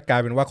ไอ้เหี้ยกลา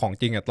ยเป็นว่าของ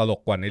จริงอ่ะตลก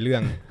กว่าในเรื่อ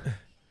ง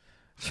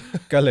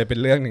ก็เลยเป็น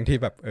เรื่องนึงที่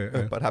แบบ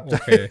ประทับใจ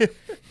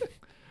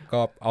ก็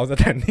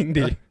outstanding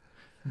ดี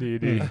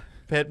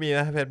เพจมีน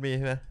ะเพจมี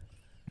ใช่มั้ย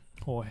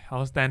โอ้ย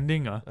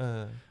outstanding เหรอ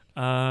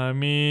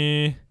มี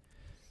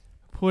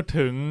พูด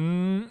ถึง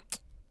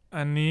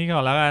อันนี้ก่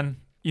อนแล้วกัน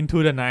Into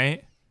the Night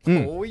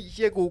โอ้ยเ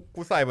ชี่ย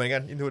กูใส่เหมือนกั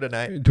น Into the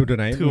Night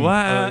ถือว่า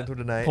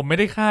ผมไม่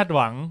ได้คาดห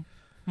วัง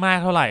มาก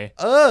เท่าไหร่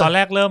ตอนแร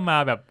กเริ่มมา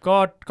แบบ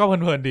ก็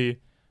เพลินๆดี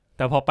แ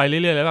ต่พอไปเรื่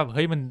อยๆแล้วแบบเ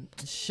ฮ้ยมัน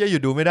เชี่ยอ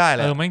ยู่ดูไม่ได้เล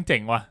ยแม่งเจ๋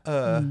งว่ะ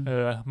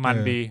มัน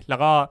ดีแล้ว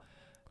ก็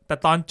แต่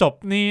ตอนจบ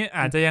นี่อ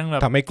าจจะยังแบ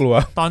บทำให้กลัว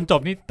ตอนจ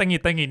บนี่ตังหงิ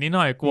ดนิดห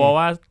น่อยกลัว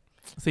ว่า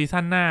ซี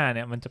ซั่นหน้าเ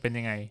นี่ยมันจะเป็น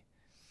ยังไง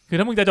คือ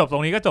ถ้ามึงจะจบตร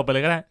งนี้ก็จบไปเล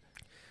ยก็ได้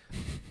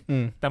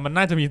แต่มัน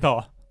น่าจะมี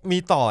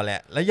ต่อแหล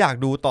ะแล้วอยาก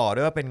ดูต่อด้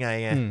วยว่าเป็นไง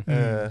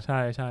ใ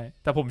ช่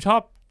แต่ผมช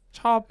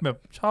อบแบบ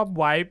ชอบ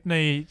ไวบ์ใน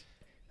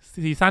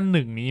ซีซั่น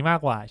1นี้มาก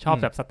กว่าชอบ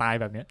แบบสไตล์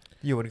แบบเนี้ย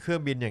อยู่บนเครื่อ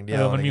งบินอย่างเดีย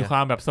วมันมีควา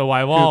มแบบ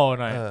survival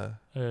หน่อย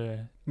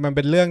มันเ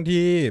ป็นเรื่อง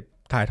ที่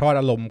ถ่ายทอด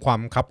อารมณ์ควา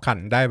มคับขัน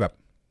ได้แบบ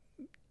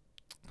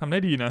ทำได้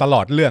ดีนะตล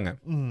อดเรื่องอ่ะ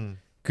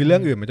คือเรื่อ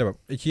งอื่นมันจะแบบ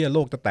ไอ้เชี่ยโล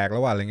กจะแตกแล้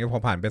วว่าอะไรเงี้ยพ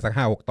อผ่านไปสัก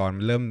 5-6 ตอน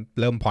มันเ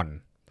ริ่มผ่อน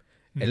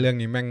ไอ้เรื่อง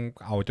นี้แม่ง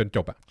เอาจนจ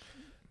บอ่ะ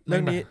เรื่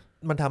องนี้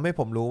มันทำให้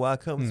ผมรู้ว่า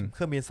เค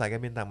รื่องบินสายกา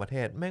รบินต่างประเท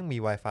ศแม่งมี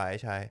Wi-Fi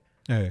ใช้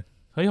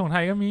เฮ้ยของไท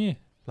ยก็มี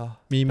เหรอ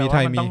มีไท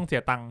ยมีต้องเสี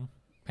ยตังค์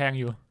แพง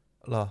อยู่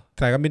เหรอ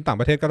สายการบินต่าง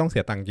ประเทศก็ต้องเสี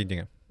ยตังค์จริง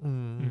ๆอ่ะ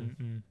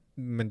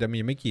มันจะมี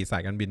ไม่กี่สา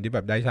ยการบินที่แบ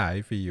บได้ใช้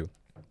ฟรีอยู่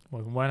ผ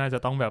มว่าน่าจะ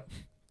ต้องแบบ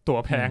ตั๋ว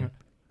แพง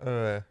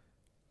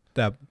แ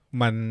ต่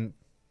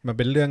มันเ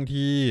ป็นเรื่อง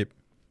ที่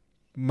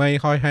ไม่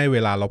ค่อยให้เว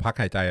ลาเราพัก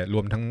หายใจร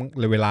วมทั้ง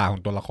เวลาของ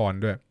ตัวละคร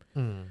ด้วย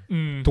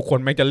ทุกคน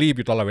แม่งจะรีบอ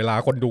ยู่ตลอดเวลา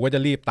คนดูก็จะ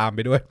รีบตามไป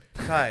ด้วย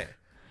ใช่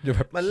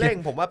มันเร่ง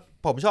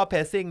ผมชอบเพ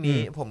ซซิ่งนี้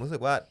ผมรู้สึ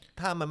กว่า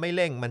ถ้ามันไม่เ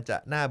ร่งมันจะ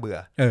น่าเบื่อ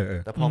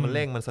แต่พอมันเ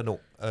ร่งมันสนุก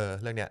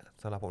เรื่องเนี้ย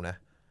สำหรับผมนะ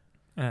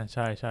ใ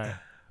ช่ใช่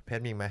เพจ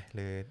มีไหมห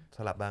รือส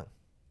ลับบ้าง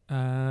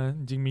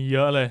จริงมีเย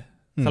อะเลย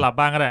สลับ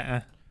บ้างก็ได้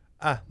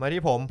มา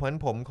ที่ผ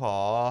มขอ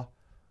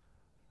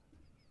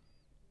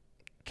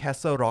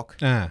Castle Rock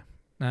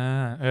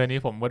นี่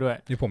ผมก็ด้วย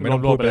นี่ผมไม่ต้อ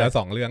งพูดไปแล้ว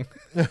2เรื่อง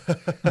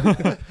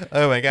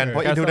เหมือนกันเพร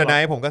าะ Into the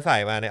Night ผมก็ใส่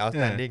มาใน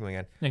Outstanding เหมือน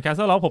กันอย่าง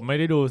Castle Rock ผมไม่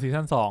ได้ดูซี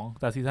ซั่น2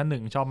แต่ซีซั่น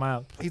1ชอบมาก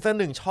ซีซั่น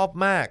1ชอบ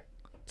มาก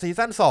ซี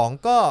ซั่น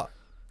2ก็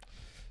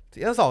ซี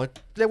ซั่น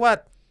2เรียกว่า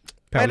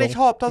ไม่ได้ช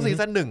อบเท่าซี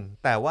ซั่น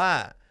1แต่ว่า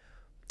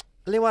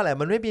เรียกว่าอะไร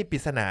มันไม่มีปริ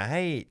ศนาใ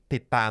ห้ติ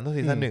ดตามเท่า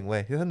ซีซั่น1เว้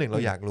ยซีซั่น1เรา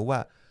อยากรู้ว่า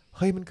เ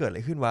ฮ้ยมันเกิดอะไร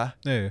ขึ้นวะ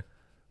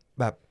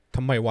แบบท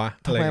ำไมวะ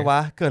เ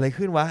กิดอะไร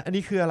ขึ้นวะอัน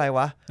นี้คืออะไรว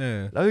ะ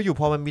แล้วอยู่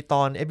พอมันมีต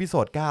อนเอพิโซ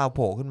ด9โผ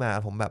ล่ขึ้นมา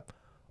ผมแบบ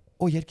โ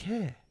อ้ยแค่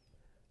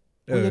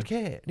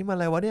นี่มันอ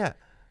ะไรวะเนี่ย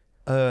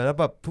แล้ว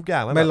แบบทุกอย่า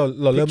งไม่เ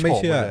ราเริ่มไม่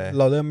เ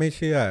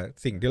ชื่อ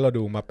สิ่งที่เรา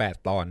ดูมา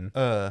8ตอน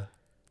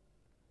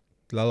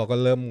แล้วเราก็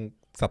เริ่ม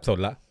สับสน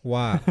ละ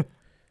ว่า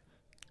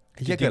จ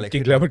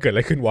ริงแล้วมันเกิดอะไ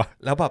รขึ้นวะ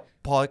แล้วแบบ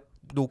พอ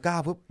ดูก้า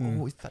วปุ๊บโ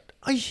อ้ยสัตว์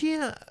ไอ้เชี่ย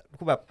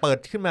กูแบบเปิด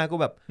ขึ้นมากู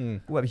แบบ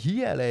เฮี้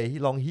ยเลย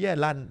ลองเฮี้ย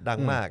ลั่นดัง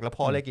มากแล้วพ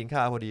อเลยกินข้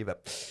าวพอดีแบบ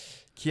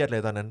เครียดเล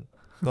ยตอนนั้น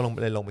ก็ล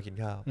งไปกิน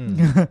ข้าว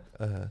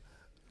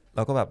เร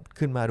าก็แบบ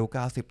ขึ้นมาดู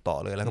90ต่อ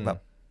เลยแล้วก็แบบ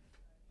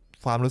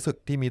ความรู้สึก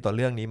ที่มีต่อเ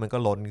รื่องนี้มันก็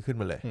ล้นขึ้น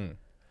มาเลย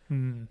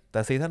แต่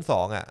ซีซั่น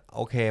2อ่ะโ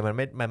อเคมัน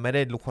ไม่ไ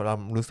ด้ควา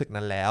มรู้สึก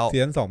นั้นแล้วซี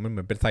ซั่น2มันเห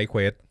มือนเป็นไซด์เคว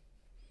ส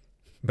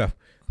แบบ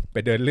ไป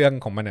เดินเรื่อง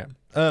ของมันอ่ะ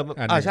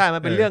ใช่มั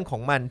นเป็นเรื่องขอ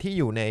งมันที่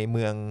อยู่ในเ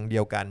มืองเดี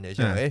ยวกัน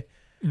เฉย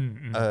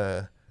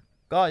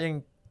ๆก็ยัง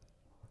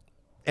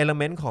เอลิเ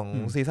มนต์ของ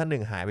ซีซั่น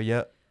1หายไปเยอ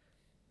ะ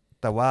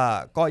แต่ว่า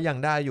ก็ยัง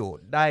ได้อยู่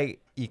ได้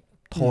อีก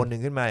โทนหนึ่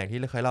งขึ้นมาอย่างที่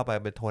เราเคยเล่าไป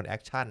เป็นโทนแอ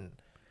คชั่น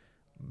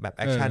แบบ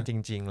แอคชั่นจ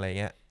ริงๆอะไร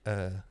เงี้ย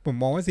ผม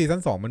มองว่าซีซั่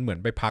น2มันเหมือน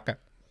ไปพัก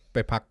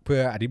เพื่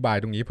ออธิบาย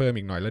ตรงนี้เพิ่ม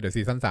อีกหน่อยแล้วเดี๋ยว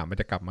ซีซั่น3มัน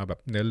จะกลับมาแบบ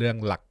เนื้อเรื่อง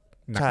หลัก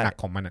หนัก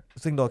ๆของมันอ่ะ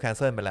ซึ่งโดนแคนเ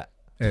ซิลไปแล้ว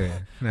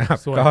นะครับ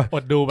ก็อ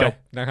ดดูไป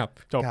นะครับ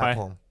จบไป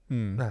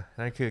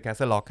นั่นคือ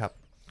Castle Rock ครับ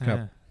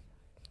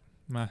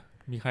มา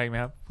มีใครไหม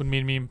ครับคุณ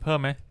มีเพิ่ม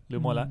ไหมหรื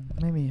อหมดแล้ว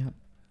ไม่มีครับ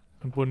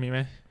คุณปุณมีไหม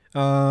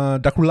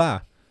Dracula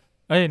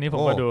นี่ผม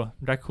ก็ดู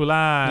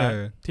Dracula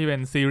ที่เป็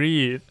นซีรี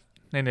ส์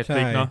ใน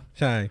Netflix เนาะ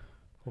ใช่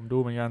ผมดู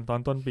เหมือนกันตอน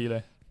ต้นปีเล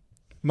ย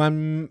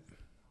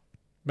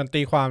มัน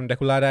ตีความ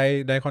Dracula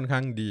ได้ค่อนข้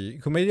างดี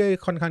คือไม่ได้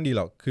ค่อนข้างดีห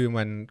รอกคือ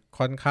มัน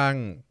ค่อนข้าง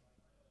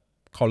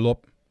เคารพ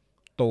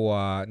ตัว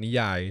นิ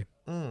ยาย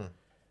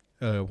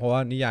เพราะว่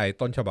านิยาย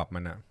ต้นฉบับมั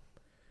นอะ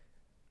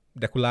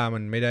Draculaมั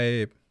นไม่ไ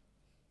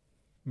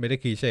ด้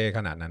คลีเช่ข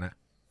นาดนั้นนะ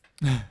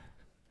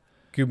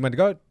คือมัน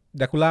ก็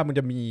Draculaมันจ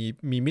ะ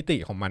มีมิติ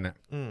ของมันอะ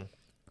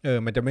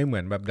มันจะไม่เหมื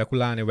อนแบบ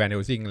Draculaในแวนเฮ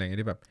ลซิงอะไรเงี้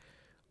ยที่แบบ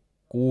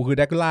กูคือ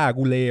Dracula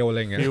กูเลวอะไร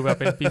เงี้ยฟีลแบบ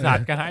เป็นปีศาจ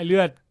กระหายเลื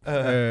อด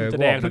จะ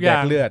แดกทุกอย่า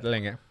งเลือดอะไร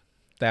เงี้ย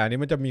แต่อันนี้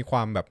มันจะมีคว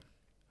ามแบบ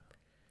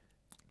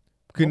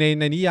คือ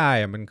ในนิยาย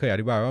อ่ะมันเคยอ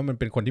ธิบายว่ามัน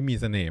เป็นคนที่มี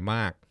เสน่ห์ม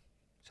าก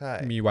ใช่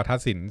มีวาท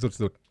ศิลป์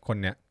สุดๆคน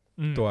เนี้ย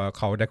ตัวเ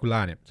ขาDracula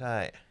เนี่ยใช่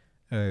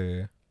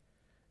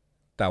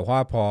แต่ว่า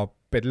พอ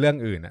เป็นเรื่อง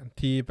อื่นอ่ะ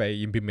ที่ไป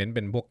implement เ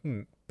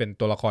ป็น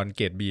ตัวละครเ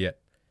กรด B อ่ะ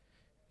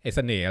ไอ้เส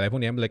น่ห์อะไรพว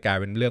กนี้มันเลยกลาย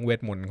เป็นเรื่องเว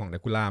ทมนต์ของ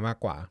Draculaมาก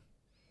กว่า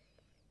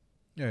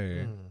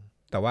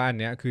แต่ว่าอัน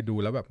เนี้ยคือดู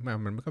แล้วแบบ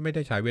มันก็ไม่ไ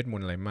ด้ใช้เวทม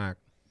นต์อะไรมาก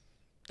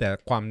แต่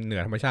ความเหนื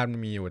อธรรมชาติมัน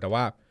มีอยู่แต่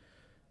ว่า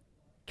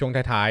ช่วง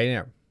ท้ายๆเนี่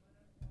ย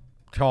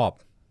ชอบ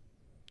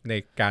ใน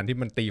การที่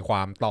มันตีคว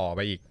ามต่อไป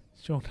อีก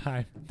ช่วงท้าย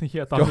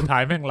ตอนสุดท้า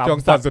ยแม่งล้ำช่ว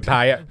งตอนสุดท้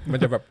ายอ่ะมัน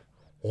จะแบบ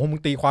โอ้มึง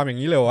ตีความอย่า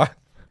งนี้เลยวะ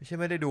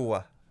ไม่ได้ดูอ่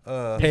ะ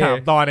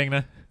3 ตอนเองน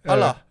ะ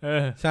เหรอ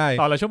ใช่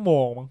ตอนละชั่วโม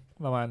งมั้ง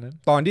ประมาณนั้น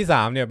ตอนที่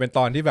3เนี่ยเป็นต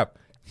อนที่แบบ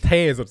เ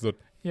ท่สุด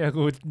ๆเนี่ย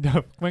กูแบ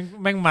บ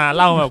แม่งมา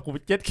เล่าแบบกู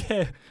เจ็ดแค่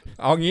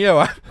เอางี้เลย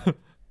วะ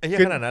ไอ้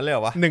ขนาดนั้นเลยเหร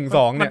อวะ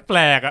1-2เนี่ยมันแป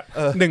ลกอ่ะ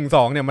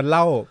1-2เนี่ยมันเ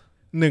ล่า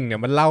1เนี่ย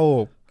มันเล่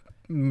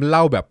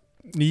าแบบ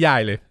นิยา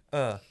ยเลย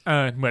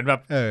เหมือนแบบ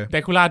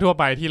Draculaทั่ว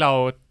ไปที่เรา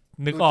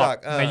นึกออก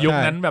ในยุค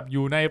นั้นแบบอ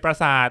ยู่ในปรา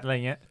สาทอะไร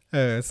เงี้ย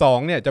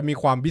2เนี่ยจะมี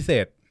ความพิเศ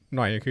ษห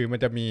น่อยคือมัน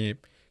จะมี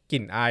ก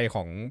ลิ่นอายข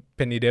อง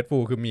Penny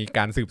Dreadful คือมีก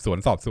ารสืบสวน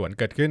สอบสวน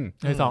เกิดขึ้น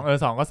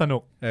2ก็สนุ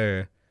ก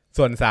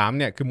ส่วน3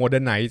เนี่ยคือ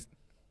Modernize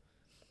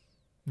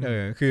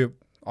คือ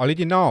ออริ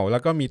จินอลแล้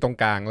วก็มีตรง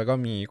กลางแล้วก็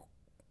มี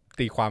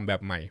ตีความแบ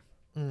บใหม่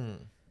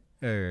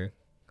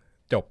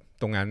จบ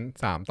ตรงนั้น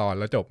3ตอน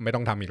แล้วจบไม่ต้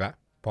องทำอีกละ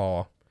พอ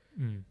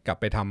กลับ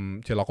ไปท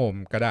ำเชอร์ล็อกโฮม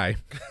ก็ได้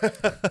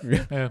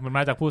มันม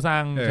าจากผู้สร้า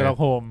งเชอร์ล็อก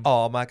โฮม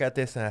มาร์กาเต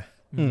สนะ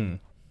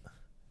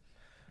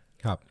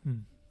ครับ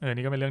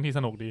นี่ก็เป็นเรื่องที่ส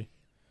นุกดี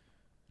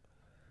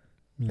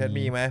เพชร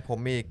มีไหมผม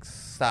มีอีก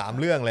3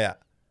เรื่องเลยอ่ะ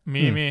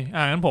มี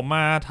งั้นผมม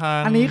าทา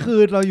งอันนี้คือ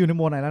เราอยู่ในโห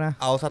มดไหนแล้วนะ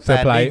เอาสแต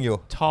นดิ้งอยู่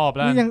ชอบแ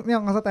ล้วนี่ยั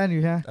งเอาสแตนอ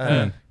ยู่ใช่ไหม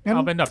งั้นเอ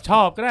าเป็นแบบช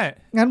อบก็ได้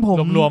งั้นผม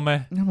รวมๆไหม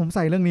งั้นผมใ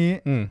ส่เรื่องนี้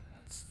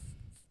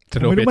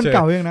ไม่รู้มันเ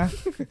ก่ายังนะ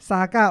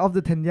Saga of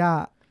the Tanya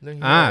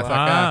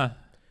Saga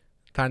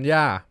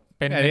Tanya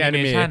เป็นแอ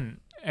นิเมชั่น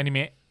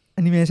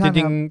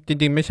จ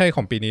ริงไม่ใช่ข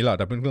องปีนี้หรอกแ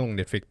ต่เพิ่งลง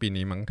Netflix ปี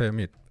นี้มั้งเทอร์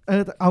มิด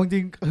เอาจ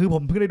ริงคือผ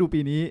มเพิ่งได้ดู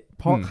ปีนี้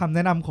เพราะคำแน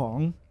ะนำของ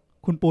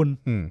คุณปุณ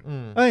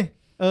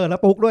แล้ว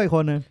ปุ๊กด้วยค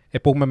นนึงไอ้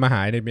ปุ๊กมันมาห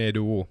าในเม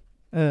ดู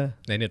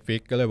ใน Netflix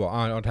ก็เลยบอกเอ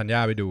าธัญญ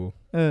าไปดู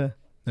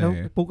แล้ว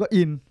ปุ๊กก็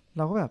อินเ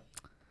ราก็แบบ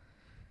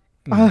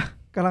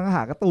กำลังห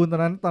าการ์ตูนตอ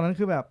นนั้น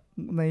คือแบบ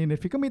ใน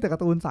Netflix ก็มีแต่กา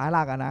ร์ตูนสายห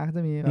ลักอะนะจ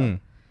ะมีแบบ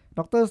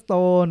ด็อกเตอร์สโต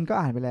นก็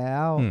อ่านไปแล้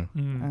ว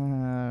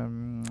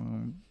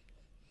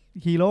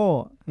ฮีโร่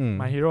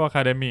My Hero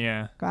Academia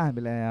ก็อ่านไป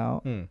แล้ว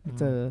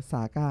เจอซ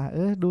าก้า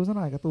ดูสักห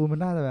น่อยการ์ตูนมัน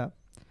น่าจะแบบ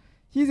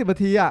20 นา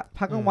ทีอ่ะ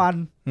พักกลางวัน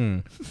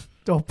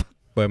จบ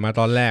เปิดมา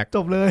ตอนแรกจ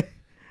บเลย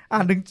อ่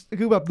านถึง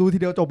คือแบบดูที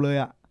เดียวจบเลย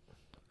อ่ะ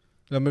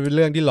แล้วมันเป็นเ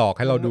รื่องที่หลอกใ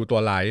ห้เราดูตัว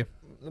ร้าย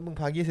แล้วมึง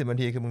พัก20 นา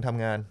ทีคือมึงท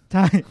ำงาน ใ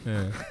ช่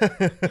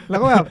แล้ว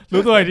ก็แบบ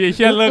รู้ตัวดีเ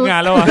ชี่ยเลิกงา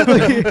นแล้วอ่ะ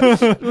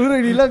รู้เล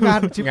ยดีเลิกงาน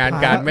ชิบ งาน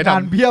หย การไม่ทำ งา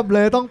นเพียบเล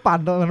ยต้องปั่น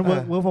ตอนนั้นเ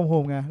วิร์กฟอร์มโฮ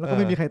มไงแล้วก็ไ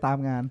ม่มีใครตาม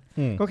งาน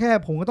ก็แค่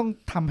ผมก็ต้อง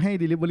ทำให้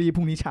delivery พ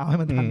รุ่งนี้เช้าให้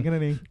มันทันแค่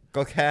นั้นเอง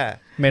ก็แค่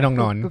ไม่ต้อง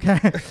นอน ก็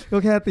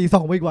แค่ตีส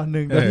องไปอีกวันห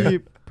นึ่งแล้วที่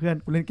เพื่อน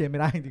กูเล่นเกมไม่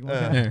ได้จริง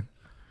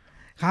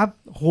ๆครับ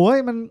โหย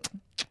มัน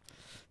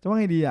จะว่า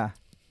ไงดีอ่ะ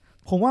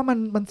ผมว่า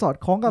มันสอด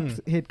คล้องกับ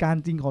เหตุการ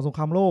ณ์จริงของสงค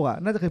รามโลกอ่ะ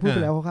น่าจะเคยพูดไป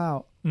แล้วคร่าว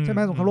ๆใช่ไหม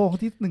สงครามโลกครั้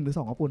งที่1 หรือ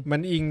 2ครับปุ่นมั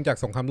นอิงจาก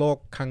สงครามโลก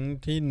ครั้ง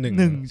ที่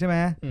1ใช่ไหม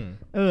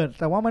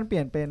แต่ว่ามันเป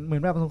ลี่ยนเป็นเหมือ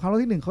นแบบสงครามโล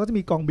กที่1เขาจะ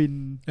มีกองบิน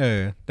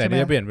แต่นี่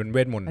จะเปลี่ยนเป็นเว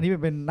ทมนต์อันนี้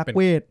เป็นนักเ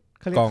วท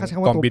เขาเรียก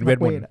กองบินเวท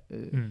มนต์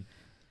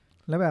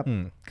แล้วแบบ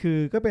คือ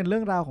ก็เป็นเรื่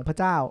องราวของพระ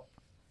เจ้า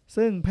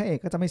ซึ่งพระเอก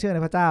ก็จะไม่เชื่อใน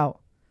พระเจ้า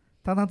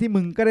ทั้งที่มึ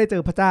งก็ได้เจ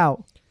อพระเจ้า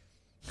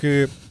คือ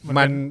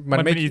มัน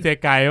ไม่อีเซ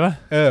ไกวะ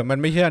มัน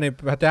ไม่เชื่อใน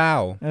พระเจ้า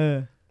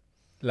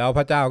แล้วพ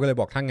ระเจ้าก็เลย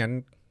บอกถ้างั้น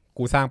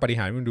กูสร้างปาฏิ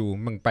หาริย์มึงดู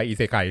มึงไปอีเ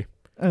ซไก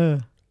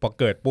พอ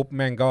เกิดปุ๊บแ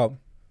ม่งก็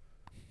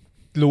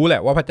รู้แหล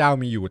ะว่าพระเจ้า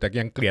มีอยู่แต่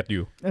ยังเกลียดอ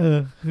ยู่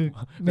คือ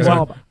ไม่ช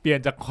อบเปลี่ยน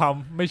จากความ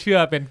ไม่เชื่อ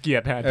เป็นเกลีย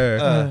ดแทน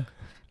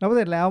แล้วพอเ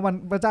สร็จแล้วมัน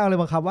พระเจ้าเลย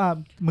บังคับว่า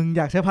มึงอ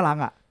ยากใช้พลัง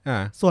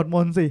สวดม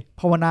นต์สิ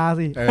ภาวนา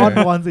สิอ้อน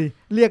วอนสิ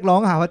เรียกร้อ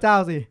งหาพระเจ้า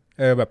สิ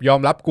แบบยอ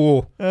มรับกู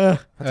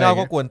พระเจ้า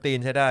ก็กวนตีน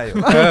ใช้ได้อยู่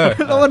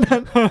แล้ววันนั้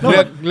น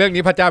เรื่อง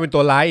นี้พระเจ้าเป็นตั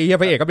วร้ายไอ้เหี้ย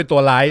พระเอกก็เป็นตั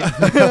วร้าย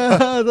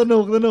สนุ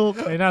ก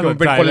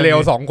เป็นคนเลว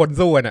2คน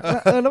สู้กัน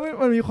แล้ว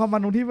มันมีความมั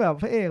นตรงที่แบบ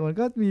พระเอกมัน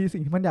ก็มีสิ่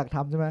งที่มันอยากท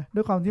ำใช่ไหมด้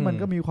วยความที่มัน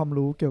ก็มีความ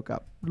รู้เกี่ยวกั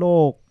บโล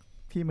ก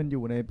ที่มันอ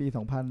ยู่ในปี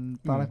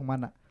2000ตอนแรกของมัน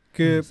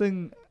คือซึ่ง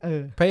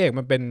พระเอก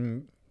มันเ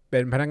ป็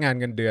นพนักงาน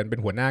เงินเดือนเป็น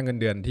หัวหน้าเงิน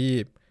เดือนที่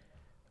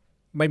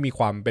ไม่มีค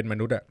วามเป็นม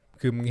นุษย์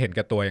คือมึงเห็นแ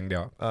ก่ตัวอย่างเดี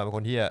ยวเป็นค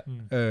นเหี้ย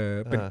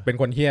เป็น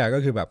คนเหี้ยก็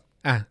คือแบบ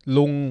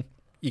ลุง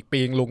อีกปี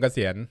ลุงเก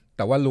ษียณแ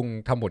ต่ว่าลุง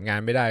ทำผลงาน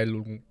ไม่ได้ลุ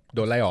งโด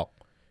นไล่ออก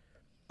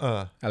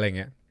อะไรเ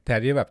งี้ยแทน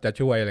ที่แบบจะ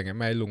ช่วยอะไรเงี้ย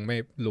ไม่ลุง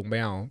ไม่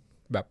เอา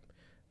แบบ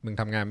มึง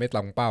ทำงานไม่ต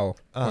รงเป้า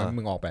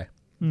มึงออกไป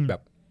แบ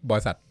บบ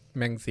ริษัทแ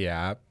ม่งเสีย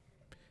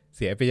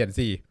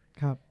efficiency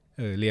ครับ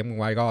เลี้ยงมึง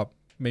ไว้ก็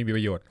ไม่มีป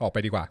ระโยชน์ออกไป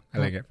ดีกว่าอะ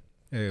ไรเงี้ย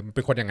มันเ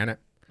ป็นคนอย่างนั้น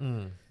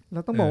แล้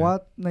วต้องบอกว่า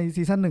ใน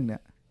ซีซั่น1เนี่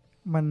ย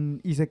มัน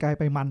อีเซไก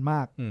ไปมันม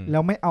ากแล้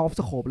วไม่เอาออฟ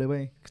สโคปเลยเ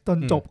ว้ยจน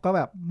จบก็แ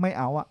บบไม่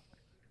เอา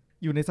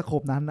อยู่ในสโค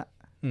ปนั้น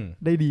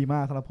ได้ดีมา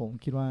กสำหรับผม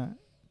คิดว่า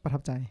ประทั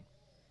บใจ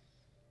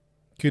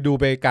คือดู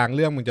ไปกลางเ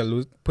รื่องมึงจะ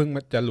เพิ่ง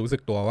จะรู้สึ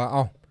กตัวว่า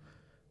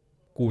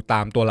กูต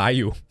ามตัวร้าย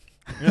อยู่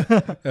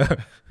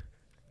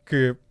คื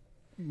อ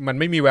มัน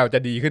ไม่มีแววจะ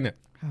ดีขึ้น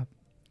ครับ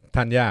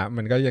ธัญญา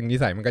มันก็ยังนิ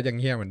สัยมันก็ยัง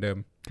เหี้ยเหมือนเดิม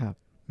ครับ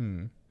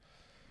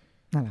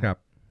นั่นแหละครับ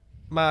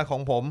มาขอ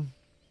งผม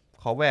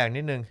ขอแหวก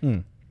นิดนึง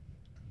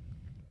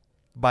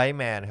ไบท์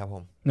แมนครับผ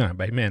มไ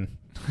บท์แมน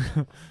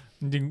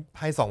จริง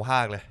ให้2 ภา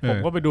คเลยผม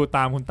ก็ไปดูต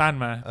ามคุณตั้น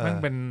มามัน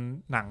เป็น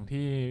หนัง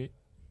ที่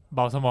เบ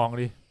าสมอง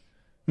ดี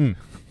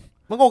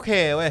มันโอเค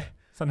เว้ย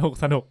สนุ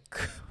ก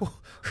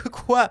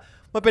คือว่า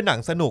มันเป็นหนัง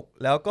สนุก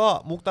แล้วก็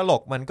มุกตล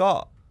กมันก็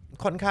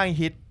ค่อนข้าง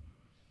ฮิต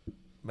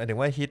หมายถึง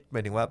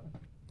ว่า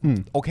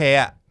โอเค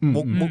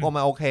มุกออกม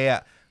าโอเค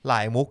หลา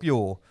ยมุกอ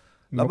ยู่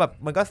แล้วแบบ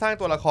มันก็สร้าง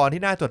ตัวละคร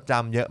ที่น่าจดจ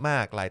ำเยอะมา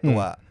กหลายตัว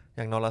อ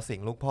ย่างนรสิง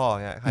ห์ลูกพ่อ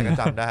เงี้ยใครก็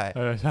จำได้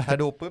ถ้า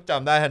ดูปุ๊บจ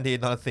ำได้ทันที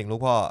นรสิงห์ลู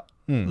กพ่อ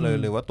เลย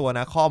หรือว่าตัวน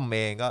าคอมเอ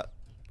งก็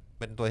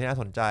เป็นตัวที่น่า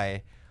สนใจ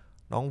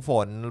น้องฝ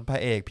นพระ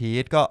เอกพี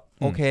ทก็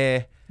โอเค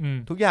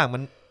ทุกอย่างมั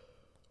น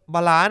บ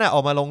าลานซ์อ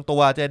อกมาลงตั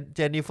วเจ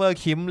นนิเฟอร์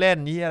คิมเล่น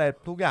นี่อะไร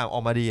ทุกอย่างอ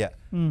อกมาดี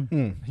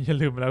อย่า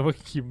ลืมแล้วว่า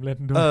คิมเล่น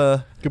ด้วย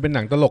คือเป็นห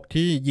นังตลก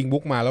ที่ยิงมุ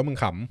กมาแล้วมึง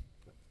ข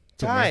ำ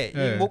ใช่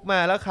ยิงมุกมา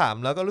แล้วข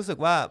ำแล้วก็รู้สึก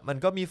ว่ามัน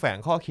ก็มีแฝง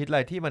ข้อคิดอะไร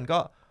ที่มันก็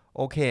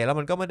โอเคแล้ว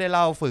มันก็ไม่ได้เ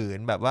ล่าฝืน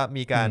แบบว่า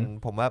มีการ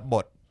ผมว่า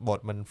บท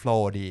มันโฟล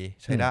ว์ดี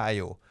ใช้ได้อ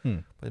ยู่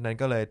เพราะฉะนั้น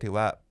ก็เลยถือ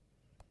ว่า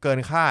เกิน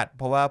คาดเ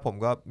พราะว่าผม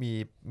ก็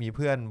มีเ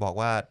พื่อนบอก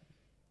ว่า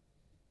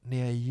เ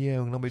นี่ยเยี่ย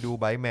มึงต้องไปดู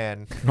ไบท์แมน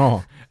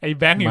ไอ้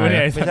แบงค์อยู่เ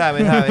นี่ยไม่ใช่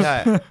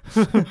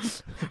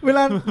เวล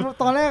า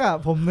ตอนแรก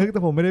ผมนึกแ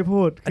ต่ผมไม่ได้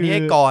พูดอันนี้ไ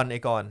อ้กร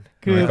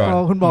คือพอ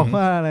คุณบอก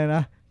ว่าอะไรน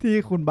ะที่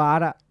คุณบา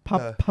ส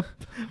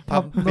พั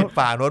บปิดฝ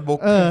าโน้ตบุ๊ก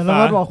แล้ว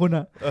ก็บอกคุณ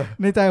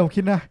ในใจผม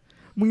คิดนะ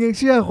มึงยังเ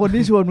ชื่อคน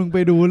ที่ชวนมึงไป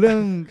ดูเรื่อ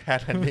งแค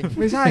ทแอนดิ้ง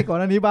ไม่ใช่ก่อน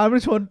อันนี้บาสมั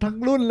นชวนทั้ง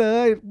รุ่นเล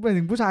ยไป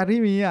ถึงผู้ชายที่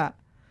มี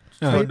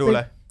ชวนดูเล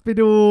ยไป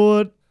ดู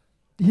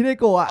ฮิเน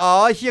โกะ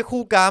เฮีย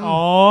คู่กรรม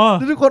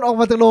ทุกคนออก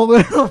มาจากโรงเล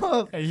ย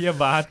ไอ้เฮีย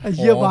บาส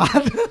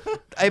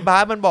ไอ้บา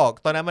สมันบอก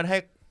ตอนนั้นมัน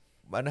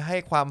ให้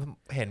ความ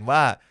เห็นว่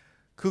า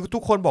คือทุ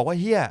กคนบอกว่า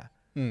เฮีย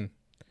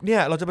เนี่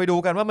ยเราจะไปดู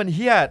กันว่ามันเ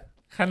ฮีย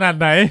ขนาด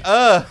ไหน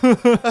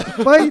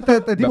ไม่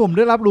แต่ที่ผมไ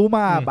ด้รับรู้ม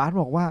าบาส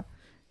บอกว่า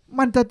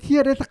มันจะเทีย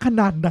บได้สักข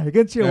นาดไหน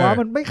กันเชียวว่า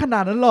มันไม่ขนา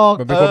ดนั้นหรอก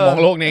มันเป็นคนมอง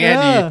โลกในแง่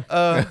ดี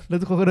แล้ว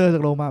ทุกคนก็เดินจา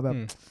กโรงมาแบบ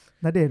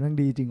ณเดชน์มัน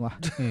ดีจริงว่ะ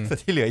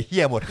ที่เหลือเฮี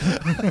ยหมด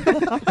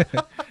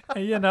ไอ้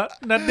เหี้ย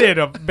ณเดชน์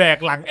แบบแบก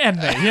หลังแอน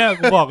ไหนเนี่ย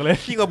กูบอกเลย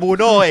ขี้กับบู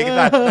โน่เอง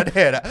สัตว์ณเด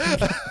ชน์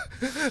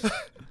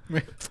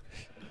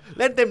เ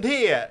ล่นเต็ม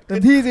ที่เต็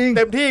มที่จริงเ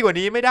ต็มที่กว่า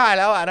นี้ไม่ได้แ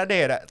ล้วณเด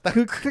ชน์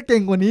คือเก่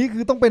งกว่านี้คื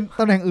อต้องเป็น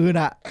ตำแหน่งอื่น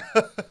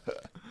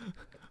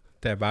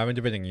แต่บาสมันจ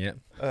ะเป็นอย่างนี้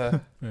เออ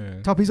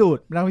ชอบพิสูจ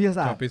น์นักวิทยา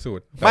ศา ช ส อ ต บ ร์ พิสูจ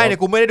น์ ไม่เนี่ย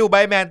กูไม่ได้ดูไบ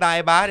แมนตาย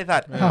บาสไอ้สั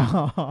ตว์ อ๋อ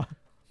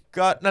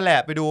ก็นั่นแหละ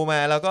ไปดูมา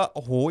แล้วก็โ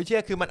อ้โหเชี่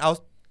ยคือมันเอา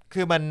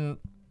คือมัน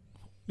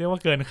เรียกว่า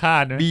เกินคา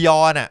ดนะ บีย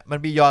อนอ่ะมัน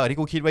บียอนกับที่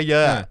กูคิดไว้เยอ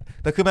ะอะ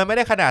แต่คือมันไม่ไ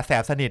ด้ขนาดแส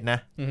บสนิทนะ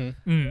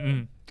อื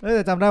ม แ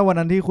ต่จำได้วัน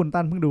นั้นที่คุณ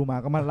ตั้นเพิ่งดูมา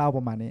ก็มาเล่าป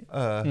ระมาณนี้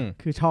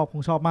คือค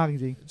งชอบมากจ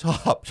ริง ช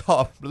อ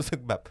บรู้สึก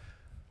แบบ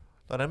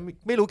ตอนนั้น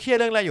ไม่รู้เครียด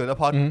เรื่องอะไรอยู่แต่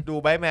พอดู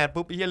ไบแมน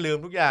ปุ๊บไอ้เหี้ยลืม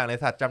ทุกอย่างเลย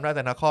สัตว์จำได้แ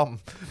ต่นาคอม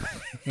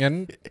งั้น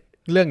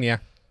เรื่องเนี้ย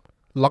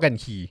ล็อกแอน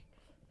คี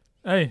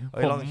เอ้ย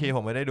ลองคีผ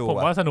มไม่ได้ดู ผม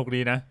ว่าสนุก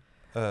ดีนะ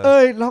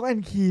ล็อกแอน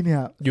คีเนี่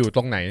ย อยู่ต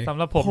รงไหน สำ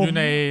หรับผม ผม อยู่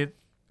ใน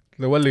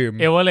หรือว่าลืม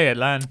เอเวอเรสต์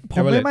แล้วกัน ผ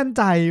มไม่มั่นใ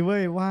จเว้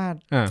ยว่า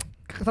อ่า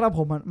สำหรับผ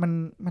ม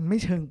มันไม่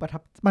เชิงประทั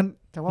บมัน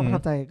จะว่าประทั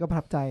บใจก็ประ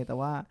ทับใจแต่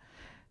ว่า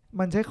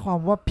มันใช้ความ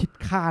ว่าผิด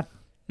คาด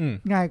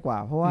ง่ายกว่า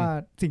เพราะว่า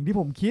สิ่งที่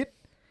ผมคิด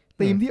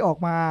ธีมที่ออก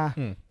มา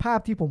ภาพ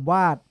ที่ผมว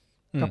าด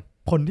กับ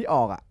ผลที่อ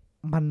อกอ่ะ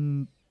มั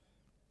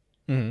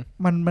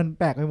น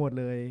แปลกไปหมด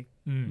เลย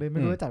เลยไม่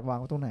รู้จะจัดวาง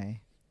ไว้ตรงไหน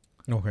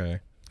โอเค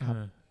ครับ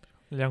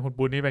อย่างคุณ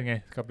ปูนนี่เป็นไง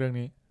กับเรื่อง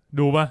นี้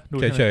ดูป่ะดู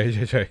เฉ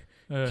ย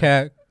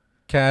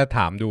แค่ถ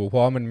ามดูเพรา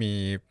ะว่ามันมี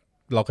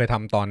เราเคยท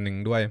ำตอนหนึ่ง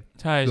ด้วย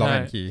ใช่ ล็อก ใช่ แอ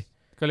นคี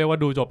ก็เรียกว่า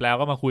ดูจบแล้ว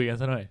ก็มาคุยกัน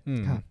ซะหน่อย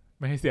ครับ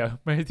ไม่ให้เสีย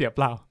เ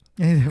ปล่า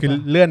คือ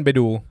เลื่อนไป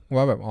ดู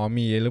ว่าแบบ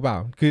มีหรือเปล่า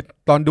คือ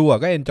ตอนดู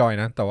ก็เอนจอย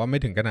นะแต่ว่าไม่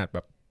ถึงขนาดแบ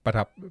บประ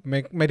ทับ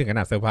ไม่ถึงข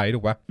นาดเซอร์ไพรส์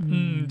ถูกปะ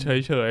เ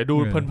ฉยดู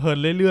เพลิน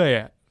ๆเรื่อยๆ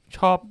อ่ะช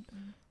อบ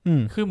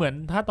ม คือเหมือน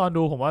ถ้าตอน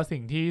ดูผมว่าสิ่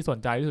งที่สน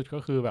ใจที่สุดก็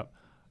คือแบบ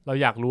เรา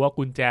อยากรู้ว่า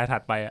กุญแจถั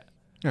ดไปอ่ะ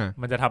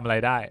มันจะทำอะไร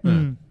ได้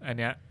อัน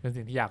เนี้ยเป็น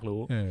สิ่งที่อยาก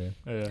รู้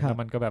แล้ว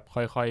มันก็แบบ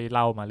ค่อยๆเ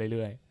ล่ามาเ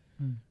รื่อย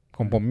ๆข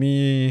องผมมี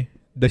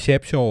The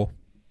Chef Show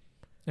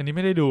อันนี้ไ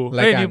ม่ได้ดู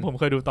รายการ นี่ผม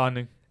เคยดูตอน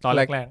นึงตอนแ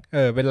รก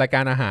เป็นรายก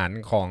ารอาหาร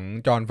ของ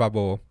จอห์นฟาโบ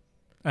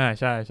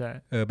ใช่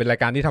เป็นราย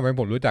การที่ทำให้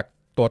ผมรู้จัก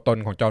ตัวตน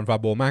ของจอห์นฟา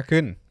โบมาก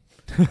ขึ้น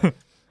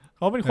เข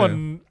าเป็นคน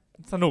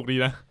สนุกดี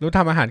นะรู้ท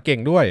ำอาหารเก่ง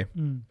ด้วย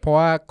เพราะ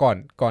ว่า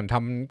ก่อนท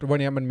ำวัน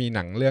นี้มันมีห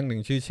นังเรื่องหนึ่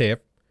งชื่อเชฟ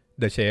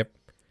The Chef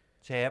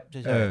เชฟ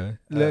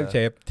เรื่องเช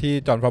ฟที่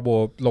จอห์นฟาโบ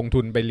ลง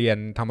ทุนไปเรียน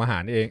ทำอาหา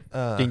รเอง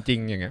จริง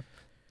ๆอย่างเงี้ย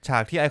ฉา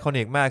กที่ไอคอ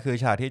นิกมากคือ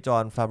ฉากที่จอ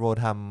ห์นฟาโบ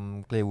ท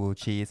ำกริล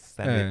ชีสแซ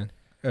นด์วิช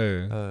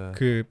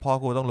คือพ่อ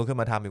กูต้องลุกขึ้น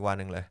มาทำอีกวัน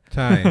หนึ่งเลยใ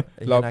ช่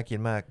เราน่ากิน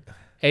มาก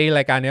ไอร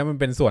ายการนี้มัน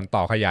เป็นส่วนต่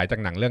อขยายจาก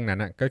หนังเรื่องนั้น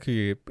อ่ะก็คื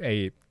อไอ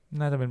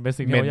น่าจะเป็นเบ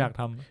สิกที่เราอยาก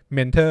ทำเม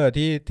นเทอร์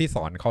ที่ส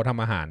อนเขาท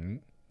ำอาหาร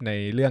ใน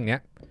เรื่องเนี้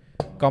ย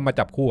ก็มา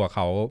จับคู่กับเข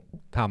า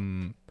ท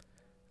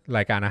ำร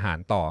ายการอาหาร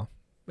ต่อ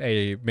ไอ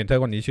เมนเทอ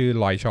ร์คนนี้ชื่อ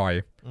ลอยชอย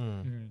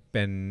เ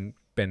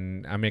ป็น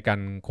อเมริกัน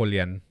โคเรี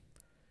ยน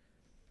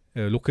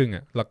ลูกครึ่ง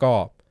อ่ะแล้วก็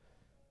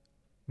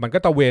มันก็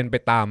ตะเวนไป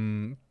ตาม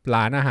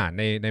ร้านอาหาร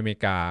ในอเมริ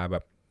กาแบ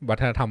บวั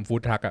ฒนธรรมฟู้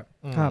ดทรัคอ่ะ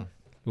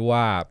รู้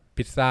ว่า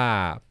พิซ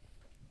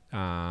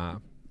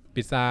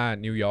ซ่า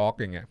นิวยอร์ก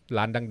อย่างเงี้ย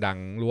ร้านดัง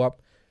ๆรู้ว่า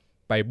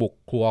ไปบุก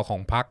ครัวของ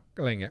พรรค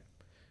อะไรเงี้ย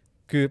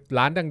คือ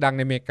ร้านดังๆใ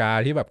นอเมริกา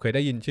ที่แบบเคยไ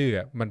ด้ยินชื่อ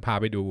มันพา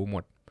ไปดูหม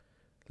ด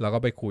แล้วก็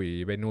ไปคุย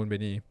ไปนู่นไป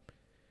นี่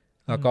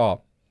แล้วก็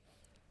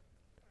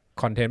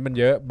คอนเทนต์มัน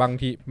เยอะบาง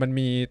ทีมัน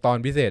มีตอน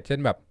พิเศษเช่น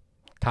แบบ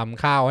ท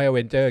ำข้าวให้อเว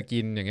นเจอร์กิ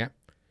นอย่างเงี้ย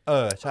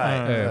ใช่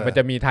มันจ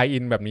ะมีไทอิ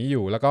นแบบนี้อ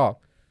ยู่แล้วก็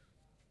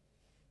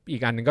อี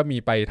กอันนึงก็มี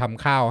ไปท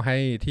ำข้าวให้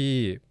ที่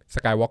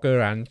Skywalker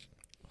Ranch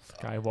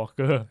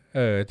Skywalker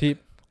ที่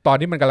ตอน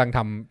ที่มันกำลังท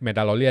ำ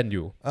Mandalorian อ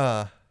ยู่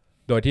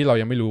โดยที่เรา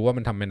ยังไม่รู้ว่า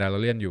มันทำ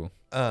Mandalorian อยู่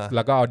แ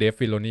ล้วก็เอาเดฟ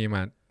ฟิโลนี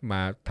ม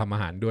าทำอา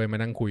หารด้วยมา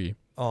นั่งคุย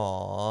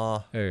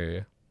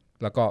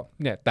แล้วก็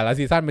เนี่ยแต่ละ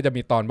ซีซั่นมันจะ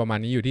มีตอนประมาณ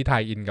นี้อยู่ที่ไท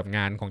ยอินกับง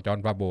านของจอห์น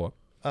ฟาโบ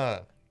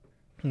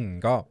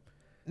ก็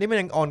นี่มัน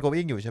ยังออนโก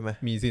อิ้งอยู่ใช่ไหม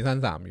มีซีซั่น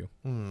3อยู่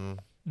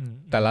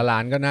แต่ละร้า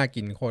นก็น่า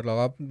กินโคตรแล้ว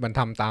ก็มัน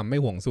ทำตามไม่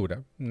ห่วงสูตรอ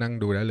ะนั่ง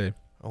ดูได้เลย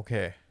โอเค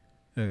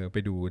ไป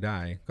ดูได้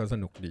ก็ส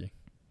นุกดี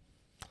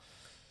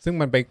ซึ่ง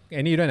มันไปไ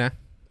อ้นี่ด้วยนะ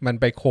มัน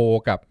ไปโค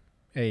กับ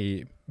ไอ้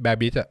แบร์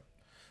บิชอะ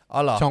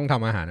ช่องท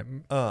ำอาหาร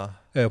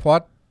เพราะ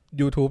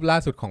YouTube ล่า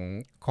สุด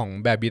ของ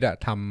แบร์บิชอะ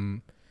ท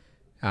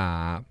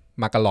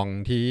ำมาการอง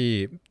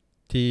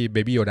ที่เบ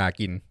บี้โยดา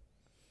กิน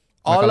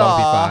มาการอง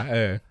สีฟ้า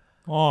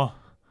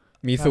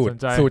มีสู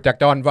ตรจาก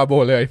จอห์นฟาโบ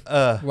เลย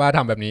ว่าท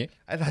ำแบบนี้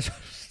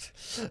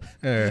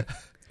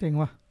เจ๋ง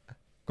ว่ะ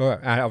ก็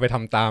เอาไปท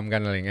ำตามกั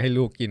นอะไรเงี้ยให้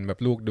ลูกกินแบบ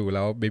ลูกดูแ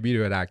ล้วเบบี้โย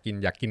ดากิน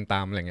อยากกินต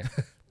ามอะไรเงี้ย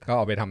ก็เ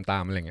อาไปทำตา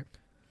มอะไรเงี้ย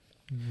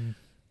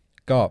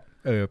ก็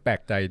แปล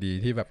กใจดี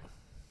ที่แบบ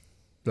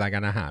รายกา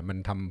รอาหารมัน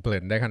ทำเพลิ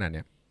นได้ขนาดเ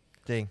นี้ย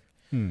จริง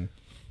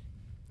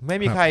ไม่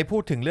มีใครพู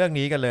ดถึงเรื่อง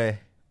นี้กันเลย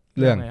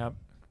เรื่องไหนครับ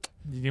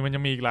จริงๆมันจ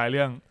ะมีอีกหลายเ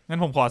รื่องงั้น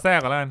ผมขอแทรก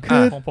ก่อนแล้วกัน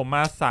ของผมม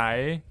าสาย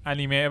อ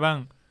นิเมะบ้าง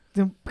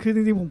คือจ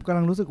ริงๆผมกำ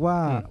ลังรู้สึกว่า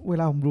เว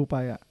ลาผมดูไป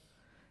อ่ะ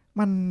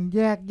มันแ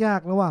ยกยา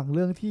กระหว่างเ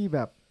รื่องที่แบ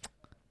บ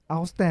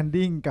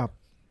outstanding กับ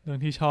เรื่อง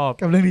ที่ชอบ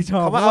กับเรื่องที่ช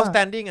อบคำว่า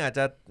outstanding อาจจ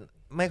ะ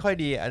ไม่ค่อย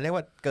ดีเรียก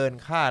ว่าเกิน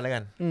คาดแล้วกั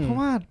นเพราะ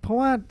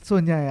ว่าส่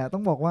วนใหญ่อ่ะต้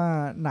องบอกว่า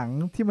หนัง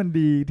ที่มัน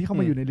ดีที่เข้า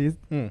มาอยู่ในลิส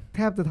ต์แท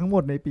บจะทั้งหมม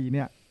ดในปีเ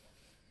นี้ย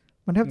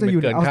มันแทบจะอ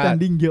ยู่ใน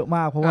outstanding เยอะม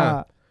ากเพราะว่า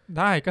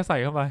ได้ก็ใส่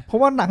เข้าไปเพรา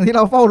ะว่าหนังที่เร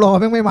าเฝ้ารอ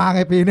ไม่มาไ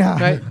งปีเนี้ย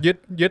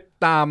ยึด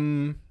ตาม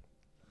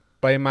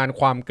ปริมาณ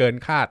ความเกิน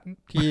คาด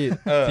ที่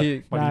ที่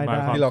ปริมาณ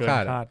ความ ที่เรา เกิน คา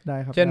ด คาด ได้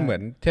ครับ เช่น ได้ เหมือ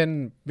น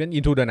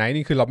Into the Night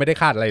นี่คือเราไม่ได้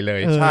คาดอะไรเล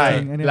ย เออ ใช่ จ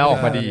ริงอันนี้ แล้วออ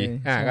กมาดี ไเล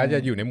ยใช่ ก็จะ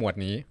อยู่ในหมวด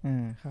นี้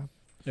ครับ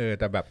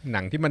แต่แบบห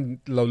นังที่มัน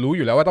เรารู้อ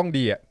ยู่แล้วว่าต้อง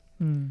ดีอ่ะ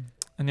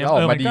อันเนี้ย แล้วออ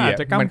กมาดี อาจ อ่ะ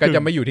จะก้ำ มันก็ กึ่ จ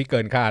ะ ง ไม่อยู่ที่เกิ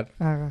นคาด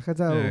เข้า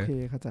ใจโอเค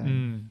เข้าใจ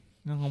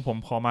เรื่องของผม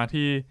ขอมา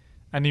ที่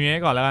อนิเมะ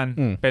ก่อนแล้วกัน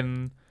อืม เป็น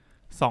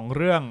2เ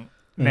รื่อง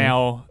แนว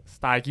ส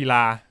ไตล์กีฬ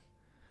า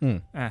อืม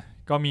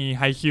ก็มี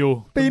ไฮคิว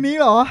ปีนี้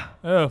เหรอ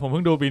ผมเ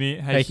พิ่งดูปีนี้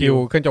ไฮ ไอ คิ คิ ว ว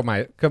เครื่องห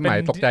มาย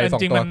ตกใจสอ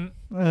ง จริง ตั ๆ ว มัน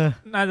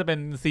น่าจะเป็น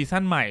ซี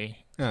ซั่นใหม่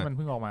อ่า ที่มันเ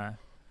พิ่งออกมา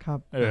ครับ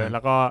แล้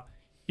วก็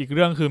อีกเ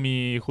รื่องคือมี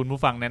คุณผู้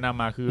ฟังแนะน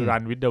ำมาคือ อืม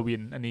Run with the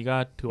Wind อันนี้ก็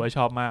ถือว่าช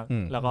อบมาก อื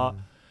ม แล้วก็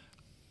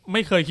ไ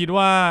ม่เคยคิด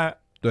ว่า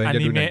ตัวเอง อ จะ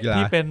นิ ดูหนัง เมะ กีฬา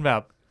ที่เป็นแบ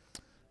บ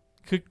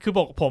คือบ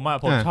อก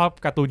ผมชอบ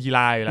การ์ตูนกีฬ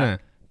าอยู่แล้ว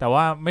แต่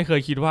ว่าไม่เค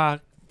ยคิดว่า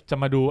จะ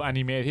มาดูอ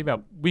นิเมะที่แบบ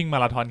วิ่งมา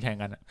ราธอนแข่ง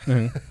กันอะ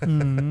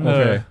โอ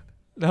เค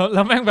แ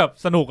ล้วแม่งแบบ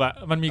สนุกอะ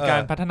มันมีกา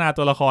รพัฒนา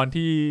ตัวละคร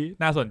ที่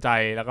น่าสนใจ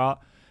แล้วก็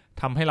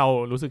ทำให้เรา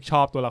รู้สึกช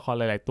อบตัวละคร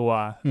หลาย ๆ ตัว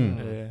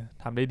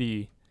ทำได้ดี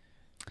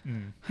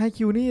ไฮ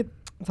คิวนี่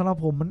สำหรับ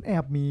ผมมันแอ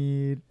บมี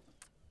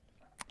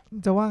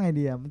จะว่าไง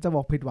ดีอ่ะมันจะบ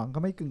อกผิดหวังก็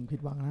ไม่กึ่งผิ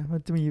ดหวังนะมั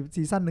นจะมี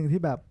ซีซั่นหนึ่งที่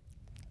แบบ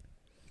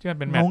ที่มัน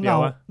เป็นแมตช์เดียว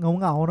วะ เ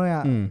งาหน่อย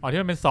อ่ะ อ๋อที่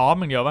มันเป็นซ้อม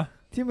อย่างเดียวปะ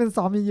ที่เป็น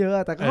ซ้อมเยอะ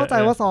ๆแต่ก็เข้าใจ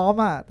ว่าซ้อม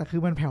อ่ะแต่คื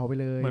อมันแผ่วไป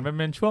เลย เหมือนมัน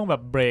เป็นช่วงแบ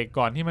บเบรก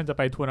ก่อนที่มันจะไ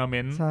ปทัวร์นาเม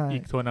นต์ ใช่ อี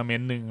กทัวร์นาเมน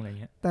ต์หนึ่งอะไร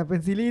เงี้ย แต่เป็น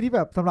ซีรีส์ที่แ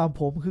บบสำหรับ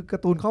ผมคือกา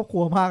ร์ตูนครอบครั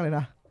วมากเลยน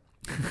ะ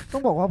ต้อ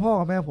งบอกว่าพ่อ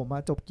กับแม่ผมมา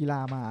จบกีฬา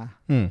มา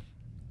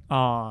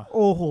อ๋อ โ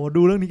อ้โห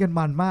ดูเรื่องนี้กัน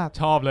มันมาก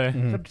ชอบเลย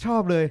ชอ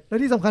บเลย แล้ว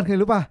ที่สำคัญเคย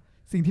รู้ป่ะ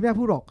สิ่งที่แม่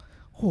พูดบอก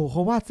โหเข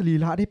าวาดสรี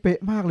ระได้เป๊ะ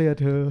มากเลยอะ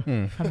เธอ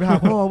หันไปหา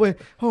พ่อเว้ย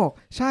พ่อบอก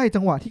ใช่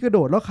จังหวะที่กระโด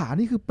ดแล้วขา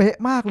นี่คือเป๊ะ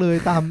มากเลย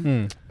ตาม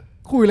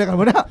คุยอะไรกัน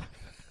วะเนี่ย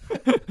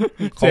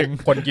เจ๋ง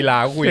คนกีฬา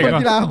คุย คน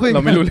กีฬาคุยกัน เร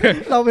าไม่รู้เรื่อง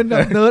เราเป็นแบ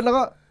บเนิร์ดแล้ว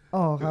ก็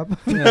อ๋อครับ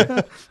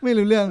ไม่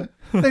รู้เรื่อง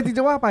แต่จริงๆจ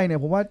ะว่าไปเนี่ย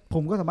ผมว่าผ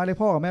มก็สามารถเรียก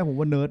พ่อกับแม่ผม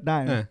ว่าเนิร์ดได้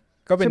นะ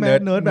ก็เป็น ใช่ไหม เนิร์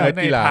ด เนิร์ดแบบ ใ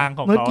น กีฬา ทางข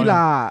อง เนิร์ด เขา กีฬ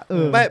า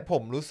ไม่ผ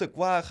มรู้สึก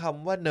ว่าค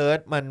ำว่าเนิร์ด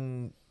มัน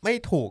ไม่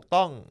ถูก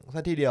ต้องซ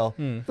ะทีเดียว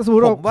แต่สมม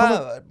ติ ผมว่า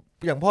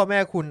อย่างพ่อแม่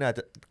คุณอาจจ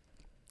ะ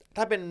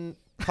ถ้าเป็น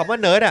คำว่า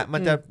เนิร์ดอ่ะ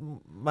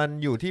มัน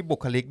อยู่ที่บุ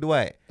คลิกด้ว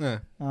ย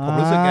ผม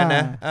รู้สึกงั้นน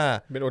ะ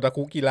เป็นโอตา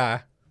คุกีฬา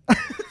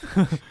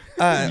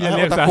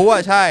โอตาคุอ่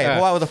ะใช่เพร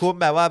าะว่าโอตาคุ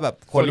แปลว่าแบบ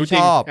คนที่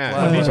ชอบ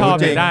คนที่ชอบ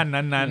ในด้าน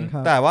นั้น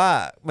แต่ว่า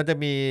มันจะ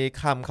มี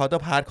คำ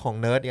counterpart ของ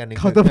เนิร์ดอีกอันหนึง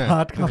เคาน์เตอร์พา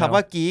ร์ท คือคำว่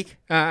า geek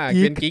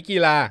เป็นกี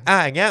ฬา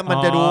อย่างเงี้ยมัน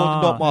จะดู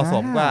เหมาะส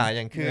มกว่าอ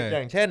ย่า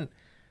งเช่น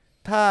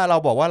ถ้าเรา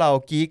บอกว่าเรา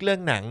กีกเรื่อ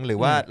งหนังหรือ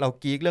ว่าเรา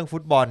กีกเรื่องฟุ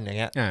ตบอลอย่าง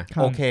เงี้ย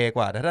โอเคก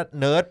ว่าแต่ถ้า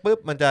เนิร์ดปุ๊บ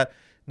มันจ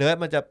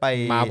ะไป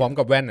มาพร้อม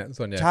กับแว่น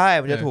ส่วนใหญ่ใช่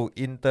มันจะถูก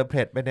อินเตอร์เพร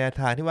ตไปใน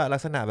ทางที่ว่าลั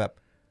กษณะแบบ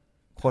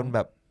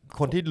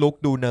คนที่ลุก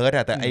ดูเนิร์ด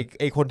แต่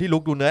ไอคนที่ลุ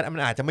กดูเนิร์ดมั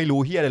นอาจจะไม่รู้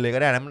เฮียอะไรเลยก็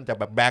ได้นะมันจะ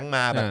แบบแบงค์ม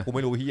าแบบกูไ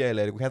ม่รู้เฮียเ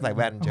ลยกูแค่ใส่แ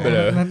ว่นเฉย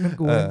นั่น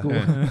กู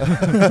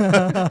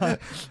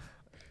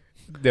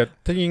เดี๋ยว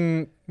ถ้ายิง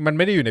มันไ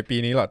ม่ได้อยู่ในปี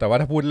นี้หรอกแต่ว่า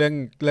ถ้าพูดเ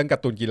รื่องกา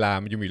ร์ตูนกีฬา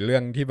มันจะมีเรื่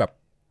องที่แบบ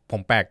ผ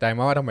มแปลกใจม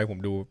ากว่าทำไมผม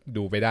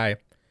ดูไปได้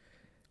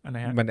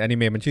มันอนิ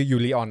เมะมันชื่อ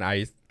Yuri on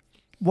Ice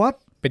What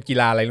เป็นกี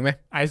ฬาอะไรรู้ไหม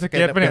ไอสเก็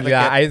ตเป็นกีฬ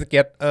าไอสเ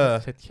ก็ต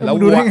แล้ว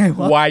ดูได้ไง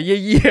วะ วายเ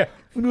ยี่ย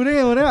มึงดูได้ไ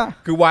งวะเนี่ย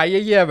คือวาย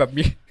เยี่ยแบบ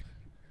มี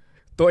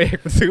ตัวเอก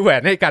มันซื้อแหว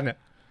นให้กัน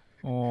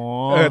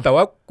แต่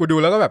ว่ากูดู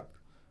แล้วก็แบบ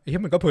เฮ้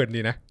ยมันก็เพลิน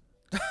ดีนะ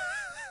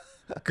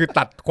คือ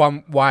ตัดความ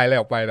วายอะไร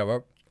ออกไปแต่ว่า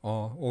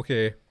โอเค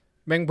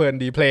แม่งเพลิน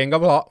ดีเพลงก็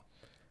เพราะ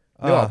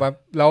นึกออกป่ะ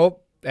แล้ว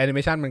แอนิเม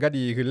ชันมันก็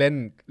ดีคือเ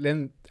ล่น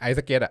ไอส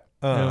เก็ต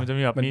มันจะ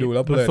มีแบบ มันดูแ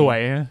ล้วเพลิน สวย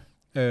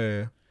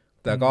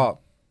แต่ก็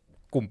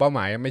กลุ่มเป้าหม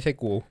ายไม่ใช่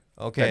กู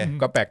โอเค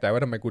ก็แปลกใจว่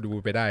าทำไมกูดู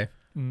ไปได้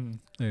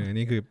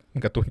นี่คือ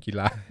การ์ตูนกีฬ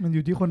ามันอ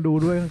ยู่ที่คนดู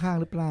ด้วยข้าง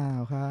ๆหรือเปล่า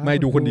ครับไม่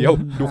ดูคนเดียว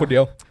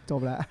จ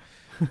บแล้ว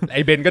ไอ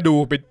เบนก็ดู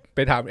ไป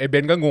ถามไอเบ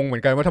นก็งงเหมื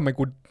อนกันว่าทำไม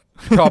กู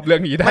ชอบเรื่อ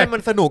งนี้ได้ไม่มั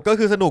นสนุกก็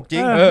คือสนุกจริ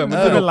งมัน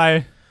ไม่เป็นไร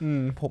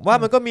ผมว่า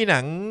มันก็มีหนั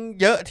ง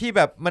เยอะที่แ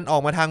บบมันออ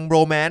กมาทางโร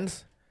แมนซ์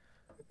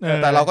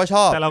แต่เราก็ช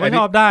อบ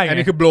ได้อัน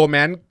นี้คือโบรแม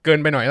นซ์เกิน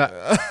ไปหน่อยละ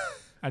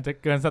อาจจะ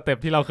เกินสเต็ป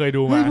ที่เราเคย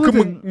ดูมาคือ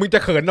มึงจะ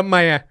เขินทำไม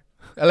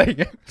อะไรอย่าง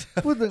เงี้ย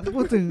พูด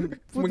ถึง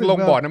มึงลง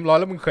บ่อน้ำร้อน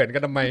แล้วมึงเขินกั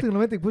นทำไมถึงเรา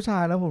ไม่ติดผู้ชา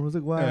ยแล้วผมรู้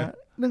สึกว่า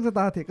เรื่องสต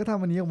าร์เทคก็ท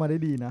ำอันนี้ออกมาได้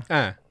ดีนะ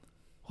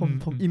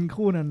ผมอิน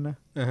คู่นั้นนะ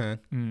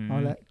เอา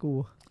ละกู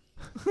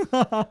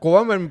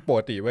ว่ามันปก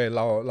ติเว้ย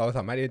เราส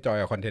ามารถเอนจอย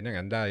กับคอนเทนต์อย่าง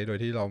นั้นได้โดย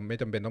ที่เราไม่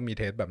จำเป็นต้องมี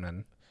เทสแบบนั้น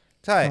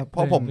ใช่เพร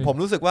าะผม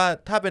รู้สึกว่า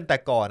ถ้าเป็นแต่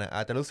ก่อนอ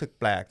าจจะรู้สึก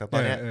แปลกแต่ตอ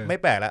นนี้ไม่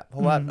แปลกแล้วเพรา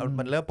ะว่า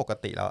มันเริ่มปก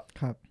ติแล้ว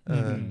ครับ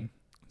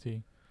จริง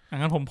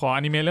งั้นผมขออ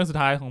นิเมะเรื่องสุด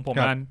ท้ายของผม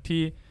อัน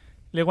ที่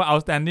เรียกว่า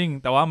outstanding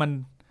แต่ว่ามัน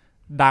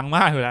ดังม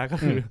ากเลยนะก็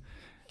คือ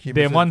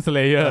Demon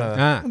Slayer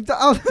จะ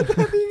เอา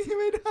ที่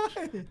ไม่ได้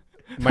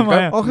มัน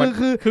ก็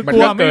คือกลั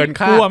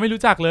วไม่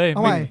รู้จักเลย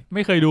ไ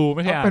ม่เคยดูไ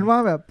ม่เคยอ่านเป็นว่า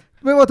แบบ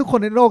ไม่ว่าทุกค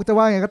นในโลกจะ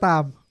ว่าไงก็ตา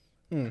ม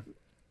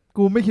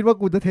กูไม่คิดว่า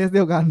กูจะเทสเ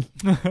ดียวกัน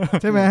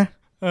ใช่ไหม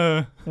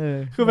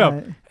คือแบบ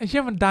ไอ้เชี่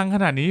ยมันดังข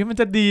นาดนี้มัน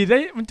จะดี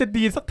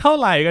สักเท่า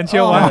ไหร่กันเชี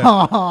ยววะ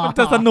มัน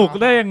จะสนุก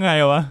ได้ยังไง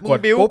วะมึง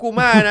บิ้วกู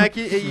มากนะ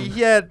คิดไอ้เ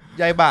หี้ย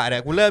ยายบะเนี่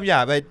ยกูเริ่มอย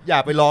า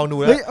กไปลองดู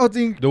แล้วเอาจ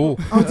ริงดู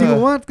เอาจริง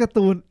ว่าการ์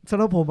ตูนสำ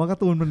หรับผมว่ากา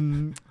ร์ตูนมัน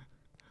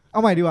เอ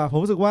าใหม่ดีกว่าผม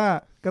รู้สึกว่า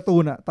การ์ตู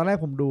นอ่ะตอนแรก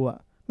ผมดูอ่ะ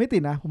ไม่ติ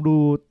ดนะผมดู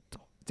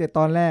7 ต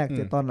อนแรก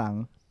7 ตอนหลัง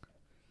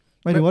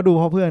หมายถึงว่าดู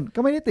เพราะเพื่อนก็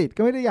ไม่ได้ติด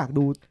ก็ไม่ได้อยาก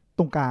ดู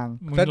ตรงกลาง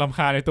มึงรำค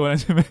าญในตัวนั้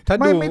นใช่ไหมถ้า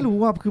ดูไม่รู้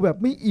ว่าคือแบบ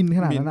ไม่อินข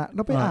นาดนั้นอ่ะแ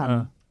ล้วไปอ่าน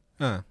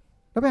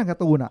แล้วไปอ่านกา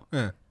ร์ตูนอ่ะ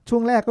ช่ว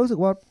งแรกก็รู้สึก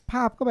ว่าภ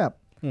าพก็แบบ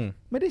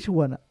ไม่ได้ช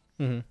วนอ่ะ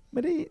ไ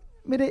ม่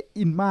ได้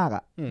อินมากอ่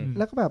ะแ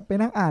ล้วก็แบบไป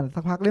นั่งอ่านสั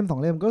กพักเล่ม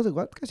2 เล่มก็รู้สึก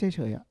ว่าก็เฉ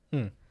ยๆอ่ะ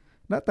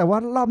แล้วแต่ว่า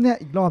รอบเนี้ย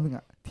อีกรอบนึง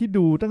อ่ะที่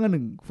ดูตั้งแต่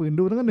1ฝืน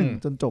ดูตั้งแต่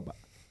1จนจบอ่ะ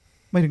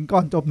หมายถึงก่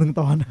อนจบ1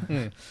 ตอน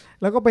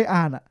แล้วก็ไป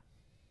อ่านอ่ะ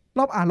ร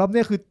อบเ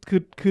นี้ย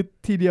คือ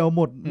ทีเดียวห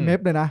มดเมฟ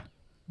เลยนะ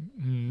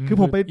คือ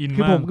ผมไป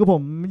คือผ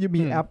ม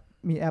มีแอ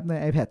ปใน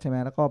iPad ใช่ไหม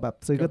แล้วก็แบบ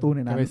ซื้อการ์ตูนใ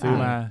นนั้นไปซื้อ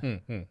มา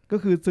ก็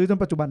คือซื้อจน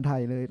ปัจจุบันไท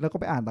ยเลยแล้วก็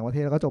ไปอ่านต่างประเท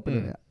ศแล้วก็จบไปเ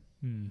ลยอ่ะ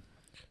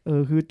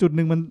คือจุดห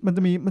นึ่งมันจ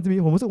ะมี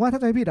ผมรู้สึกว่าถ้า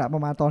จำไม่ผิดอะปร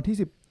ะมาณตอนที่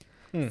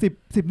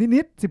10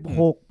นิด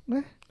16น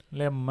ะ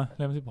เล่ม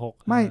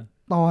16ไม่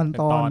ต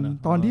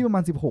อนที่ประมา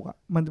ณ16อะ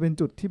มันจะเป็น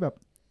จุดที่แบบ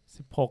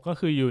16ก็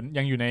คือ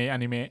ยังอยู่ในอ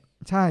นิเมะ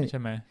ใช่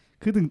ไหม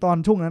คือถึงตอน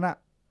ช่วงนั้นอะ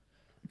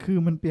คือ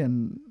มันเปลี่ยน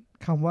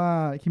คำว่า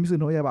คิมิซึ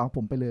โนะยาบะผ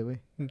มไปเลยเว้ย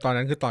ตอน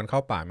นั้นคือตอนเข้า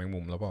ป่าแมงมุ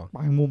มแล้วป่ะป่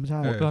าแมงมุมใช่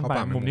ตอนป่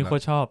าแมงมุมนี่โค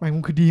ตรชอบป่าแมงมุ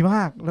มคือดีม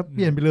ากแล้วเป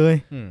ลี่ยนไปเลย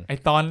ไอ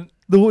ตอน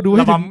ดู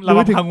ระบ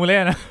ำคังงูเล่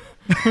นะ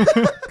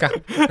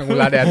กังงู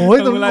ลาแดนโอ้ย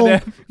ต้อง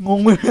งง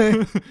เลย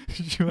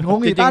งง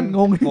อีตั้น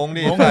งง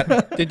ดิ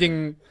จริง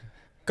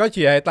ๆก็เ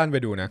ชียร์ให้ตั้นไป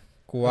ดูนะ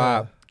กูว่า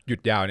หยุด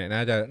ยาวเนี่ยน่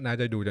า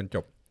จะดูจนจ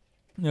บ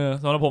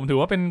สำหรับผมถือ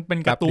ว่าเป็น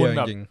การ์ตูนแ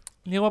บบ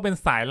เรียกว่าเป็น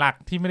สายหลัก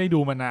ที่ไม่ได้ดู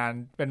มานาน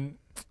เป็น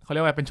เขาเรี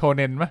ยกว่าเป็นโชเ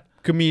น็นมั้ย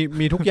คือ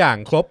มีทุกอย่าง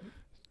ครบ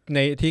ใน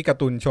ที่การ์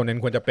ตูนโชเน็น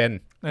ควรจะเป็น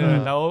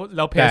แ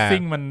ล้วเพซซิ่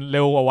งมันเ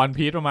ร็วกว่าวัน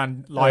พีซประมาณ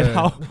100 เ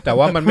ท่าแต่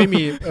ว่ามันไม่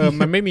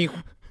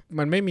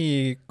มี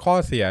ข้อ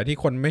เสียที่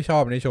คนไม่ชอ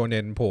บในโชเน็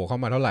นโผล่เข้า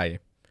มาเท่าไหร่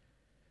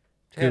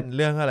คือเ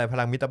รื่องอะไรพ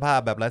ลังมิตรภาพ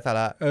แบบไร้สาร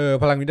ะ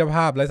พลังมิตรภ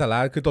าพไร้สาระ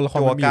คือตัวละคร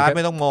มันมีไ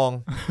ม่ต้องมอง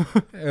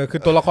คื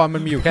อตัวละครมั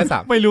นมีอยู่แค่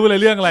3ไม่รู้เลย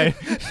เรื่องอะไร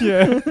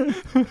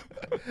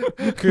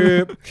คือ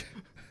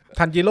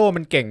ทันจิโร่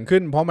มันเก่งขึ้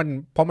นเพราะ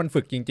มัน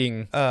ฝึกจริง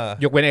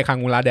ๆยกเว้นไอ้คัง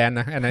งูลาแดน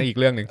นะอันนั้นอีก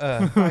เรื่องนึง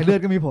สายเลือด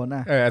ก็มีผลน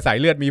ะสาย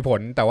เลือดมีผ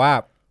ลแต่ว่า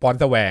พร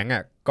แสวงอ่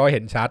ะก็เห็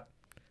นชัด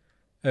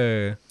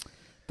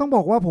ต้องบ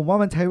อกว่าผมว่า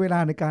มันใช้เวลา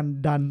ในการ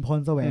ดันพร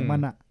แสวงมั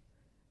นอ่ะ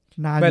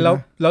นาน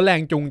แล้วแร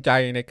งจูงใจ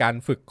ในการ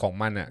ฝึกของ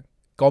มันอ่ะ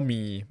ก็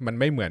มัน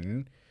ไม่เหมือน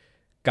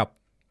กับ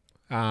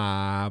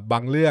บา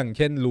งเรื่องเ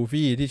ช่นลู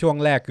ฟี่ที่ช่วง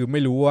แรกคือไ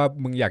ม่รู้ว่า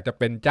มึงอยากจะ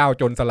เป็นเจ้า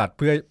โจรสลัดเ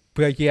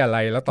พื่อเหี้ยอะไร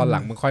แล้วตอนหลั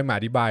งมึงค่อยมาอ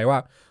ธิบายว่า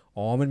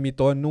อ๋อมันมี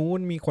ตัวนู้น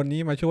มีคน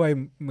นี้มาช่วย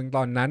มึงต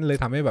อนนั้นเลย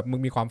ทำให้แบบมึง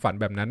มีความฝัน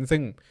แบบนั้นซึ่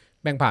ง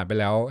แม่งผ่านไป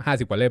แล้ว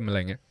50 กว่าเล่มอะไร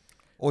เงี้ย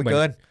โอ้ยเ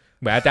กิน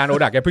เหมือนอาจารย์โอ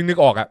ดะแกเพิ่งนึก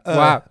ออกอะ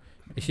ว่า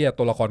ไอ้เชี่ย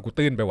ตัวละครกู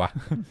ตื้นไปว่ะ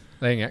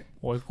อะไรเงี้ย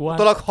โอ้ยกู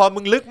ตัวละคร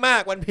มึงลึกมา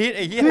กวันพีซไ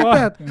อ้เหี้ย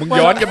มึง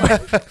ย้อนกันไป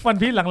วัน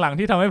พีซหลังๆ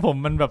ที่ทำให้ผม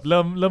มันแบบเ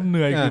ริ่มเห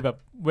นื่อยคือแบบ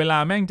เวลา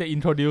แม่งจะ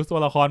introduce ตัว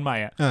ละครใหม่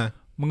อ่ะ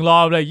มึงรอ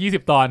เลย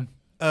20 ตอน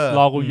ร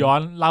อกูย้อ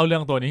นเล่าเรื่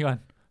องตัวนี้ก่อน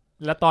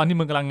แล้วตอนที่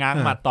มึงกำลังง้าง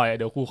หมัดต่อย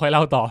เดี๋ยวกูค่อยเล่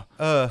าต่อ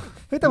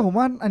เฮ้ยแต่ผม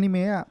ว่าอนิเม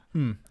ะอ่ะ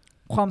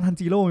ความทัน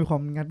จิโร่มีควา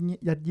ม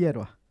ยัดเยียด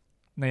ว่ะ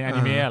ในอ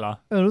นิเมะเหรอ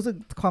รู้สึก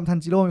ความทัน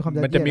จิโร่มีความยั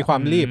ดเยียดมันจะมีควา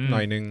มรีบหน่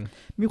อยนึง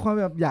มีความ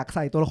แบบอยากใ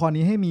ส่ตัวละคร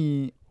นี้ให้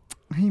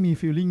มี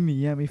ฟีลลิ่งนี้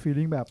มีฟีล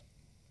ลิ่งแบบ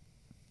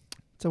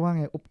จะว่า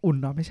ไงอบอุ่น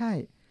เนาะไม่ใช่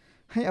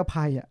ให้อ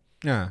ภัยอ่ะ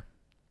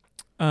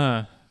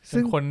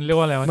ซึ่งคนเรียก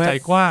ว่าอะไรวะใจ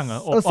กว้างเหรอ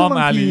อบอ้อม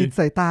อารี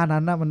สายตา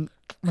นั้นนะ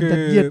มันจะ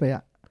เยียดไปอ่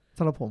ะส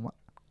ำหรับผมอ่ะ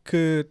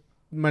คือ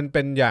มันเ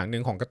ป็นอย่างหนึ่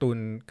งของการ์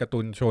ตู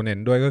นโชเน็น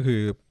ด้วยก็คื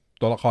อ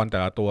ตัวละครแต่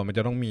ละตัวมันจ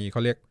ะต้องมีเข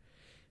าเรียก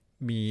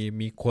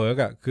มีเคิร์ก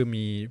อ่ะคือ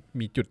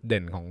มีจุดเ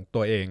ด่นของตั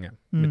วเองอ่ะ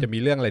มันจะมี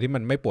เรื่องอะไรที่มั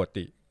นไม่ปก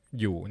ติ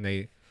อยู่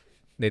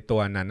ในตัว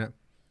นั้นอ่ะ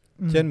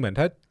เช่นเหมือน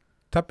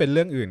ถ้าเป็นเ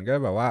รื่องอื่นก็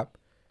แบบว่า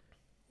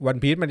วัน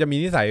พีซมันจะมี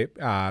นิสัย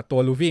ตัว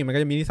ลูฟี่มันก็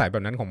จะมีนิสัยแบ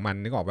บนั้นของมัน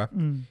นึกออกปะ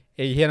เ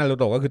อเฮียนารู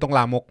โตะก็คือต้องล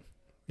ามก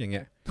อย่างเ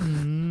งี้ย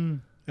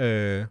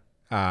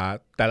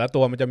แต่ละตั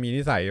วมันจะมี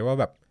นิสัยว่า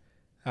แบบ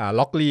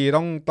ล็อกลี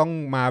ต้อง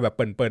มาแบบเ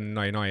ปิ่นๆห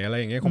น่อยๆอะไร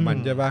อย่างเงี้ยของมัน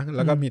ใช่ปะแ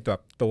ล้วก็มี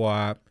ตัว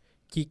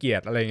ขี้เกีย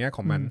จอะไรอย่างเงี้ยข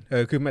องมัน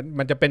คือ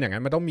มันจะเป็นอย่างนั้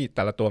นมันต้องมีแ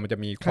ต่ละตัวมันจะ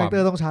มีความคาแรคเตอ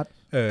ร์ต้องชัด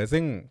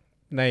ซึ่ง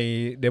ใน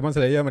Demon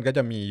Slayer มันก็จ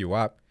ะมีอยู่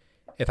ว่า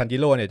เอทันจิ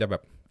โร่เนี่ยจะแบ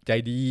บใจ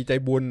ดีใจ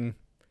บุญ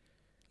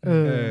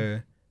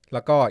แ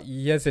ล้วก็อี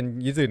เยเซน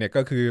ยิสึเนี่ย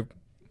ก็คือ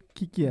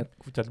ขี้เกียจ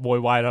กูจะโวย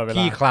วายตลอดเวลา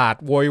ขี้ขลาด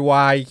โวยว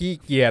ายขี้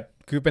เกียจ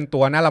คือเป็นตั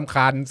วน่ารำค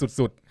าญ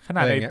สุดๆขน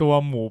าดไอตัว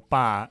หมู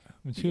ป่า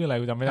มันชื่ออะไร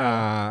กูจำไม่ได้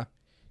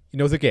อิ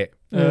โนสึเกะ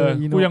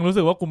กูยังรู้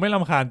สึกว่ากูไม่ร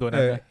ำคาญตัวนั้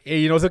นเลย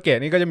อิโนสึเกะ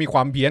นี่ก็จะมีคว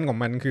ามเพี้ยนของ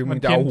มันคือมัน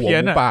จะเอาหัว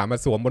หมูป่ามา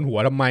สวมบนหัว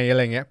ทำไมอะไ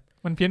รเงี้ย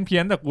มันเพี้ย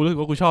นแต่กูรู้สึก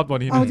ว่ากูชอบตัว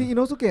นี้เอาจริงอิโ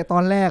นสึเกะตอ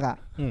นแรกอ่ะ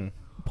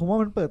ผมว่า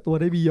มันเปิดตัว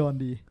ได้บียอน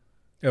ดี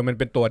มัน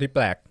เป็นตัวที่แป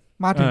ลก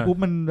มาถึงปุ๊บ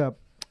มันแบบ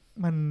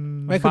มัน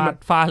ไม่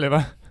ฟาดเลยป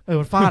ะ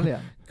มันฟาดเลย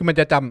คือมัน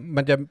จะ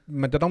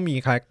ต้องมี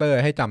คาแรคเตอร์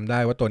ให้จำได้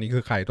ว่าตัวนี้คื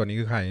อใครตัวนี้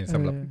คือใครส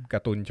ำหรับกา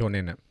ร์ตูนโชเ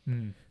น็นอ่ะ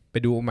ไป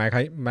ดูไม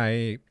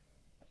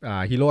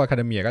ฮีโร่อะคาเ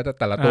ดเมียก็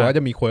แต่ละตัวก็จ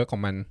ะมีเคิร์กขอ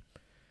งมัน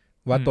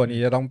ว่าตัวนี้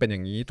จะต้องเป็นอย่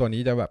างนี้ตัว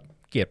นี้จะแบบ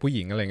เกลียดผู้ห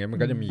ญิงอะไรเงี้ยมัน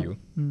ก็จะมีอยู่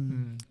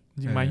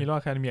จริงไมฮีโร่อ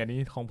ะคาเดเมียนี้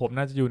ของผม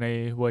น่าจะอยู่ใน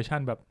เวอร์ชั่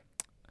นแบบ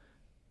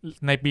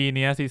ในปี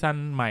นี้ซีซั่น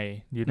ใหม่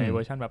อยู่ในเว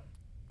อร์ชั่นแบบ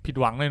ผิด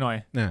หวังหน่อย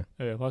น่ะ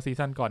เพราะซี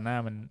ซั่นก่อนหน้า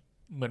มัน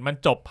เหมือนมัน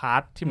จบพาร์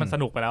ทที่มันส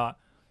นุกไปแล้วอะ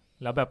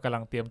แล้วแบบกำลั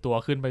งเตรียมตัว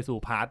ขึ้นไปสู่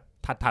พาร์ท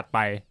ถัดไป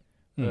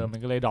มัน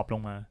ก็เลยดรอปล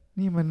งมา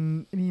นี่มัน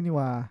นี่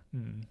ว่า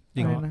จ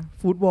ริงนะ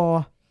ฟุตบอ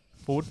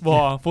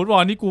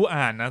ลนี่กู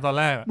อ่านนะตอน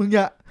แรกมึงอ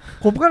ย่า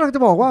ผมก็กำลังจะ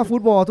บอกว่าฟุ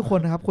ตบอลทุกคน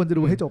นะครับควรจะ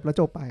ดูให้จบแล้ว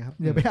จบไปครับ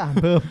อย่าไปอ่าน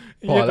เพิ่ม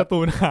พอการ์ตู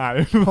นหาย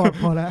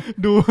พอแล้ว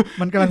ดู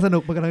มันกำลังสนุ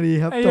กมันกำลังดี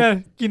ครับจบ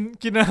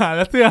กินอาหารแ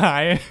ล้วเสื้อหา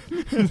ย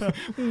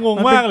งง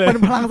มากเลยมั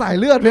นพลังสาย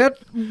เลือดเพชร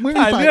มึง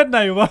มีสายเลือดไหน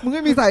วะมึงไ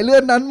ม่มีสายเลือ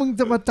ดนั้นมึง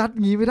จะมาจัด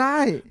งี้ไม่ได้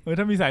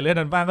ถ้ามีสายเลือด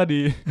นั้นบ้างก็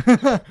ดี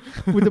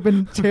กูจะเป็น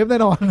เชฟแน่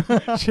นอน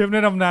เชฟใน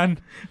ตำนาน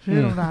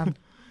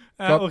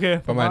โอเค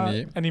ประมาณนี้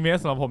อนิเมะ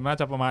สำหรับผมน่า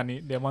จะประมาณนี้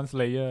Demon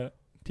Slayer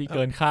ที่เ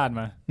กินคาด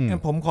มา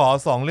ผมขอ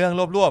2เรื่อง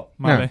รวบ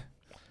ๆมาเลย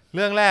เ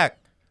รื่องแรก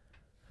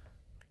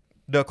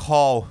The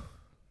Call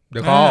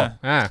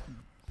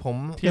ผม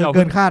ที่เราเ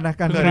กินคาดนะเ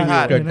กิน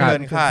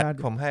คาด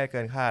ผมให้เ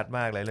กินคาดม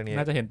ากเลยเรื่องนี้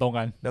น่าจะเห็นตรง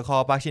กัน The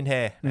Call ปาร์คชินเท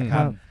นะค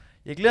รับ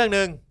อีกเรื่อง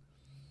นึง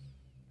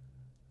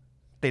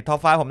ติดท็อป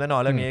5ผมแน่นอ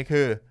นเรื่องนี้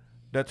คือ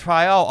The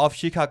Trial of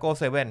Chicago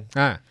 7เ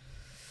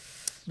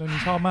รื่องนี้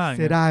ชอบมากเ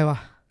สียดายว่ะ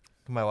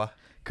ทำไมวะ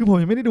คือผม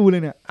ยังไม่ได้ดูเล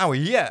ยเนี่ยอ้าว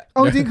เหี้ยเอ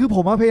าจริงคือผ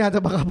มพยายามจ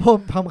ะบังคั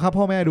บ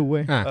พ่อแม่ดูเ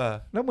ว้ย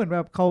แล้วเหมือนแบ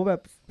บเขาแบบ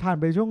ผ่าน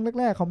ไปช่วง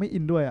แรกๆเขาไม่อิ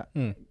นด้วยอ่ะ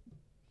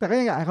แต่ก็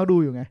ยังอยากให้เขาดู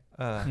อยู่ไง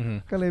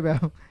ก็เลยแบบ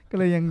ก็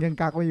เลยยัง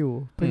กักไว้อยู่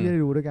เพื่อที่จ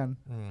ะดูด้วยกัน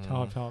ช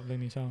อบเรื่อง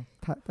นี้ชอบ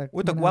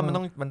แต่ว่ามัน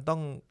ต้อ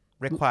ง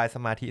require ส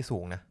มาธิสู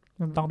งนะ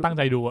ต้องตั้งใ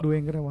จดูเอ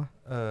งก็ได้วะ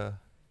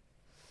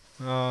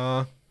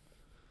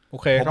โอ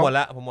เคผมหมด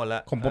ละ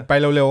ผมไป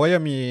เร็วๆก็จ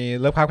ะมี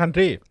เลิฟคราฟคันท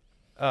รี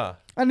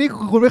อันนี้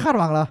คุณไม่คาด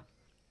หวังเหรอ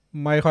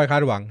ไม่ค่อยคา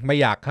ดหวังไม่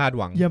อยากคาด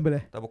หวังเยี่ยมไปเล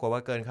ยแต่ปรากฏว่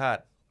าเกินคาด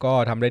ก็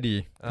ทำได้ดี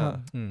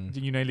จ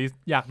ริงอยู่ในลิส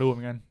ต์อยากดูเหมื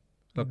อนกัน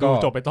แล้วก็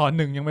จบไปตอน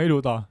หนึ่งยังไม่ดู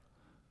ต่อ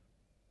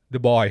The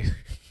Boy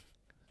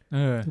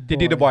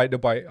ที่ The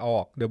Boy เอาอ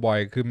อก The Boy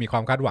คือมีควา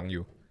มคาดหวังอ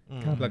ยู่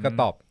แล้วก็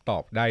ตอ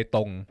บได้ต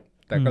รง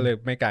แต่ก็เลย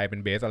ไม่กลายเป็น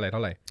เบสอะไรเท่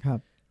าไหร่ครับ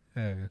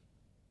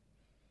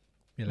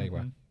มีอะไรก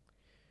ว่า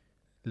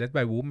Let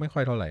by Wolf ไม่ค่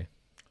อยเท่าไหร่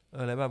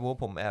Let by Wolf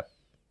ผมแอบ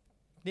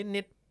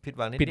นิดผิดห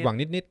วังนิ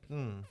ด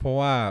เพราะ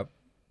ว่า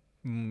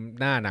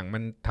หน้าหนังมั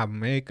นท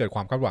ำให้เกิดคว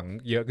ามคาดหวัง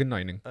เยอะขึ้นหน่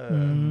อยนึง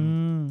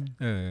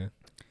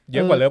เย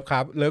อะกว่าเลิฟค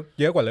รับ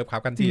เยอะกว่าเลิฟครั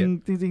บกันที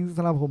จริงส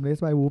ำหรับผม Let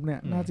by Wolf เนี่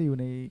ยน่าจะอยู่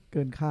ในเ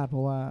กินคาดเพร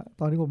าะว่า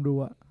ตอนที่ผมดู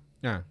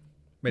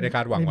ไม่ได้ค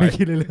าดหวังไว้ไม่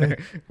คิดเลย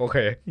โอเค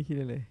ไม่คิด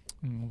เลย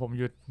ผม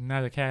หยุดน่า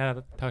จะแค่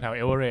แถว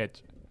average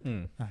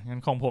งั้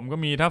นของผมก็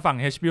มีถ้าฝั่ง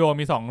HBO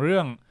มี2เรื่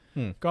อง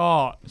ก็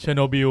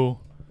Chernobyl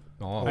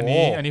อัน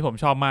นี้ผม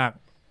ชอบมาก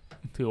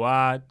ถือว่า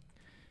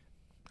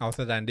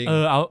outstanding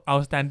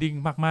outstanding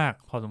มาก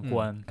ๆพอสมค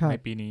วรใน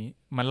ปีนี้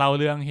มันเล่า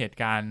เรื่องเหตุ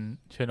การณ์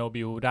เชอร์โน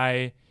บิลได้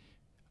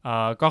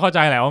ก็เข้าใจ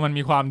แหละว่ามัน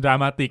มีความดรา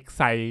มาติก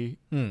ใส่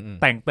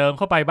แต่งเติมเ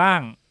ข้าไปบ้า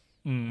ง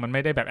มันไ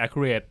ม่ได้แบบ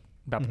accurate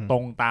แบบตร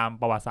งตาม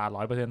ประวัติศาสตร์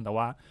 100% แต่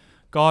ว่า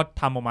ก็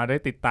ทำออกมาได้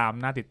ติดตาม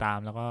น่าติดตาม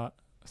แล้วก็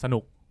สนุ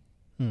ก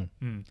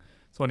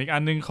ส่วนอีกอั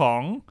นนึงขอ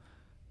ง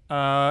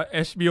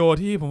HBO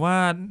ที่ผมว่า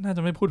น่าจ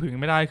ะไม่พูดถึง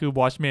ไม่ได้คือ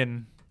Watchmen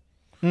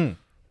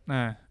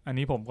อัน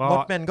นี้ผมก็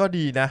Watchmen ก็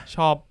ดีนะช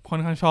อบค่อ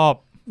นข้างชอบ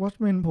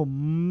Watchmen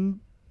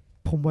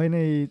ผมไว้ใน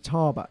ช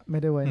อบอ่ะไม่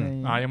ได้ไว้ใน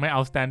ยังไม่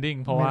outstanding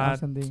เพราะว่า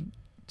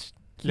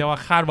เรียกว่า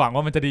คาดหวัง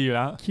ว่ามันจะดีอยู่แ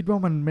ล้วคิดว่า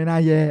มันไม่น่า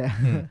แย่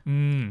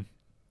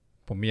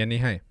ผมมีอันนี้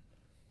ให้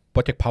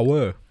Project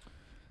Power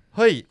เ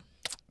ฮ้ย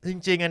จ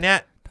ริงๆอันเนี้ย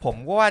ผม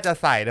ก็ว่าจะ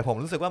ใส่แต่ผม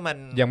รู้สึกว่ามัน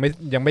ยัง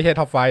ไม่ใช่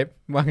ท็อป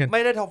5ว่างั้นไ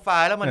ม่ได้ท็อป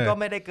5แล้วมันก็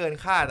ไม่ได้เกิน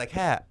คาดแต่แ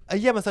ค่ไอ้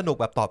เหี้ยมันสนุก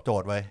แบบตอบโจ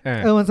ทย์ไว้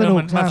มันสนุก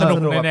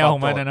ในแนวขอ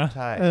งมันนะใ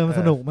ช่มัน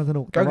ส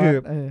นุกก็คือ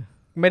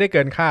ไม่ได้เ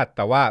กินคาดแ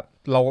ต่ว่า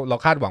เรา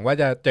คาดหวังว่า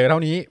จะเจอเท่า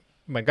นี้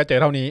เหมือนก็เจอ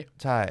เท่านี้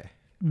ใช่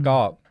ก็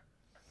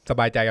ส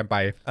บายใจกันไป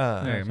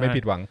ไม่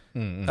ผิดหวัง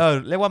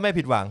เรียกว่าไม่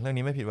ผิดหวังเรื่อง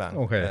นี้ไม่ผิดหวัง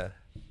โอเค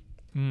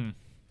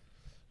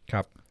ค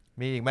รับ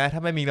มีอีกไหมถ้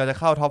าไม่มีเราจะ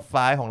เข้าท็อป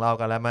5ของเรา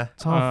กันแล้วไหม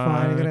ท็อป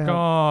5ก็ได้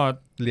ก็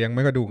เลี้ยงไ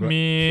ม่ก็ดู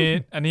มี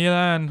อันนี้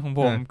ล้านของ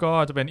ผมก็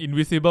จะเป็น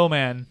Invisible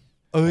Man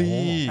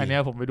อันนี้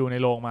ผมไปดูใน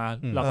โรงมา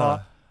แล้วก็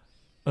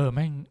แ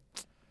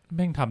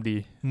ม่งทำดี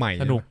ใหม่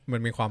สนุกมั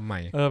นมีความใหม่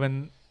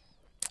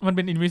มันเ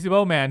ป็น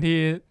Invisible Man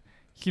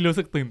ที่รู้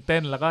สึกตื่นเต้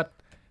นแล้วก็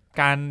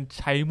การ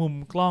ใช้มุม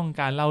กล้อง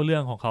การเล่าเรื่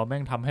องของเขาแม่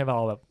งทำให้เรา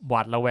แบบหว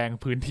าดระแวง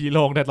พื้นที่โ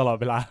ล่งได้ตลอด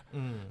เวลา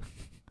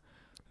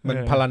มัน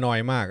พารานอย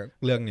มาก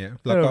เรื่องเนี้ย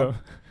แล้วก็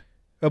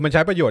มันใ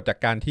ช้ประโยชน์จาก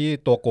การที่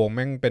ตัวโกงแ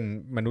ม่งเป็น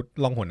มนุษย์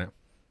ล่องหนอ่ะ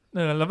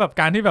แล้วแบบ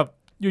การที่แบบ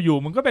อยู่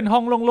ๆมึงก็เป็นห้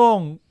องโล่ง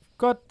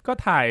ๆก็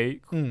ถ่าย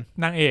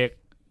นางเอก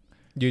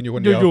ยืนอยู่ค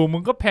นเดียวอยู่ๆมึ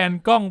งก็แพน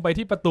กล้องไป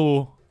ที่ประตู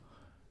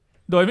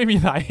โดยไม่มี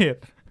สาเหตุ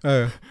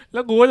แล้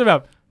วกูก็จะแบ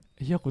บ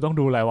เฮียกูต้อง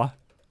ดูอะไรวะ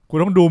กู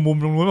ต้องดูมุม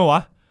ตรงนู้นป่ะว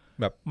ะ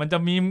แบบมันจะ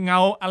มีเงา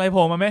อะไรโผ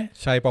ล่มาไหม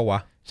ใช่ป่ะวะ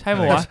ใช่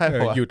ป่ะวะ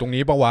อยู่ตรง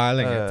นี้ป่ะวะอะไร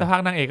เงี้ยสักพั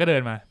กนางเอกก็เดิ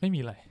นมาไม่มี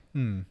อะไร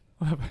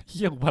แบบเ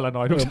ฮียกูพาราน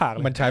อยทุกฉากเล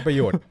ยมันใช้ประโ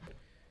ยชน์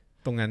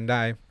ตรงนั้นไ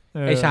ด้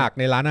ไอฉาก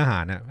ในร้านอาหา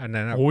รอ่ะอัน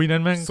นั้นโอ้ยนั่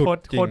นแม่งโค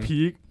ตรพี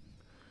ค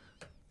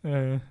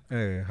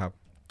ครับ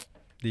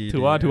ดีถื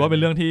อว่าเป็น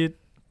เรื่องที่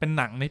เป็น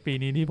หนังในปี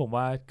นี้ที่ผม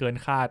ว่าเกิน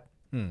คาด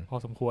พอ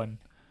สมควร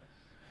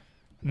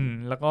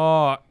แล้วก็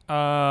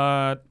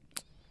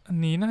อัน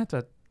นี้น่าจะ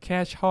แค่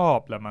ชอบ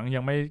แหละมั้งยั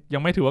ง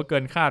ไม่ถือว่าเกิ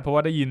นคาดเพราะว่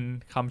าได้ยิน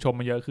คำชม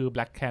มาเยอะคือ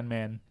Black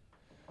Canman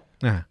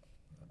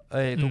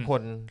ทุกค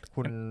น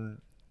คุณ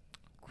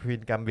ควี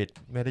นกัมบิด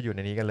ไม่ได้อยู่ใน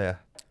นี้กันเลย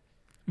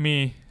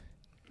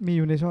มีอ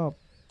ยู่ในชอบ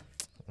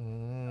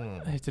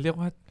จะเรียก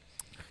ว่า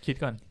คิด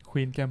ก่อน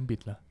Queen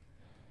Gambit เหรอ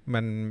มั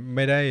นไ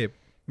ม่ไ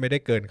ด้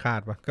เกินคาด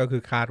ปะก็คื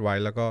อคาดไว้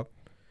แล้วก็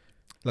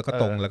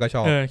ตรงแล้วก็ช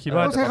อบคิด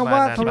ว่าต้องใช้คำว่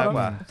าสำห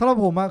รับ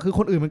ผมอะคือ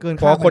คนอื่นมันเกินค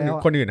าดเพราะ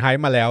คนอื่นไฮ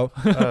ป์มาแล้ว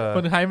ค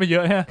นไฮป์มาเยอ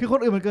ะฮะคือคน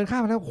อื่นมันเกินคาด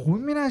มาแล้วโห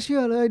ไม่น่าเชื่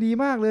อเลยดี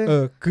มากเลย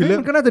คือเรื่อง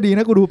มันก็น่าจะดีน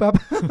ะกูดูแป๊บ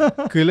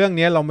คือเรื่อง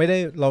นี้เราไม่ไ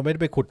ด้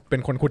ไปขุดเป็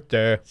นคนขุดเจ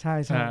อใช่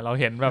เรา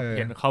เห็นแบบเ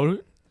ห็นเขา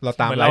เรา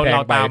ตามเร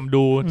าตาม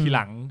ดูทีห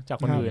ลังจาก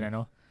คนอื่นนะเน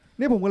าะ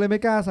นี่ผมก็เลยไม่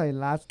กล้าใส่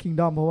Last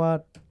Kingdom เพราะว่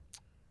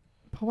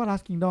า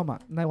Last Kingdom อ่ะ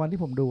ในวันที่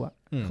ผมดูอ่ะ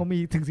เขามี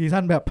ถึงซี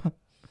ซั่นแบบ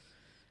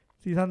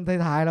ซีซั่น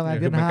ท้ายๆแล้วไง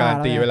เดือน 5 แล้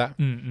วตีไว้แ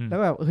ล้ว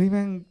แบบเฮ้ยแ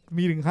ม่ง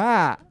มีถึง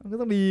5มันก็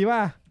ต้องดีป่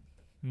ะ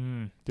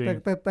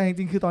แต่จ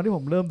ริงๆคือตอนที่ผ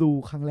มเริ่มดู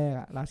ครั้งแรก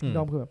อ่ะ Last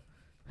Kingdom คือแบบ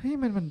เฮ้ย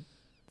มัน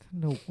ส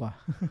นุกว่ะ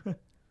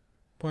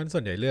เพราะฉะนั้นส่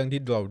วนใหญ่เรื่องที่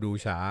เราดู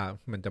ช้า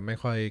มันจะไม่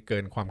ค่อยเกิ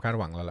นความคาด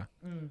หวังแล้วล่ะ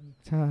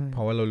ใช่เพร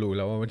าะว่าเรารู้แ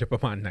ล้วว่ามันจะปร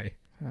ะมาณไหน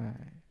ใ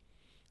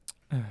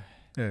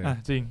ช่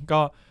จริง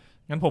ก็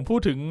งั้นผมพูด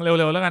ถึงเ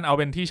ร็วๆแล้วกันเอา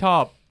เป็นที่ชอ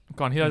บ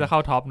ก่อนที่เราจะเข้า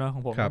ท็อปเนอะขอ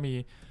งผมก็มี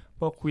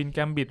พวก Queen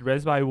Gambit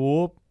Raised by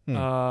Wolves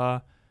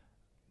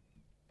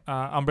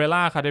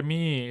Umbrella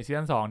Academy ซี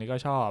ซั่น 2นี่ก็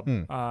ชอบ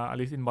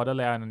Alice in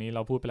Borderland อันนี้เร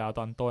าพูดไปแล้ว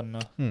ตอนต้นเน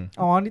อะ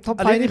อ๋อนี่ท็อป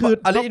5นี่คือ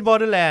Alice in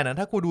Borderland นะ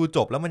ถ้ากูดูจ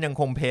บแล้วมันยัง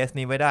คงเพส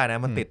นี้ไว้ได้นะ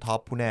มันติดท็อป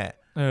ผู้แน่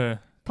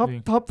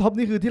ท็อป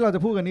นี่คือที่เราจ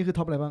ะพูดกันนี่คือ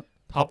ท็อปอะไรบ้าง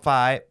ท็อป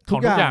5ทุ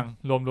กอย่าง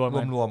รวม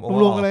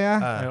กันเลยนะ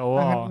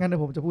งั้นเดี๋ย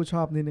วผมจะพูดช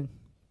อบนิดนึง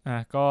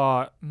ก็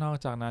นอก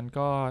จากนั้น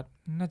ก็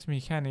น่าจะมี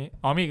แค่นี้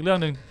มีอีกเรื่อง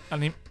นึงอัน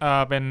นี้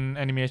เป็นแ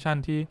อนิเมชัน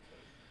ที่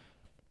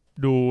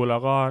ดูแล้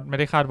วก็ไม่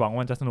ได้คาดหวังว่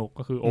ามันจะสนุก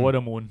ก็คือ Over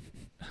the Moon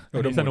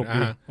สนุกดี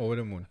Over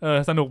the Moon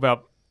สนุกแบบ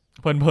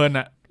เพลินๆ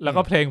น่ะแล้ว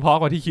ก็เพลงเพราะ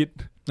กว่าที่คิด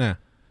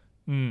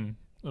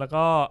แล้ว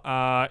ก็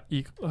อี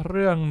กเ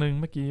รื่องนึง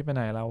เมื่อกี้ไปไ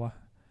หนแล้ววะ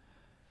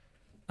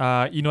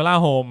Enola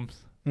Holmes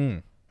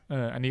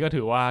อันนี้ก็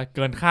ถือว่าเ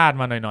กินคาด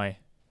มาหน่อย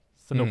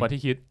ๆสนุกกว่า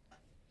ที่คิด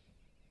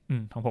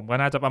ของผมก็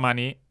น่าจะประมาณ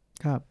นี้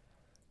ค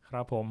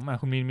รับผม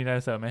คุณมีอะไ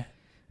รเสริมไหม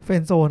เฟร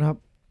นด์โซนครับ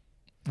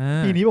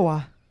ปีนี้ป่าววะ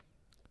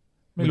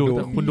ไม่รู้แ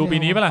ต่คุณดูปี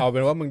นี้ป่ะล่ะเอาเป็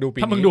นว่ามึงดูปี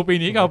นี้ถ้ามึงดูปี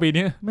นี้ก็เอาปี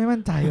นี้ไม่มั่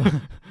นใจว่ะ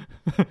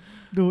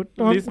ดู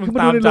มึง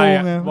ตามใจ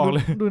บอกเล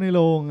ยดูในโร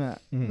งอ่ะ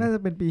น่าจะ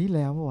เป็นปีที่แ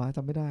ล้วป่าววะจ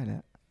ำไม่ได้แล้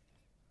ว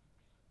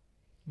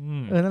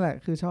นั่นแหละ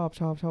คือชอบ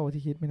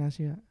ที่คิดไม่น่าเ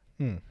ชื่อ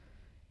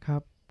ครั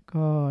บ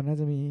ก็น่า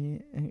จะมี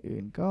อย่างอื่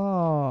นก็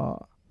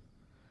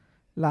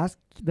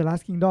The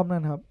Last Kingdom นั่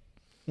นครับ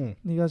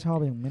นี่ก็ชอบ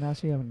อย่างไม่น่า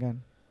เชื่อเหมือนกัน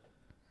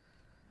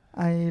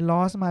I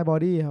Lost My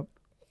Body ครับ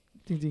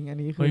จริงๆอัน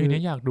นี้คือ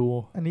นี่อยากดู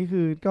อันนี้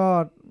คือก็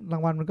รา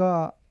งวัลมันก็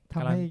ท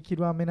ำให้คิด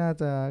ว่าไม่น่า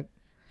จะ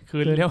เกิ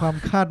นความ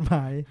คาดหม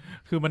าย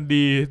คือมัน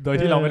ดีโดย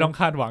ที่เราไม่ต้อง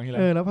คาดหวังอยู่แล้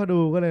วแล้วพอดู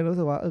ก็เลยรู้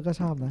สึกว่าก็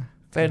ชอบนะ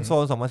เฟรนด์โซ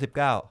น2019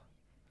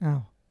อ้า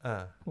ว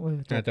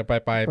อาจจะปลา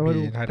ยปี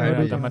ท้าย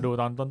ๆจะมาดู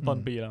ตอนต้น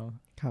ปีแล้ว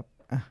ครับ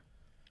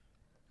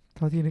เ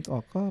ท่าที่นึกอ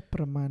อกก็ป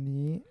ระมาณ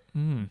นี้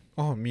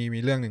มี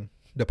เรื่องนึง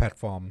The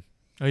Platform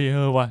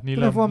ว่ะนี่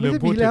เริ่ม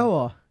พูดแล้วเหร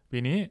อปี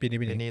นี้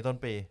ต้น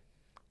ปี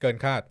เกิน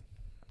คาด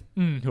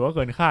ถือว่าเ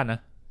กินคาดนะ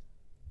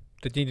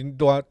แต่จริง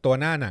ๆตัว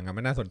หน้าหนัง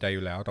มันน่าสนใจอ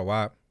ยู่แล้วแต่ว่า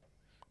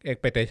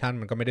expectation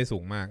มันก็ไม่ได้สู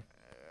งมาก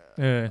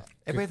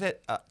expectation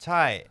ใ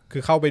ช่คื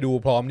อเข้าไปดู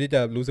พร้อมที่จ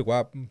ะรู้สึกว่า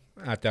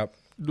อาจจ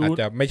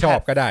ะไม่ชอบ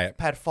ก็ได้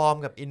แพลตฟอร์ม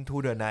กับ Into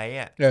the Night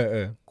อ่ะ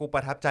กูปร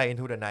ะทับใจ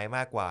Into the Night ม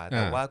ากกว่าแ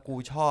ต่ว่ากู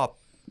ชอบ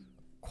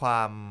คว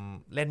าม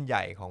เล่นให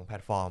ญ่ของแพล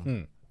ตฟอร์ม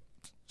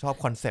ชอบ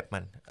คอนเซปต์มั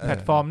นแพล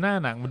ตฟอร์มหน้า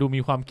หนังมันดู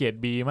มีความเกรด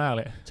B มากเ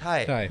ลยใช่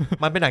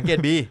มันเป็นหนังเกรด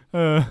B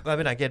มันเ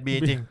ป็นหนังเกรด B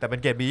จริงแต่เป็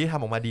นเกรด B ที่ท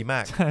ำออกมาดีมา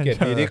กเกรด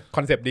B ที่ค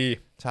อนเซปต์ดี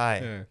ใช่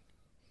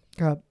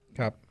ค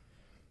รับ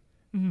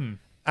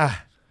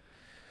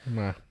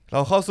มาเร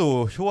าเข้าสู่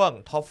ช่วง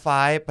ท็อป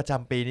5ประจ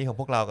ำปีนี้ของ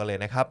พวกเรากันเลย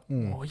นะครับ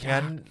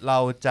งั้นเรา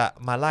จะ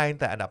มาไล่ตั้ง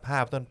แต่อันดับ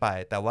5ต้นไป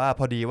แต่ว่า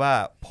พอดีว่า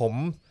ผม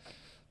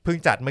เพิ่ง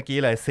จัดเมื่อกี้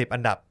เลย10อั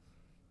นดับ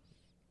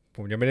ผ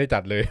มยังไม่ได้จั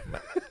ดเลย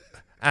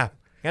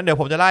งั้นเดี๋ยว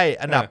ผมจะไล่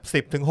อันดับ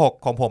10ถึง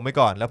6ของผมไป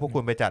ก่อนแล้วพวกคุ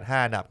ณไปจัด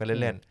5อันดับกัน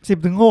เล่นๆ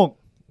10ถึง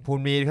6คุณ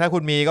มีถ้าคุ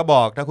ณมีก็บ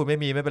อกถ้าคุณไม่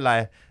มีไม่เป็นไร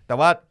แต่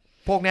ว่า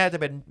พวกนี้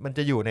มันจ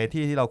ะอยู่ใน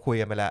ที่เราคุย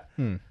กันไปแล้ว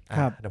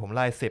เดี๋ยวผมไ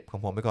ล่10ของ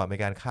ผมไปก่อนเป็น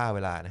การฆ่าเว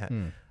ลานะฮะ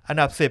อัน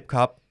ดับ10ค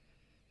รับ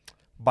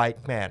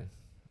Bike Man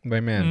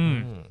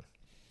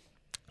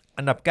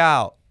อันดับ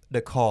9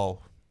 The Call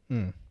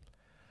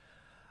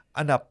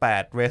อันดับ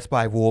8 Raised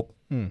by Wolves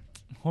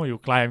อยู่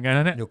ไกลเหมือนกันน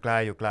ะเนี่ยอยู่ไ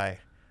กล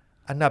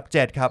อันดับ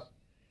7ครับ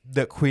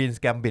The Queen's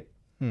Gambit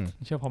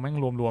เชื่อพอแม่ง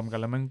รวมกัน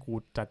แล้วแม่งกู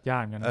จัดยา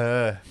กกัน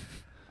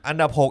อัน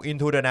ดับ6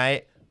 Into the Night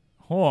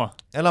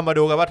แล้วเรามา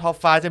ดูกันว่าท็อป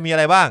5จะมีอะ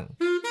ไรบ้าง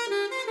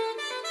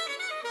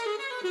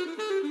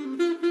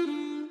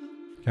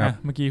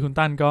เมื่อกี้คุณ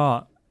ตั้นก็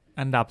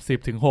อันดับ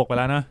10ถึง6ไปแ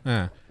ล้วนะ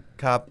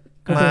ครับ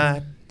มา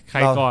ใคร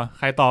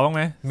ต่อบ้างไห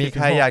มมีใ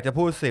ครอยากจะ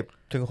พูด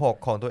10ถึง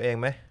6ของตัวเอง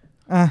ไหม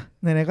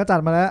ไหนๆก็จัด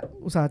มาแล้ว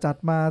อุตส่าห์จัด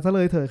มาซะเล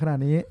ยเถิดขนาด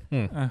นี้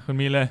คุณ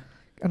มีเลย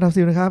อันดับ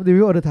10นะครับ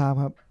Devil All the Time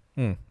ครับ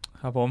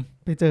ครับผม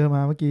ไปเจอม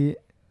าเมื่อกี้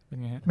เป็น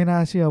ไงฮะ ไม่น่า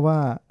เชื่อว่า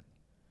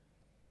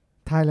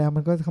ท้ายแล้วมั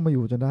นก็เข้ามาอ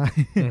ยู่จนได้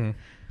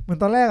เหมือน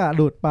ตอนแรกห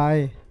ลุดไป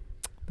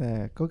แต่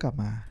ก็กลับ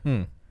มา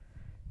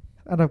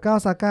อันดับ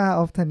9 Saga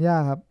of Tanya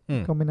ครับ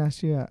ก็ไม่น่าเ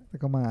ชื่อแต่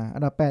ก็มาอั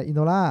นดับ8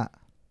 Inola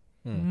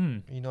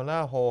อินโนล่า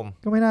โฮม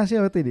ก็ไม่น่าเชื่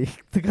อว่าติดอีก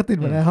แต่ก็ติด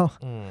มาแล้ว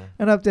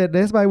อันดับ7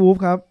 Race by Wolf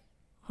ครับ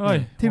เฮ้ย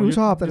ที่รู้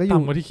ชอบแต่ก็อยู่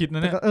ต่ำกว่าที่คิดน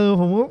ะเนี่ย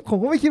ผม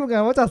ก็ไม่คิดเหมือนกั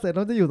นว่าจัดเสร็จแ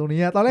ล้วจะอยู่ตรงนี้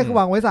ตอนแรกคือ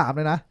วางไว้3เ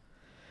ลยนะ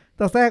แ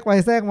ต่แทรกไป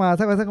แทรกมา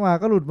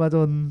ก็หลุดมาจ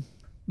น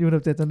อยู่อัน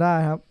ดับ7จนได้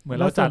ครับ เหมือน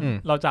เราจั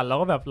ดเรา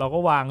ก็แบบเราก็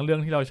วางเรื่อ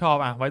งที่เราชอบ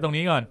ไว้ตรง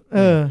นี้ก่อน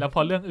แล้วพ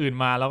อเรื่องอื่น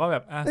มาเราก็แบ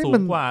บสู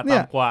งกว่าต่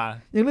ำกว่า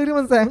อย่างเรื่องที่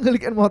มันแซงคือ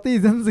Rick and Morty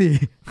ซีซั่น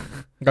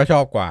4ก็ชอ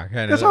บกว่าแค่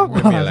นั้นก็ชอบก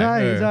ว่าใ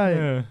ช่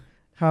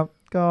ครับ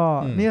ก็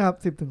นี่ครับ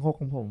10 ถึง 6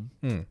ของผม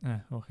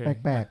โอเค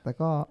แปลกๆแต่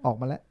ก็ออก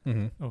มาแล้ว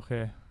โอเค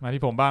มา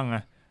ที่ผมบ้าง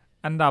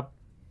อันดับ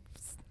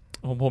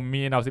ผม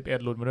มีอันดับ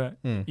11หลุดมาด้วย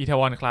อีเท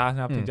วอนคลาสน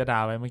ะครับถึงจะด่า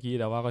ไปเมื่อกี้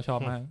แต่ว่าก็ชอบ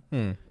มาก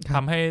ท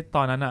ำให้ต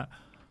อนนั้น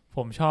ผ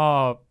มชอบ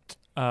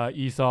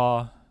อีซอ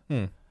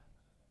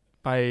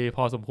ไปพ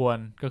อสมควร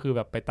ก็คือแ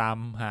บบไปตาม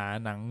หา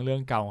หนังเรื่อ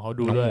งเก่าของเขา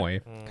ดูด้วย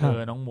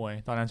น้องหมวย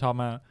ตอนนั้นชอบ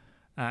มาก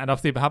อันดับ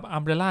10ครับ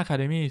Umbrella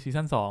Academy ซี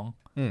ซั่น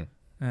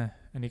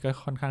2อันนี้ก็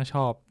ค่อนข้างช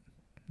อบ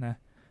นะ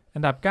อั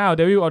นดับ9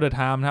 Devil All the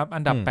Time ครับ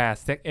อันดับ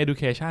8 Sex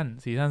Education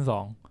ซีซั่น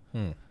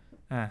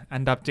2อั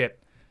นดับ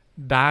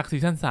7 Dark ซี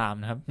ซั่น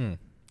3นะครับ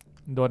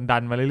โดนดั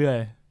นมาเรื่อย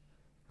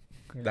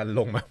ๆดันล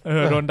งมา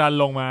โดนดัน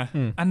ลงมา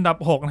อันดับ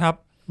6นะครับ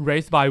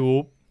Race by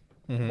Wolf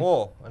โอ้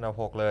อันดับ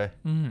6เลย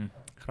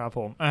ครับผ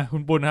มคุ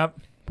ณปุณครับ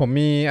ผม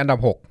มีอันดับ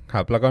6ค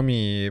รับแล้วก็มี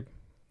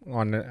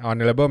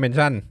honorable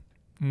mention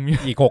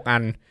อีก6อั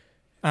น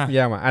เ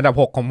ยี่ยมอันดับ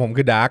6ของผม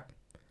คือ Dark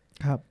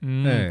ครับ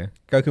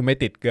ก็คือไม่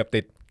ติดเกือบ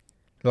ติด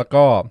แล้ว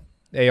ก็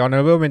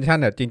honorable mention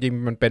จริง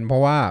ๆมันเป็นเพรา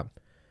ะว่า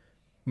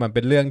มันเ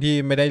ป็นเรื่องที่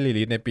ไม่ได้รี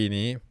ลีสในปี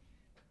นี้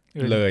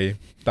เลย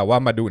แต่ว่า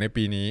มาดูใน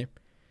ปีนี้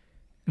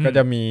ก็จ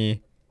ะมี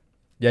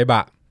ยายบ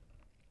ะ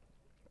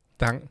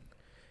ทั้ง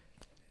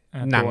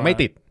หนังไม่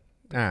ติด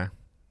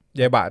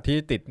ยายบะที่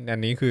ติดอัน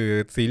นี้คือ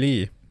ซีรี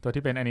ส์ตัว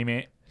ที่เป็นอนิเม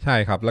ะใช่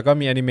ครับแล้วก็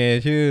มีอนิเมะ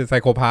ชื่อไซ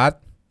โคพาธ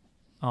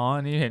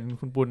อันนี้เห็น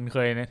คุณปุณเค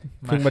ยเนี่ย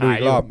เพิ่งมาดูอี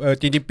กรอบ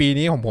จริงๆปี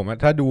นี้ของผม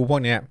ถ้าดูพว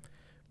กเนี้ย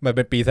มันเ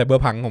ป็นปีไซเบอ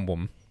ร์พังของผม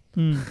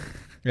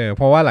เ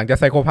พราะว่าหลังจาก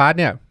ไซโคพาธ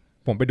เนี่ย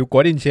ผมไปดู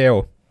Ghost in Shell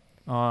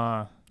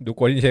ดู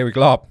Ghost in Shell อีก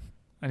รอบ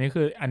อันนี้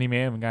คืออนิเม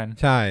ะเหมือนกัน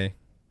ใช่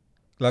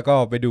แล้วก็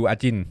ไปดูอา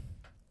จิน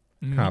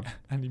ครับ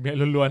อนิเมะ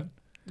ล้วน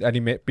ๆอ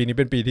นิเมะปีนี้เ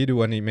ป็นปีที่ดู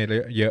อนิเมะ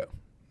เยอะ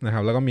นะครั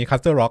บแล้วก็มี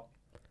Castle Rock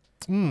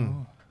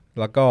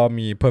แล้วก็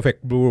มี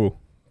Perfect Blue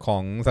ขอ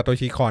ง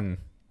Satoshi Kon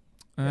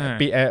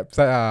ปี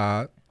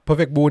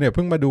Perfect Blue เนี่ยเ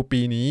พิ่งมาดู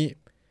ปีนี้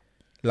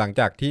หลัง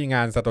จากที่ง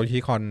าน Satoshi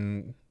Kon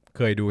เ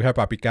คยดูแค่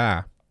Paprika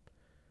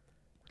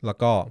แล้ว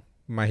ก็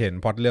มาเห็น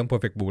พล็อตเรื่อง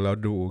Perfect Blue แล้ว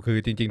ดูคือ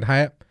จริงๆ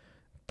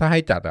ถ้าให้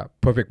จัด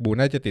Perfect Blue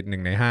น่าจะติด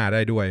1ใน5ไ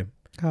ด้ด้วย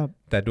ครับ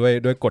แต่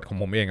ด้วยกฎของ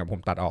ผมเองผ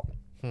มตัดออก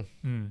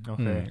โอ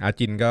เคอา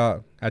จินก็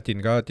จ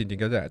ริง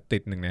ๆก็จะติ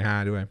ด1ใน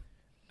5ด้วย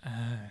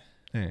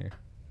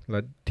แล้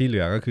วที่เหลื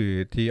อก็คือ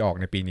ที่ออก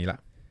ในปีนี้ละ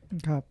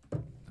ครับ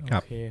โอ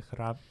เคค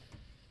รับ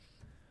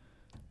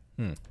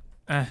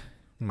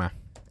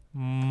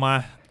มา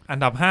อัน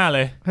ดับ5เล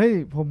ยเฮ้ย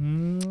ผม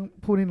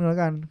พูดนิดนึงแล้ว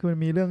กันคือมัน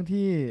มีเรื่อง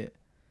ที่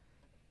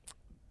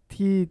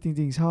จ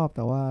ริงๆชอบแ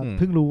ต่ว่าเ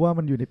พิ่งรู้ว่า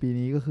มันอยู่ในปี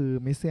นี้ก็คือ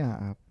เมสเซีย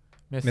ครับ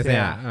เมสเซี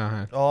ย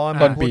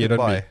ต้นปี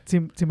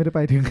ที่ไม่ได้ไป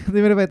ถึง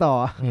ที่ไม่ได้ไปต่อ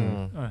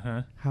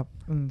ครับ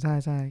ใ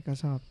ช่ก็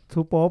ชอบทู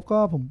โป๊ปก็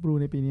ผมดู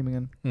ในปีนี้เหมือน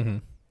กัน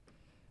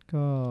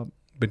ก็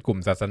เป็นกลุ่ม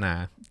ศาสนา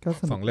ก็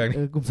2เรื่อง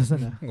กลุ่มศาส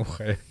นาโอเค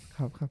ค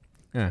รับ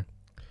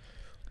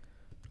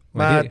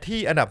มาที่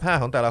อันดับ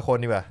5ของแต่ละคน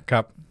ดีกว่าค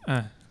รับ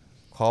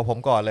ขอผม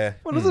ก่อนเลย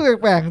มันรู้สึก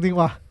แปลกๆจริง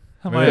ว่ะ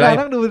เวลา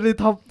นั่งดูใน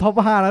ท็อป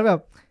5แล้วแบบ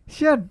เ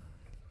ชี่ย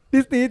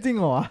ดิสนีย์จริง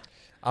เหรอ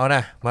เอาน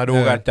ะมาดู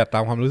กันจัดตา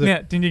มความรู้สึกเนี่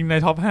ยจริงๆใน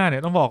ท็อป5เนี่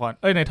ยต้องบอกก่อน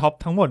ในท็อป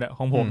ทั้งหมดข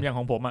องผมอย่างข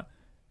องผม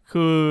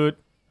คือ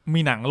มี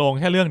หนังลง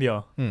แค่เรื่องเดียว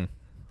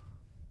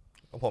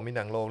ผมมีห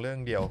นังลงเรื่อง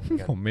เดียว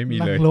ผมไม่มี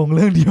เลยหนังลงเ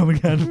รื่องเดียวเหมือน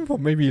กันผ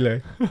มไม่มีเลย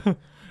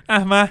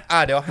มา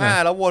เดี๋ยว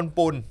5แล้ววน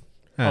ปุน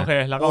โอเค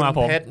แล้วก็มาผ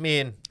มเพชรมี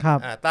น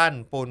ตั้น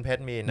ปูนเพช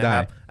รมีนนะค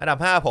รับอันดับ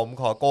5ผม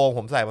ขอโกงผ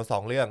มใส่มา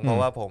2เรื่องเพราะ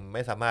ว่าผมไ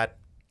ม่สามารถ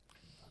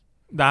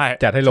ได้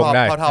จัดให้ลงไ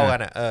ด้เท่ากัน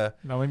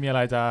เราไม่มีอะไ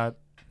รจะ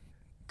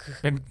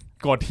เป็น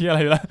กฎที่อะไร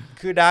แล้ว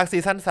คือ Dark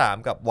Season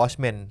 3กับ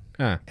Watchmen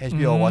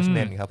HBO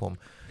Watchmen ครับผม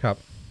ครับ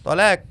ตอน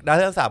แรก Dark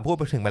Season 3พูด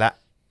ไปถึงไปแล้ว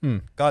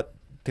ก็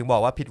ถึงบอ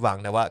กว่าผิดหวัง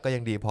แต่ว่าก็ยั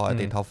งดีพอ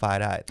ติดท็อป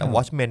5ได้แต่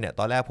Watchmen เนี่ย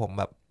ตอนแรกผม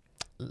แบบ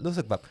รู้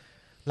สึกแบบ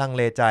ลังเ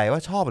ลใจว่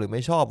าชอบหรือไ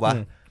ม่ชอบวะ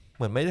เ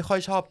หมือนไม่ได้ค่อ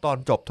ยชอบตอน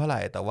จบเท่าไหร่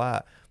แต่ว่า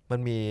มัน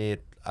มี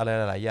อะไร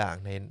หลายๆอย่าง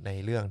ใน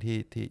เรื่อง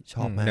ที่ช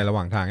อบมากในระห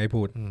ว่างทางให้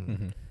พูด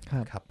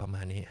ครับประม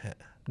าณนี้ฮะ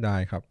ได้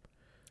ครับ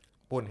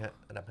ปุ้นครับ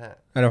อัน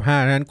ดับ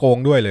5นั้นโกง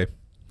ด้วยเลย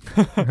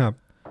ครับ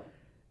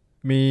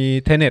มี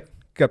Tenet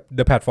กับ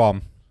The Platform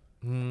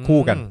คู่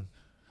กัน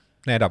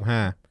ในอันดับ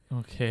5โอ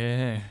เค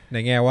ใน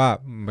แง่ว่า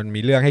มันมี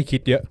เรื่องให้คิ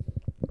ดเยอะ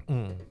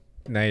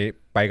ใน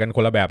ไปกันค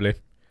นละแบบเลย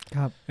ค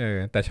รับ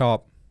แต่ชอบ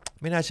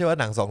ไม่น่าเชื่อว่า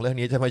หนัง2เรื่อง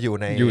นี้จะมาอยู่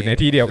ใน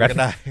ที่เดียวกัน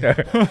ได้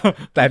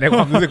แต่ในค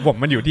วามรู้สึกผม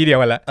มันอยู่ที่เดียว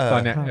กันแล้วตอ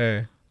นเนี้ย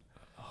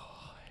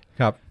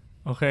ครับ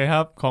โอเคค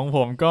รับของผ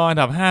มก็อัน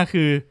ดับ5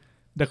คือ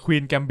The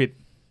Queen Gambit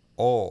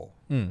โอ้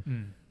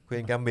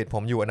Queen Gambit ผ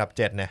มอยู่อันดับ7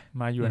เนี่ย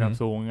มาอยู่อันดับ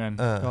สูงกัน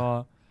ก็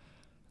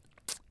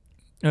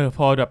พ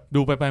อแบบ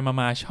ดูไป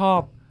มาชอ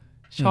บ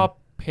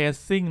เพซ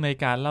ซิ่งใน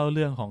การเล่าเ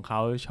รื่องของเข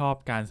าชอบ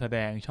การแสด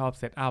งชอบ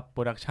เซตอัพโป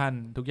รดักชัน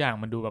ทุกอย่าง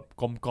มันดูแบบ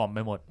กลมกล่อมไป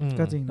หมด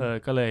ก็จริง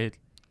ก็เลย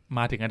ม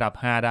าถึงอันดับ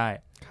5ได้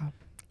ครับ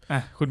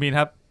คุณมีนค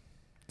รับ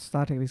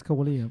Star Trek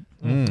Discovery ครับ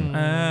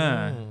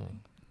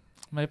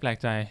ไม่แปลก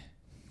ใจ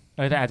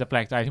แต่อาจจะแปล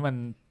กใจที่มัน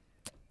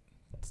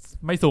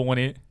ไม่สูงกว่า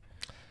นี้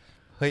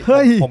เ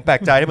ฮ้ยผมแปล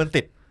กใจที่มัน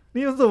ติด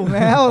นี่มันสูงแ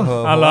ล้ว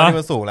นี่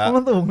มันสูงแล้ว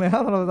มันสูงแล้ว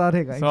สำหรับ Star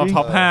Trek จริงท็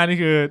อป5นี่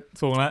คือ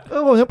สูงแล้ว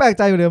ผมยังแปลกใ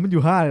จอยู่เลยมันอ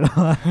ยู่5เลยหรอ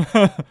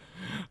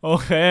โอ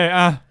เค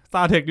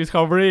Star Trek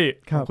Discovery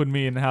คุณ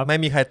มีนนะครับไม่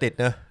มีใครติด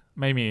เนอะ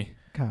ไม่มี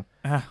ครับ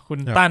คุณ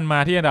ตั้นมา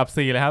ที่อันดับ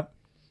4เลยครับ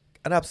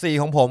อันดับ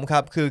4ของผมค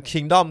รับคือ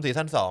Kingdom ซี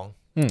ซั่น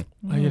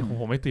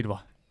2ผมไม่ติดว่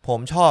ะผม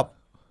ชอบ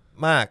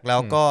มากแล้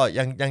วก็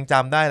ยังจ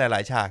ำได้หล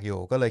ายๆฉากอยู่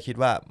ก็เลยคิด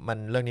ว่ามัน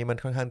เรื่องนี้มัน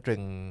ค่อนข้างตรึ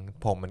ง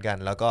ผมเหมือนกัน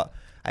แล้วก็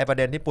ไอประเ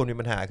ด็นที่ปูนมี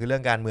ปัญหาคือเรื่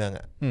องการเมือง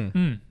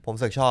ผม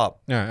รู้สึกชอบ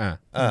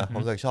ผม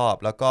รู้สึกชอบ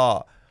แล้วก็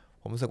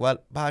ผมรู้สึกว่า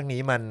ภาคนี้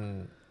มัน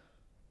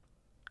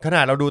ขน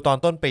าดเราดูตอน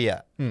ต้นปี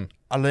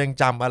เรายัง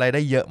จำอะไรไ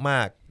ด้เยอะม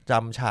ากจ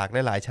ำฉากไ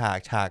ด้หลาย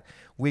ฉาก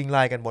วิ่งไ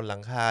ล่กันบนหลั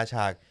งคาฉ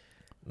าก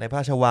ในพระ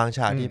ราชวังฉ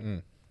ากที่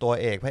ตัว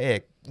พระเอก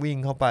วิ่ง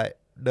เข้าไป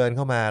เดินเ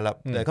ข้ามาแล้ว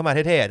เดินเข้ามาเ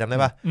ท่ๆจำได้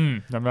ปะ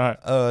จำได้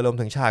รวม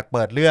ถึงฉากเ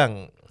ปิดเรื่อง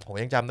ผม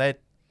ยังจำได้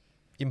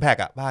Impact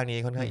ภาคนี้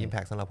ค่อนข้าง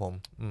Impact สำหรับผม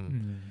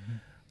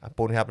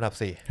ปูนครับอันดับ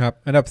4ครับ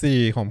อันดับ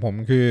4ของผม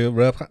คือ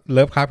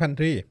Lovecraft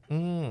Country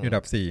อยู่อัน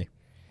ดับ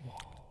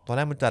4ตอนแ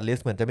รกมันจัดลิส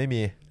ต์เหมือนจะไม่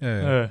มี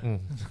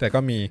แต่ก็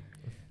มี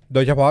โด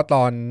ยเฉพาะต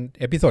อน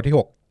เอพิโซดที่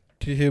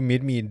6ที่ชื่อ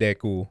Meet Me in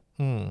Daegu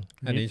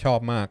อันนี้ชอบ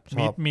มาก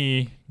Meet Me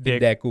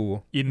Daegu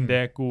in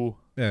Daegu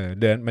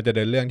เดินมันจะเ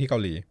ดินเรื่องที่เกา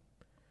หลี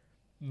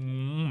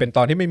เป็นต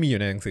อนที่ไม่มีอยู่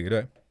ในหนังสือด้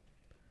วย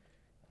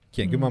เ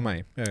ขียนขึ้นมาใหม่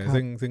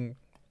ซึ่ง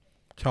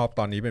ชอบ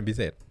ตอนนี้เป็นพิเ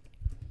ศษ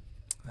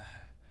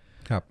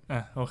ครับ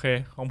โอเค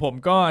ของผม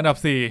ก็อันดับ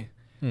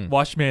4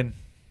 Watchmen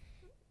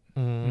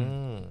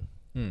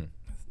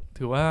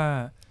ถือว่า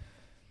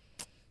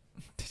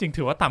ที่จริง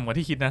ถือว่าต่ำกว่า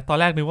ที่คิดนะตอน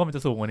แรกนึกว่ามันจ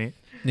ะสูงกว่านี้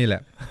นี่แหล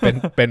ะ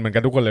เป็นเหมือนกั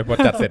นทุกคนเลยพอ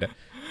จัดเสร็จ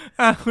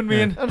คุณมี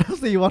นอันดับ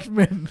4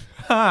 Watchmen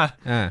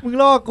มึง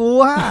ลอกกู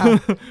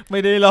ไม่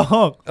ได้ลอ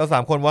กเรา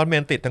3คน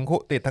Watchmen ติดทั้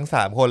ง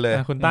3คนเลย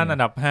คุณตั้นอั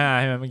นดับ5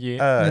ใช่ไหมเมื่อกี้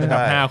อันดั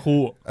บ5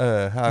คู่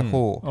5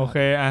คู่โอเค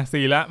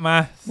4ละมา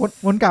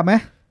วนกลับไหม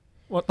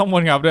ต้องว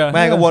นกลับด้วยแ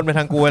ม่ก็วนไปท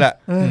างกูแหละ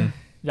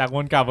อยากว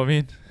นกลับป่ะ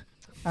พี่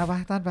ไป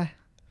ตั้นไป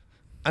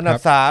อันดับ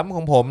3ข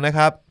องผมนะค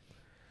รับ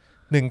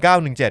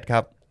1917ค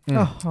รับ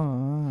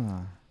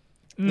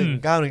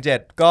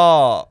1917ก็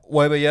อ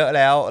วยไปเยอะแ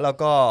ล้ว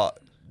ก็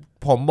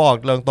ผมบอก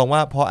ตรงๆว่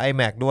าเพราะ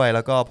iMac ด้วยแ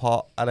ล้วก็เพราะ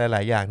อะไรหล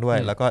ายอย่างด้วย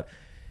แล้วก็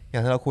อย่า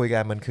งที่เราคุยกั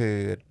นมันคือ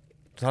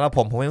สำหรับผ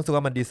มไม่รู้สึก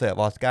ว่ามันดีเซิร์ฟ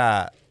ออสกา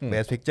ร์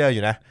Best Picture อ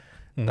ยู่นะ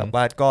แต่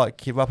ว่าก็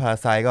คิดว่า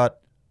Parasite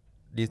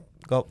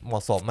ก็เหมา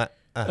ะสม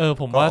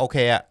ผมว่าโอเค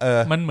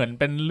มันเหมือน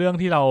เป็นเรื่อง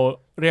ที่เรา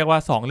เรียกว่า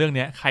2เรื่อง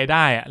นี้ใครไ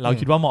ด้เรา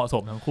คิดว่าเหมาะส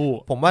มทั้งคู่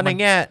ผมว่าใน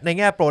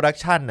แง่โปรดัก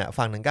ชัน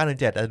ฝั่ง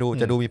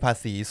1917จะดูมีภา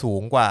ษีสู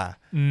งกว่า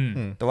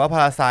แต่ว่า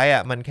Parasite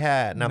มันแค่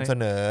นำเส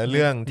นอเ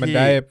รื่องที่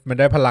มัน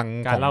ได้พลัง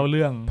การเล่าเ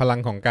รื่องพลัง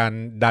ของการ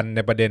ดันใน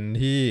ประเด็น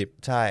ที่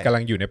กำลั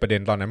งอยู่ในประเด็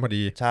นตอนนั้นพอ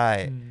ดีใช่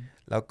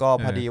แล้วก็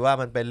พอดีว่า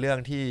มันเป็นเรื่อง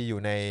ที่อยู่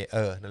ใน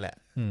นั่นแหละ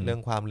เรื่อง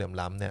ความเหลื่อม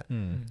ล้ำเนี่ย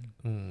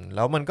แ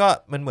ล้วมั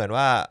นเหมือน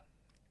ว่า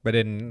ประเ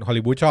ด็นฮอล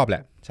ลีวูดชอบแหล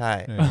ะใช่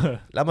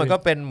แล้วมันก็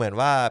เป็นเหมือน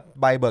ว่า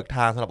ใบเบิกท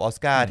างสำหรับออส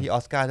การ์ที่ออ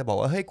สการ์จะบอก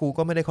ว่าเฮ้ยกู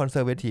ก็ไม่ได้คอนเซ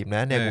อร์เวทีฟน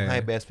ะเนี่ยกูให้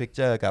Best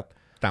Picture กับ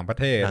ต่างประ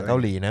เทศหนังเกา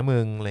หลีนะมึ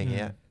งอะไรเ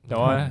งี้ยแต่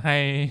ว่าให้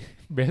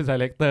Best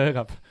Director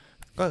กับ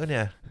ก็เนี่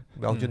ย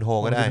บองจุนโฮ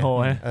ก็ได้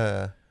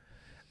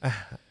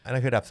อันนั้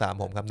นคืออันดับ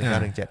3ผมครับ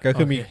1917ก็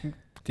คือมี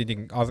จริง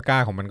ๆออสกา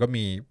ร์ของมันก็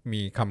มี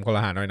คำคอร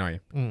หาหน่อย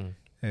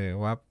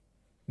ๆว่า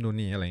นู่น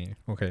นี่อะไร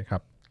โอเคครั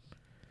บ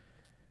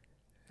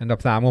อันดับ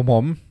3ของผ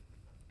ม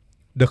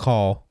The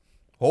Call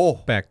โอ้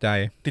แปลกใจ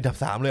ติดอันดับ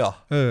3เลยเหรอ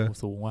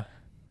สูงว่ะ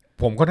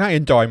ผมค่อนข้างเ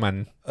อนจอยมัน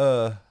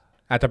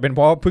อาจจะเป็นเพ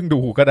ราะเพิ่งดู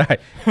ก็ได้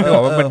บ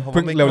อกว่ามันเ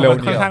พิ่งเร็ว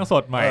ๆค่อนข้างส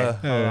ดใหม่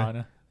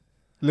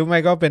หรือไม่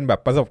ก็เป็นแบบ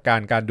ประสบการ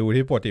ณ์การดู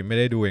ที่ปกติไม่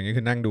ได้ดูอย่างนี้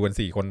คือนั่งดูกัน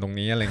4คนตรง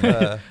นี้อะไรเงี้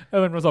ย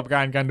เป็นประสบกา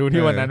รณ์การดู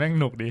ที่วันนั้นแม่ง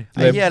หนุกดีไ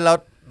อ้เหี้ยแล้ว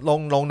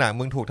ลงหนัง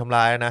มึงถูกทำล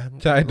ายนะ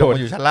ใช่โดน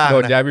อยู่ชั้นล่างโด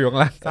นย้ายไปอยู่ข้า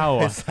งล่างเศร้า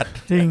อ่ะ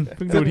จริงเ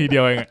พิ่งดูทีเดี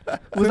ยวเอง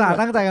อุตส่าห์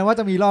ตั้งใจกันว่า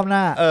จะมีรอบหน้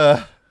า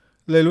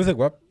เลยรู้สึก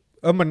ว่า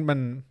มั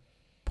น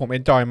ผมเ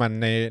อนจอยมัน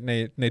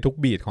ในทุก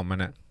บีทของมัน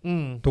อะ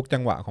ทุกจั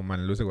งหวะของมัน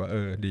รู้สึกว่า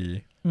ดี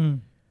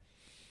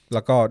แ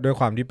ล้วก็ด้วย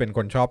ความที่เป็นค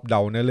นชอบเด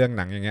าเนื้อเรื่อง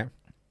หนังอย่างเงี้ย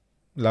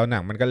แล้วหนั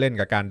งมันก็เล่น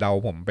กับการเดา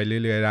ผมไป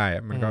เรื่อยๆได้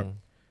มันก็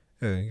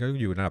ก็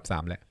อยู่อันดับ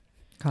3แหละ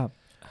ครับ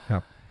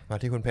มา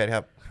ที่คุณเพชรค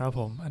รับครับผ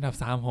มอันดับ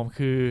3ผม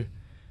คือ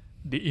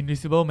The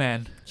Invisible Man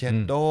เชน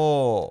โด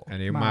อัน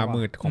นี้มา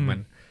มืดของมัน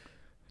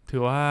ถื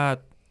อว่า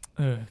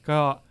ก็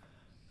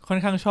ค่อ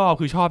นข้างชอบ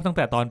คือชอบตั้งแ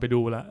ต่ตอนไป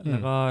ดูแล้วแล้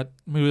วก็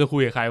ไม่รู้จะคุ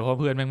ยกับใครเพราะ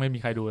เพื่อนแม่งไม่มี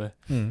ใครดูเลย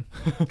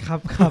ครับ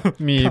ครับ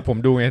มีผม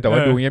ดูไงแต่ว่า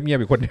ดูเงียบ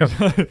ๆอีกคนเดียว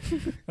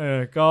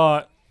ก็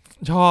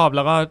ชอบแ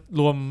ล้วก็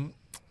รวม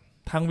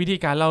ทั้งวิธี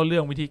การเล่าเรื่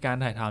องวิธีการ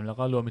ถ่ายทำแล้ว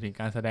ก็รวมไปถึง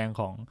การแสดง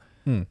ของ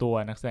ตัว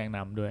นักแสดงน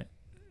ำด้วย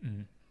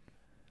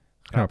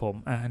ครับผม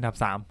อันดับ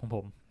3ของผ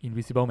ม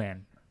Invisible Man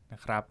นะ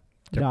ครับ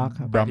Dark ค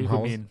รับ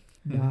Blumhouse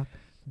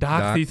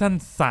Dark ซีซั่น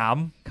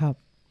3ครับ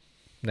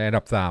ในอัน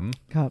ดับ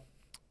3ครับ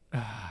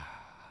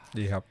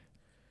ดีครับ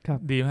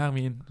ดีมาก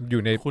มีนอ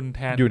ยู่ในคุณแท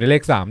นอยู่ในเล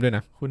ข3ด้วยน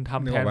ะคุณท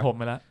ำแทนผมไ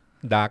ปแล้ว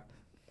Dark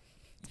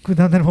คุณ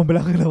ทำแทนผมไปแ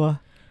ล้วคืออะไรวะ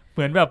เห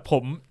มือนแบบ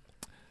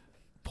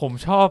ผม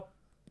ชอบ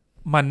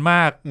มันม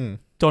าก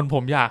จนผ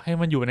มอยากให้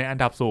มันอยู่ในอัน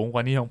ดับสูงกว่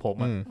านี้ของผม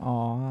อ๋อ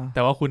แ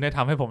ต่ว่าคุณได้ท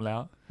ำให้ผมแล้ว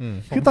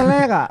คือตอนแร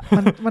กอ่ะ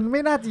มันไ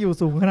ม่น่าจะอยู่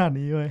สูงขนาด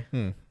นี้เลย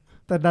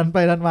แต่ดันไป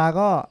ดันมา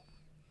ก็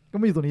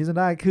มาอยู่ตรงนี้จน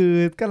ได้คือ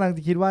กำลังจ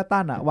ะคิดว่า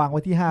ตั้นอ่ะวางไ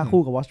ว้ที่5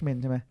คู่กับ Watchmen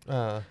ใช่ไหม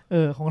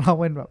ของเรา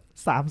เป็นแบบ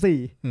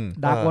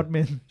3-4 Dark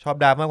Watchmen ชอบ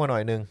ดาร์กมากกว่าหน่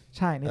อยนึงใ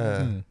ช่นี่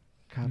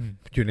ครับ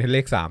อยู่ในเล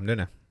ข3ด้วย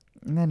นะ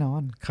แน่นอ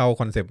นเข้า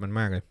คอนเซปต์มัน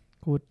มากเลย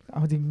กูเอ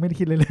าจริงไม่ได้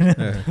คิดเลย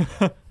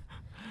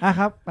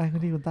ครับไป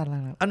ที่คุณตั้นแล้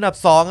วครับอันดับ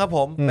2ครับผ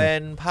มเป็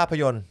นภาพ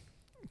ยนตร์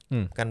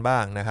กันบ้า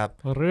งนะครับ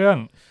เรื่อง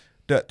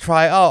The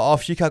Trial of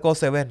Chicago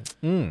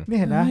 7นี่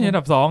เห็นนะอัน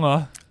ดับ2เหรอ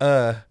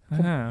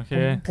โอเค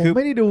ผมไ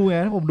ม่ได้ดูไง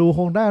ผมดูค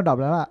งได้อันดับ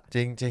แล้วล่ะจ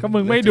ริงก็มึ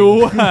งไม่ดู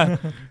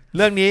เ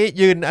รื่องนี้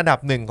ยืนอันดับ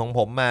1ของผ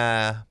มมา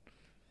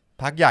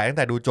พักใหญ่ตั้งแ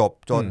ต่ดูจบ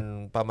จน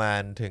ประม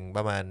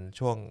าณ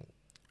ช่วง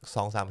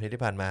 2-3 อาทิตย์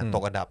ที่ผ่านมาต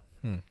กอันดับ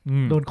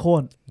โดนโค่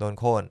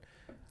น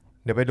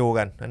เดี๋ยวไปดู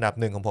กันอันดับ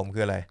1ของผมคื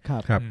ออะไรค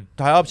รับ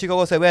Trial of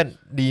Chicago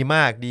 7ดีม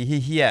ากดี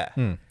เหี้ย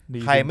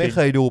ใครไม่เค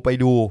ยดูไป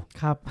ดู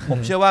ครับผม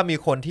เชื่อว่ามี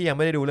คนที่ยังไ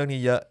ม่ได้ดูเรื่อง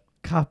นี้เยอะ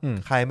ครับ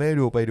ใครไม่ได้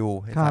ดูไปดู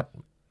ให้ครับ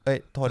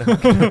โทษนะครั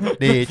บ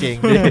ดีจริง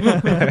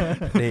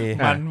ดี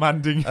มัน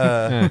จริง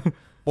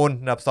ปุ่น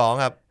อันดับ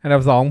2ครับอันดั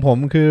บ2ผม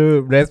คือ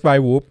Raised by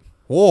Wolves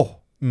โอ้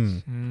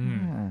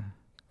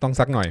ต้อง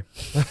สักหน่อย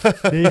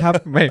ดีครับ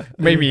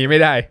ไม่มีไม่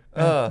ได้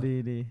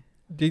ดี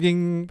จริง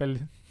ๆเป็น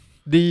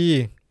ดี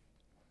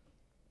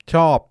ช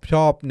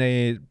อบใน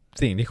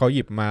สิ่งที่เขาห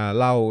ยิบมา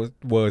เล่า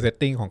world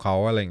setting ของเขา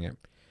อะไรเงี้ย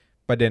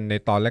ประเด็นใน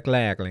ตอนแร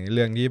กๆอะไรเงี้ยเ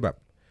รื่องที่แบบ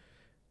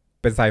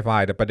เป็นไซไฟ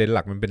แต่ประเด็นห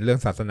ลักมันเป็นเรื่อง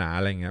ศาสนาอ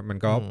ะไรเงี้ยมัน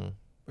ก็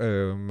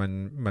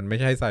มันไม่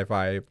ใช่ไซไฟ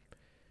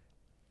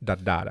ดั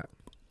ดอ่ะ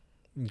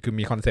คือ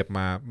มีคอนเซปต์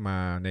มา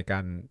ในกา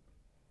ร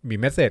มี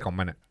เมสเสจของ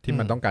มันอ่ะที่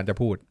มันต้องการจะ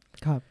พูด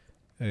ครับ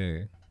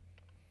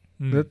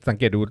แล้วสัง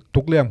เกตดู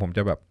ทุกเรื่องผมจ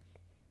ะแบบ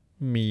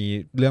มี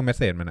เรื่องเมส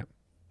เสจมันอ่ะ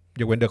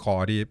ยกเว้นเดอะคอ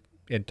ร์ที่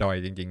เอนจอย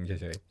จริงๆเ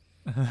ฉย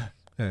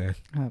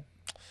ๆครับ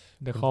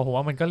เดอะคอร์ผม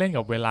ว่ามันก็เล่น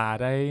กับเวลา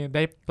ไ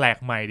ด้แปลก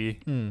ใหม่ดี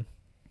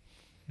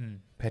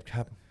เพชรค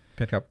รับ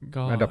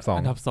ก็อันดับ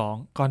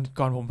2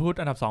ก่อนผมพูด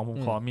อันดับ2ผม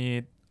ขอมี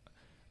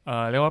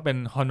เรียกว่าเป็น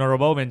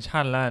honorable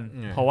mention แล้ว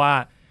เพราะว่า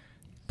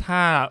ถ้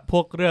าพ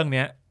วกเรื่องเ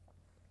นี้ย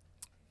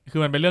คื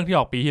อมันเป็นเรื่องที่อ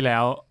อกปีที่แล้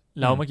ว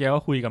เมื่อกี้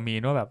ก็คุยกับมี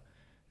นว่าแบบ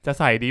จะ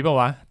ใส่ดีป่าว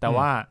วะแต่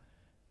ว่า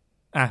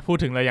พูด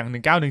ถึงอะไรอย่าง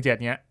1917เ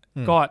นี้ย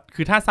ก็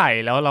คือถ้าใส่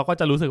แล้วเราก็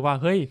จะรู้สึกว่า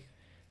เฮ้ย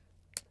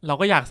เรา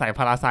ก็อยากใส่พ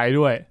าราไซต์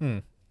ด้วย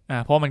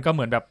เพราะมันก็เห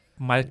มือนแบบ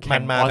มาแข่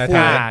งออสก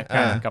าร์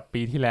กันกับ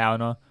ปีที่แล้ว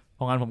เนาะเพ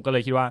ราะงั้นผมก็เล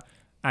ยคิดว่า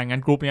งั้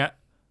นกรุ๊ปเนี้ย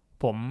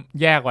ผม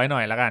แยกไว้หน่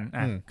อยละกัน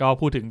ก็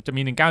พูดถึงจะ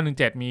มี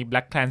1917มี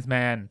Black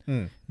Klansman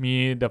มี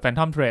The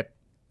Phantom Thread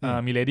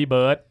มี Lady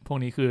Bird พวก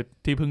นี้คือ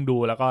ที่เพิ่งดู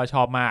แล้วก็ช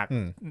อบมาก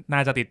น่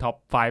าจะติดท็อป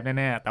 5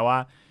 แน่ๆแต่ว่า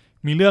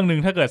มีเรื่องนึง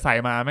ถ้าเกิดใส่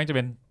มาแม่งจะเ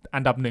ป็นอั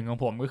นดับ1ของ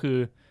ผมก็คือ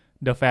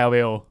The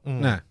Farewell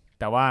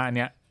แต่ว่าอันเ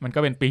นี้ยมันก็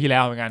เป็นปีที่แล้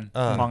วเหมือนกัน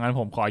เพราะงั้น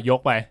ผมขอยก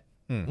ไป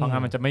เพราะงั้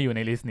นมันจะไม่อยู่ใน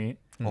ลิสต์นี้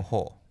โอ้โห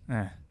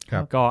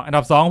ก็อัน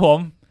ดับ2ผม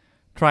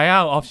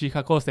Trial of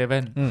Chicago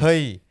 7เฮ้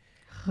ย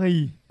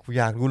กู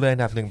อยากรู้เลยอั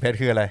นดับ1เพชร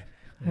คืออะไร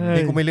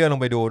นี่กูไม่เลื่อนล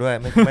งไปดูด้วย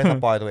ไม่ส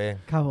ปอยตัวเอง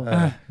ครับ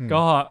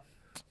ก็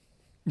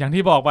อย่าง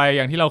ที่บอกไปอ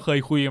ย่างที่เราเคย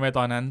คุยกันไปต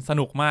อนนั้นส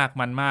นุกมาก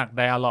มันมากไ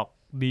ดอะล็อก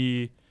ดี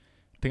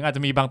ถึงอาจจ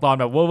ะมีบางตอน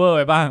แบบเว่อร์ๆไ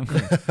ปบ้าง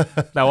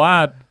แต่ว่า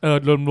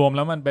รวมๆแ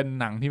ล้วมันเป็น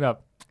หนังที่แบบ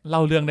เล่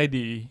าเรื่องได้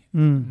ดี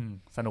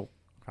สนุก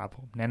ครับผ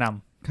มแนะน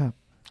ำครับ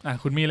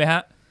คุณมีเลยฮ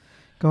ะ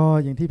ก็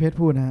อย่างที่เพชร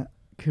พูดนะฮะ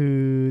คือ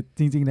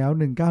จริงๆแล้ว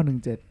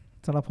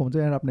1917สำหรับผมจะ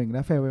อันดับ1แล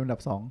ะเฟลเวลอันดั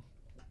บ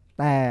2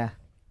แต่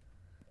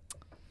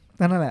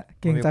นั่นแหละ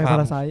เกรงใจพา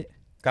ราไซต์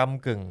ก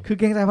ำกึ่งคือ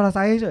เกรงใจพาราไซ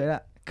ต์เฉยๆแหล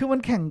ะคือมัน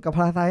แข่งกับพ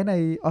าราไซต์ใน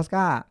ออสก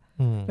าร์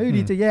แล้วอยู่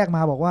ดีจะแยกม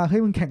าบอกว่าเฮ้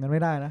ยมึงแข่งกันไ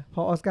ม่ได้นะเพร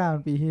าะออสการ์มั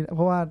นปีที่เพ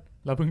ราะว่า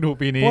เราเพิ่งดู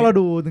ปีนี้เพราะเรา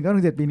ดู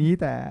1917ปีนี้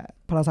แต่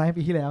พาราไซต์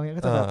ปีที่แล้วเงี้ย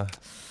ก็จะแบบ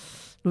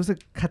รู้สึก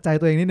ขัดใจ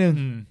ตัวเองนิดนึง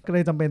ก็เล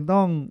ยจำเป็นต้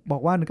องบอ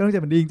กว่า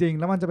1917มันดีจริงๆ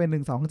แล้วมันจะเป็น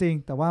1-2จริง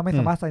แต่ว่าไม่ส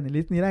ามารถใส่ใน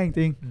ลิสต์นี้ได้จ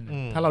ริง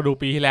ๆถ้าเราดู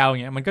ปีที่แล้วอย่า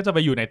งเงี้ยมันก็จะไป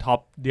อยู่ในท็อป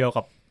เดียว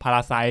กับพาร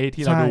าไซต์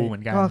ที่เราดูเหมื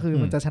อนกันก็คือ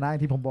มันจะชนะอย่า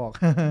งที่ผมบอก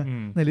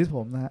ในลิสต์ผ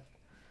มนะฮะ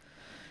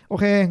โอ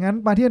เคงั้น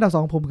มาที่อันดับ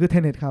2ผมคือ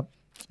Tenet ครับ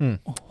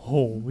โอ้โห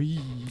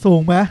สู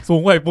งไหมสู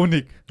งกว่าปุน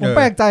อีกผมแ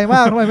ปลกใจม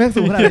ากทำไมแม่ง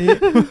สูงขนาดนี้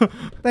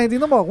แต่จริ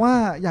งๆต้องบอกว่า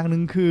อย่างนึ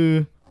งคือ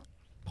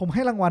ผมใ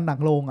ห้รางวัลหนัง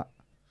โรง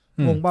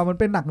งงป่ะมัน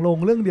เป็นหนังโรง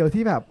เรื่องเดียว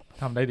ที่แบบ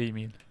ทำได้ดี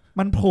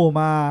มันโผล่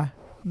มา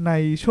ใน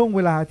ช่วงเว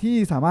ลาที่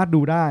สามารถ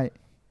ดูได้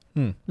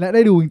และไ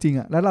ด้ดูจริงๆ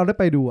อ่ะแล้วเราได้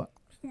ไปดูอ่ะ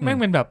แม่ง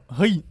เป็นแบบเ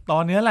ฮ้ยตอ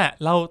นเนี้ยแหละ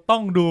เราต้อ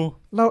งดู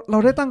เรา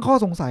ได้ตั้งข้อ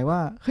สงสัยว่า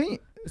เฮ้ย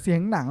เสียง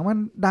หนังมัน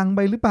ดังไป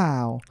หรือเปล่า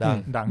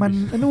ดัง มัน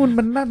นู่น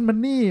มันนั่นมัน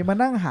นี่มา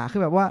นั่งหาคื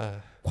อแบบว่า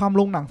ความ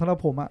ลงหนังสำหรับ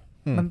ผมอ่ะ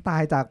มันตา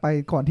ยจากไป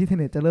ก่อนที่เท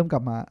เน็ตจะเริ่มกลั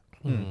บมา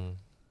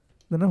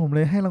ดังนั้นผมเล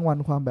ยให้รางวัล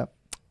ความแบบ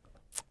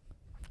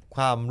ค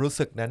วามรู้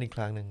สึกนั้นอีกค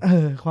รั้งหนึ่ง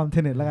ความเท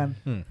เน็ตแล้วกัน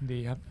ดี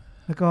ครับ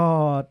แล้วก็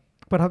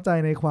ประทับใจ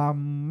ในความ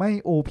ไม่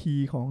OP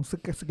ของ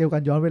สเกลกา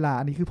รย้อนเวลา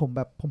อันนี้คือ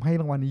ผมให้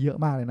รางวัลนี้เยอะ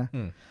มากเลยนะ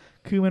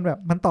คือมันแบบ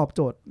มันตอบโ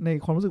จทย์ใน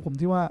ความรู้สึกผม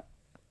ที่ว่า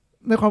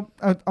ในความ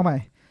เอาใหม่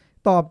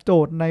ตอบโจ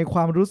ทย์ในคว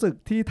ามรู้สึก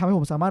ที่ทำให้ผ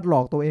มสามารถหล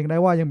อกตัวเองได้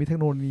ว่ายังมีเทค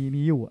โนโลยี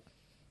นี้อยู่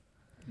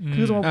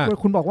คือสมมติ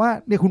คุณบอกว่า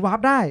เนี่ยคุณวาร์ป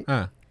ได้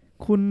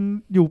คุณ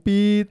อยู่ปี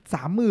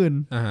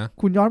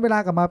 30,000 คุณย้อนเวลา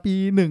กลับมาปี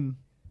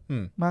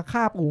 1มา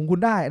ฆ่าปู่ของคุณ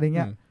ได้อะไรเ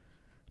งี้ย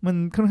มัน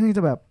ค่อนข้างจ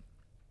ะแบบ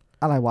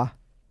อะไรวะ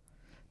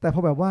แต่พ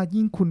อแบบว่า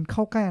ยิ่งคุณเข้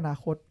าใกล้อนา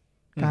คต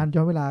การย้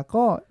อนเวลา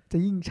ก็จะ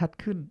ยิ่งชัด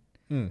ขึ้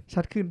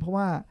นเพราะ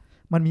ว่า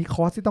มันมีค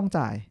อสที่ต้อง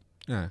จ่าย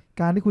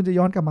การที่คุณจะ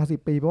ย้อนกลับมา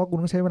10 ปีเพราะว่าคุณ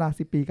ต้องใช้เวลา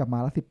10 ปีกลับมา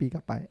แล้ว10 ปีก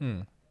ลับไป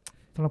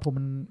สำหรับผม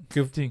มันคื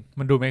อจริง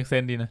มันดู make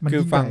sense ดีนะคื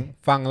อ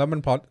ฟังแล้วมั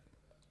นพล็อต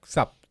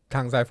สับท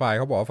างไซไฟเ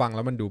ขาบอกว่าฟังแ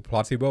ล้วมันดู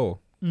plausible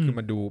คือ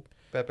มันดู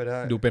เป็นไป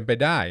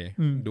ได้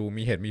ดู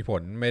มีเหตุมีผ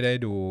ลไม่ได้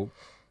ดู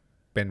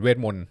เป็นเวท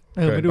มนต์เ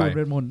กินไปเ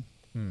วทมนต์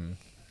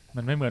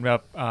มันไม่เหมือนแบ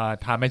บ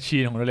time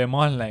machine ของโดเรม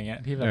อนอะไรเงี้ย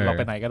ที่แบบเราไ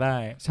ปไหนก็ได้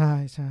ใช่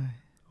ใช่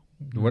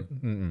ดูว่า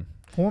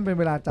ผมว่ามันเป็น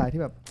เวลาจ่าย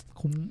ที่แบบ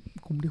คุ้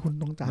มที่คุณ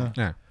ต้องจ่าย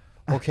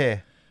โอเค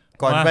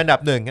ก่อนเป็นอันดั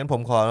บ1งั้นผ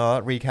มขอ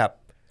recap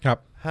ครับ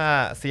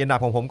5 4 อันดับ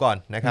ของผมก่อน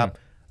นะครับ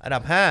อันดั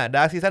บ5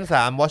 Dark Season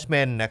 3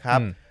 Watchmen นะครับ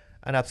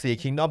อันดับ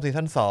4 Kingdom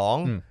Season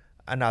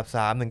 2อันดับ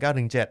3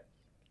 1917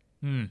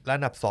และ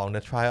อันดับ2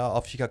 The Trial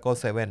of Chicago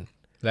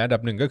 7และอันดั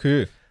บ1ก็คือ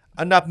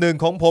อันดับ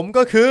1ของผม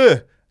ก็คือ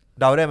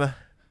เดาได้ไหม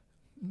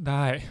ไ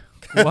ด้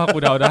กูว่ากู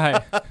เดาได้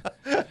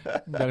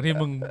อย่างที่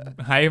มึง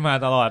ไฮมา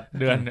ตลอด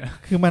เดือนเนี่ย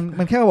คือ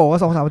มันแค่บอกว่า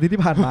 2-3 อาทิตย์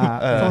ที่ผ่านมา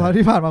 2-3 อา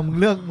ทิตย์ที่ผ่านมามึง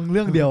เ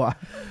รื่องเดียวอ่ะ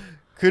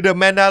คือ The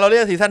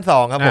Mandalorian Season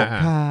 2ครับผม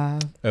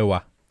ว่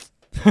ะ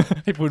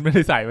ให้พูดไม่ไ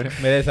ด้ใส่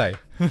ไม่ได้ใส่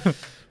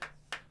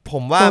ผ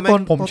มว่า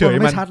ผมเฉย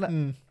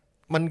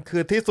มันคื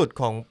อที่สุด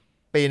ของ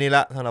ปีนี้ล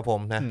ะสำหรับผม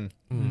นะ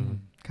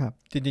ครับ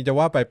จริงๆจะ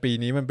ว่าไปปี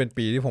นี้มันเป็น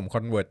ปีที่ผมค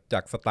อนเวิร์ตจา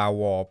ก Star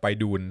Wars ไป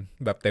ดูน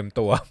แบบเต็ม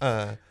ตัว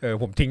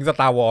ผมทิ้ง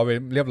Star Wars ไป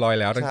เรียบร้อย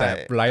แล้วตั้งแต่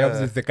Rise of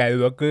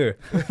Skywalker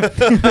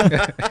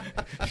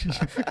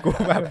กู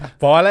แบบ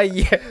พอแล้วเ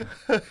หี้ย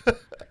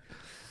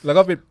แล้ว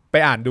ก็ไป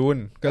อ่านดูน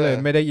ก็เลย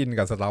ไม่ได้อิน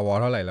กับ Star Wars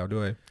เท่าไหร่แล้ว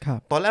ด้วย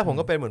ตอนแรกผม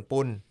ก็เป็นเหมือน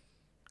ปุณ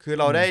คือ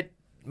เราได้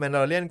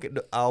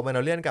เอาแมนด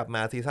าเรียนกลับม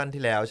าซีซั่น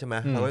ที่แล้วใช่ไหม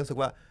เราก็รู้สึก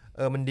ว่า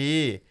มันดี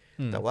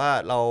แต่ว่า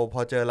เราพ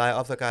อเจอ Rise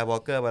of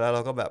Skywalker ไปแล้วเร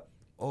าก็แบบ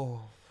โอ้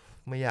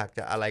ไม่อยากจ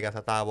ะอะไรกับ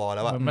Star Wars แ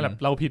ล้วอะมันแบบ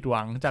เราผิดห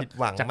วังจาก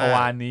จักรว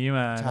าลนี้ม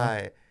าใช่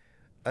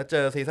แล้วเจ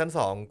อซีซั่น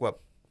2แบบ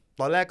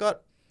ตอนแรกก็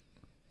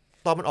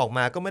ตอนมันออกม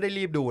าก็ไม่ได้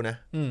รีบดูนะ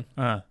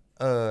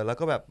แล้ว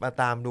ก็แบบมา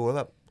ตามดูแล้ว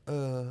แบบ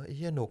ไอ้เ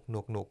หี้ยห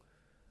นุก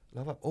แ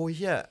ล้วแบบโอ้ยเ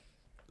หี้ย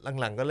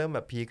หลังๆก็เริ่มแบ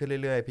บพีขึ้น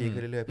เรื่อยๆพีขึ้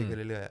นเรื่อยๆพีขึ้น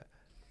เรื่อย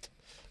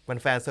ๆมัน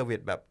แฟนเซอร์วิ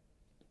สแบบ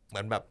เหมื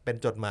อนแบบเป็น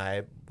จดหมาย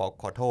บอก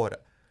ขอโทษอ่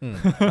ะ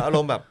อาร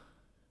มณ์แบบ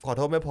ขอโ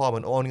ทษไม่พอเหมื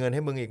อนโอนเงินใ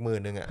ห้มึงอีก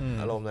10,000อ่ะ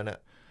อารมณ์นั้นอ่ะ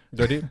โ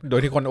ดย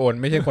ที่คนโอน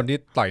ไม่ใช่คนที่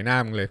ต่อยหน้า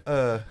มึงเลย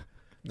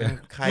เป็น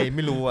ใครไ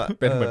ม่รู้อ่ะ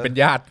เป็นเหมือนเป็น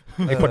ญาติ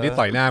ไอ้คนที่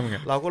ต่อยหน้ามึง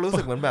เราก็รู้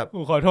สึกเหมือนแบบ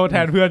ขอโทษแท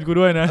นเพื่อนกู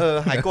ด้วยนะ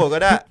หายโกรธก็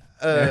ได้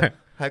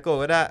หายโกรธ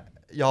ก็ได้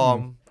ยอม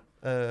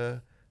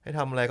ให้ท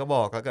ำอะไรก็บ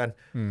อกแล้วกัน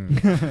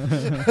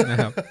นะ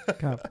ครับ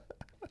ครับ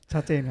ชั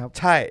ดเจนครับ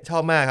ใช่ชอ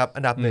บมากครับ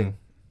อันดับ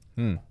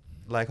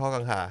1ไร้ข้อ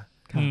กังขา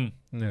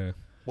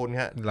ปุณ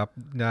ฮะรับ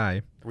ได้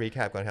รีแค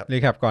ปก่อนครั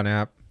บก่อนนะค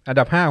รับอัน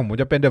ดับ5ของผม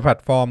จะเป็น The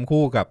Platform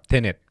คู่กับ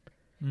Tenet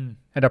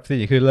อันดับ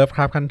4คือ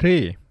Lovecraft Country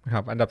ค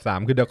รับอันดับ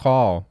3คือ The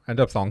Call อัน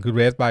ดับ2คือ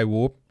Raised by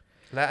Wolves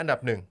และอันดับ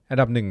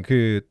1คื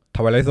อ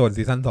Twilight Zone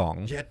ซีซั่น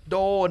2เย็ดโด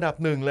อันดับ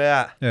1เลย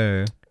อ่ะ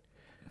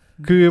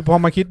คือพอ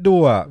มาคิดดู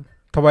อ่ะ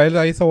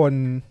Twilight Zone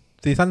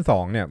ซีซั่น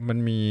2เนี่ยมัน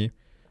มี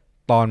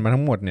ตอนมา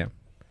ทั้งหมดเนี่ย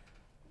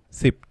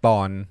10 ต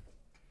อน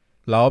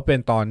แล้วเป็น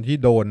ตอนที่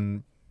โ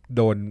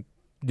ดน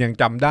ยัง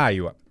จำได้อ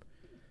ยู่อ่ะ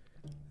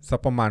สัก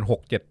ประมาณ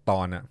 6-7 ตอ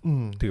นอ่ะ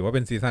ถือว่าเ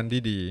ป็นซีซั่น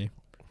ที่ดี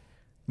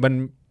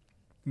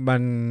มั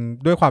น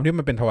ด้วยความที่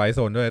มันเป็น Twilight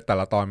Zone ด้วยแต่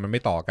ละตอนมันไ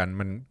ม่ต่อกัน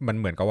มัน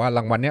เหมือนกับว่าร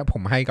างวัลเนี้ยผ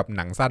มให้กับห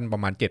นังสั้นปร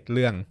ะมาณ7 เ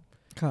รื่อง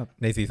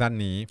ในซีซั่น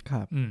นี้ค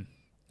รับ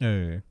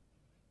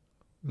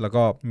แล้ว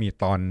ก็มี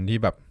ตอนที่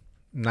แบบ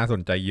น่าส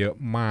นใจเยอะ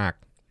มาก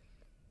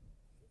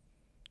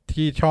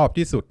ที่ชอบ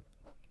ที่สุด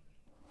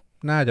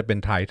น่าจะเป็น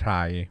ท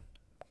าย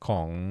ข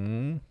อง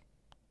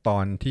ตอ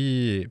นที่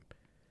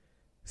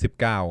19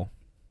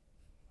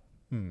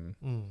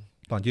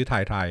ตอนชื่อท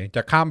ายจ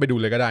ะข้ามไปดู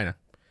เลยก็ได้นะ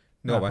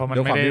นึกออกป่ะ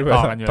ด้วยความที่เป็น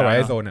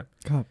Twilight Zoneอ่ะ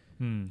ครับ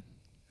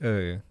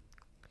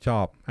ชอ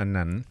บอัน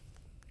นั้น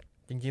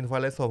จริงๆ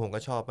Twilight Zoneผมก็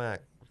ชอบมาก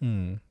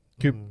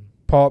คือ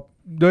พอ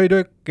ด้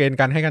วยเกณฑ์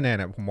การให้คะแนน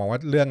อ่ะผมมองว่า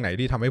เรื่องไหน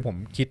ที่ทำให้ผม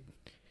คิด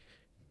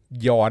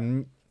ย้อน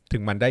ถึ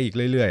งมันได้อีก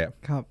เรื่อยๆอ่ะ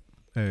ครับ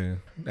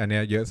อันเนี้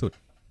ยเยอะสุด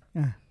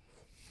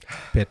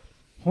เผ็ด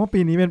ผมว่าปี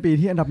นี้เป็นปี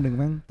ที่อันดับ1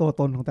แม่งตัว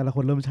ตนของแต่ละค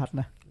นเริ่มชัด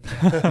นะ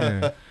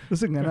รู้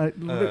สึกงั้น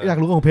อยาก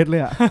รู้ของเพชรเล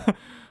ยอ่ะ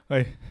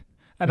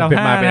อันดับ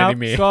5นะครับ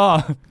ก็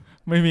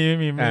ไม่มีอ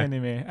นิ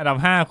เมะอันดับ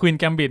5 Queen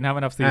Gambit นะครับ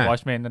อันดับ4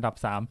 Watchmen อันดับ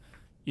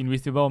3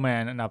 Invisible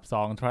Man อันดับ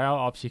2 Trial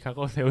of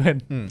Chicago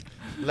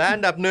 7และอั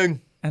นดับ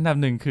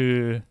1คือ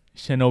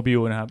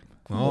Chernobyl นะครับ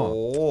โอ้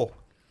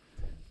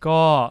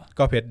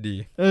ก็เพชรดี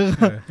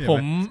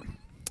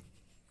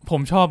ผ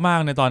มชอบมาก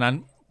ในตอนนั้น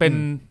เป็น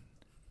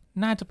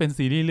น่าจะเป็น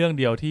ซีรีส์เรื่อง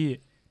เดียวที่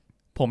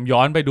ผมย้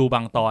อนไปดูบ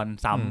างตอน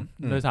ซ้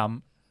ำด้วยซ้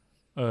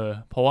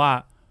ำเพราะว่า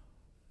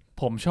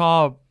ผมชอ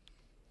บ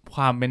ค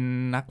วามเป็น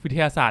นักวิท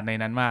ยาศาสตร์ใน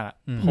นั้นมาก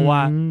เพราะว่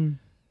า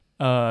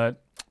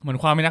เหมือน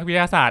ความเป็นนักวิท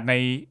ยาศาสตร์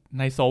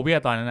ในโซเวียต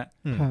ตอนนั้น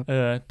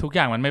ทุกอ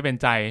ย่างมันไม่เป็น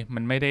ใจมั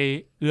นไม่ได้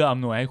เอื้ออ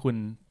ำนวยให้คุณ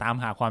ตาม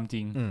หาความจ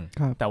ริง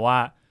แต่ว่า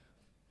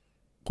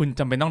คุณ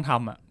จำเป็นต้องท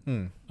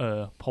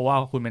ำเพราะว่า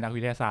คุณเป็นนัก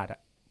วิทยาศาสตร์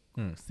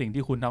สิ่ง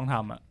ที่คุณต้องท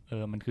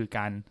ำมันคือ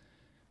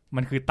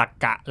ตรร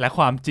กะและ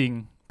ความจริง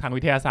ทาง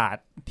วิทยาศาสต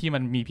ร์ที่มั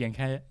นมีเพียงแ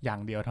ค่อย่า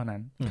งเดียวเท่านั้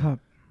นครับ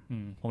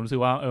ผมรู้สึ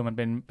กว่ามันเ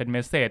ป็นเม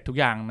สเสจทุก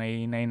อย่าง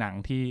ในหนัง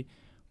ที่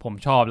ผม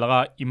ชอบแล้วก็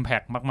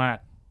impact มาก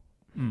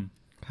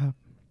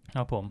ๆค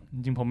รับผมจ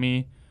ริงๆผมมี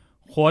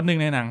โค้ดหนึ่ง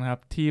ในหนังนะครั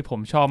บที่ผม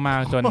ชอบมา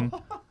กจน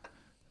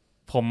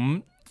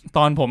ต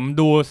อนผม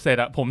ดูเสร็จ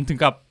ผมถึง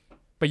กับ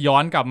ไปย้อ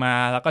นกลับมา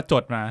แล้วก็จ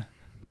ดมา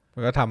แ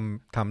ล้วก็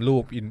ทำรู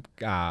ป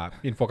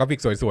อินโฟกราฟิก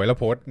สวยๆแล้ว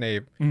โพส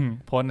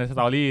ในส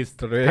ตอรี่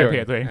เพ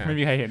จตัวเองไม่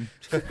มีใครเห็น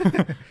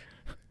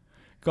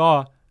ก็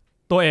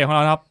ตัวเอกของเร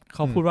าครับเข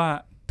าพูดว่า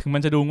ถึงมั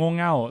นจะดูโง่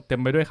เง่าเต็ม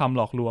ไปด้วยคำห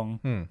ลอกลวง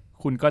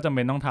คุณก็จำเ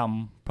ป็นต้องท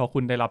ำเพราะคุ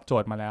ณได้รับโจ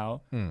ทย์มาแล้ว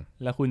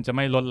และคุณจะไ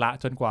ม่ลดละ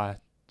จนกว่า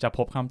จะพ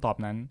บคำตอบ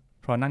นั้น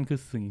เพราะนั่นคือ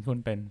สิ่งที่คุณ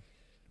เป็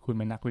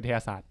นนักวิทย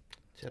าศาสตร์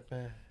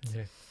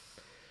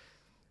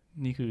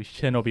นี่คือเช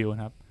อร์โนบิล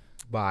ครับ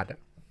บาด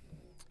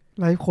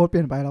ไลฟ์โค้ดเป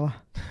ลี่ยนไปแล้วอะ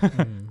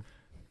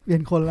เปลี่ย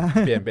นคนละ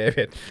เปลี่ยนเพ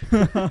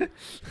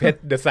ชร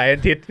the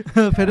scientist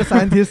เพชร the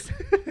scientist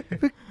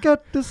we got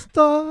the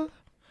star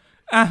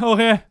โอ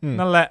เค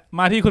นั่นแหละ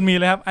มาที่คุณมี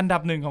เลยครับอันดั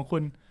บ1ของคุ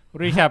ณ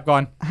รีแคปก่อ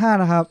น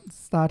5นะครับ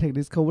Star Trek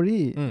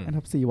Discovery อัน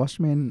ดับ4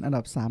 Watchmen อัน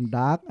ดับ3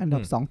 Dark อันดั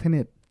บ2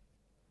 Tenet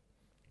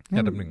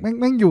อันดับ1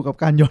แม่งอยู่กับ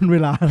การย้อนเว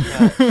ลา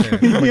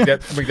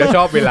มึงจะช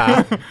อบเวลา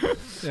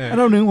อัน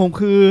ดับ1ผม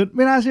คือไ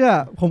ม่น่าเชื่อ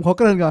ผมขอเ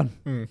กริ่นก่อน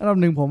อันดับ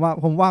1ผม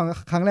ว่าง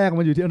ครั้งแรก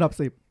มันอยู่ที่อันดับ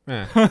10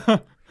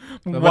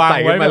วาง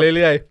ไว้มาเ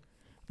รื่อย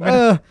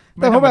ๆ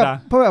แต่พ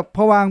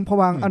อวา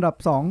งอันดับ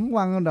2ว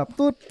างอันดับ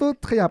ตุ๊ด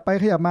ขยับไป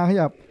ขยับมาข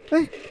ยับเ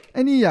ฮ้ยไ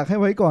อ้นี่อยากให้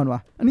ไว้ก่อนว่ะ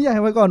อันนี้อยากใ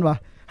ห้ไว้ก่อนว่ะ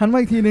หันมา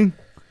อีกทีนึง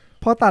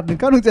พอตัด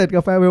1917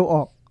กับ Farewell อ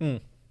อก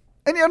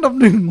ไอ้นี่อันดับ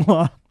1ว่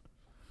ะ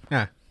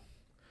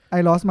I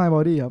Lost My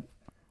Body ครับ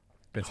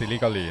เป็นซีรี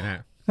ส์เกาหลีน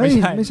ะไ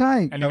ม่ใช่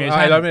แอนิเม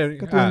ชั่น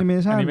การ์ตูนแอนิเม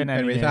ชั่นเป็นแอ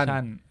นิเมชั่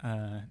น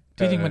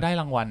จริงๆมันได้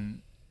รางวัล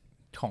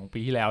ของปี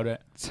ที่แล้วด้วย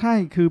ใช่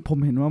คือผม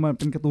เห็นว่ามัน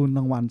เป็นการ์ตูนร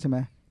างวัลใช่ไหม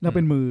แล้วเ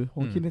ป็นมือผ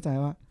มคิดในใจ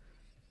ว่า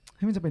เ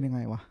ฮ้ยมันจะเป็นยังไง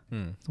วะ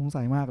สง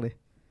สัยมากเลย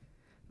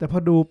แต่พอ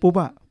ดูปุ๊บ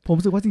ผม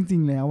รู้สึกว่าจริ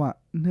งๆแล้ว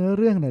เนื้อ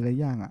เรื่องหลายๆ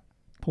อย่าง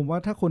ผมว่า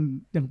ถ้าคน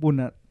อย่างปุณ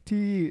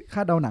ที่ค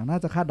าดเดาหนังน่า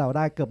จะคาดเดาไ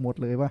ด้เกือบหมด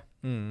เลยป่ะ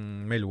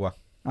ไม่รู้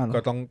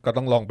ก็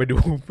ต้องลองไปดู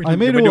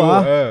ไม่ดู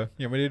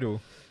ยังไม่ได้ดู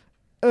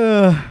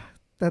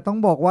แต่ต้อง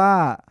บอกว่า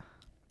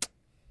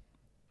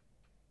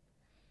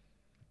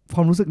คว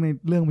ามรู้สึกใน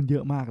เรื่องมันเยอ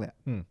ะมากเลย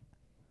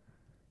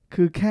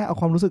คือแค่เอา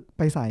ความรู้สึกไ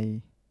ปใส่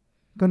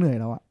ก็เหนื่อย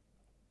แล้ว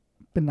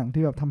เป็นหนัง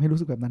ที่แบบทำให้รู้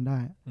สึกแบบนั้นได้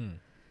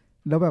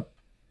แล้วแบบ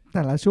แ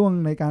ต่ละช่วง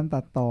ในการ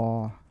ตัดต่อ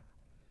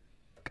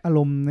อาร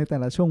มณ์ในแต่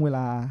ละช่วงเวล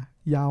า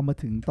ยาวมา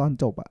ถึงตอน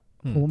จบ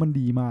ผมว่ามัน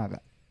ดีมาก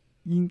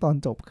ยิ่งตอน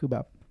จบคือแบ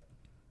บ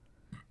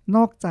น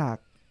อกจาก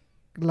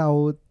เรา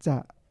จะ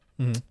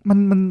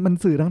มัน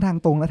สื่อทั้งทาง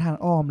ตรงและทาง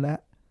อ้อมและ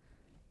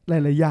ห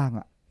ลายๆอย่าง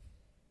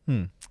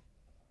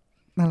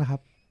นั่นแหละครั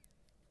บ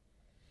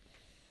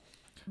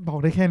บอก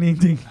ได้แค่นี้จ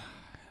ริง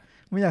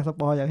ๆไม่อยากส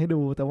ปอยอยากให้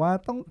ดูแต่ว่า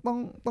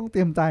ต้องเต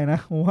รียมใจนะ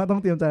ผมว่าต้อ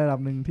งเตรียมใจระดั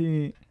บหนึ่ง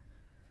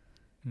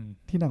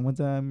ที่หนังมัน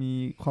จะมี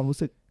ความรู้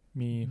สึก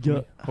มีเยอ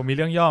ะผมมีเ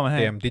รื่องย่อมาให้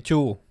เตรียมทิช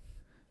ชู่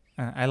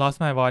I Lost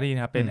My Body น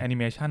ะครับเป็นแอนิ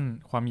เมชัน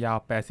ความยาว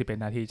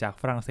81นาทีจาก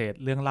ฝรั่งเศส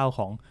เรื่องเล่าข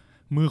อง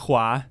มือขว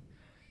า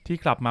ที่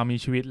กลับมามี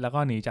ชีวิตแล้วก็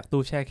หนีจาก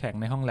ตู้แช่แข็ง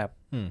ในห้องแลบ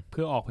เ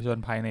พื่อออกผจญ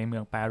ภัยในเมื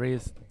องปารี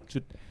ส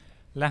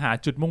และหา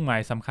จุดมุ่งหมา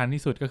ยสำคัญ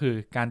ที่สุดก็คือ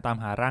การตาม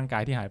หาร่างกา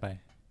ยที่หายไป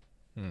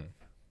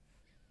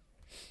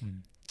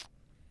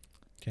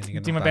จ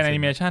ริงๆมันเป็นแอ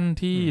นิเมชัน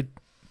ที่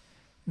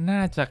น่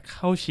าจะเ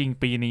ข้าชิง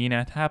ปีนี้น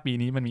ะถ้าปี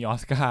นี้มันมีออ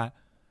สการ์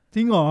จ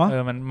ริงเหรอ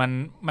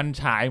มัน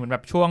ฉายเหมือนแบ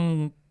บช่วง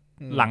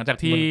หลังจาก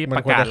ที่ป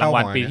ระกาศราง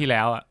วัลปีที่แ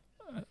ล้ว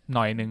ห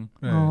น่อยนึง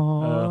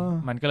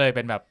มันก็เลยเ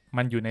ป็นแบบ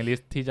มันอยู่ในลิส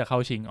ต์ที่จะเข้า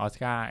ชิงออส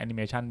การ์แอนิเม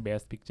ชันเบส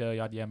ต์พิกเจอร์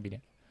ยอดเยี่ยมปี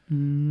นี้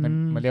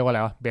มันเรียกว่าอะไร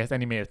วะเบสต์แอ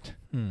นิเมชั่น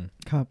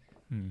ครับ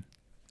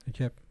แ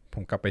ค่ผ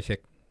มกลับไปเช็ค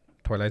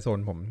Twilight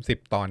Zone ผม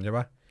10 ตอนใช่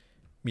ปะ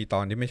มีตอ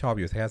นที่ไม่ชอบ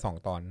อยู่แค่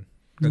2 ตอน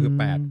ก็คือ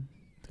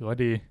8ถือว่า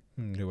ดี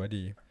ถือว่า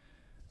ดี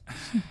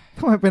ท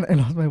ำไมเป็น I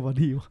Lost My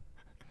Body วะ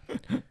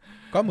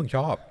ก็มึงช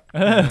อบ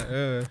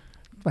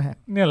แปลก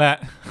เนี่ยแหละ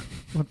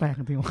มันแปลก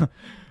จริงวะ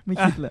ไม่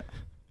คิดเลย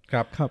ค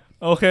รับ ครับ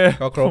โอเค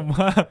ก็ครบ ผม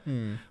ว่า อื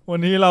ม วัน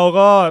นี้เรา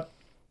ก็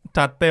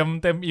จัดเต็ม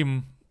อิ่ม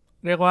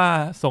เรียกว่า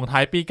ส่งท้า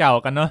ยปีเก่า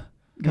กันเนาะ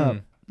ครับ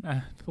อ่ะ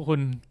พวกคุณ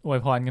อวย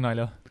พรกันหน่อยเ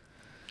ร็ว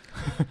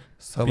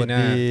สวัส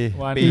ดี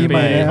วัน ปีให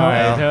ม่แ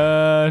ล้ว เชิ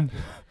ญ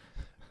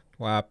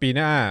ว่าปีห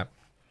น้า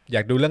อย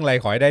ากดูเรื่องอะไร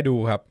ขอให้ได้ดู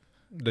ครับ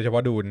โดยเฉพา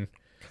ะดูน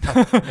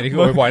อันนี้คือ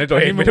อวยพรให้ตัว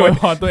เอง ไม่ ไม่ อ ด้ ว วย ย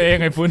พรตัวเอง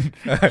ไงฟุน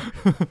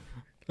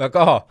แล้ว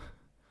ก็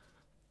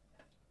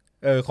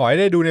ขอให้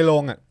ได้ดูในโร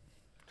งอ่ะ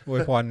อว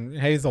ยพร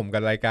ให้สมกั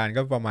บรายการ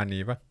ก็ประมาณ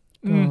นี้ปะ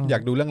อืม อยา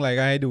กดูเรื่องอะไร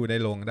ก็ให้ดูใน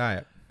โรงได้อ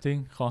ะ จริง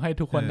ขอให้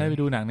ทุกคน เออ ได้ไป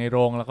ดูหนังในโร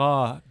ง แล้วก็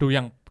ดูอ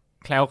ย่าง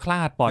แคล้วคล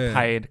าดปลอด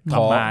ภัยกลั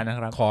บมานะค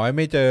รับ ขอให้ไ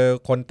ม่เจอ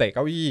คนเตะเ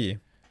ก้าอี้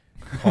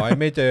ขอให้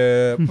ไม่เจอ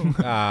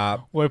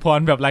อวยพร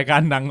แบบรายกา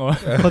รดังเหรอ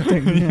คนเจ๋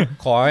งเนี่ย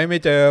ขอให้ไม่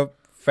เจอ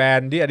แฟน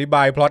ที่อธิบ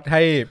ายพล็อตใ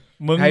ห้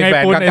มึง ให้ ไง แฟ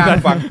น ปุน ข้ ไอ้สั าง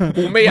ส ๆฟัง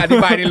กูไม่อธิ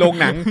บายในโรง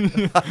หนัง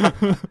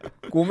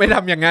กูไม่ท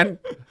ำอย่างนั้น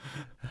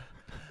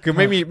คือไ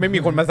ม่มี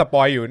คนมาสป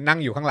อยอยู่นั่ง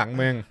อยู่ข้างหลัง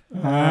มึง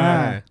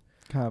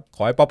ครับ ข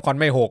อให้ป๊อปคอร์น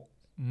ไม่หก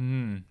อื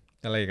ม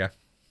อะไรอีกัน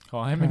ขอ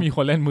ให้ไม่มีค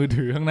นเล่นมือ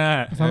ถือข้างหน้า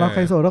สำหรับใค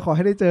รโสดก็ขอใ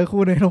ห้ได้เจอ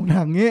คู่ในโรงห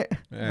นังงี้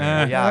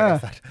ยากไอ้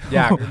สัตว์ อย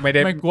ากไม่ไ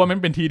ด้ ไม่กลัวมัน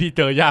เป็นทีที่เ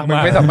จอยาก มึง ม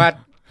าก ไม่สามารถ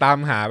ตาม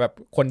หาแบบ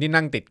คนที่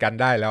นั่งติดกัน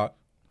ได้แล้ว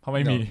เพราะไ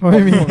ม่มี ไ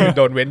ม่มี โ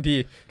ดนเว้นที่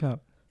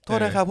โทษ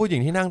นะครับผู้หญิ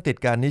งที่นั่งติด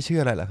กันนี่ชื่อ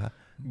อะไรเหรอคะ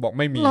บอก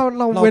ไม่มี เรา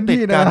เรา เว้น ติด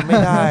ที่ กั นะ นไม่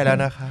ได้แล้ว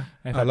นะคะ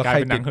ไอ้สัตว์ แล้ว กลาย ใคร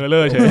เป็นหนั ติ ง ด เฮอร์เล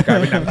อร์เฉย กลาย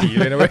เป็นหนังผี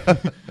เลยนะเว้ย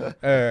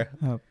เออ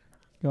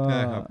ก็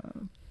ครับ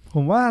ผ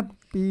มว่า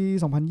ปี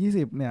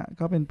 2020 เนี่ย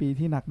ก็เป็นปี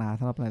ที่หนักหนา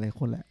สำหรับหลายๆ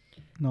คนแหละ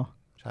เนาะ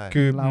ใช่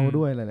คือ เรา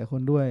ด้วยหลายๆค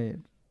นด้วย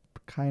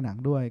ค่ายหนัง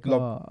ด้วยก็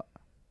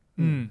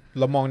อืม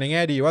เรามองในแ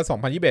ง่ดีว่า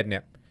 2021 เนี่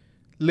ย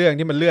เรื่อง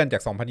ที่มันเลื่อนจา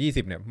ก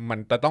 2020 เนี่ยมัน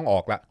จะต้องออ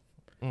กละ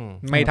อืม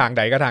ไม่ทางใ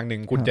ดก็ทางหนึ่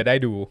งคุณจะได้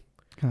ดู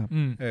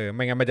อืม ไ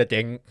ม่งั้นมันจะเ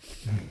จ๊ง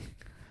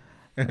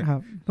ครับ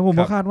แล้วผม ค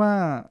รั ก็ บ คาดว่า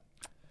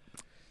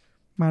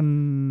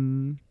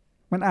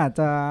มันอาจ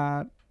จะ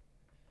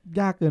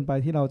ยากเกินไป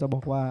ที่เราจะบ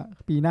อกว่า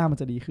ปีหน้ามัน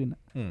จะดีขึ้นอ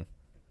ะ อืม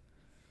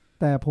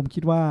แต่ผมคิ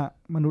ดว่า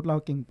มนุษย์เรา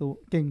เ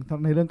ก่ง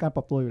ในเรื่องการป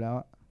รับตัวอยู่แล้ว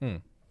อะ อืม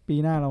ปี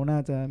หน้าเราน่า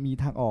จะมี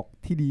ทางออก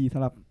ที่ดีส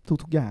ำหรับ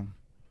ทุกๆอย่าง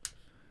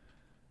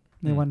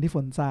ในวันที่ฝ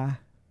นซา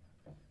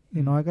อ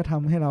ย่างน้อยก็ท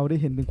ำให้เราได้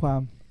เห็นถึงควา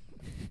ม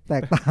แต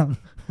กต่าง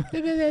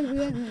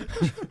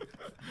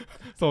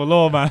โซโ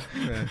ล่มา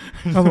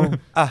ครับผม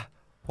อ่ะ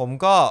ผม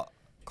ก็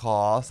ขอ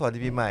สวัสดี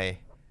ปีใหม่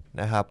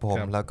นะครับผม ค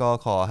รับ แล้วก็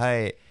ขอให้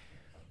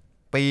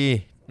ปี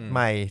อืม ให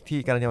ม่ที่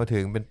กำลังจะมาถึ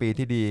งเป็นปี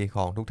ที่ดีข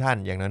องทุกท่าน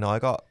อย่างน้อย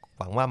ๆก็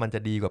หวังว่ามันจะ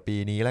ดีกว่าปี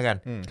นี้แล้วกัน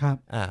อืม ครับ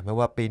ไม่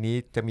ว่าปีนี้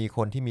จะมีค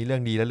นที่มีเรื่อ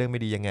งดีและเรื่องไ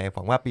ม่ดียังไงห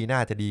วังว่าปีหน้า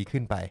จะดี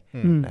ขึ้นไป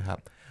อืม นะครับ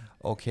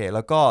โอเคแ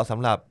ล้วก็ส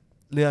ำหรับ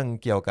เรื่อง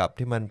เกี่ยวกับ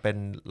ที่มันเป็น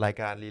ราย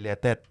การ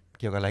related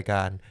เกี่ยวกับรายก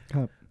าร ค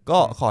รับ ก็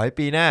ขอให้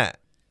ปีหน้า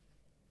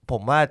ผ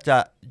มว่า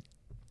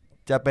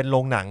จะเป็นโร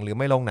งหนังหรือ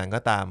ไม่โรงหนัง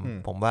ก็ตาม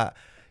ผมว่า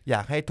อย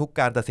ากให้ทุก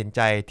การตัดสินใ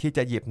จที่จ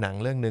ะหยิบหนัง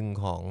เรื่องหนึ่ง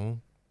ของ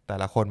แต่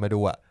ละคนมาดู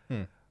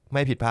ไ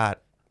ม่ผิดพลาด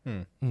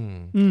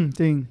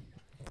จริง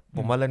ผ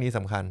มว่าเรื่องนี้ส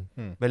ำคัญ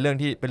เป็นเรื่อง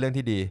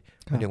ที่ดี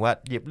ห ครับ มายถึงว่า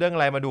หยิบเรื่องอะ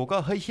ไรมาดูก็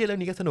เฮ้ยเชื่อเรื่อ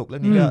งนี้ก็สนุกเรื่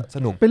องนี้ก็ส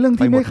นุก เป็นเรื่อง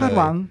ที่ ไปหมด ไม่คาด เลย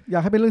หวัง อยา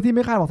กให้เป็นเรื่องที่ไ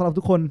ม่คาดหวังสำหรับ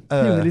ทุกคน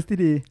ที่อยู่ในลิสต์ที่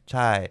ดี ใ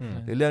ช่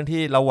หรือเรื่อง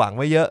ที่เราหวังไ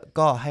ว้เยอะ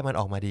ก็ให้มัน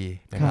ออกมาดี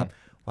นะครับ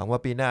หวังว่า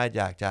ปีหน้า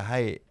อยากจะให้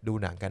ดู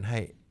หนังกันให้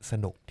ส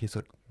นุกที่สุ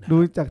ดนะ ดู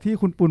จากที่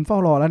คุณปุณเฝ้า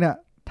รอแล้วเนี่ย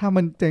ถ้า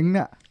มันเจ๊งเ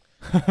นี่ย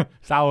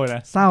เศร้าเลยน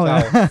ะ เศร้าเล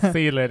ย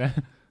ซีดเลยนะ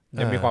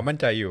ยังมีความมั่น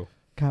ใจอยู่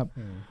ครับ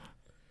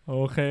โอ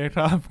เคค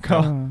รับก็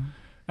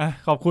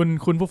ขอบคุณ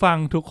คุณผู้ฟัง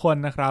ทุกคน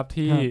นะครับ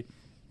ที่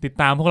ติด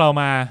ตามพวกเรา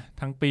มา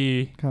ทั้งปี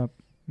ครับ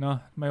เนาะ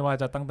ไม่ว่า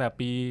จะตั้งแต่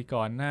ปี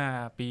ก่อนหน้า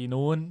ปี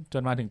นู้นจ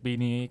นมาถึงปี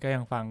นี้ก็ยั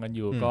งฟังกันอ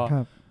ยู่ก็ ค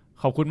รับ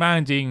ขอบคุณมาก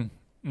จริง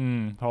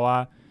ๆเพราะว่า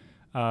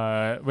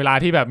เวลา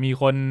ที่แบบมี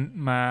คน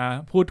มา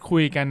พูดคุ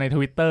ยกันใน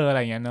Twitter อะไร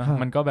เงี้ยเนาะ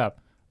มันก็แบบ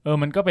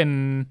มันก็เ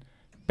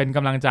ป็นก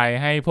ำลังใจ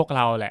ให้พวกเ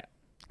ราแหละ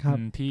ครับ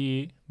ที่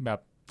แบบ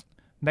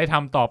ได้ท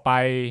ำต่อไป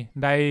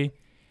ได้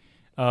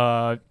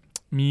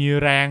มี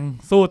แรง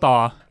สู้ต่อ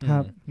ค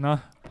รับ เนาะ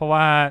เพราะ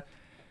ว่า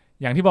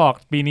อย่างที่บอก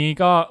ปีนี้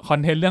ก็คอน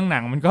เทนต์เรื่องหนั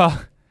งมันก็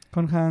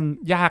ค่อนข้าง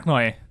ยากหน่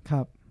อย ค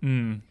รับ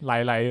ห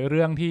ลายๆเ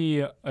รื่องที่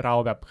เรา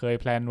แบบเคย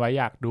แพลนไว้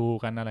อยากดู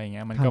กันอะไรเ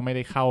งี้ยมันก็ไม่ไ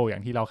ด้เข้าอย่า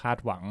งที่เราคาด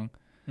หวัง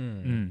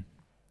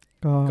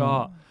ก็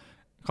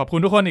ขอบคุ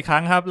ณทุกคนอีกครั้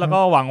งครับ แล้วก็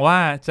หวังว่า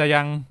จะ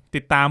ยัง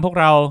ติดตามพวก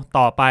เรา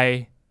ต่อไป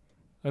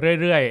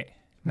เรื่อย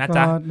ๆนะ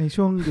จ๊ะ ก็ใน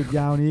ช่วงหยุดย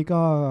าวนี้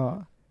ก็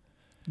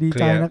ดี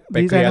ใจนะ ไป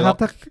ดี เค ใจ ลียร์ นะครับ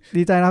ถ้า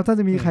ดีใจนะครับถ้า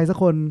จะมีใครสัก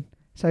คน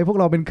ใช้พวก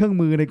เราเป็นเครื่อง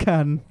มือในกา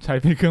ร ใช้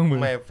เป็นเครื่องมื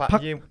อ ไม่ พั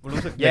ก ยิ่งรู้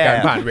สึก ใน แย่ การ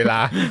ผ่านเวลา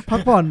พัก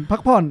ผ่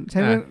อนใช้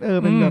เป็น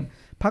เป็นแบบ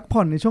พักผ่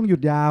อนในช่วงหยุ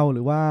ดยาวห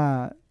รือว่า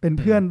เป็น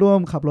เพื่อนร่วม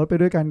ขับรถไป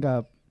ด้วยกันกั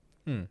บ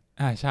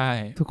ใช่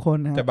ทุกคน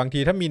นะ แต่บางที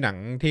ถ้ามีหนัง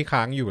ที่ค้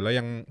างอยู่แล้ว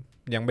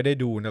ยังไม่ได้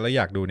ดูนะแล้วอ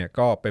ยากดูเนี่ย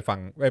ก็ไปฟัง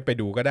ไป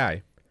ดูก็ได้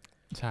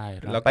ใช่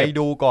ครับ แล้ว ไป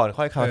ดูก่อน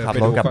ค่อยขับ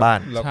รถกลับบ้าน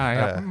แล้ว ใช่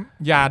ครับ เออ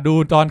อย่าดู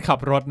ตอนขับ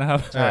รถนะครับ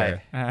ใช่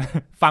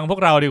ฟังพว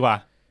กเราดีกว่า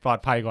ปลอด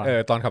ภัยกว่า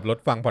ตอนขับรถ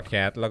ฟังพอดแค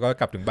สต์แล้วก็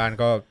กลับถึงบ้าน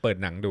ก็เปิด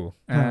หนังดู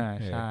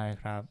ใช่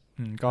ครับ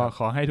ก็ข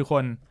อให้ทุกค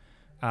น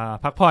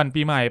พักผ่อน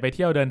ปีใหม่ไปเ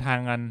ที่ยวเดินทาง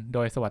กันโด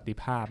ยสวัสดิ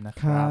ภาพนะ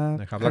ค ครั รับ บ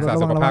นะครับรักษา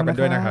สุขภาพกัน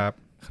ด้วยนะครับ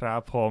ครั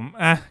บผม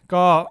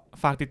ก็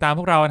ฝากติดตามพ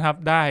วกเรานะครับ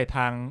ได้ท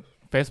าง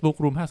Facebook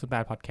Room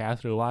 508 Podcast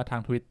หรือว่าทา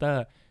ง Twitter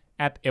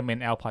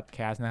 @MNL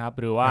Podcast นะครับ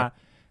หรือว่า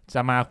จ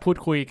ะมาพูด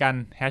คุยกัน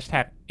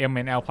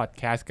 #MNL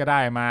Podcast ก็ได้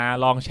มา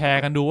ลองแช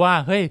ร์กันดูว่า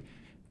เฮ้ย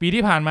ปี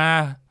ที่ผ่านมา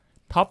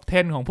ท็อป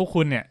 10 ของพวก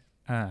คุณเนี่ย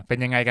เป็น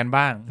ยังไงกัน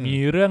บ้างมี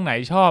เรื่องไหน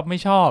ชอบไม่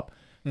ชอบ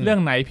เรื่อง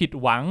ไหนผิด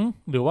หวัง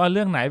หรือว่าเ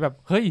รื่องไหนแบบ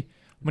เฮ้ย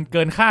มันเ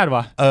กินคาด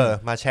ว่ะ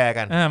มาแชร์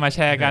กันมาแช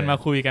ร์กันมา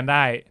คุยกันไ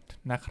ด้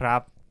นะครั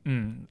บ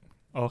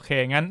โอเค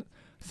งั้น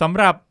สำ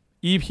หรับ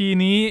EP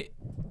นี้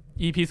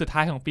EP สุดท้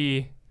ายของปี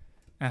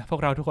พว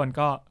กเราทุกคน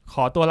ก็ข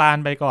อตัวลา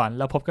ไปก่อนแ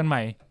ล้วพบกันให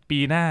ม่ปี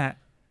หน้า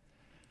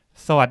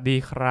สวัสดี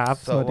ครับ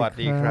สวัส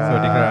ดีค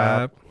รั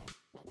บ